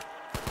ever.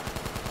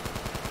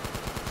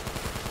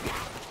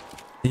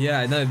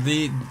 Yeah, no,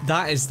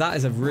 that is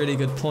a really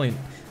good point.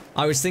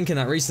 I was thinking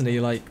that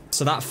recently, like,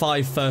 so that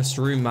 5 first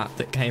room map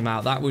that came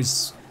out, that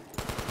was,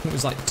 it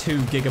was like 2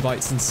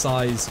 gigabytes in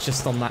size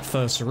just on that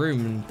first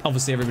room, and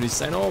obviously everybody's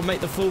saying, oh,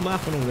 make the full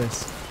map and all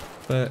this.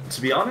 But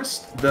to be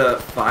honest, the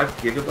 5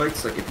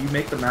 gigabytes, like if you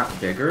make the map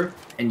bigger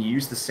and you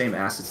use the same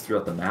assets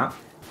throughout the map,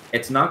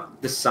 it's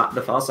not, the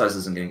file size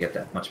isn't going to get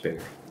that much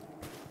bigger.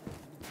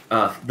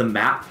 The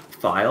map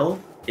file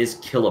is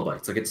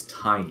kilobytes, like it's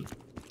tiny.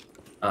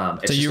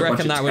 So you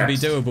reckon that would be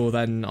doable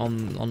then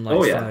on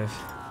like 5?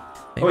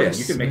 Maybe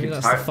you can make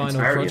that's the final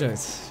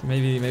project.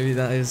 Maybe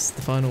that is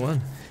the final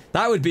one.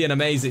 That would be an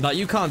amazing. Like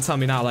you can't tell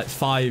me now like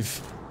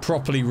 5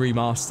 properly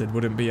remastered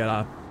wouldn't be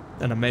an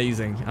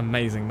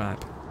amazing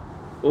map.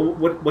 Well,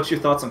 what's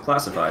your thoughts on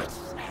Classified?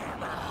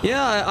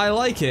 Yeah, I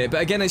like it, but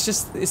again, it's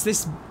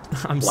this.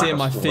 I'm Black seeing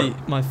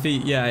Ops my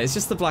feet. Yeah, it's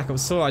just the Black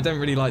Ops 4. I don't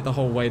really like the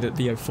whole way that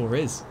BO4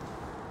 is.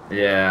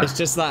 Yeah. It's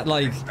just that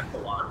like. A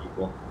lot of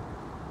people.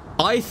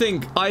 I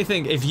think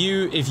if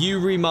you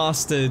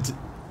remastered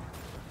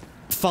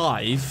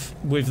 5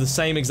 with the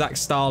same exact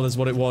style as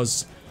what it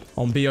was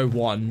on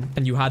BO1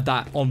 and you had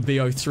that on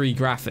BO3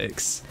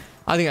 graphics,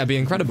 I think that'd be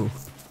incredible.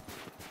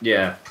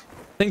 Yeah.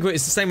 I think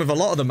it's the same with a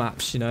lot of the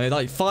maps, you know,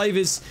 like 5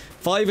 is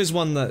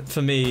one that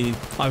for me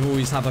I've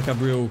always had like a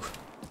real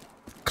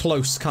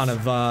close kind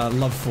of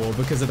love for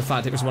because of the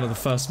fact it was one of the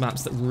first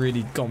maps that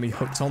really got me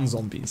hooked on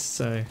zombies.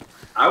 So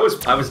I was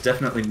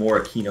definitely more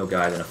a Kino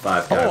guy than a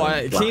 5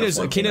 guy.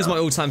 Oh, Kino's my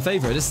all-time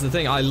favorite. This is the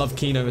thing. I love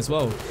Kino as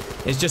well.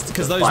 It's just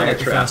because those were like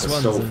the first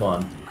ones. So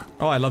fun.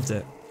 Oh, I loved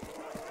it.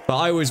 But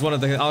I was one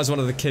of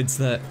the kids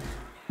that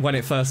when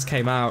it first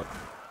came out,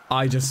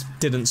 I just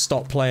didn't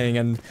stop playing,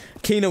 and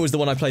Kino was the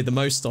one I played the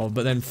most of,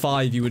 but then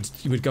 5 you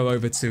would go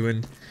over to,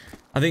 and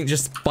I think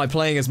just by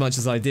playing as much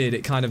as I did,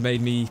 it kind of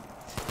made me,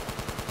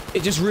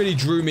 it just really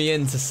drew me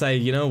in to say,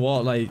 you know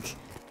what, like,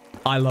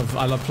 I love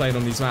playing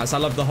on these maps. I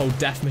love the whole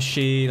death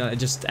machine,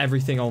 just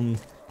everything on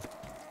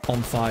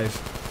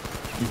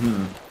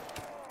 5.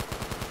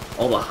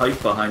 All the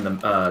hype behind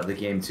the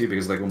game too,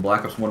 because like when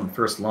Black Ops 1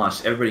 first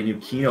launched, everybody knew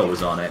Kino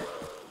was on it.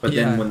 But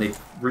then when they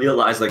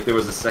realized like there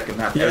was a second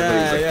map,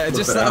 everybody was like,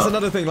 just that's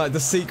another thing, like the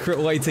secret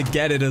way to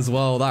get it as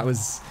well. That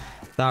was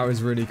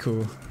really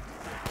cool.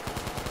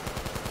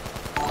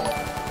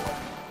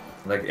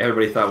 Like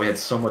everybody thought we had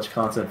so much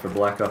content for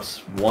Black Ops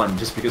 1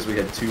 just because we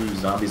had 2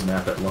 zombies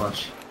map at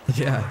launch.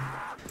 Yeah.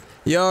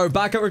 Yo,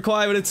 backup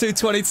requirement at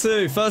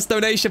 222. First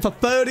donation for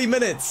 30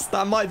 minutes.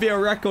 That might be a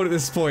record at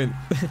this point.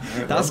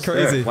 That's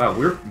crazy. Wow,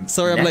 we're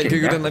sorry I'm late.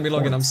 Google didn't let me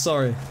log in. I'm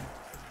sorry.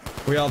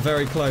 We are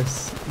very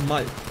close.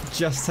 Might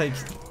just take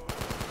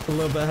a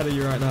little bit ahead of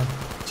you right now.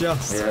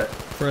 Just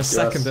for a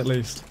second at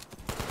least.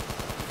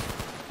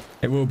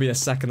 It will be a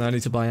second. I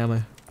need to buy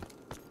ammo.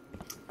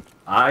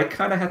 I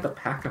kind of had to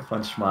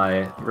pack-a-punch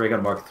my Ray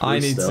Gun Mark III I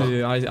need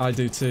to. I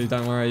do too.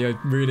 Don't worry. You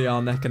really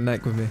are neck and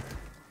neck with me.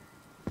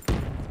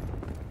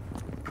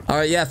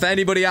 Alright, yeah, for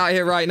anybody out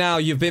here right now,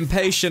 you've been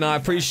patient. I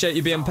appreciate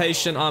you being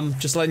patient. I'm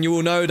just letting you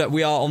all know that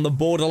we are on the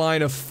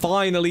borderline of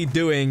finally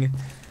doing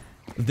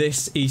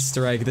this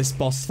Easter egg, this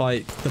boss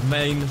fight. The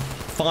main,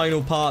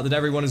 final part that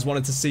everyone has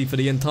wanted to see for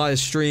the entire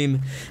stream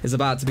is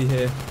about to be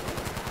here.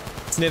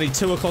 It's nearly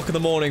 2 o'clock in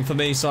the morning for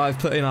me, so I've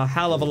put in a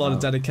hell of a lot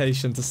of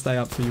dedication to stay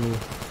up for you all.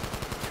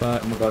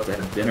 But I'm about to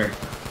have dinner.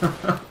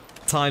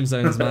 Time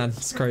zones, man.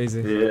 It's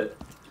crazy. Yeah.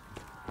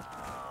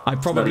 I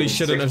probably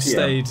shouldn't have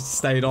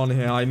stayed on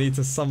here. I need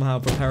to somehow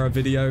prepare a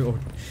video, or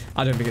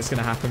I don't think it's going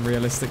to happen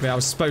realistically. I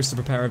was supposed to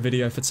prepare a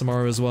video for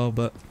tomorrow as well,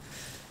 but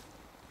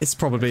it's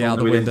probably out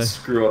the window. Didn't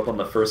screw up on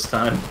the first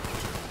time.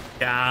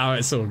 Yeah,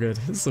 it's all good.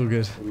 It's all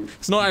good.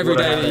 It's not every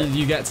day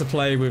you get to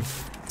play with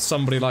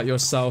somebody like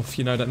yourself,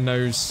 you know, that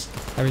knows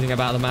everything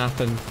about the map,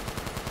 and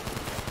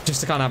just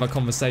to kind of have a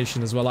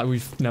conversation as well. Like,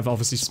 we've never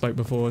obviously spoke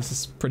before. This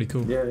is pretty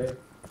cool. Yeah.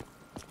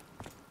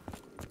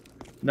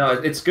 No,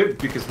 it's good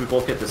because we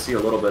both get to see a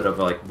little bit of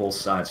like both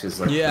sides, because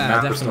like the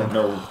mappers don't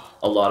know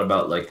a lot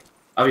about, like,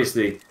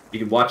 obviously you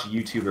can watch a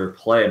YouTuber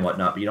play and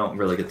whatnot, but you don't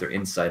really get their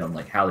insight on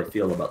like how they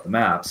feel about the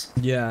maps.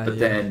 But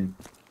then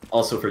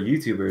also for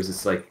YouTubers,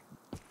 it's like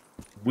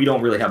we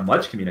don't really have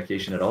much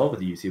communication at all with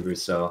the YouTubers,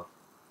 so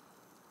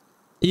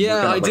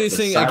I do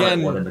think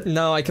again.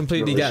 No, I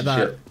completely get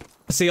that.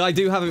 See, I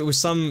do have it with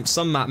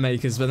some map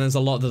makers, but there's a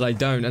lot that I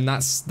don't, and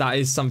that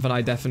is something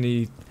I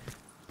definitely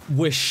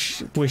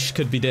wish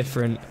could be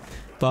different.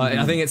 But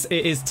I think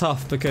it is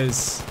tough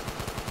because,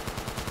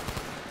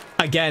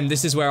 again,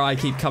 this is where I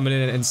keep coming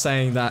in and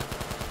saying that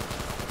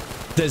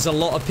there's a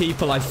lot of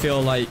people I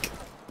feel like,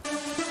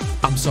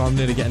 I'm sorry, I'm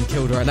nearly getting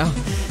killed right now.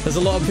 There's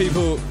a lot of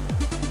people,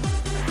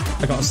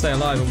 I gotta stay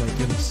alive, oh my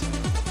goodness.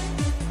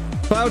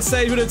 Cloud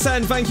Stage with a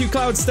 10, thank you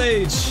Cloud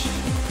Stage.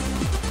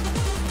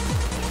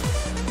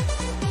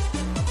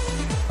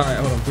 Alright,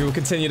 hold on. We will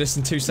continue this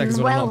in 2 seconds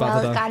when I'm not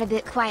about to die. It got a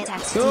bit quiet.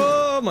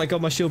 Oh my god,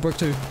 my shield broke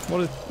too.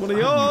 What are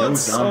the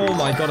odds? Oh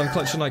my god, I'm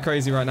clutching like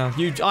crazy right now.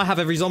 I have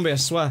every zombie, I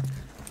swear.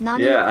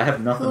 Yeah, I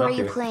have nothing. Who are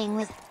you playing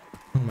with?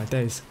 Oh my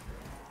days.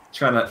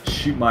 Trying to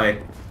shoot my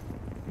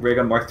Ray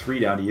Gun Mark III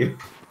down to you.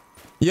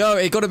 Yo,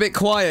 it got a bit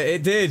quiet.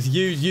 It did.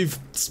 You've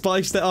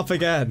spiced it up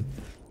again.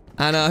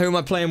 And who am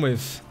I playing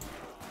with?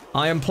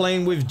 I am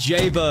playing with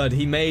Jaybird.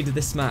 He made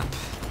this map.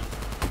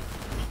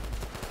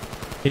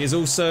 He is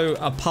also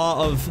a part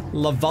of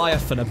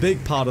Leviathan, a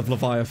big part of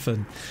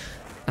Leviathan.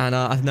 And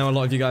I know a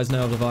lot of you guys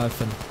know of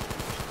Leviathan.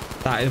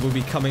 That will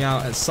be coming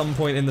out at some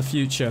point in the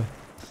future.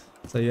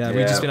 So yeah,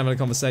 we've just been having a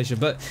conversation.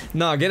 But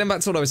no, getting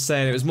back to what I was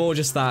saying, it was more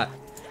just that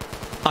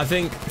I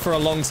think for a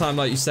long time,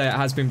 like you say, it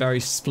has been very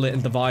split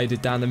and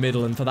divided down the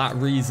middle. And for that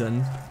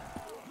reason,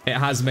 it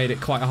has made it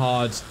quite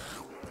hard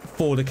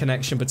for the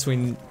connection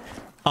between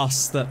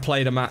us that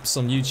play the maps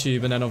on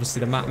YouTube and then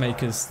obviously the map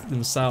makers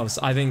themselves.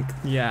 I think,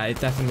 yeah, it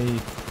definitely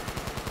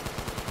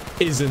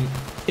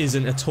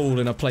isn't at all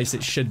in a place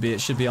it should be. It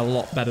should be a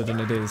lot better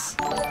than it is.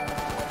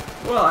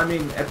 Well, I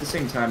mean, at the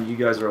same time, you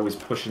guys are always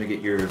pushing to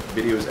get your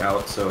videos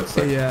out, so it's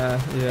like...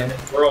 Yeah. And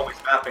we're always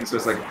mapping, so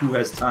it's like, who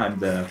has time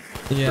to...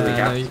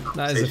 Yeah, really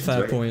that is a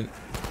fair point.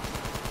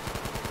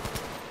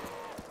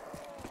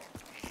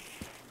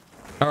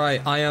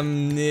 Alright, I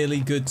am nearly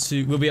good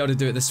to... We'll be able to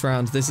do it this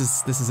round. This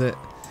is it.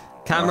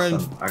 Cameron,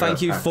 awesome.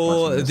 Thank you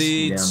for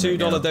the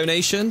 $2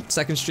 donation.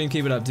 Second stream,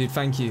 keep it up, dude.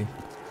 Thank you.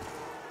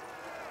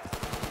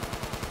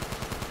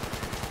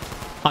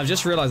 I've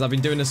just realized I've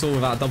been doing this all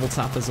without double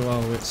tap as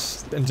well,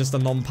 and just a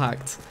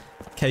non-packed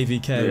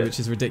KVK, which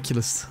is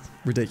ridiculous.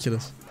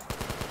 Ridiculous.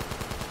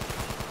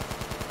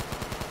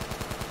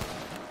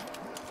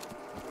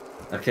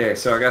 Okay,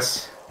 so I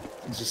guess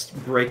just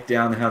break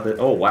down how the...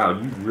 Oh, wow,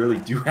 you really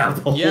do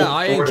have the whole... Yeah,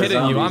 I ain't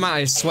kidding you. I'm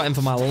actually sweating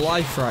for my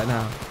life right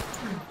now.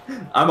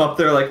 I'm up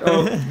there like,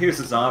 oh, here's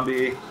a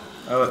zombie.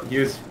 Oh,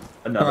 here's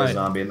another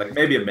zombie, and like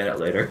maybe a minute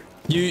later.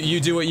 You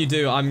do what you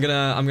do. I'm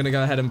gonna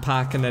go ahead and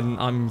pack, and then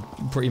I'm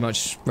pretty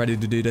much ready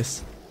to do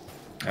this.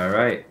 All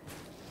right.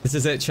 This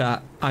is it,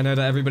 chat. I know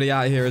that everybody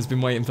out here has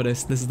been waiting for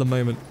this. This is the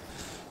moment.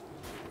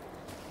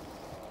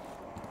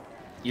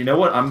 You know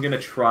what I'm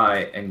gonna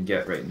try and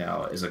get right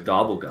now is a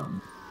gobble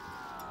gum.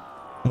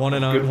 One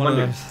and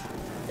a.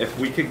 If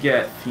we could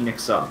get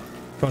Phoenix up.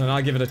 Come on,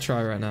 I'll give it a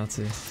try right now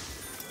too.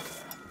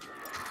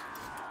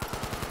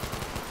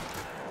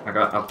 I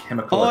got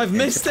alchemical. Oh, I've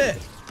missed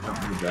it.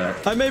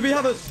 I maybe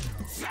haven't.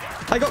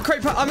 I got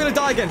crate pack. I'm gonna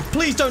die again.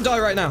 Please don't die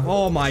right now.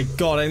 Oh my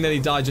god, I nearly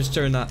died just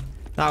during that.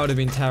 That would have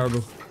been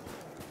terrible.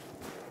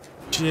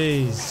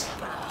 Jeez.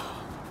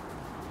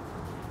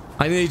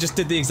 I nearly just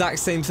did the exact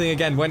same thing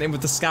again. Went in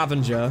with the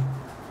scavenger,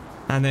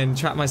 and then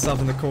trapped myself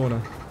in the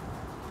corner.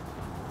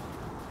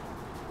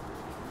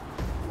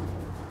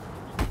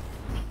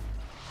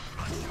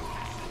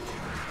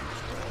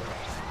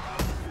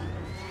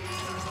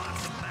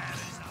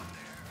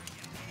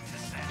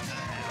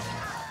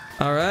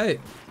 All right.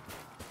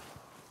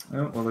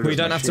 Oh, well, we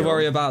don't have to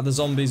worry about the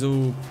zombies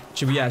all...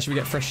 Should we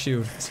get fresh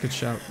shield? That's a good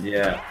shout.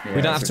 Yeah.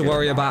 We don't have to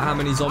worry about how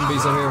many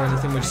zombies are here or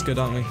anything. We're just good,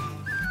 aren't we?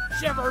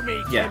 Shiver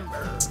me. Yeah.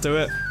 Let's do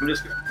it.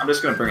 I'm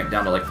just gonna bring it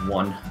down to like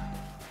 1.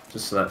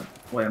 Just so that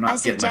way I'm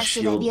not getting my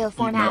shield. I suggested that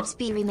BO4 maps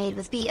be remade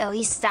with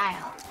BOE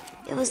style.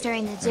 It was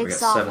during the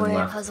Jigsaw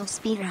Warrior puzzle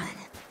speedrun.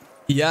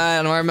 Yeah,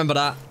 and I remember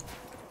that.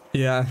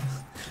 Yeah.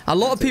 A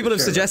lot of people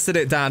have suggested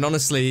it, Dan.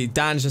 Honestly,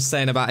 Dan's just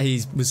saying about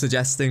he was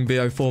suggesting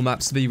BO4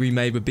 maps to be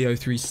remade with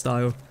BO3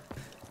 style.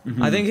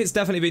 I think it's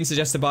definitely been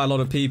suggested by a lot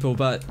of people,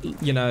 but,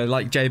 you know,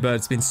 like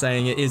Jaybird's been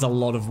saying, it is a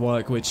lot of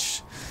work,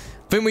 which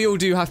I think we all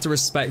do have to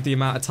respect the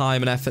amount of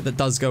time and effort that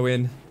does go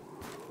in,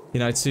 you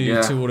know,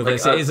 to all of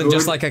this. It isn't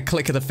just like a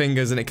click of the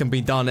fingers and it can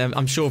be done.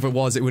 I'm sure if it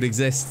was, it would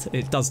exist.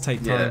 It does take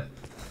time. Yeah.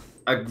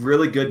 A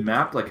really good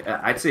map, like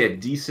I'd say a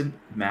decent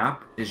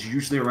map, is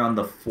usually around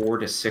the 4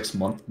 to 6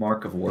 month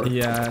mark of work.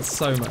 Yeah, it's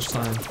so much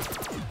time.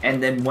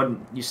 And then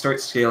when you start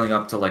scaling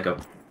up to like a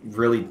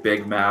really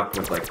big map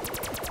with like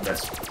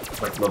that's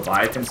like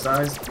Leviathan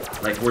size,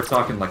 like we're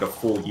talking like a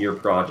full year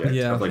project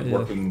of like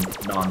working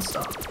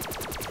non-stop.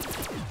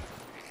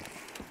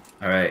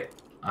 All right,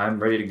 I'm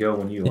ready to go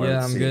when you are.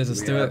 Yeah, I'm good.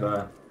 Let's do it.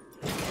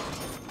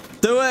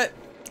 Do it.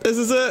 This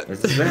is it.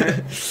 This is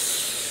it.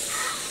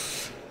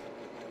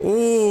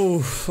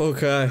 Ooh,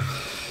 okay.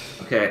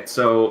 Okay,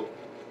 so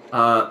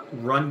run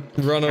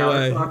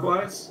away.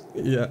 Counterclockwise.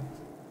 Yeah.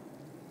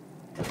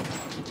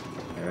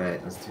 All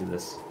right, let's do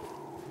this.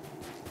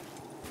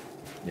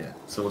 Yeah,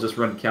 so we'll just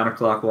run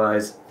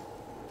counterclockwise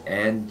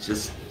and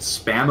just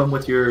spam them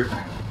with your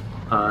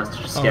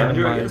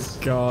scavenger, I guess. Oh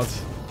my god.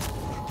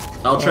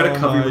 I'll try to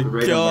cover you with the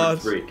radar mark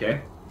 3,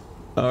 okay?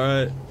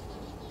 Alright.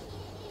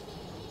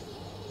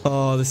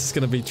 Oh, this is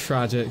gonna be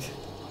tragic.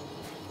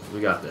 We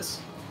got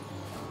this.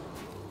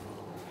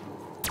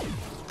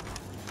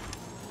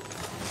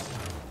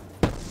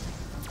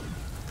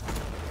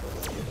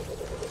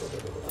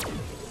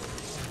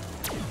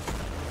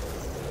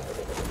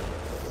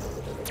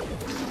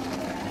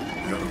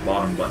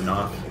 Bottom button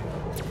off.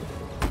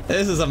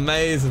 This is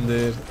amazing,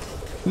 dude.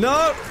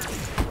 No!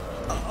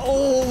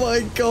 Oh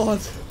my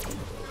god.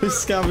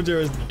 This scavenger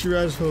is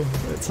dreadful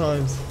at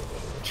times.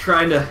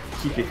 Trying to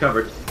keep you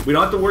covered. We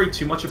don't have to worry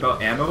too much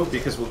about ammo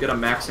because we'll get a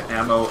max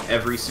ammo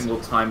every single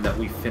time that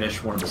we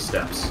finish one of the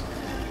steps.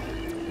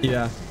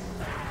 Yeah.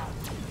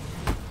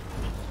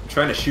 I'm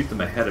trying to shoot them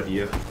ahead of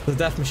you. There's a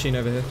death machine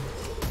over here.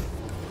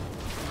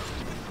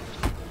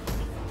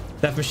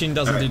 Death machine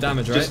doesn't do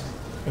damage, right?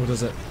 Or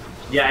does it?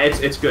 Yeah,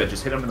 it's good.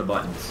 Just hit them in the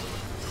buttons.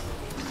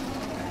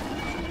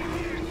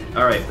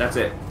 Alright, that's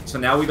it. So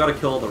now we gotta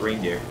kill the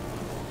reindeer.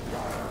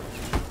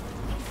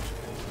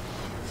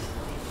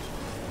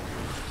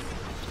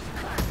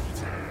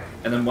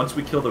 And then once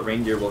we kill the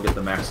reindeer, we'll get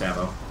the max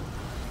ammo.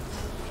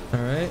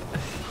 Alright.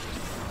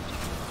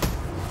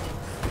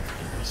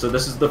 So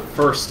this is the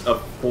first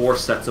of 4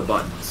 sets of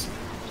buttons.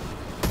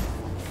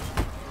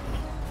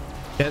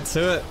 Get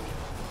to it.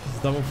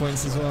 There's double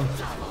points as well.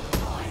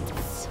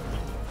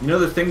 You know,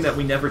 the thing that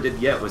we never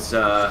did yet was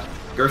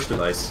Gersh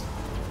device.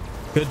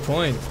 Good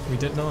point. We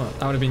did not.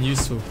 That would have been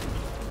useful.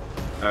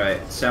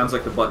 Alright, sounds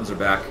like the buttons are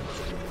back.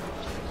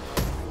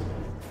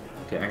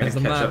 Okay, I'm gonna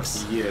catch up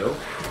to you.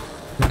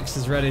 Max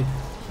is ready.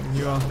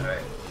 You are.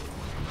 Alright.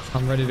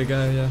 I'm ready to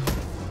go, yeah.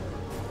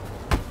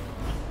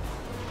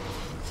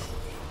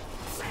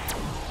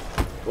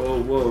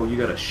 Whoa, whoa, you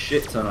got a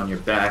shit ton on your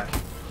back.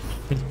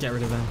 Get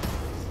rid of them.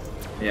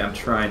 Yeah, I'm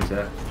trying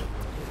to.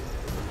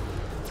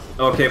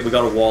 Okay, we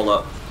got a wall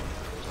up.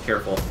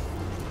 Careful.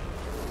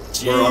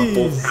 Jeez. We're on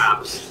full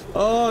taps.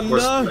 Oh We're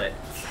no! split.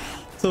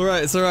 It's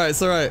alright, it's alright,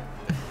 it's alright.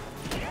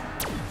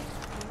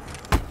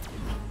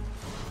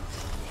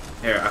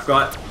 Here,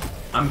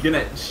 I'm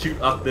gonna shoot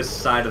up this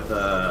side of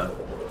the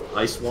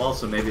ice wall,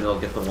 so maybe they'll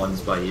get the ones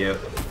by you.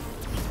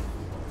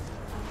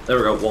 There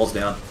we go, wall's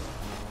down.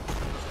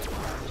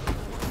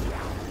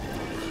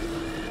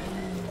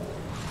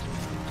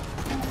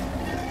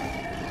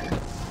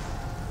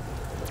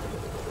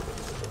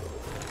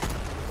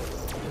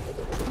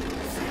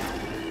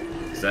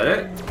 Is that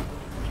it?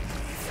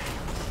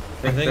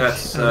 I think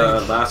that's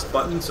last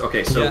buttons.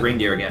 Okay, so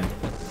reindeer again.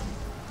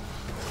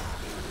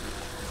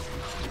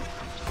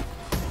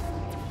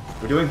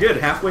 We're doing good,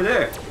 halfway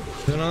there.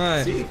 Doing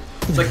alright. See?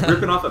 It's like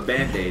ripping off a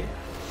band-aid.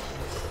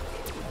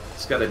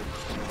 Just gotta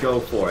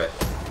go for it.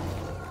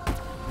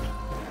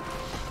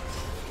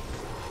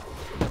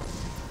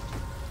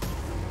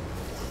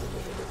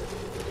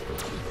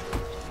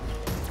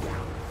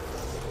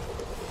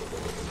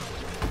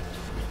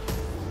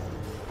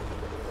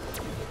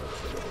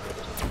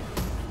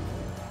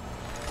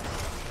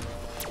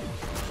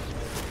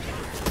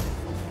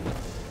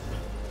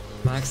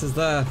 Max is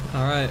there.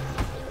 Alright.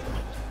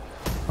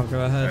 I'll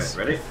go ahead. Alright,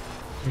 ready?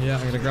 Yeah,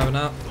 I'm gonna grab it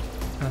now.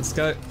 Let's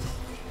go.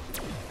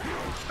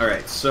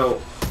 Alright,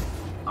 so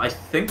I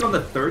think on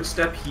the third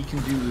step he can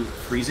do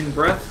freezing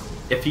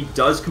breath. If he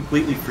does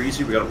completely freeze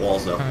you, we got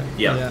walls up. Right.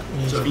 Yeah.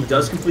 So if he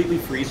does completely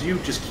freeze you,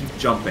 just keep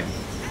jumping.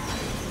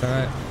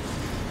 Alright.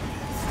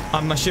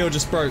 My shield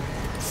just broke.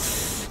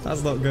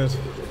 That's not good.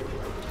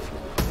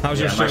 How's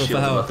your shield for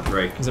health? About to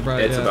break. Is it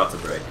broke? It's about to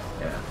break.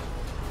 Yeah.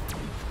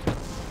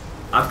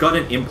 I've got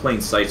an in plain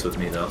sights with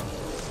me though.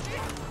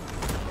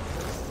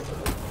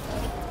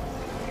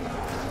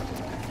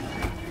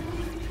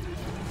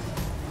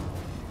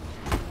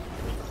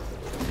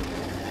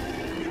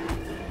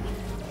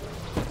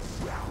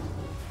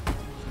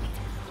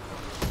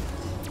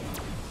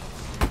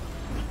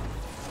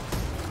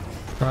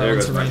 There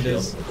goes my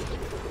shield.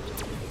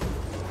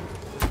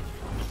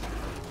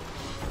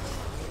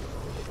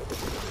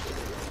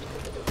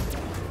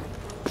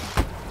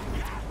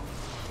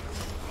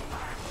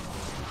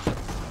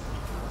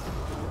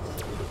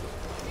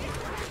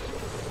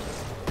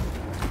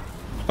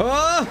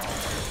 Oh!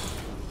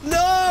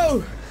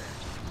 No!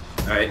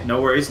 Alright,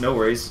 no worries, no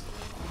worries.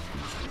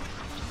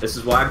 This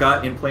is why I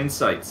got in plain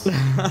sights.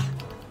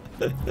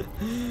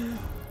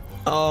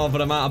 Oh,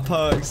 but I'm out of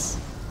perks.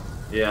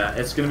 Yeah,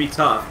 it's gonna be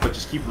tough, but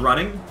just keep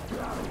running.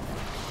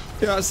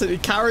 You're absolutely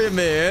carrying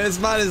me. This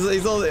man is,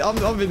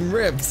 I've been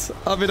ripped.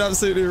 I've been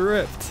absolutely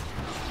ripped.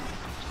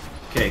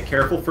 Okay,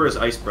 careful for his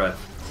ice breath.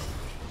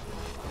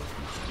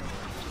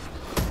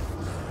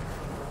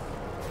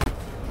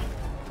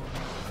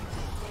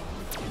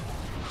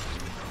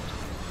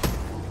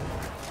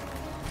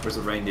 Where's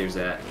the reindeers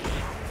at?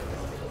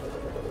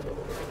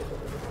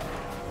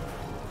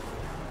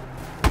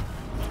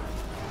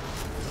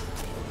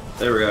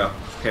 There we go.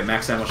 Okay,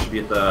 max ammo should be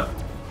at the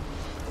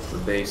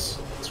base.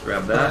 Let's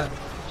grab that.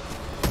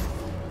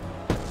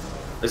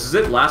 This is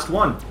it, last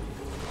one.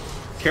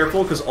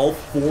 Careful, because all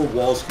 4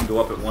 walls can go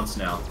up at once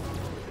now.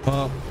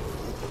 Well,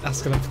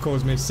 that's gonna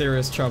cause me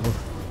serious trouble.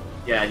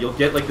 Yeah, you'll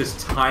get like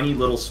this tiny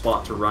little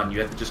spot to run. You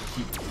have to just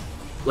keep...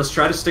 Let's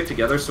try to stick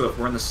together so if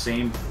we're in the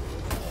same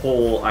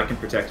hole, I can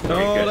protect you.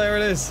 Oh, there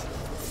it is.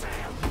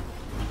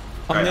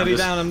 I'm nearly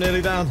down, I'm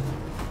nearly down.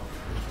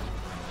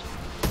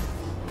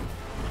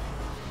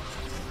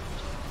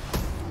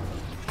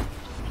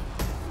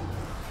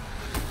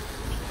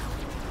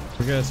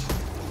 We're good.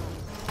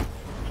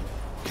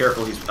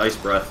 Careful, he's ice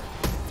breath.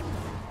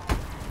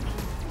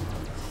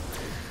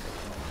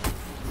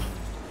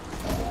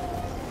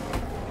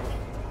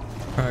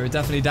 Alright, we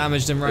definitely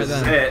damaged him right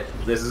there. This is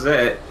it. This is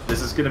it.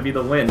 This is gonna be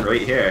the win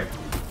right here.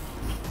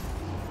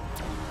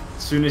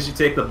 As soon as you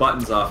take the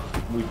buttons off,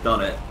 we've done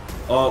it.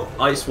 Oh,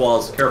 ice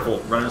walls. Careful.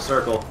 Run in a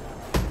circle.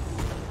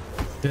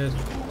 Good.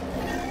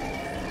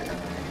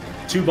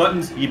 2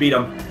 buttons, you beat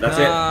them. That's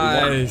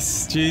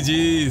nice. it.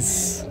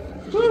 GG's.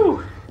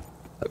 Woo.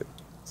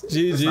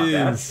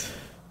 GG's.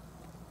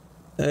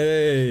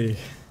 Hey.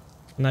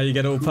 Now you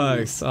get all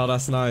perks. Oh,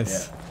 that's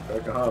nice. Yeah.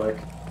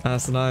 Workaholic.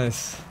 That's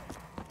nice.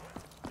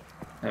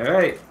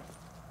 Alright.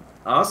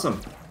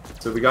 Awesome.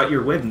 So we got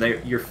your win.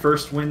 Your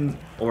first win,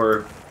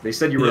 or they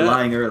said you were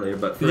lying earlier,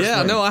 but first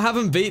win. No, I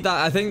haven't beat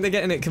that. I think they're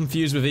getting it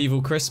confused with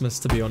Evil Christmas,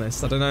 to be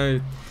honest. I don't know.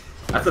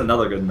 That's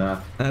another good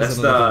map. That's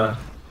the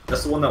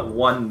one that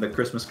won the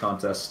Christmas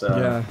contest.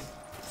 Yeah.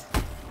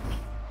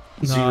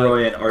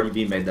 Zeroy and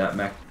RDB made that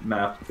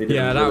map. They did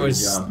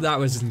that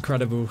was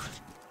incredible.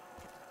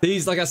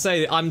 These, like I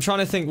say, I'm trying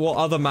to think what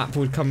other map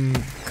would come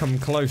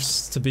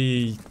close to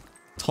be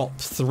top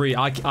 3.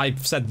 I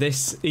said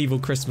this Evil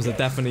Christmas are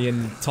definitely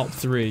in top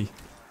 3.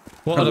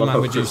 What other map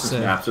would you say?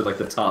 Maps are like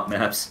the top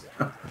maps.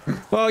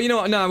 Well, you know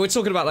what? No, we're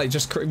talking about like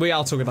we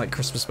are talking like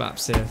Christmas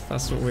maps here.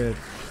 That's what we're.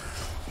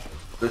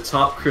 The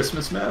top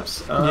Christmas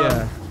maps?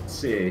 Yeah. Let's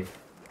see.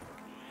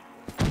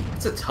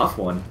 It's a tough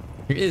one.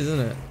 It is,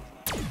 isn't it?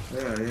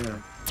 Yeah.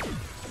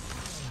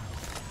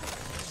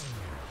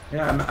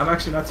 Yeah, I'm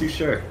actually not too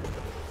sure.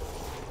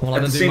 Well,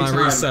 I'm gonna do my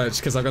research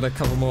because I've got a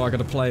couple more I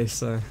gotta play.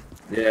 So.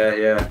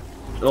 Yeah.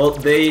 Well,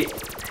 they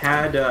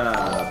had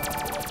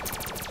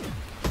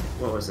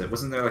what was it?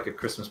 Wasn't there like a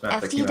Christmas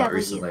map that came out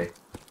recently?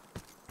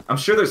 I'm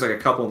sure there's like a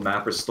couple of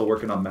mappers still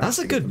working on maps. That's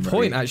a good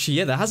point, actually.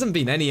 Yeah, there hasn't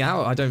been any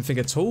out, I don't think,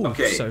 at all.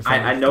 Okay, so far.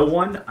 I know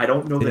one. I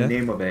don't know the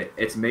name of it.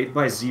 It's made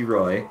by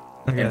Zeroy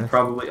and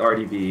probably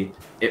RDB.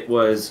 It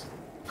was,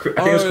 I think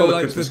it was called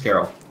like Christmas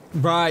Carol.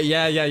 Right,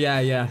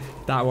 yeah.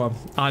 That one.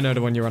 I know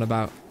the one you're on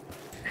about.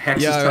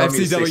 Hex Yo, is telling me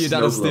to say FCW Snow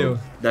down steel. Globe.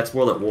 That's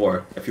World at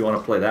War, if you want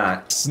to play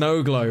that.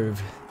 Snow Globe.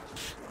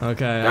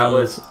 Okay. That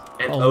was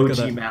an look at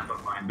OG that. map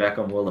of mine back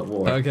on World at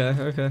War. Okay,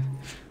 okay.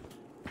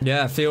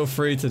 Yeah, feel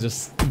free to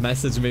just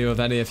message me with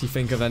any if you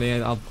think of any.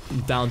 I'm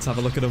down to have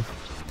a look at them.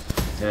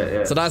 Yeah,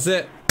 yeah. So that's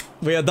it.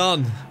 We are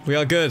done. We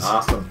are good.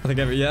 Awesome. I think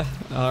yeah.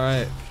 All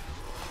right.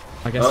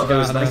 I guess Well, we it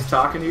was got nice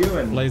talking to you,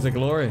 and Laser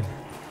Glory.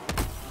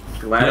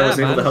 glad I was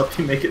able to help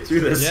you make it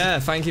through this. Yeah,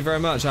 thank you very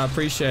much. I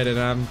appreciate it.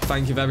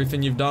 Thank you for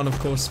everything you've done, of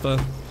course, for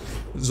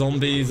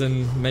zombies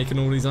and making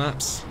all these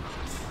maps.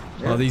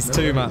 Yeah, well, these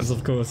two maps,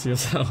 of course,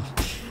 yourself.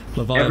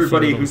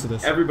 Everybody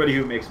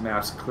who makes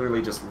maps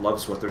clearly just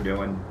loves what they're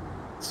doing.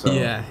 So.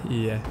 Yeah,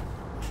 yeah.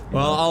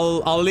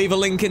 Well, I'll leave a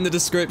link in the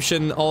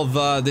description of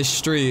this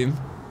stream.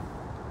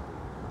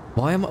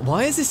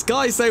 Why is this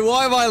guy saying,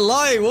 why am I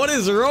lying? What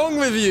is wrong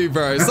with you,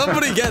 bro?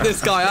 Somebody get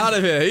this guy out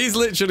of here. He's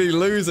literally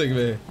losing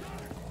me.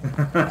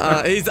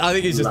 I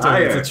think he's just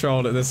doing it to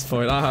troll at this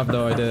point. I have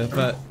no idea,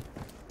 but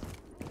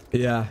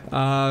yeah.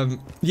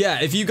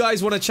 Yeah, if you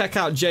guys want to check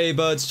out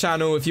Jaybird's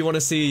channel, if you want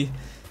to see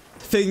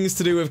things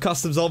to do with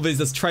custom zombies,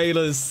 there's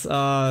trailers,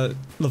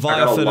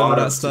 Leviathan and all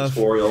that stuff.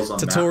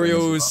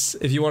 Tutorials.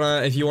 If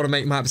you wanna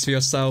make maps for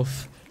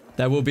yourself,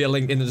 there will be a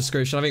link in the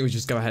description. I think we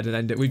just go ahead and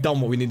end it. We've done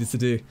what we needed to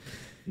do.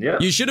 Yeah.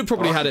 You should have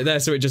probably had it there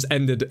so it just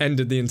ended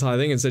the entire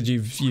thing and said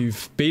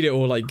you've beat it,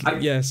 or like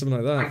yeah,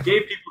 something like that. I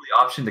gave people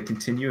the option to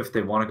continue if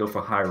they want to go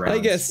for high rounds.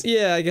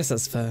 I guess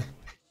that's fair.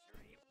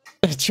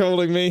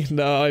 Trolling me?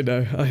 No, I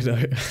know.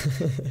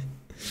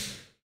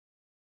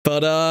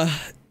 But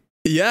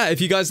yeah,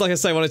 if you guys, like I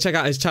say, want to check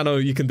out his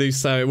channel, you can do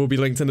so. It will be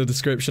linked in the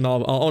description.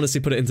 I'll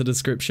honestly put it into the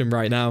description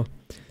right now.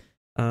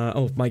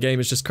 Oh, my game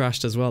has just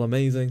crashed as well.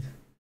 Amazing.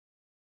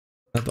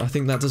 I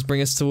think that does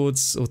bring us to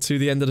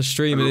the end of the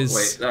stream. Oh, it is.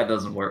 Wait, that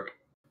doesn't work.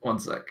 One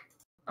sec.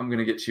 I'm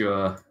gonna get you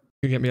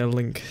You get me a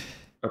link.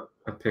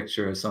 A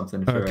picture or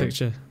something. Oh, a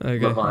picture.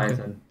 Okay.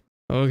 Leviathan.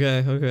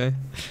 Okay.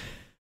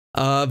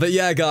 But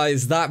yeah,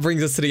 guys, that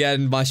brings us to the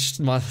end. My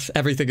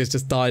everything has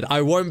just died.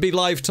 I won't be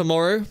live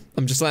tomorrow.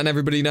 I'm just letting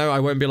everybody know I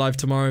won't be live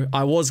tomorrow.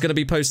 I was gonna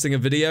be posting a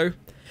video,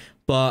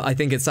 but I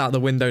think it's out the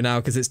window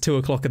now because it's 2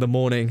 o'clock in the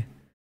morning,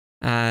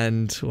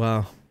 and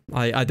well,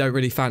 I don't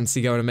really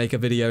fancy going to make a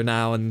video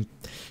now and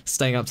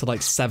staying up to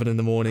like 7 in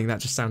the morning. That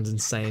just sounds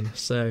insane.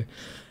 So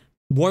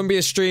won't be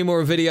a stream or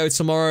a video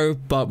tomorrow,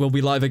 but we'll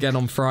be live again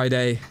on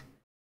Friday.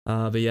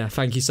 But yeah,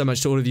 thank you so much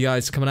to all of you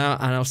guys for coming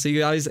out, and I'll see you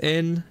guys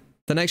in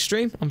the next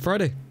stream on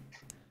Friday.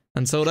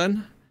 Until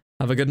then,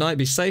 have a good night,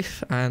 be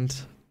safe, and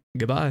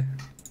goodbye.